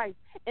Jesus Christ.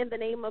 In the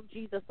name of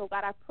Jesus, oh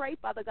God, I pray,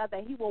 Father God,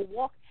 that he will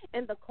walk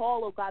in the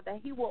call, oh God,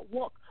 that he will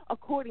walk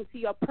according to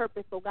your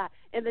purpose, oh God.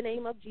 In the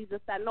name of Jesus,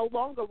 that no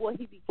longer will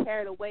he be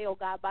carried away, oh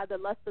God, by the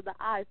lust of the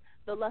eyes,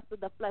 the lust of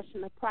the flesh,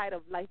 and the pride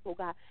of life, oh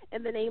God.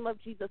 In the name of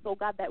Jesus, oh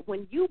God, that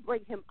when you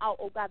bring him out,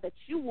 oh God, that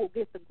you will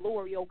get the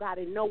glory, oh God,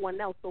 and no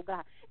one else, oh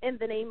God. In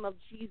the name of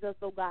Jesus,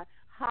 oh God.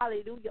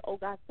 Hallelujah, oh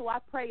God. So I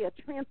pray a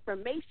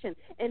transformation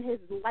in his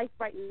life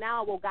right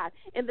now, oh God.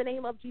 In the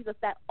name of Jesus,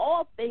 that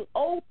old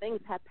things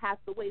have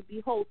passed away.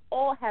 Behold,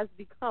 all has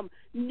become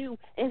new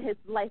in his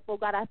life, oh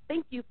God. I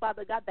thank you,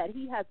 Father God, that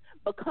he has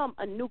become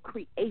a new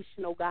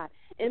creation, oh God.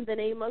 In the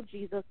name of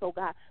Jesus, oh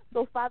God.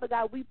 So, Father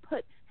God, we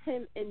put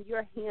him in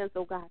your hands,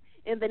 oh God.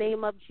 In the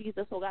name of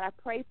Jesus, oh God. I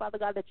pray, Father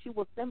God, that you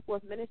will send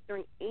forth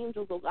ministering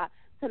angels, oh God,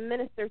 to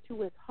minister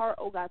to his heart,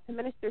 oh God, to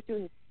minister to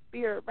his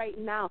spirit right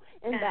now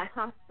in that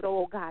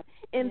hospital, oh God,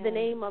 in the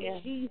name of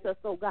Jesus,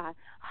 oh God.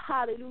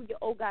 Hallelujah,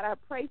 oh God. I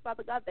pray,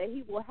 Father God, that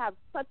he will have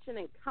such an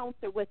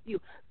encounter with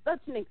you, such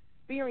an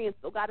experience,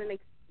 oh God, an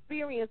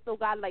experience, oh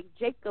God, like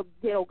Jacob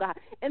did, oh God,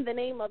 in the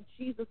name of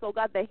Jesus, oh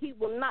God, that he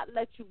will not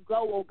let you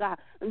go, oh God,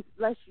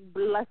 unless you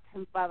bless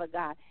him, Father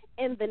God,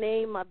 in the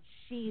name of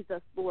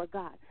Jesus, Lord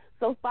God.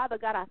 So, Father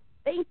God, I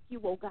thank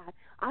you, oh God.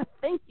 I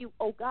thank you,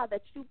 oh God,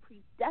 that you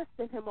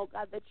predestined him, oh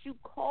God, that you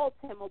called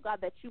him, oh God,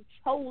 that you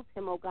chose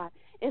him, oh God,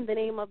 in the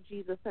name of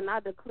Jesus. And I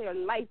declare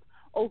life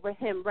over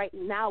him right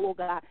now, oh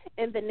God,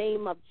 in the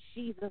name of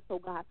Jesus, oh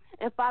God.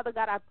 And Father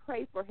God, I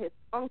pray for his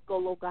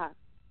uncle, oh God,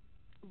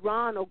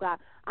 Ron, oh God.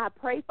 I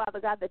pray, Father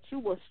God, that you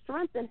will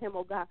strengthen him,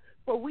 oh God.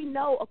 For we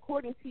know,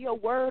 according to your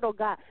word, oh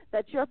God,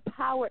 that your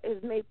power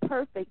is made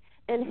perfect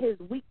in his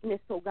weakness,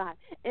 oh God,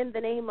 in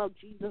the name of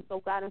Jesus,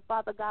 oh God. And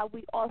Father God,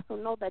 we also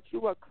know that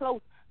you are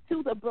close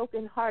to the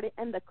brokenhearted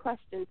and the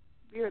crushed in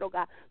spirit, oh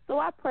God. So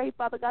I pray,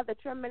 Father God, that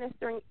your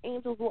ministering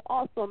angels will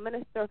also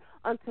minister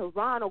unto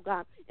Ron, oh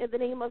God. In the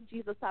name of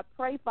Jesus, I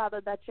pray,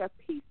 Father, that your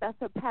peace that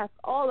surpasses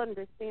all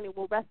understanding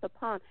will rest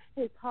upon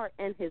his heart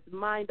and his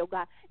mind, oh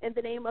God. In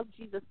the name of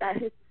Jesus,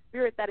 that his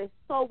spirit, that his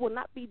soul will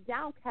not be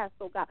downcast,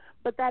 oh God,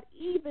 but that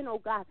even,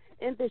 oh God,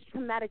 in this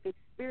traumatic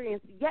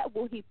experience, yet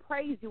will he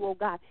praise you, oh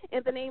God.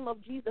 In the name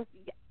of Jesus,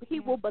 he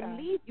will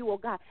believe you, oh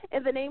God.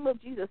 In the name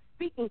of Jesus,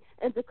 speaking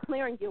and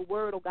declaring your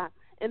word, oh God.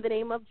 In the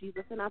name of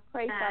Jesus. And I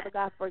pray, Father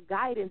God, for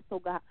guidance, oh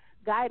God.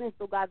 Guidance,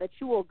 oh God, that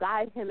you will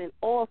guide him in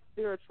all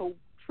spiritual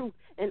truth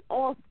and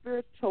all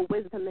spiritual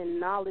wisdom and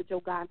knowledge,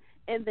 oh God.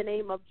 In the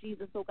name of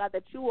Jesus, oh God,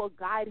 that you will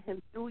guide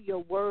him through your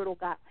word, oh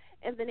God.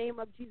 In the name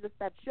of Jesus,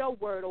 that your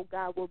word, oh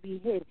God, will be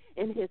hid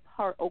in his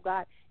heart, oh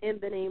God, in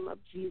the name of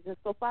Jesus.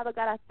 So, Father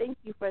God, I thank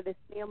you for this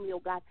family,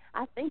 oh God.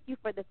 I thank you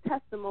for the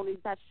testimonies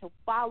that shall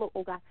follow,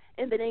 oh God,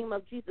 in the name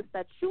of Jesus,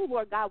 that you,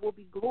 Lord God, will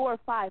be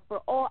glorified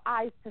for all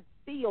eyes to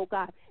see, oh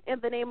God, in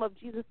the name of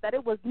Jesus, that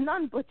it was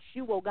none but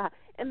you, oh God,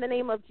 in the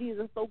name of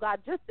Jesus, oh God,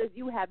 just as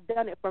you have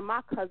done it for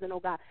my cousin, oh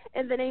God,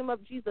 in the name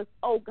of Jesus,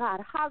 oh God,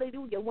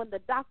 hallelujah, when the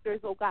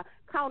doctors, oh God,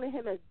 counted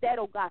him as dead,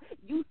 oh God,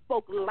 you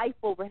spoke life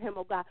over him,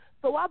 oh God.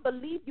 So I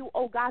believe you,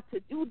 oh God,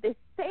 to do this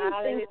same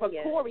thing for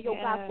Corey, oh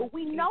God, for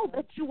we know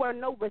that you are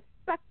no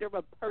respecter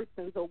of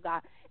persons, oh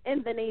God,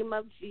 in the name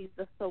of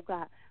Jesus, oh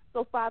God.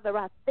 So, Father,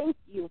 I thank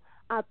you,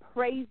 I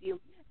praise you,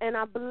 and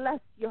I bless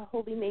your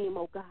holy name,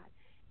 oh God.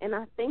 And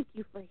I thank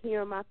you for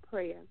hearing my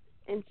prayer.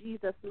 In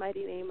Jesus'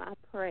 mighty name I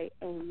pray.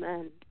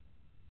 Amen.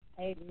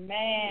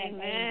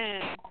 Amen. Amen.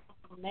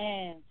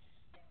 Amen.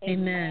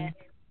 Amen.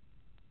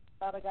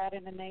 Father God,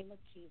 in the name of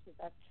Jesus,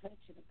 I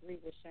touch and agree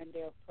with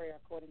Chandel's prayer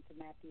according to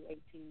Matthew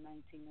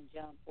 18:19 and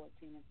John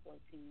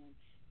 14:14.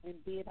 And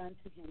be it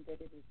unto him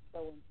that it is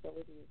so, and so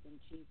it is, in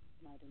Jesus'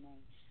 mighty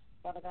name.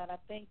 Father God, I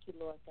thank you,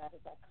 Lord God,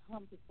 as I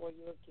come before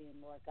you again,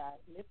 Lord God,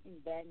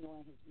 lifting Daniel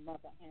and his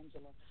mother,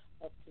 Angela,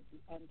 up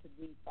unto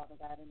thee, Father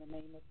God, in the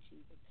name of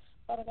Jesus.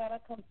 Father God, I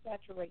come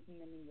saturating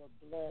them in your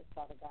blood,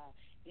 Father God,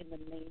 in the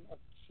name of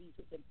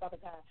Jesus. And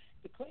Father God,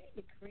 declare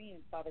and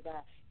decreeing, Father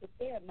God, if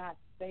they are not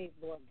saved,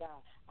 Lord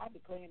God, I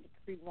declare and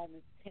decree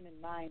Romans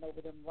 10:9 over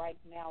them right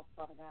now,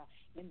 Father God,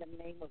 in the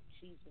name of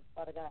Jesus,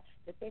 Father God,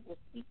 that they will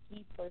seek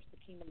ye first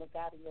the kingdom of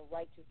God and your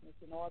righteousness,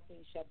 and all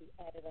things shall be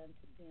added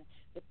unto them,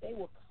 that they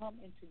will come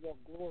into your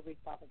glory,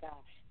 Father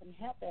God, and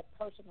have that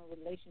personal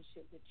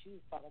relationship with you,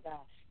 Father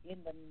God,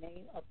 in the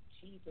name of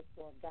Jesus,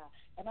 Lord God.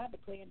 And I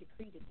declare and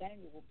decree that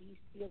Daniel will be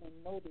still and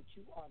know that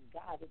you are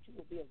God, that you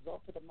will be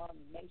exalted among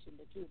the nations,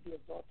 that you will be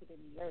exalted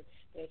in the earth,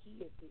 that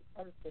he is the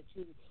earth that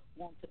you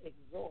want to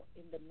exalt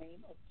in the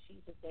name of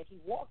Jesus, that he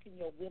walk in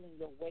your will and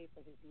your way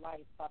for his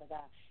life, Father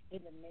God,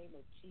 in the name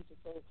of Jesus.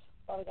 So,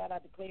 Father God, I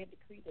declare and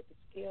decree that the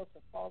scales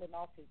have fallen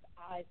off his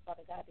eyes,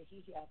 Father God, that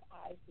he has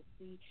eyes to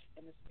see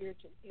and the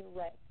spiritual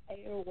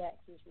earwax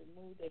is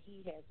removed, that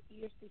he has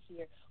ears to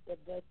hear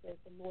what thus says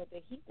the Lord,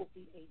 that he will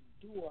be a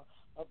doer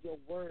of your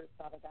word,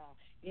 Father God,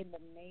 in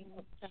the name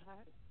of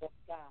Jesus,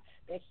 Lord God,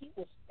 that he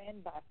will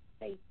stand by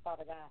faith,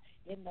 Father God,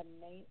 in the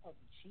name of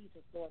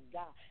Jesus, Lord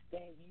God,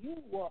 that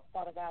you,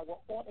 Father God,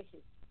 will order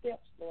his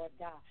steps, Lord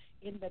God,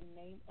 in the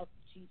name of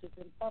Jesus.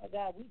 And Father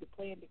God, we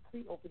declare and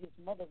decree over his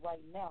mother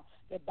right now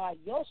that by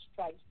your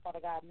stripes,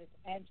 Father God, Miss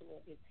Angela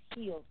is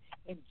healed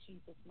in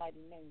Jesus'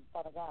 mighty name,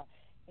 Father God.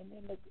 And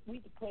then we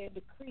declare a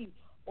decree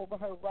over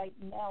her right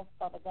now,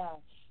 Father God.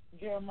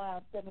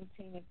 Jeremiah 17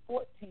 and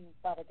 14,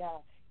 Father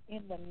God,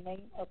 in the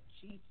name of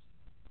Jesus.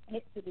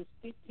 Exodus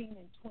 15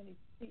 and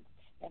 26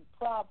 and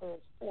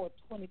Proverbs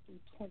 4:20 through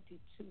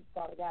 22,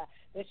 Father God,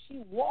 that she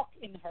walk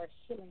in her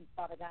healing,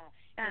 Father God,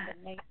 in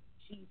the name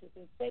of Jesus.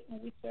 And Satan,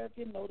 we serve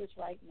your notice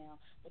right now.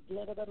 The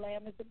blood of the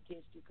Lamb is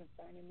against you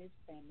concerning this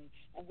family,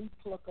 and we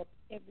pluck up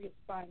every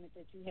assignment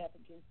that you have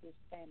against this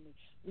family.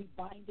 We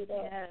bind it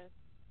up. Yes.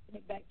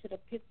 It back to the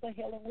pits of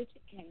hell in which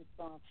it came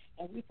from,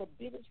 and we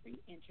forbid its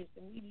re-interest,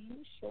 and we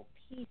loose your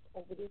peace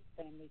over this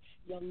family,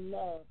 your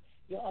love,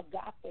 your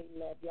agape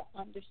love, your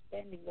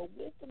understanding, your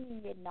wisdom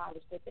and your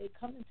knowledge, that they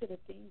come into the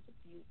things of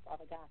you,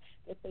 Father God,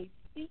 that they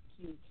seek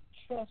you,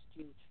 trust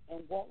you,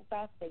 and walk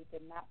by faith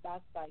and not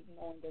by sight,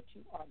 knowing that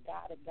you are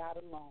God and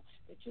God alone,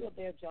 that you are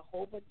their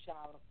Jehovah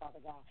Jireh, Father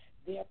God,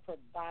 their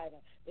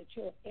provider, that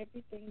you are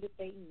everything that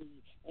they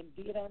need, and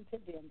be it unto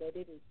them that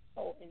it is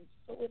so, and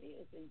so it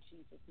is in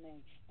Jesus'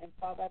 name. And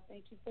Father, I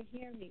thank you for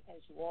hearing me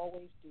as you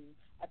always do.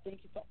 I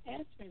thank you for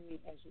answering me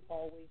as you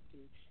always do.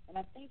 And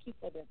I thank you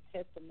for the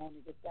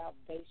testimony, the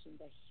salvation,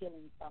 the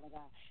healing, Father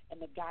God,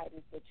 and the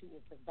guidance that you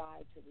will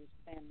provide to this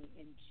family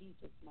in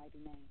Jesus' mighty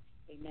name.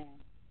 Amen.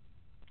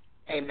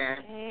 Amen.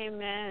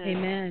 Amen.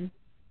 Amen.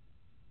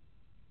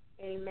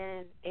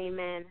 Amen.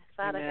 Amen.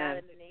 Father Amen. God,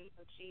 in the name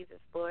of Jesus,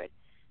 Lord,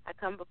 I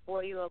come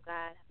before you, oh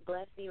God,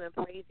 blessing you and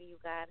praising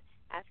you, God,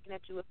 asking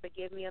that you would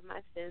forgive me of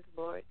my sins,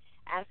 Lord.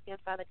 Asking,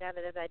 Father God,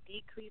 that as I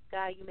decrease,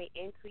 God, you may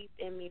increase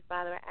in me,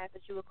 Father. I ask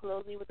that you would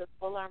clothe me with the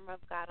full armor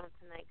of God on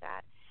tonight,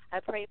 God. I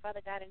pray,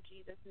 Father God, in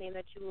Jesus' name,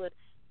 that you would,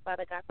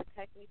 Father God,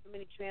 protect me from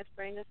any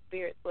transferring of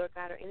spirits, Lord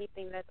God, or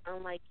anything that's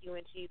unlike you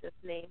in Jesus'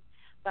 name.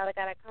 Father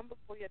God, I come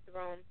before your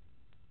throne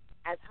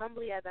as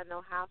humbly as I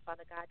know how,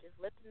 Father God, just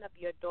lifting up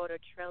your daughter,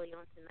 Trelly,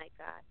 on tonight,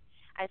 God.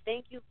 I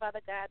thank you,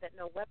 Father God, that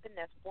no weapon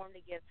that's formed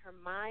against her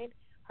mind,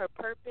 her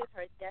purpose,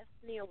 her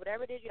destiny, or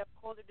whatever it is you have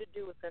called her to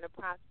do is going to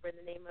prosper in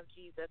the name of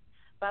Jesus.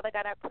 Father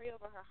God, I pray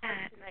over her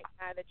heart tonight,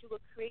 God, that you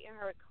will create in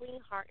her a clean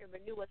heart and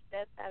renew a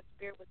steadfast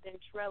spirit within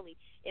Trelly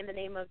in the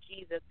name of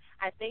Jesus.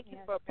 I thank you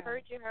for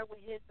purging her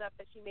with his up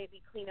that she may be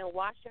clean, and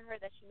washing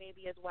her that she may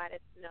be as white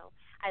as snow.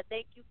 I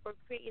thank you for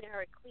creating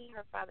her a clean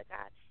her, Father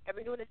God, and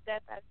renewing a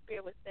steadfast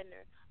spirit within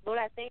her. Lord,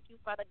 I thank you,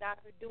 Father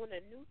God, for doing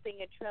a new thing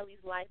in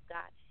Trelly's life,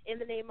 God, in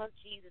the name of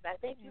Jesus. I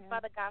thank you,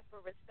 Father God, for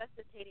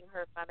resuscitating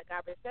her, Father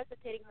God,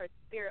 resuscitating her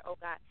spirit, oh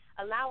God,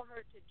 allowing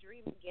her to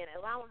dream again,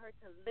 allowing her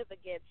to live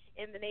again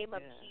in the name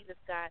of Jesus,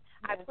 God.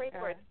 I pray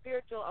for a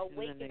spiritual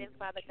awakening,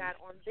 Father God,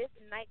 on this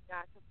night,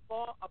 God, to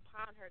fall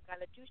upon her,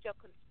 God, that you shall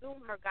consume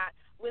her, God,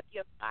 with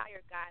your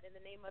fire, God, in the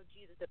name of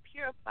Jesus, to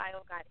purify,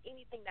 oh God,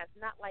 anything that's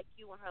not like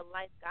you in her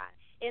life, God.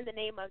 In the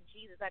name of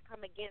Jesus, I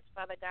come against,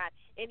 Father God,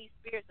 any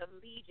spirits of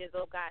legions,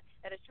 oh God,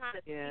 that is trying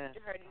to speak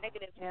to her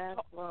negative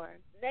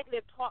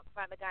talk,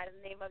 Father God, in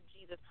the name of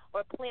Jesus,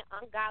 or plant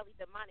ungodly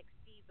demonic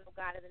seeds, oh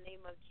God, in the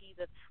name of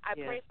Jesus. I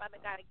pray, Father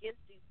God, against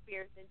these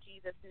spirits in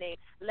Jesus' name.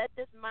 Let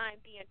this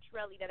mind be in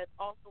Trelly that is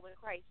also in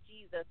Christ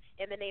Jesus,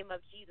 in the name of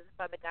Jesus,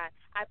 Father God.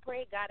 I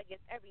pray, God,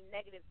 against every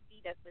negative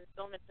seed that's been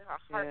sown into her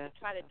heart to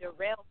try to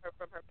derail her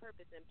from her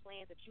purpose and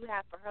plans that you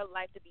have for her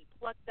life to be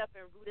plucked up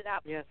and rooted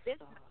out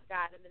this night,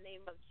 God, in the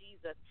name of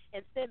Jesus,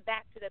 and sent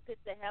back to the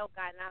pits of hell,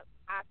 God. And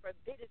I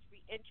forbid its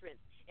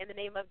re-entrance in the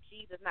name of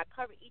Jesus, and I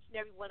cover each and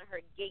every one of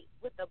her gates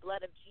with the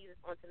blood of Jesus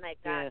on tonight,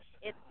 God,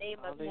 in the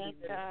name of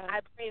Jesus.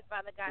 I pray,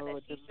 Father God,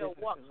 that she shall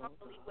walk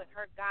humbly with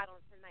her God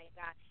on tonight,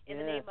 God, in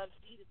the name of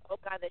Jesus,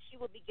 oh God, that she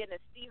will begin to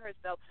see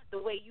herself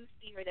the way you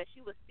see her, that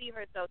she will see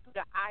herself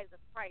through the eyes of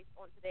Christ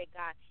on today,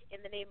 God,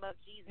 in the name of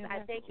Jesus.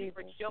 I thank you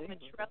for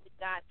showing Trelly,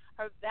 God,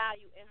 her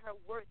value and her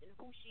worth and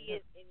who she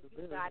is in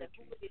you, God, and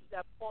who it is you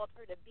have called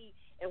her to be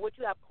and what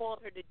you have called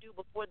her to do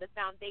before the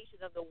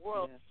foundation of the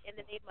world, in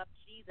the name of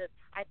Jesus.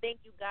 I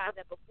thank you, God,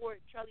 that before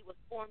Trelly was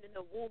formed in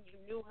the womb, you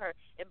knew her,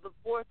 and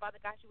before,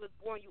 Father God, she was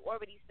born, you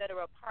already set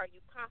her apart.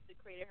 You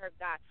consecrated her,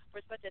 God,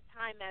 for such a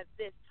time as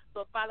this.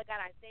 So, Father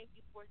God, I thank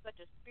you for such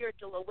a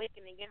spiritual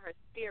awakening in her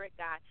spirit,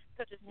 God,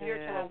 such a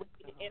spiritual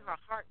awakening in her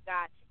heart,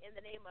 God, in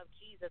the name of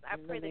Jesus. I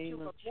pray that you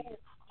remove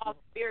all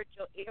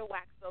spiritual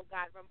earwax, oh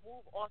God,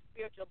 remove all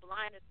spiritual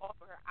blindness off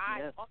of her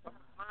eyes, off of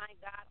her mind,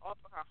 God, off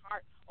of her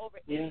heart,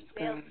 over any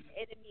veil the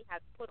enemy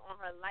has put on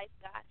her life,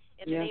 God,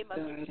 in the name of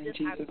Jesus.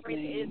 I pray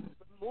that it is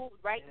removed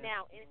right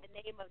now in the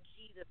name of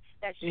Jesus,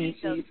 that she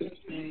shall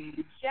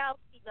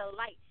see the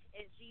light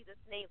in Jesus'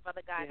 name,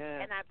 Father God.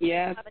 And I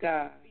pray, Father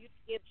God, for you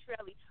to give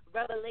Trelly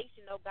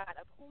revelation, oh God,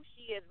 of who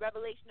she is,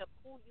 revelation of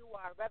who you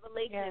are,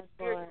 revelation and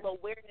spiritual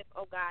awareness,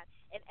 oh God,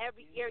 in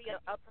every area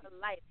of her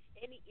life.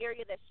 Any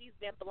area that she's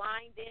been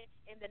blind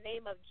in the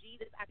name of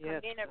Jesus, I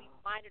command every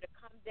reminder to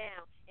come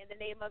down in the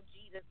name of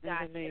Jesus,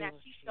 God, and that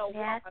she shall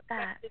walk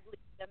effectively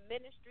the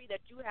ministry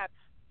that you have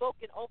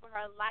spoken over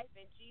her life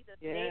in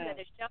Jesus' name, that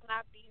it shall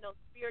not be no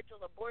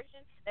spiritual abortion,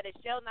 that it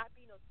shall not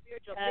be no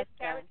spiritual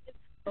miscarriages,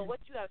 But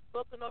what you have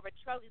spoken over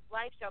Trelly's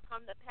life shall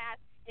come to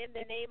pass in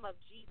the name of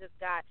Jesus,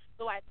 God.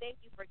 So I thank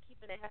you for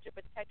keeping a hedge of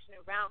protection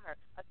around her,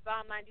 a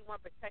Psalm 91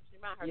 protection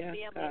around her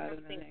family and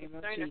everything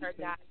concerning her,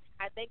 God.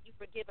 I thank you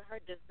for giving her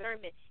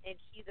discernment in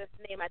Jesus'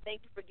 name. I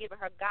thank you for giving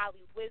her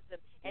godly wisdom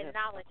and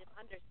knowledge and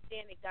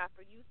understanding, God.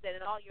 For you said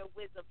in all your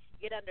wisdom,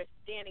 get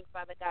understanding,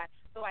 Father God.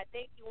 So I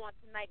thank you on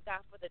tonight,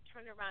 God, for the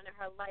turnaround in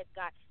her life,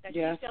 God. That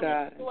she shall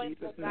enjoy,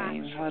 oh God,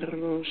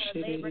 her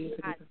labor,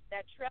 God.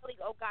 That Trelly,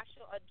 oh God,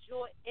 shall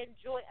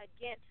enjoy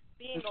again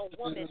being a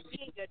woman,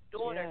 being your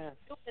daughter,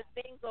 doing the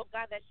things, oh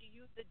God, that she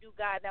used to do,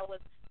 God, that was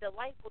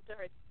delightful to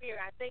her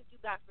spirit. I thank you,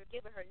 God, for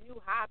giving her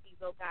new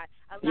hobbies, oh God.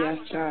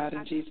 Allowing her,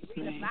 God,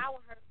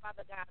 allowing her,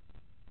 Father God,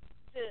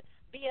 to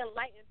be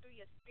enlightened through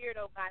your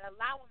spirit, oh God.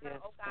 Allowing her,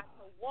 oh God,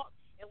 to walk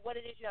in what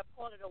it is you have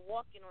called her to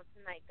walk in on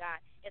tonight, God,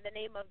 in the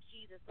name of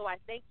Jesus. So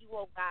I thank you,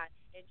 oh God,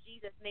 in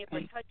Jesus' name,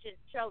 for touching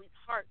Shelley's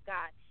heart,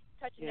 God.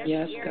 Touching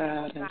every area,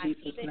 oh God,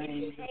 even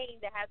any pain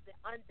that has been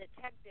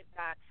undetected,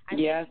 God. I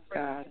thank you for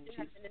touching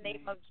her in the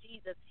name of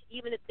Jesus.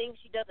 Even the things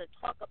she doesn't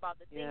talk about,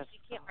 the things she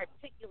can't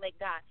articulate,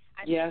 God.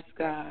 I thank you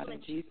for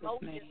healing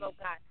emotions, oh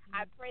God.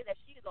 I pray that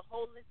she is a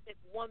holistic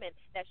woman,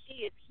 that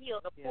she is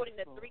healed according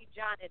to 3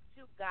 John and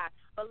 2, God.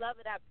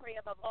 Beloved, I pray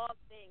above all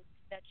things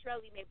that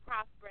Trelly may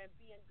prosper and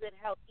be in good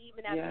health,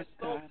 even as her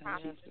soul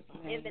prospers.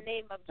 In the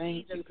name of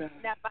Jesus,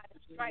 that by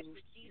the stripes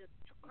of Jesus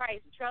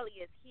Christ,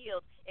 Trelly is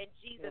healed in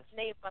Jesus'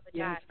 name, Father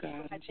God. So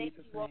I thank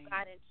you, oh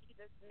God, in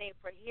Jesus' name,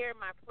 for hearing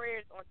my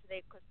prayers on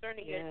today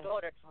concerning your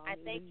daughter. I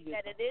thank you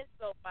that it is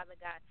so, Father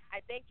God.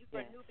 I thank you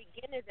for new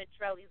beginnings in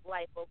Trelly's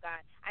life, oh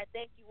God. I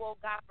thank you, oh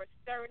God, for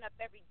stirring up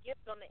every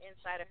gift on the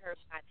inside of her,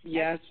 God.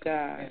 Yes,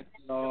 God.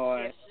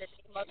 Lord. In the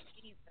name of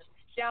Jesus,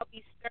 shall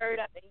be stirred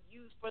up and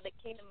used for the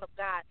kingdom of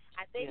God.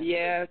 I thank you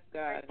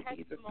for her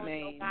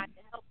testimony, oh God,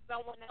 to help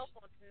someone else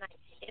on tonight.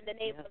 In the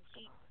name of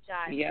Jesus,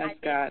 God. Yes,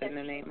 God, in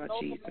the name of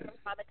Jesus.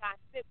 Father God,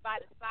 sit by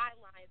the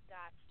sidelines,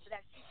 God, so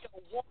that she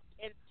shall walk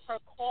in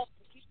her call,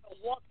 she shall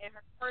walk in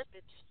her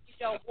purpose, she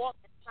shall walk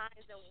in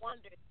signs and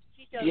wonders.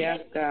 She shall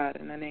God,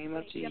 in the name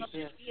of Jesus.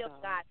 Heal,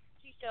 God.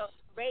 She shall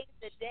raise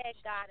the dead,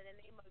 God, in the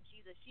name of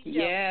Jesus. She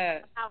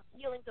shall allow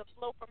healing to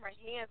flow from her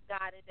hands,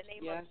 God, in the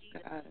name of Jesus.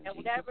 And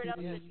whatever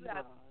else that you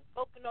have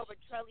spoken over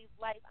Trelly's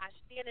life, I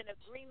stand in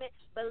agreement,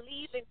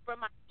 believing for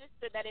my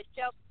sister that it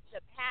shall come to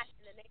pass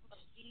in the name of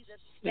Jesus.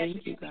 That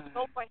there should be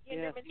no more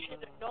hindrances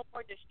or no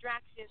more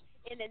distractions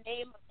in the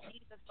name of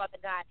Jesus,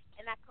 Father God.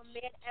 And I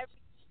command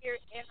every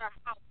spirit in her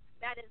house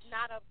that is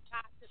not of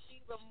God to be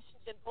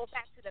removed and go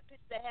back to the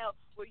pits of hell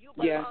where you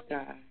belong in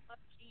the name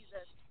of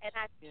Jesus. And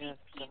I speak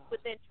peace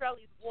within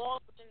Trelly's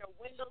walls, within her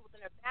windows,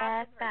 within her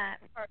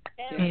bathroom, her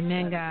bedroom,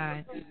 Amen,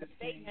 God. her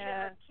basement,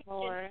 her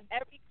kitchen,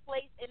 every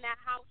place in that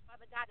house,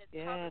 Father God, is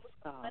covered with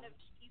the blood of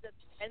Jesus.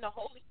 And the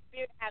Holy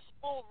Spirit has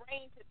full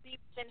reign to be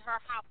within her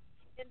house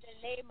in the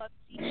name of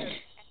Jesus.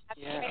 And I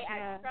pray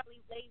as Trelly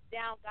lays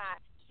down, God,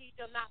 she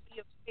shall not be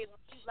afraid.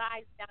 When she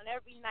lies down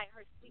every night,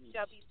 her sleep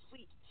shall be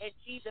sweet. In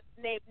Jesus'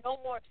 name, no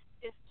more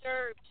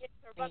disturbed,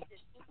 interrupted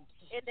sleep.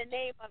 In the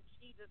name of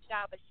Jesus,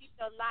 God. But she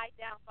shall lie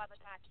down, Father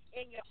God,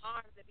 in your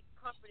arms and be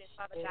comforted,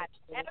 Father God,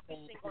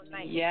 every single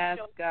night. Yes,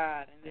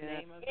 God, in the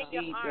name of Jesus. In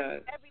your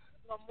arms every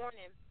single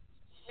morning.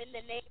 In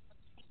the name of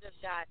Jesus,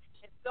 God.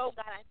 And so,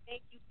 God, I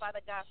thank you,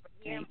 Father God, for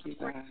hearing my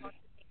prayers on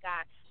today,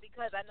 God,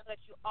 because I know that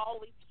you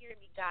always hear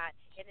me, God,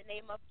 in the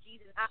name of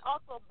Jesus. I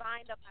also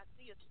bind up, I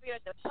see a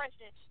spirit of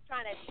depression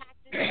trying to attack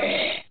this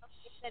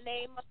in the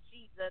name of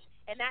Jesus.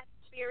 And that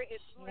spirit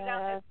is rooted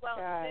out as well.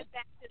 Send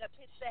back to the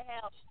pits of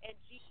hell in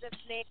Jesus'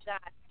 name,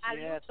 God. I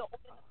lose the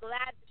oil of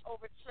gladness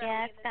over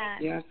Trelly in the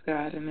name Yes,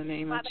 God, in the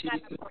name of Jesus.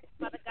 God, I pray,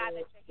 Father God,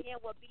 that your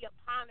hand will be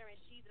upon her in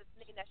Jesus'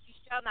 name, that she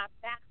shall not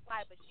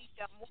backslide, but she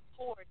shall move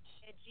forward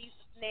in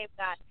Jesus' name,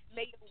 God.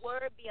 May your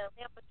word be a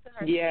lamp unto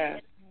her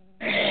feet.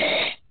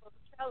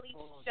 Trelly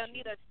shall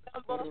neither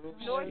stumble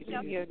nor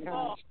shall she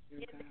fall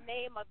in the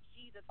name of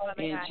Jesus, Father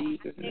God. In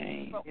Jesus'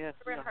 name.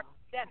 For her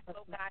steps,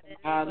 oh God.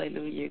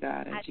 Hallelujah,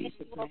 God, in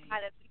Jesus' name. Oh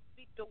God, as we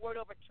speak the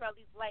word over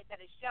Trelly's life, that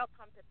it shall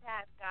come to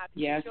pass, God.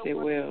 Yes, it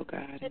will,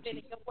 God.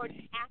 Your word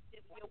is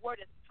active, your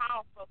word is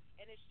powerful,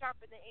 and it's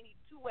sharper than any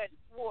two-edged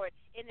sword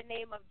in the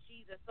name of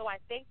Jesus. So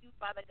I thank you,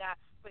 Father God,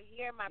 for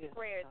hearing my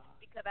prayers,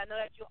 because I know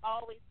that you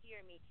always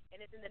hear me. And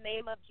it's in the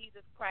name of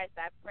Jesus Christ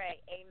I pray.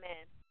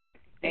 Amen.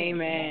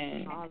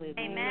 Amen.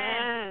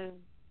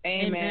 Amen.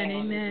 Amen.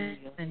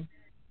 Amen.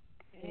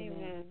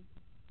 Amen.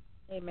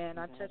 Amen.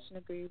 I touch and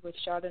agree with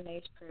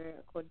Chardonnay's prayer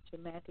according to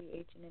Matthew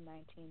 18 and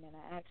 19, and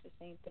I ask the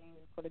same thing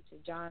according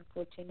to John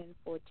 14 and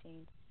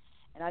 14.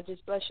 And I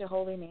just bless your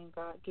holy name,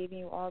 God, giving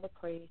you all the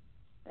praise.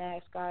 And I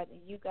ask, God,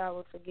 that you, God,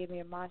 will forgive me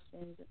of my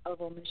sins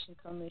of omission,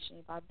 commission.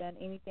 If I've done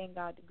anything,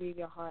 God, to grieve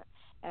your heart,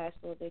 I ask,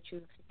 Lord, that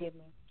you forgive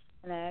me.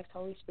 And I ask,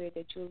 Holy Spirit,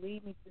 that you'll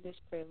lead me through this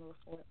prayer,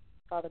 Lord,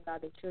 Father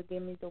God, that you'll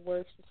give me the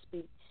words to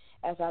speak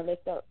as I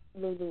lift up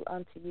Lulu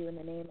unto you in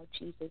the name of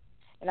Jesus.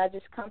 And I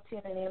just come to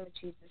you in the name of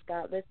Jesus,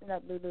 God, lifting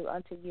up Lulu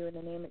unto you in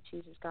the name of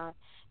Jesus, God.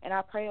 And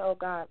I pray, oh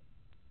God,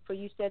 for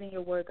you said in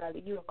your word, God,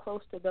 that you are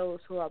close to those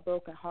who are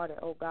brokenhearted,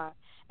 oh God.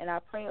 And I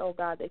pray, oh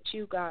God, that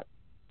you, God,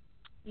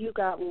 you,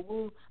 God, will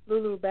woo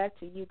Lulu back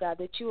to you, God,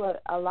 that you will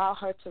allow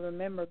her to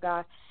remember,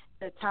 God,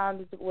 the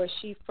times where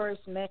she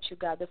first met you,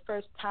 God, the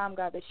first time,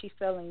 God, that she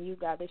fell in you,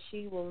 God, that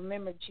she will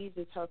remember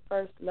Jesus, her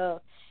first love,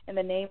 in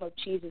the name of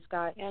Jesus,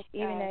 God. Yes,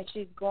 Even God. as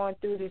she's going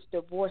through this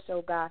divorce,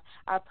 oh God,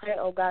 I pray,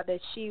 oh God, that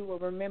she will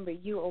remember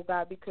you, oh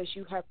God, because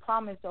you have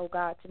promised, oh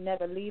God, to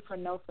never leave her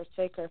nor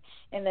forsake her,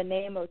 in the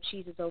name of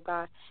Jesus, oh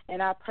God.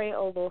 And I pray,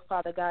 oh Lord,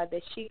 Father God,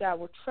 that she, God,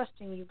 will trust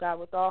in you, God,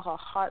 with all her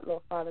heart,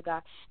 Lord, Father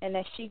God, and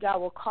that she, God,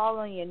 will call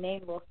on your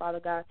name, Lord, Father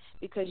God,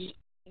 because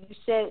you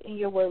said in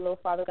your word, Lord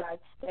Father God,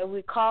 that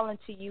we call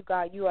unto you,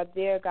 God. You are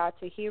there, God,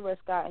 to hear us,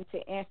 God, and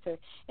to answer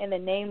in the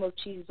name of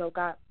Jesus, oh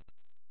God.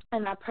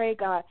 And I pray,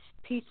 God,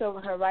 peace over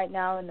her right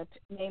now in the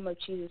name of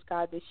Jesus,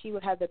 God, that she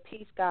would have the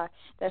peace, God,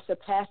 that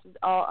surpasses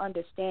all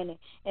understanding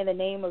in the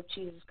name of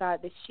Jesus, God,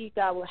 that she,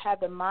 God, will have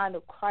the mind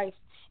of Christ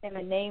in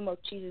the name of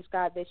Jesus,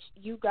 God, that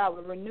you, God,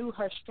 will renew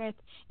her strength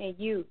in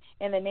you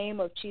in the name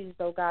of Jesus,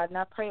 oh God. And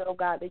I pray, oh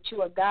God, that you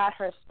will guide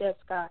her steps,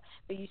 God,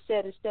 for you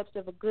said the steps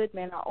of a good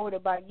man are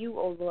ordered by you,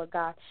 oh Lord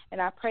God. And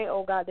I pray,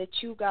 oh God, that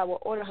you, God, will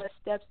order her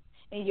steps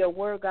in your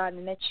word, God,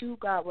 and that you,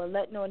 God, will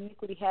let no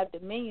iniquity have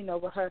dominion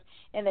over her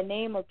in the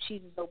name of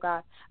Jesus, oh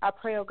God. I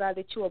pray, oh God,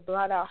 that you will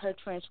blot out her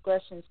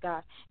transgressions,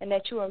 God, and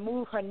that you will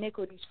remove her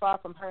iniquities far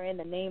from her in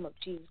the name of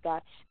Jesus,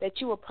 God,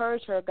 that you will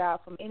purge her,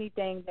 God, from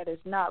anything that is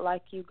not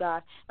like you,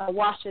 God, and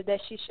wash her that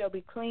she shall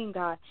be clean,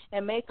 God,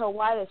 and make her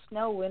white as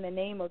snow in the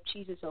name of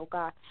Jesus, oh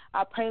God.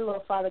 I pray,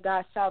 Lord Father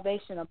God,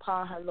 salvation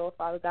upon her, Lord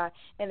Father God,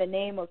 in the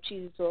name of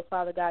Jesus, Lord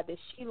Father God, that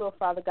she, Lord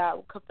Father God,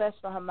 will confess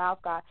from her mouth,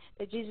 God,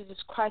 that Jesus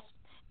Christ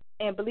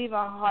and believe in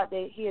her heart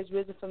that he is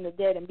risen from the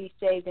dead and be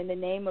saved in the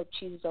name of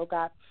Jesus, oh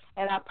God.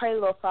 And I pray,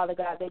 Lord Father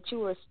God, that you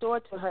will restore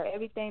to her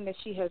everything that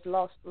she has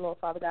lost, Lord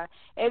Father God,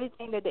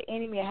 everything that the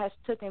enemy has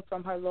taken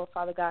from her, Lord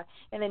Father God,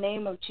 in the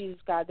name of Jesus,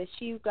 God, that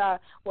she, God,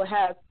 will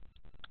have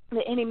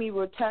the enemy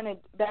will turn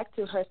it back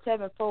to her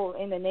sevenfold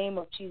in the name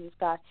of Jesus,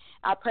 God.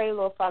 I pray,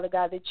 Lord Father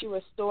God, that you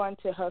restore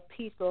unto her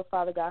peace, Lord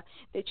Father God,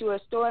 that you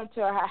restore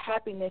unto her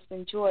happiness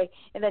and joy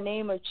in the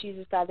name of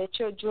Jesus, God, that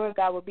your joy,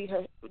 God, will be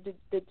her,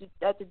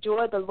 that the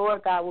joy of the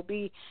Lord, God, will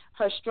be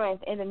her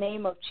strength in the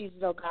name of Jesus,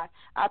 oh God.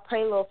 I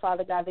pray, Lord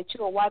Father God, that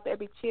you will wipe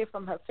every tear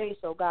from her face,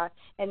 oh God,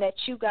 and that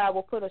you, God,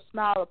 will put a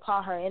smile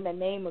upon her in the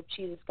name of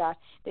Jesus, God,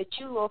 that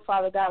you, Lord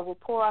Father God, will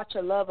pour out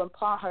your love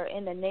upon her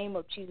in the name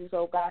of Jesus,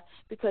 oh God,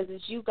 because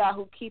it's you, God,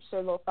 who keeps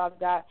her, Lord Father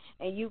God,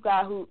 and you,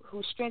 God, who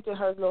strengthens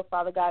her, Lord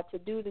Father God, to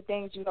do the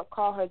things you have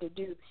called her to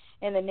do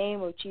in the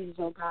name of Jesus,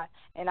 oh God.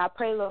 And I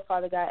pray, Lord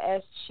Father God,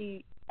 as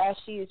she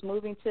is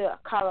moving to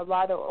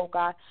Colorado, oh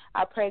God,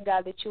 I pray,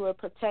 God, that you will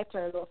protect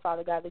her, Lord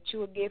Father God, that you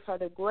will give her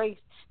the grace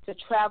to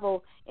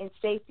travel in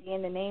safety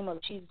in the name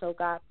of Jesus, oh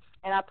God.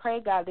 And I pray,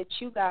 God, that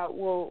you, God,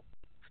 will,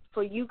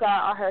 for you, God,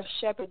 are her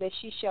shepherd, that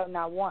she shall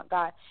not want,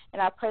 God.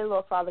 And I pray,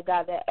 Lord Father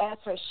God, that as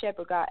her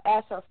shepherd, God,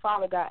 as her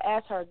Father, God,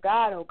 as her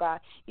God, oh God,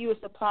 you will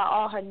supply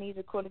all her needs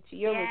according to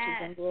your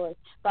riches and glory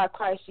by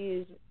Christ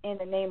Jesus in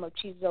the name of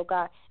Jesus, oh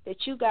God. That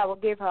you, God, will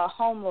give her a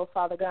home, Lord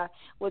Father God,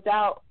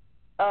 without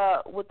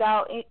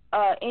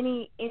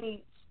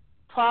any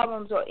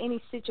problems or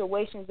any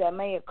situations that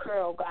may occur,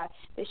 oh God,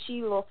 that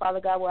she, Lord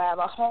Father God, will have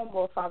a home,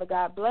 Lord Father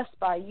God, blessed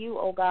by you,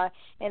 oh God,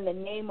 in the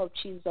name of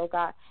Jesus, oh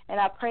God. And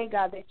I pray,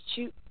 God, that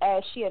you,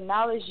 as she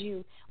acknowledges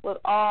you with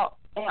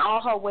in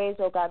all her ways,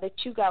 oh God, that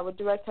you, God, will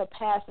direct her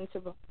path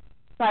into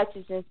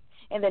righteousness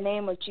in the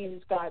name of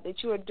Jesus, God,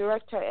 that you will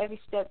direct her every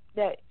step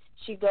that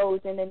she goes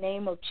in the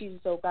name of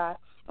Jesus, oh God.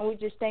 And we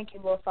just thank you,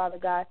 Lord Father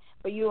God,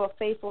 for you are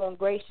faithful and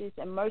gracious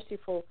and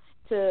merciful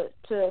to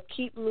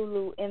keep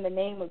Lulu in the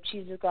name of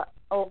Jesus, God,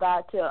 oh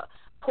God, to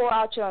pour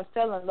out your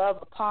unfailing love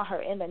upon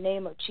her in the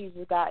name of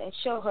Jesus, God, and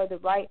show her the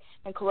right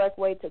and correct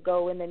way to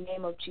go in the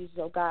name of Jesus,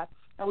 oh God.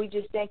 And we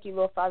just thank you,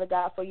 Lord Father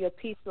God, for your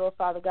peace, Lord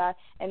Father God,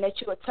 and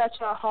that you will touch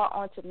her heart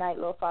on tonight,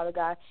 Lord Father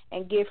God,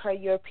 and give her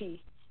your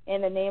peace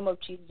in the name of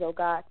Jesus, oh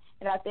God.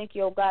 And I thank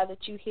you, oh God,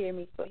 that you hear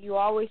me, for you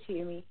always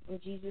hear me. In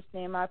Jesus'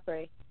 name I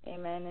pray.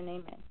 Amen and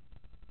amen.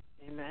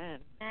 Amen.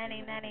 Amen,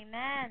 amen,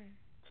 amen.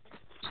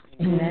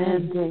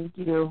 Amen. Thank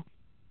you.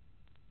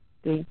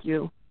 Thank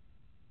you.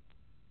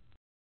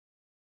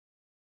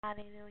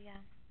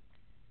 Hallelujah.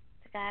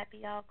 To God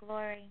be all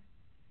glory.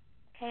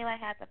 Kayla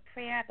has a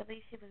prayer. I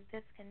believe she was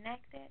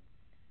disconnected.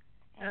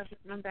 And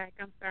I'm back.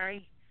 I'm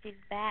sorry. She's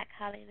back.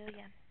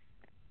 Hallelujah.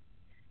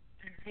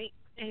 All right.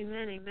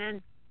 Amen,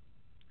 amen.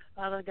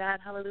 Father God,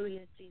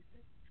 hallelujah, Jesus.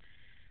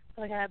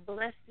 Father God,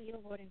 bless you,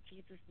 Lord, in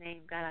Jesus'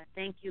 name. God, I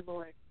thank you,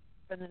 Lord,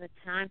 for another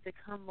time to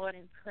come, Lord,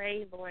 and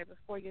pray, Lord,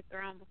 before your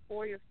throne,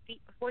 before your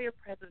feet, before your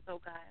presence,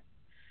 oh God.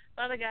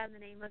 Father God, in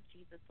the name of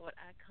Jesus, Lord,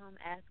 I come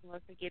asking,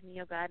 Lord, forgive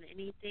me, oh God, and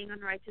anything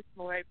unrighteous,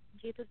 Lord, in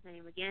Jesus'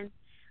 name. Again,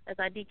 as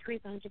I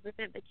decrease 100%,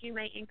 that you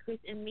may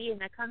increase in me,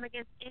 and I come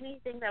against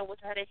anything that will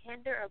try to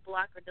hinder or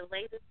block or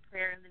delay this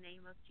prayer in the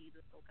name of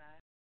Jesus, oh God.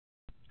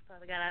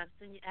 Father God, I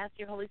ask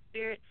your Holy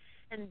Spirit,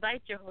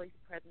 invite your Holy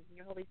presence and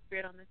your Holy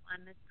Spirit on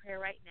this prayer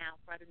right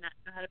now, for I do not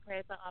know how to pray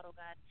as I ought, oh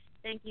God.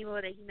 Thank you,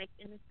 Lord, that He makes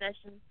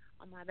intercession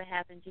on my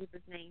behalf in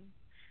Jesus' name.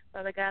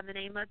 Father God, in the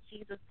name of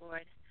Jesus,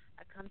 Lord,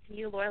 I come to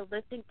you, Lord,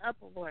 lifting up,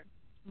 Lord,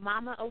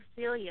 Mama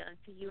Ophelia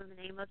unto you in the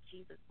name of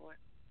Jesus, Lord.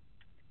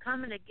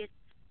 Coming,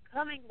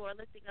 Lord,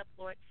 lifting up,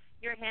 Lord,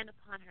 your hand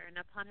upon her and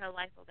upon her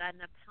life, oh God,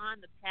 and upon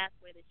the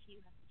pathway that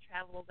she has to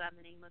travel, oh God, in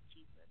the name of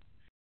Jesus.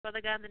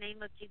 Father God, in the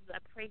name of Jesus,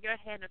 I pray your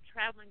hand of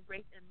traveling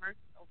grace and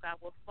mercy, oh God,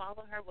 will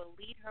follow her, will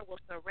lead her,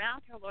 will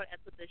surround her, Lord, as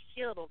with a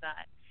shield, oh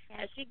God.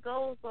 As she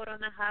goes, Lord,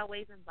 on the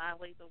highways and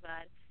byways, oh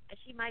God, as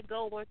she might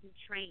go, Lord, through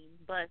train,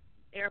 bus,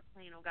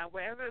 airplane, oh God,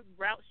 wherever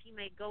route she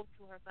may go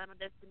to her final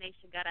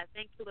destination, God, I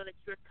thank you, Lord, that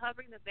you're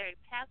covering the very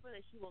pathway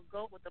that she will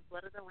go with the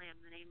blood of the Lamb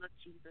in the name of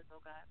Jesus,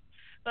 oh God.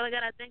 Father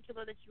God, I thank you,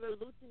 Lord, that you are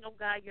loosing, oh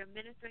God, your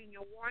ministering,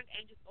 your warring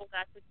angels, oh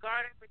God, to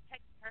guard and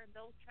protect her and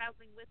those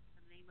traveling with her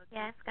in the name of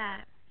Jesus. Yes,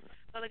 God.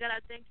 Father God,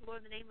 I thank you,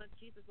 Lord, in the name of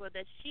Jesus, Lord,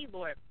 that she,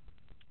 Lord,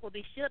 will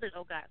be shielded,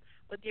 oh God,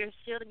 with your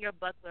shield and your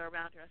buckler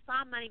around her.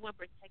 Psalm 91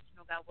 protection,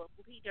 oh God, will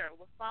lead her,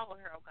 will follow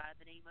her, oh God,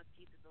 in the name of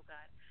Jesus, oh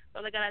God.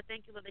 Father God, I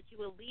thank you, Lord, that you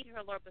will lead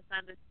her, Lord,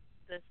 beside the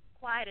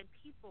quiet and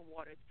peaceful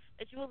waters,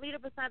 that you will lead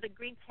her beside the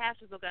green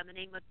pastures, oh God, in the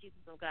name of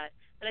Jesus, oh God.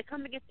 That I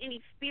come against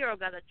any fear, oh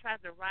God, that tries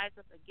to rise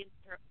up against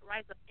her,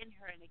 rise up in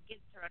her and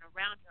against her and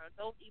around her, or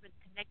those even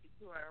connected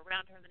to her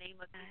around her in the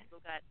name of Jesus, oh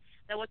God.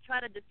 That will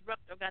try to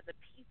disrupt, oh God, the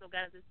peace, oh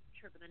God, of this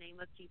trip in the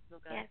name of Jesus, oh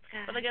God. Yes,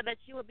 God. Father God,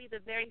 that you will be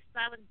the very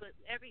silent but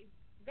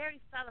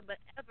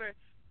ever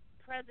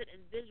present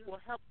and visual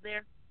help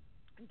there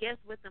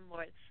guests with them,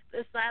 Lord.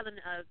 The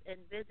silent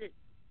and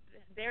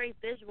very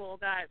visual,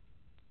 oh God,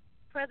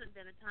 present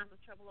in a time of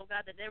trouble, oh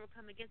God, that they will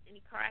come against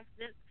any car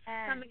accidents,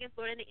 come against,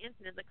 Lord, any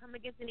incidents, that come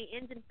against any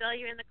engine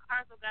failure in the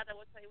cars, oh God, that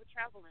they would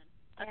travel in.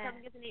 I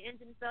come against any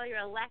engine failure,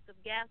 a lack of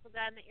gas, oh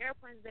God, in the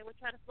airplanes they would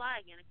try to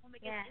fly again. I come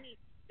against any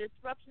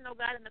disruption, oh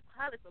God, in the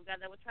pilots, oh God,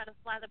 that would try to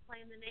fly the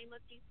plane in the name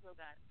of Jesus, oh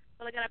God.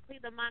 Father God, I plead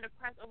the mind of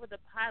Christ over the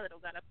pilot,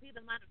 oh God. I plead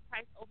the mind of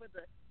Christ over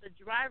the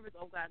drivers,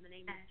 oh God, in the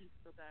name of Jesus,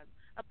 oh God.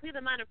 I plead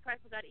the mind of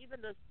Christ, oh God,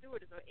 even the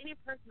stewardess or any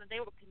person that they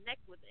will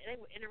connect with, they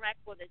will interact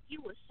with, that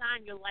you will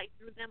shine your light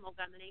through them, oh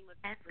God, in the name of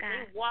Jesus.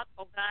 They walk,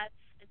 oh God,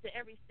 into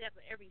every step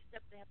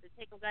they have to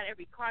take, oh God,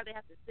 every car they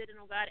have to sit in,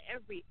 oh God,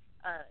 every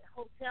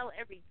hotel,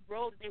 every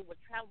road that they will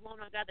travel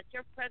on, oh God, that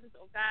your presence,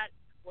 oh God,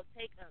 will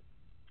take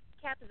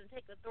captive and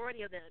take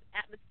authority of the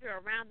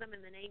atmosphere around them in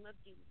the name of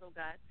Jesus, oh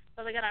God.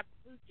 Father God, I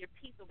loose your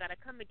peace, oh God. I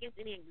come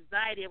against any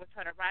anxiety that will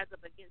try to rise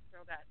up against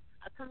her, oh God.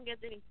 I come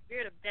against any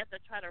spirit of death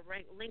that try to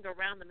linger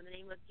around them in the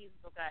name of Jesus,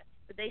 oh God.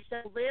 That they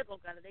shall live,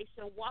 oh God. That they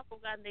shall walk, oh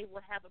God, and they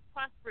will have a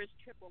prosperous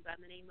trip, oh God,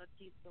 in the name of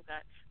Jesus, oh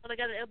God. Father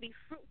God, that it will be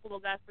fruitful,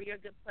 oh God, for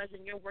your good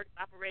pleasure and your works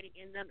operating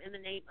in them in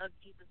the name of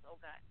Jesus, oh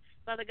God.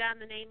 Father God,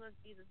 in the name of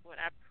Jesus, Lord,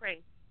 I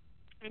pray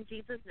in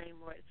Jesus'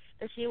 name, Lord,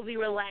 that she will be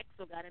relaxed,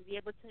 oh God, and be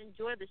able to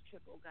enjoy this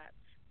trip, oh God.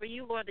 For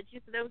you, Lord, that you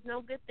said there was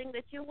no good thing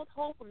that you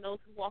withhold from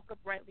those who walk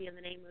uprightly in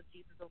the name of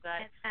Jesus, oh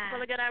God. Yes,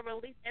 Father God, I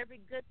release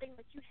every good thing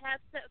that you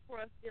have set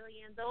for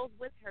Ophelia and those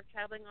with her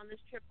traveling on this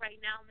trip right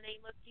now in the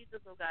name of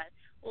Jesus, oh God.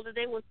 Lord, that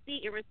they will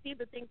see and receive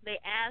the things they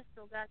ask,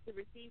 oh God, to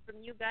receive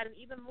from you, God, and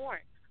even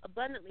more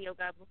abundantly, oh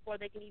God, before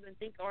they can even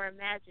think or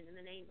imagine in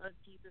the name of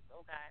Jesus,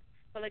 oh God.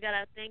 Father God,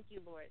 I thank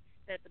you, Lord,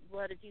 that the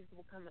blood of Jesus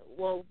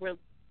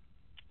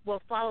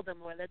will follow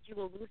them, Lord, that you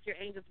will loose your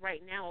angels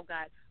right now, oh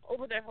God,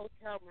 over their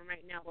hotel room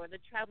right now, Lord,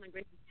 the traveling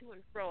graces to and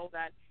fro, oh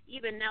God,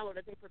 even now,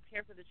 Lord, that they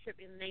prepare for the trip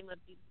in the name of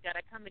Jesus, God.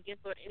 I come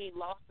against, Lord, any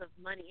loss of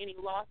money, any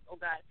loss, oh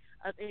God,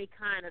 of any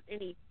kind, of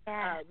any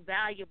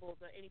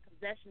valuables or any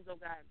possessions, oh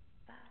God,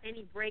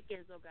 any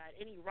break-ins, oh God,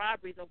 any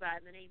robberies, oh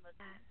God, in the name of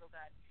Jesus, oh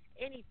God.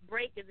 Any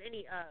break-ins,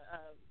 any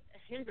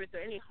hindrance or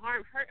any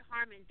hurt,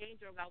 harm, and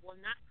danger, oh God, will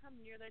not come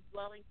near their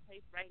dwelling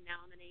place right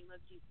now in the name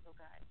of Jesus, oh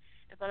God.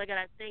 And Father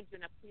God, I thank you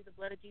and I plead the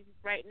blood of Jesus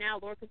right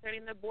now, Lord,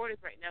 concerning their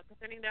borders right now,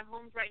 concerning their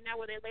homes right now,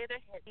 where they lay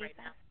their heads right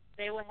now.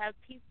 They will have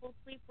peaceful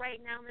sleep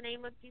right now in the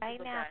name of Jesus,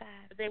 oh God.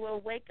 They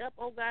will wake up,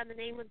 oh God, in the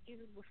name of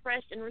Jesus,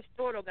 refreshed and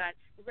restored, oh God.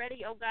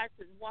 Ready, oh God,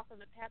 to walk on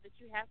the path that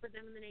you have for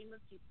them in the name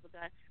of Jesus, oh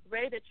God.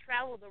 Ready to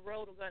travel the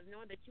road, oh God,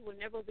 knowing that you will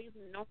never leave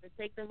them nor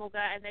forsake them, oh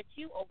God, and that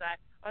you, oh God,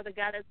 are the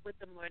God that's with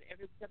them, Lord,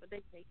 every step that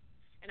they take.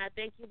 And I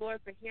thank you,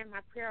 Lord, for hearing my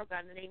prayer, oh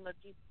God, in the name of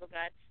Jesus, oh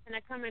God. And I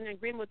come in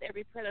agreement with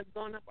every prayer that's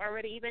going up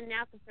already, even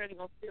now concerning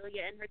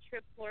Ophelia and her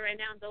trip, Lord, right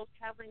now, and those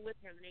traveling with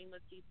her in the name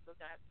of Jesus, oh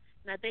God.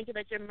 And I thank you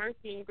that your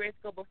mercy and grace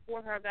go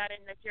before her, oh God,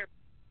 and that your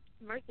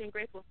mercy and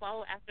grace will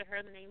follow after her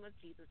in the name of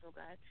Jesus, oh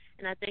God.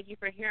 And I thank you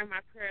for hearing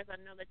my prayers. I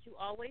know that you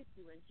always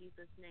do in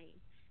Jesus' name.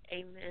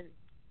 Amen.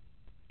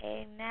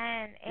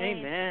 Amen.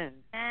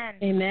 Amen. Amen.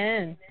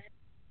 Amen.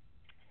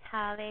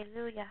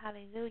 Hallelujah.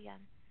 Hallelujah.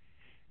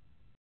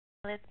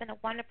 Well, it's been a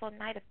wonderful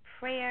night of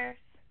prayers.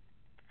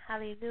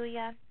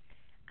 Hallelujah.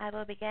 I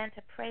will begin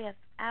to pray us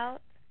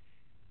out.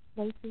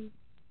 Lacey,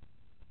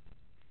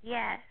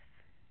 Yes.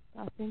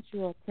 I sent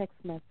you a text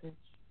message.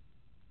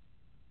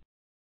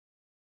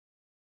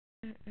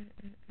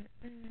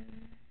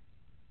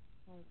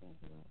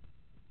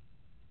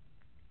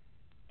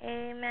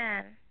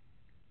 Amen.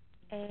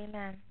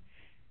 Amen.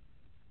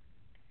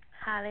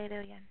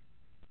 Hallelujah.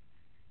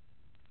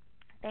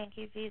 Thank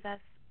you, Jesus.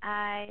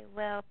 I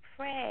will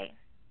pray.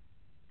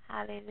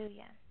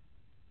 Hallelujah.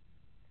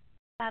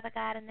 Father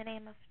God, in the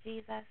name of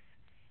Jesus,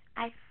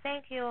 I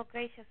thank you, O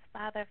gracious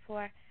Father,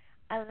 for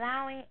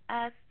allowing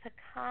us to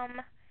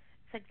come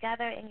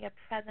together in your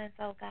presence,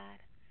 O God.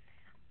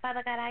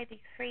 Father God, I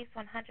decrease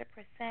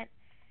 100%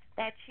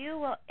 that you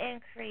will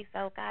increase,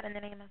 O God, in the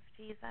name of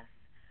Jesus.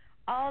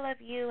 All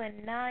of you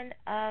and none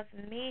of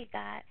me,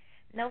 God.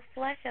 No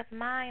flesh of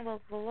mine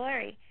will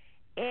glory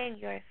in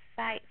your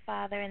sight,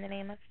 Father, in the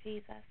name of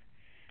Jesus.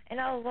 And,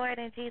 oh, Lord,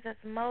 in Jesus'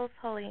 most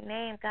holy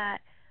name, God,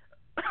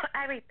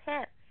 I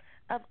repent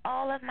of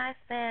all of my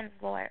sins,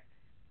 Lord,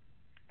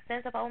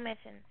 sins of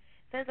omission,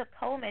 sins of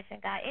commission,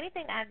 God,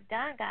 anything I've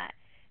done, God,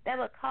 that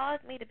would cause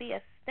me to be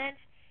a stench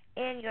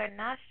in your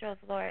nostrils,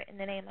 Lord, in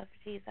the name of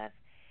Jesus.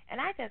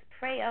 And I just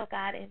pray, oh,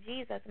 God, in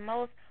Jesus'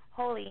 most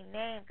holy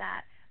name,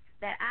 God,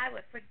 that I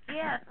would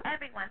forgive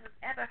everyone who's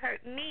ever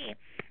hurt me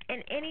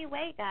in any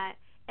way, God,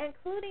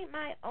 including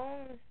my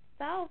own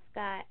self,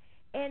 God,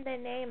 in the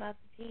name of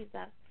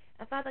Jesus.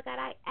 And, Father God,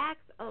 I ask,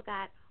 oh,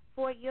 God,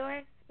 for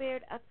your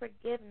spirit of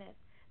forgiveness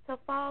to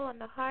fall on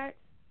the hearts,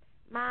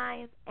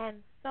 minds, and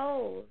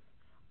souls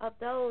of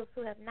those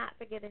who have not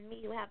forgiven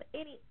me, who have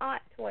any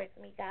ought towards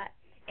me, God,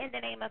 in the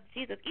name of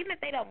Jesus, even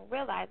if they don't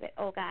realize it,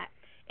 oh, God,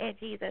 in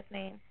Jesus'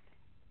 name.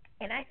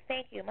 And I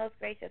thank you, most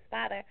gracious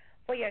Father,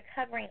 for your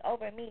covering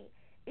over me,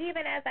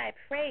 even as I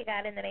pray,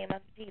 God, in the name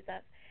of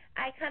Jesus.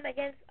 I come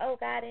against, oh,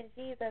 God, in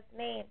Jesus'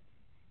 name,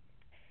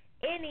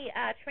 any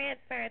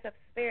transference of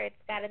spirits,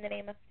 God, in the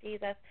name of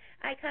Jesus.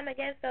 I come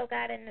against, oh,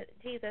 God, in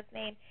Jesus'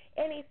 name,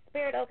 any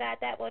spirit, oh, God,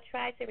 that will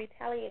try to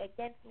retaliate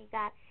against me,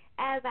 God,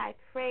 as I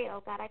pray,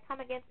 oh, God. I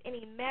come against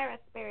any Mara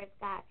spirits,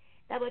 God,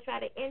 that will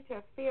try to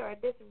interfere or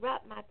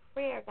disrupt my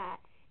prayer, God,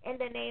 in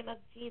the name of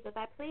Jesus.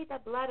 I plead the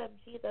blood of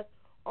Jesus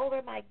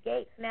over my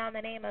gates now in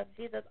the name of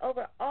Jesus,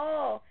 over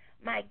all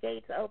my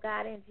gates, oh,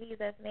 God, in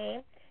Jesus' name.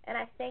 And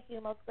I thank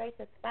you, most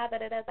gracious Father,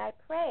 that as I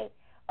pray,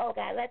 oh,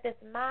 God, let this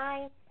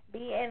mind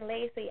be in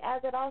Lacey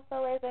as it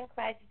also is in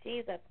Christ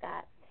Jesus,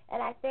 God.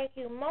 And I thank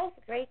you, most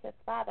gracious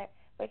Father,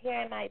 for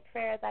hearing my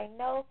prayers. I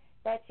know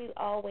that you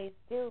always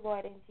do,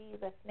 Lord, in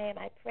Jesus' name.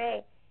 I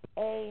pray,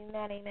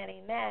 amen, amen,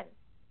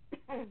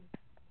 amen.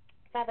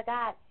 Father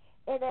God,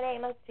 in the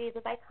name of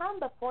Jesus, I come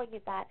before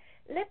you, God,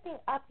 lifting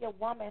up your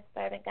woman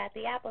servant, God,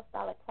 the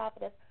apostolic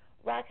prophetess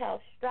Raquel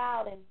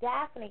Stroud and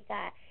Daphne,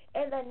 God,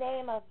 in the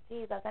name of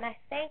Jesus. And I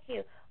thank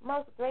you,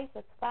 most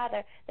gracious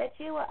Father, that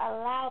you will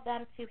allow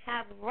them to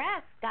have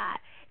rest, God,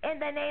 in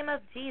the name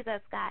of Jesus,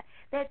 God,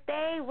 that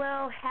they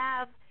will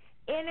have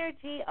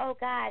energy, oh,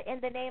 God, in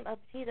the name of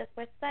Jesus,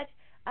 for such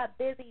a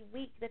busy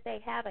week that they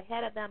have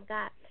ahead of them,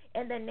 God,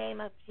 in the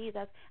name of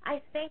Jesus.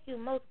 I thank you,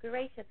 most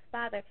gracious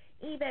Father,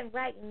 even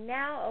right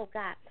now, oh,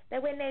 God,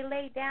 that when they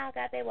lay down,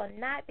 God, they will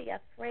not be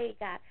afraid,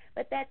 God,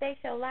 but that they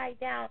shall lie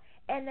down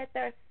and that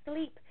their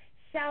sleep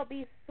shall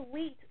be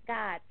sweet,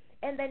 God,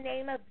 in the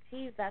name of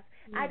Jesus.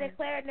 I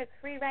declare and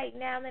decree right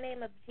now in the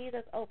name of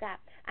Jesus, oh, God,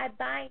 I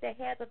bind the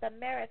hands of the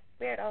marriage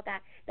spirit, oh, God,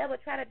 that will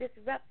try to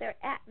disrupt their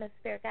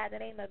atmosphere, God, in the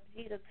name of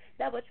Jesus,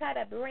 that will try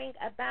to bring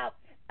about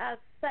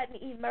sudden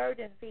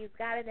emergencies,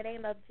 God, in the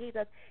name of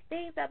Jesus,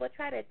 things that will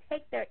try to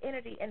take their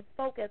energy and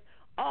focus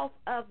off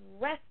of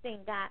resting,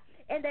 God,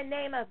 in the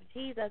name of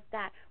Jesus,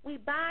 God. We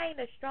bind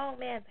the strong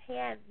man's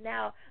hands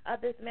now of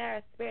this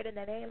marriage spirit in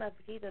the name of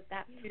Jesus,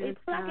 God. We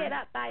pluck it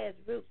up by its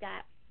root,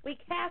 God. We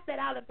cast it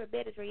out and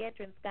forbid its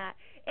re-entrance, God,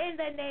 in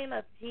the name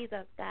of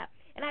Jesus, God.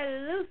 And I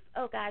loose,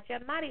 oh, God,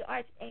 your mighty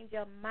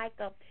archangel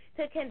Michael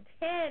to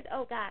contend,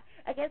 oh, God,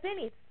 against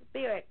any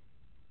spirit,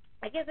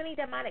 against any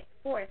demonic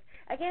force,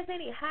 against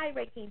any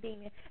high-ranking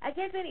demon,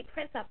 against any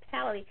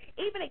principality,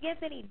 even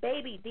against any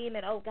baby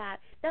demon, oh, God,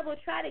 that will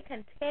try to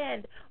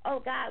contend, oh,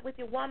 God, with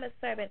your woman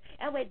servant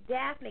and with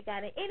Daphne,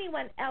 God, and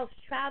anyone else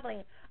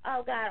traveling,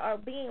 oh, God, or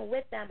being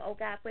with them, oh,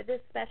 God, for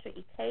this special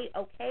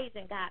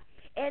occasion, God.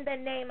 In the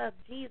name of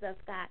Jesus,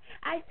 God.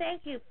 I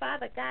thank you,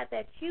 Father God,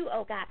 that you,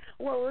 oh, God,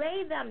 will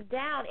lay them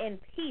down in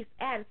peace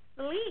and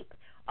sleep,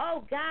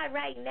 oh, God,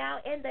 right now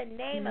in the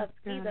name of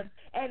Jesus,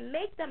 and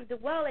make them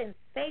dwell in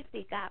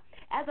safety, God,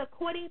 as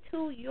according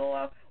to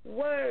your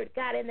word,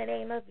 God, in the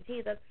name of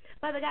Jesus.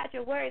 Father God,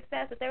 your word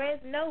says that there is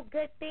no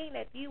good thing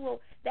that you will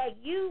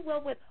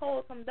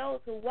withhold from those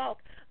who walk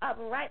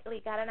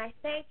uprightly, God. And I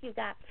thank you,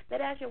 God,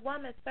 that as your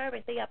woman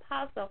servant, the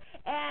apostle,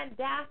 and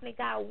Daphne,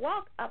 God,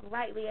 walk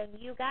uprightly in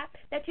you, God,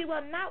 that you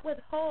will not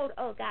withhold,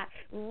 oh, God,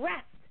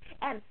 rest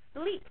and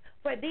sleep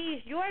for these,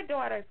 your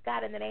daughters,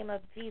 God, in the name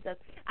of Jesus.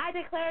 I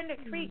declare and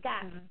decree,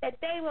 God, that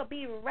they will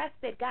be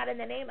rested, God, in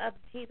the name of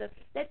Jesus,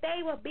 that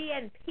they will be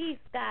in peace,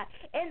 God,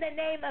 in the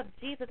name of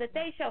Jesus, that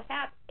they shall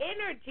have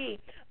energy,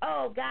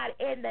 oh, God,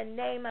 in the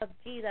name of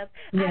Jesus.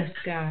 Yes,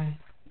 God.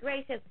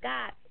 Gracious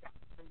God,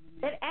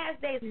 that as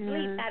they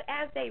sleep, God,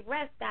 as they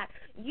rest, God,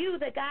 you,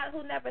 the God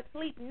who never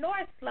sleep nor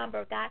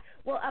slumber, God,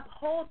 will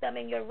uphold them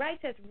in your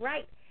righteous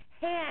right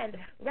hand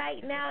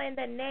right now in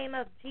the name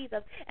of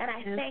Jesus. And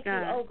I thank you,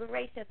 oh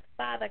gracious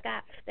Father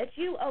God, that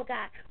you, oh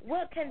God,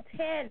 will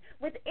contend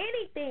with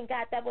anything,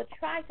 God, that will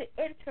try to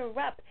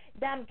interrupt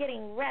them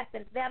getting rest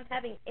and them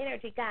having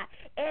energy, God,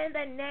 in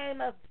the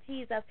name of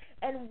Jesus.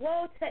 And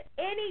woe to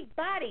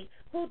anybody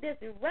who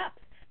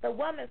disrupts the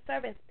woman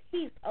servant's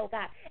peace, oh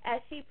God,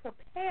 as she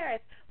prepares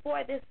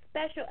for this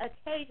special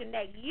occasion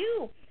that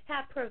you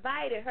have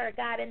provided her,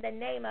 God, in the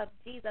name of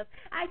Jesus.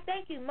 I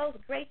thank you, most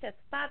gracious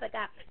Father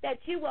God, that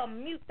you will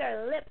mute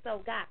their lips,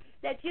 oh God,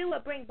 that you will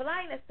bring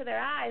blindness to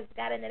their eyes,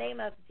 God, in the name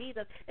of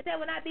Jesus, that they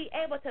will not be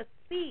able to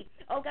see,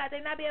 oh God, they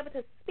will not be able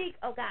to speak,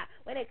 oh God,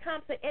 when it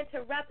comes to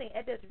interrupting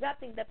and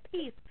disrupting the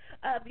peace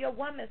of your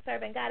woman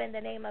servant, God, in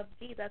the name of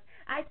Jesus.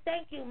 I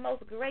thank you,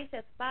 most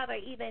gracious Father,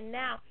 even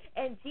now,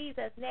 in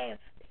Jesus' name.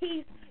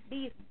 Peace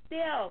be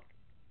still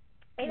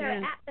in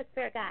her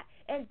atmosphere, God,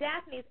 in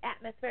Daphne's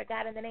atmosphere,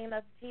 God, in the name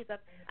of Jesus.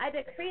 I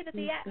decree that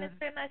the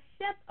atmosphere must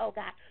shift, oh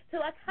God, to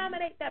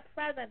accommodate their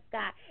presence,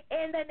 God,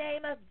 in the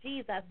name of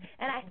Jesus.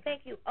 And I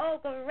thank you, oh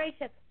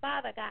gracious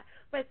Father, God,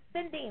 for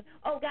sending,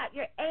 oh God,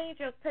 your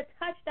angels to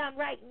touch them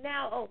right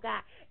now, oh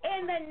God,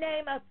 in the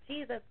name of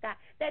Jesus, God,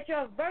 that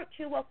your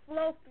virtue will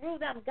flow through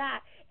them, God,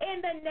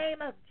 in the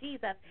name of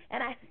Jesus.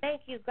 And I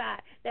thank you,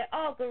 God, that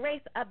all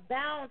grace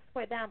abounds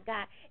for them,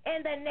 God,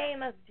 in the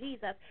name of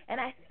Jesus. And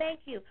I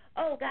thank you,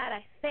 oh God,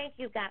 I thank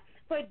you, God,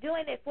 for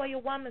doing it for your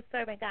woman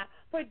servant, God,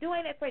 for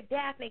doing it for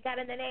Daphne, God,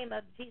 in the name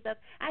of Jesus.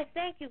 I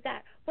thank you,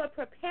 God, for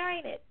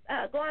preparing it,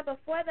 going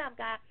before them,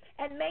 God,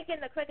 and making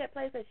the crooked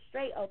places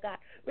straight, oh God,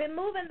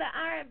 removing the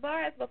iron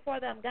bars before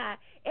them, God,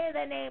 in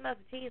the name of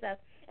Jesus.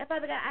 And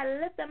Father God, I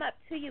lift them up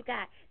to you,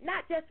 God,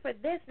 not just for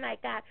this night,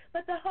 God,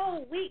 but the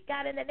whole week,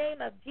 God, in the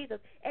name of Jesus,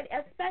 and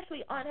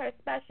especially on her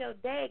special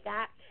day,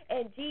 God,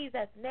 in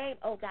Jesus' name,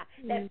 oh God,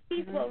 that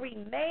peace will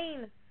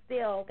remain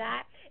still,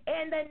 God,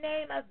 in the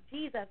name of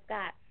Jesus,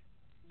 God.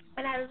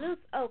 And I loose,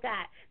 oh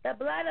God, the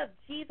blood of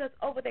Jesus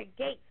over the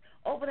gates,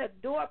 over the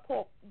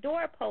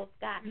doorpost,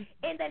 God,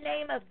 in the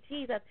name of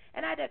Jesus.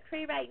 And I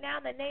decree right now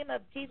in the name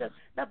of Jesus,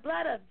 the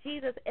blood of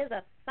Jesus is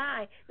a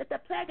sign that the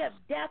plague of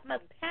death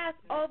must pass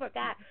over,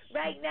 God,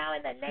 right now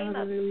in the name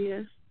of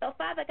Jesus. So,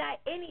 Father God,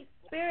 any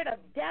spirit of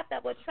death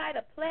that will try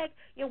to plague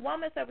your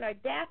woman servant or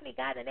Daphne,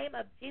 God, in the name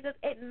of Jesus,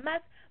 it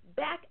must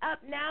back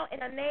up now in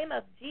the name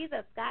of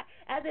Jesus, God,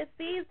 as it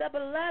sees the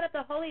blood of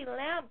the Holy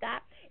Lamb, God.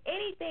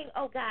 Anything,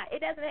 oh God,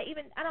 it doesn't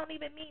even, I don't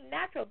even mean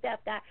natural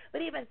death, God,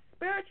 but even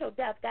spiritual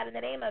death, God, in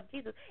the name of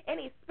Jesus.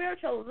 Any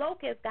spiritual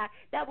locust, God,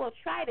 that will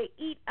try to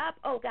eat up,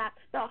 oh God,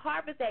 the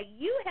harvest that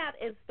you have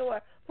in store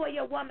for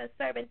your woman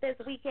servant this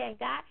weekend,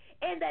 God.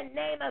 In the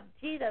name of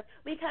Jesus,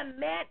 we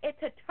command it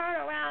to turn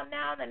around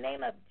now in the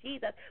name of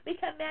Jesus. We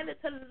command it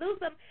to loose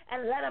them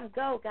and let them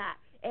go, God,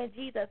 in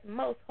Jesus'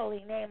 most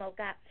holy name, oh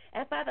God.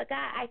 And Father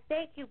God, I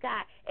thank you,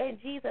 God, in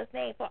Jesus'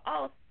 name, for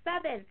all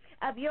 7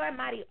 of your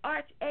mighty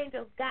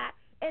archangels, God,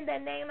 in the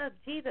name of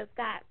Jesus,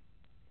 God,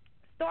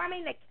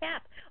 storming the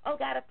camp, oh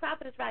God, of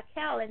Prophetess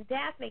Raquel and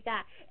Daphne,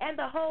 God, and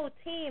the whole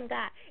team,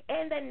 God,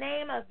 in the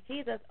name of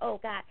Jesus, oh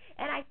God.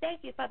 And I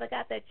thank you, Father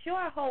God, that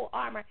your whole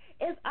armor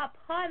is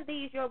upon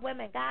these, your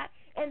women, God,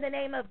 in the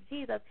name of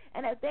Jesus.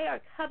 And as they are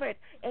covered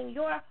in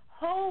your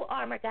whole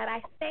armor, God,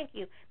 I thank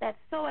you that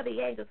so are the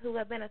angels who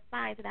have been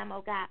assigned to them,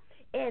 oh God,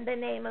 in the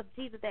name of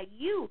Jesus, that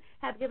you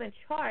have given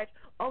charge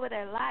over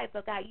their lives,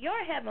 oh God,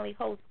 your heavenly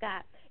host,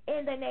 God,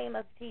 in the name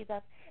of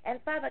Jesus. And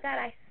Father God,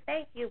 I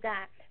thank you,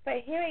 God, for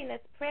hearing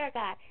this prayer,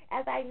 God,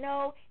 as I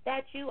know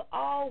that you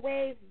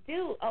always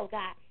do, oh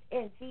God,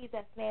 in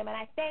Jesus' name. And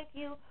I thank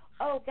you,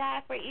 oh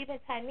God, for even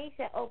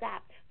Tanisha, oh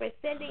God, for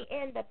sending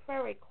in the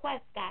prayer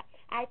request, God.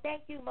 I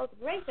thank you, most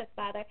gracious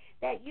Father,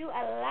 that you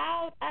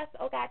allowed us,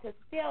 oh God, to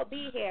still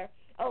be here,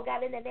 oh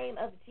God, in the name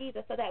of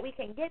Jesus, so that we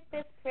can get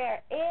this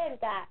prayer in,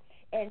 God,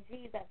 in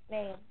Jesus'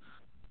 name.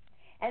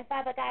 And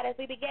Father God, as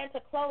we begin to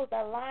close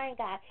the line,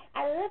 God,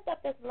 I lift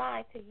up this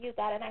line to you,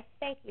 God, and I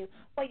thank you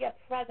for your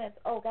presence,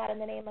 oh God, in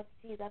the name of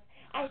Jesus.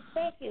 I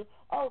thank you,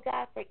 oh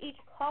God, for each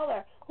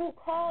caller who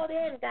called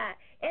in, God,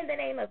 in the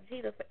name of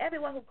Jesus, for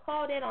everyone who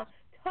called in on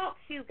Talk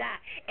to you,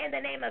 God, in the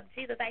name of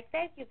Jesus. I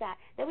thank you, God,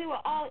 that we were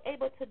all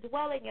able to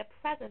dwell in your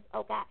presence,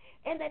 oh God,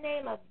 in the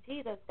name of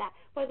Jesus, God.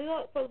 For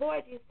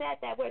Lord, you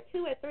said that where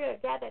 2 or 3 are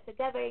gathered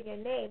together in your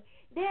name,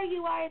 there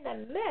you are in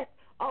the midst,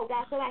 oh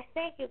God. So I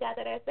thank you, God,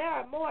 that if there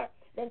are more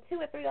than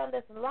 2 or 3 on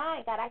this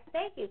line, God, I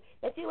thank you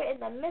that you were in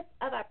the midst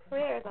of our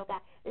prayers, oh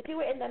God, that you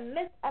were in the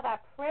midst of our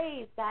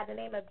praise, God, in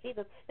the name of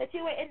Jesus, that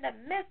you were in the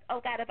midst,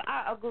 oh God, of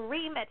our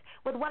agreement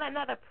with one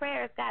another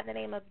prayers, God, in the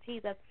name of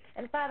Jesus.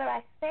 And Father,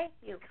 I thank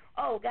you,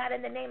 oh God,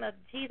 in the name of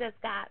Jesus,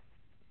 God,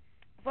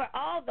 for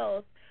all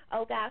those,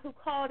 oh God, who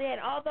called in,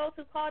 all those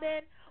who called in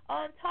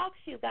on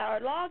TalkShoe,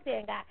 God, or logged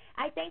in, God.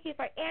 I thank you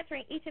for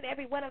answering each and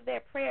every one of their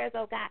prayers,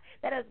 oh God,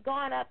 that has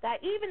gone up, God.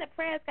 Even the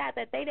prayers, God,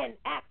 that they didn't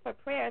ask for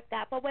prayers,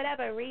 God, for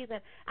whatever reason.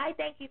 I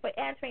thank you for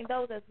answering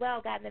those as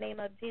well, God, in the name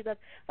of Jesus.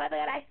 Father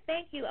God, I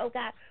thank you, oh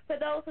God, for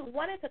those who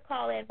wanted to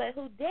call in but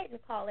who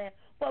didn't call in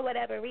for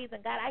whatever reason,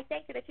 God. I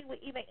thank you that you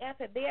would even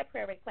answer their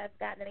prayer requests,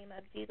 God, in the name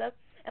of Jesus.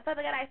 And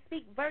Father God, I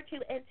speak virtue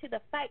into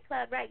the Fight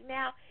Club right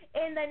now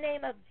in the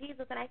name of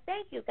Jesus. And I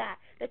thank you, God,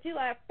 that you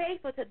are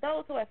faithful to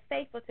those who are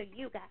faithful to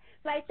you, God.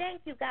 So I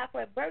thank you, God,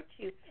 for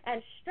virtue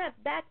and strength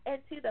back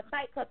into the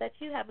Fight Club, that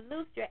you have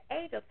loosed your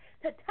angels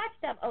to touch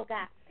them, oh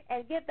God,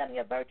 and give them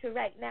your virtue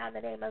right now in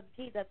the name of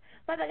Jesus.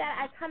 Father God,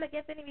 I come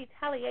against any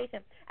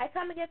retaliation. I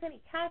come against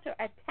any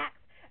counterattacks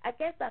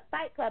against the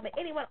Fight Club and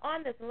anyone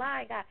on this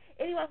line, God,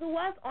 anyone who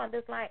was on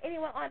this line,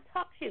 anyone on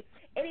TalkShoe,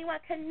 anyone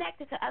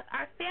connected to us,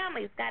 our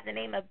families, God, in the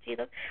name of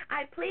Jesus.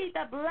 I plead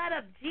the blood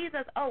of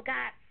Jesus, oh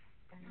God,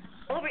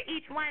 over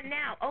each one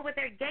now, over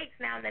their gates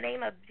now in the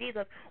name of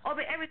Jesus,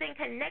 over everything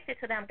connected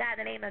to them, God,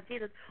 in the name of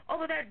Jesus,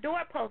 over their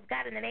doorposts,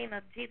 God, in the name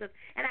of Jesus.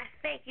 And I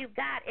thank you,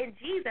 God, in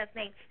Jesus'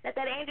 name, that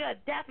angel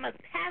of death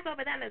must pass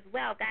over them as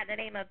well, God, in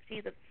the name of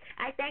Jesus.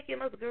 I thank you,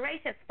 most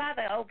gracious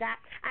Father, oh God.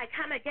 I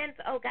come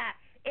against, oh God,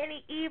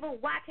 any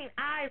evil watching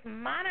eyes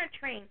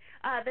monitoring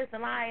this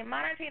line,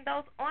 monitoring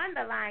those on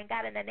the line,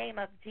 God, in the name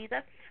of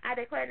Jesus. I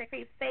declare and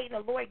decree, Satan,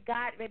 the Lord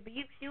God,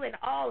 rebukes you in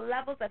all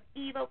levels of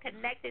evil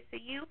connected to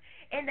you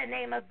in the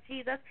name of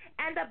Jesus,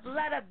 and the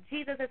blood of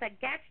Jesus is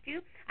against you.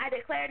 I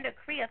declare and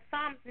decree a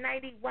Psalms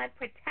 91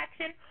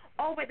 protection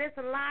over this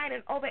line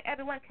and over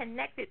everyone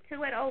connected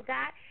to it, oh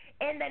God,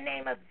 in the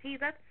name of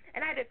Jesus.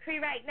 And I decree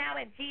right now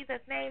in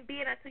Jesus' name, be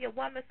it unto your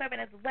woman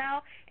servant as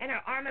well, and her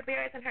armor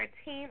bearers and her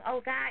team,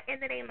 oh God, in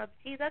the name of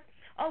Jesus.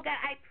 Oh God,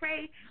 I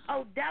pray,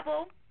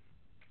 double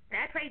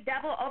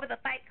over the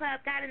Fight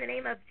Club, God, in the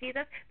name of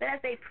Jesus, that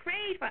as they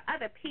prayed for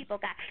other people,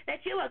 God,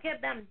 that you will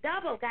give them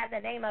double, God, in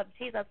the name of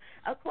Jesus,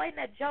 according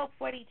to Job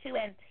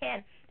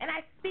 42:10. And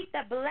I speak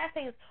the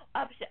blessings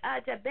of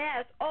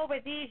Jabez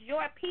over these,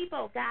 your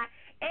people, God,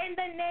 in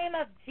the name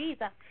of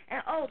Jesus.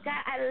 And, oh,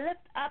 God, I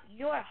lift up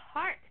your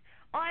heart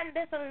on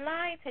this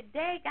line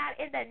today, God,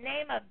 in the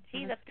name of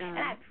Jesus. And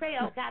I pray,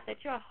 oh God,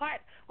 that your heart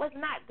was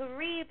not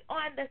grieved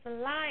on this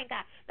line,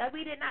 God, that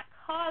we did not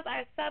cause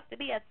ourselves to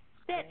be a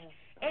stench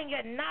in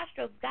your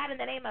nostrils, God, in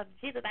the name of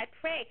Jesus. I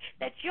pray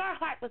that your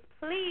heart was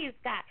pleased,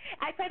 God.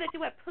 I pray that you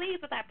were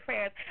pleased with our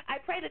prayers. I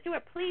pray that you were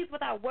pleased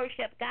with our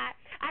worship, God.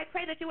 I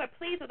pray that you were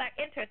pleased with our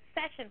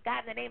intercession,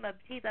 God, in the name of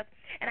Jesus.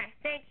 And I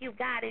thank you,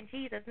 God, in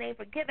Jesus' name,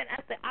 for giving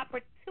us the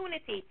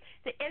opportunity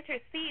to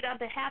intercede on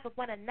behalf of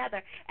one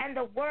another and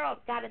the world,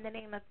 God, in the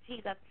name of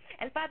Jesus.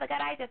 And Father God,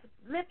 I just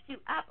lift you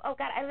up, oh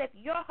God. I lift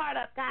your heart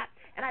up, God,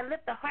 and I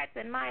lift the hearts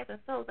and minds and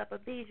souls up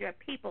of these, your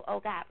people, oh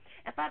God.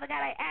 And Father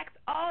God, I ask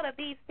all of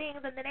these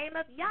things in the name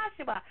of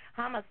Yahshua,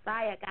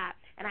 HaMashiach, God.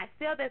 And I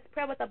seal this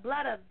prayer with the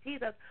blood of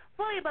Jesus,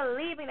 fully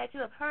believing that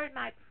you have heard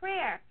my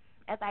prayer,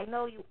 as I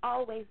know you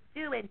always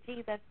do. In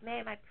Jesus'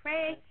 name I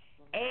pray.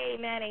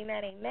 Amen,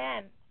 amen,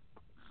 amen.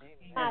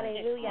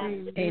 Hallelujah.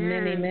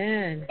 Amen,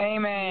 amen.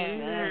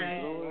 Amen.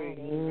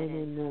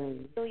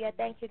 Hallelujah.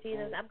 Thank you,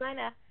 Jesus.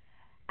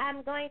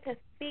 I'm going to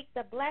speak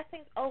the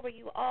blessings over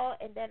you all,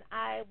 and then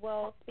I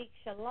will speak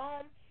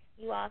shalom.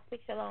 You all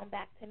speak shalom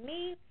back to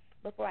me.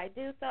 Before I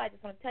do so, I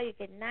just want to tell you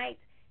good night.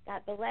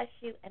 God bless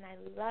you, and I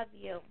love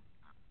you.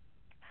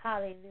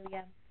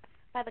 Hallelujah.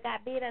 Father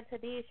God, be it unto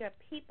these your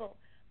people.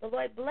 The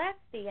Lord bless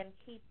thee and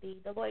keep thee.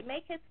 The Lord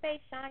make his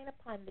face shine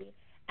upon thee,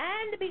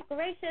 and be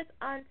gracious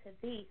unto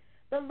thee.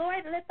 The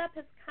Lord lift up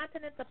his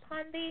countenance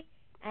upon thee,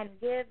 and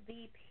give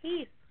thee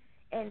peace.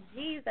 In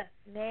Jesus'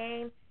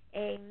 name,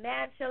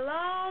 amen.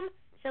 Shalom.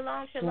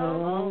 Shalom,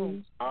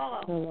 shalom.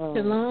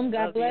 Shalom.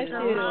 God bless you.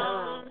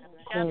 Shalom.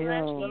 God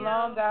bless you.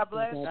 Shalom. God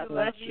bless you.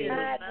 Love you.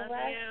 God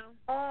bless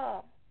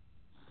all.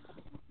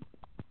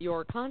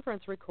 Your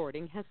conference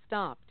recording has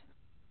stopped.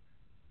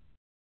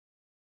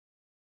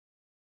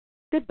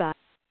 Goodbye.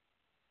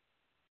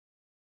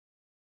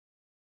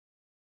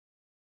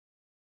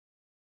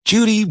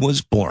 Judy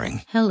was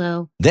boring.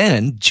 Hello.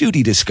 Then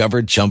Judy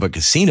discovered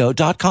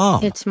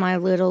ChumbaCasino.com. It's my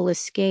little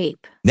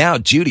escape. Now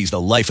Judy's the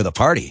life of the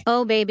party.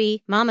 Oh,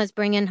 baby, mama's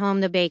bringing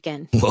home the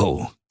bacon.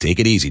 Whoa, take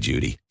it easy,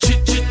 Judy.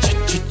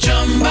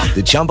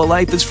 The Chumba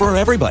life is for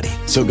everybody.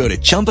 So go to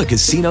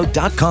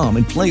ChumbaCasino.com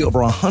and play over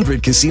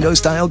 100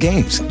 casino-style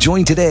games.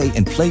 Join today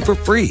and play for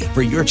free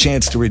for your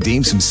chance to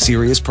redeem some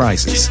serious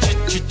prizes.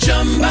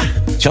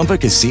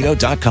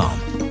 ChumbaCasino.com.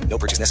 No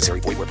purchase necessary.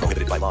 Void where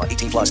prohibited by law.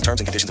 18+ terms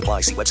and conditions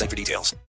apply. See website for details.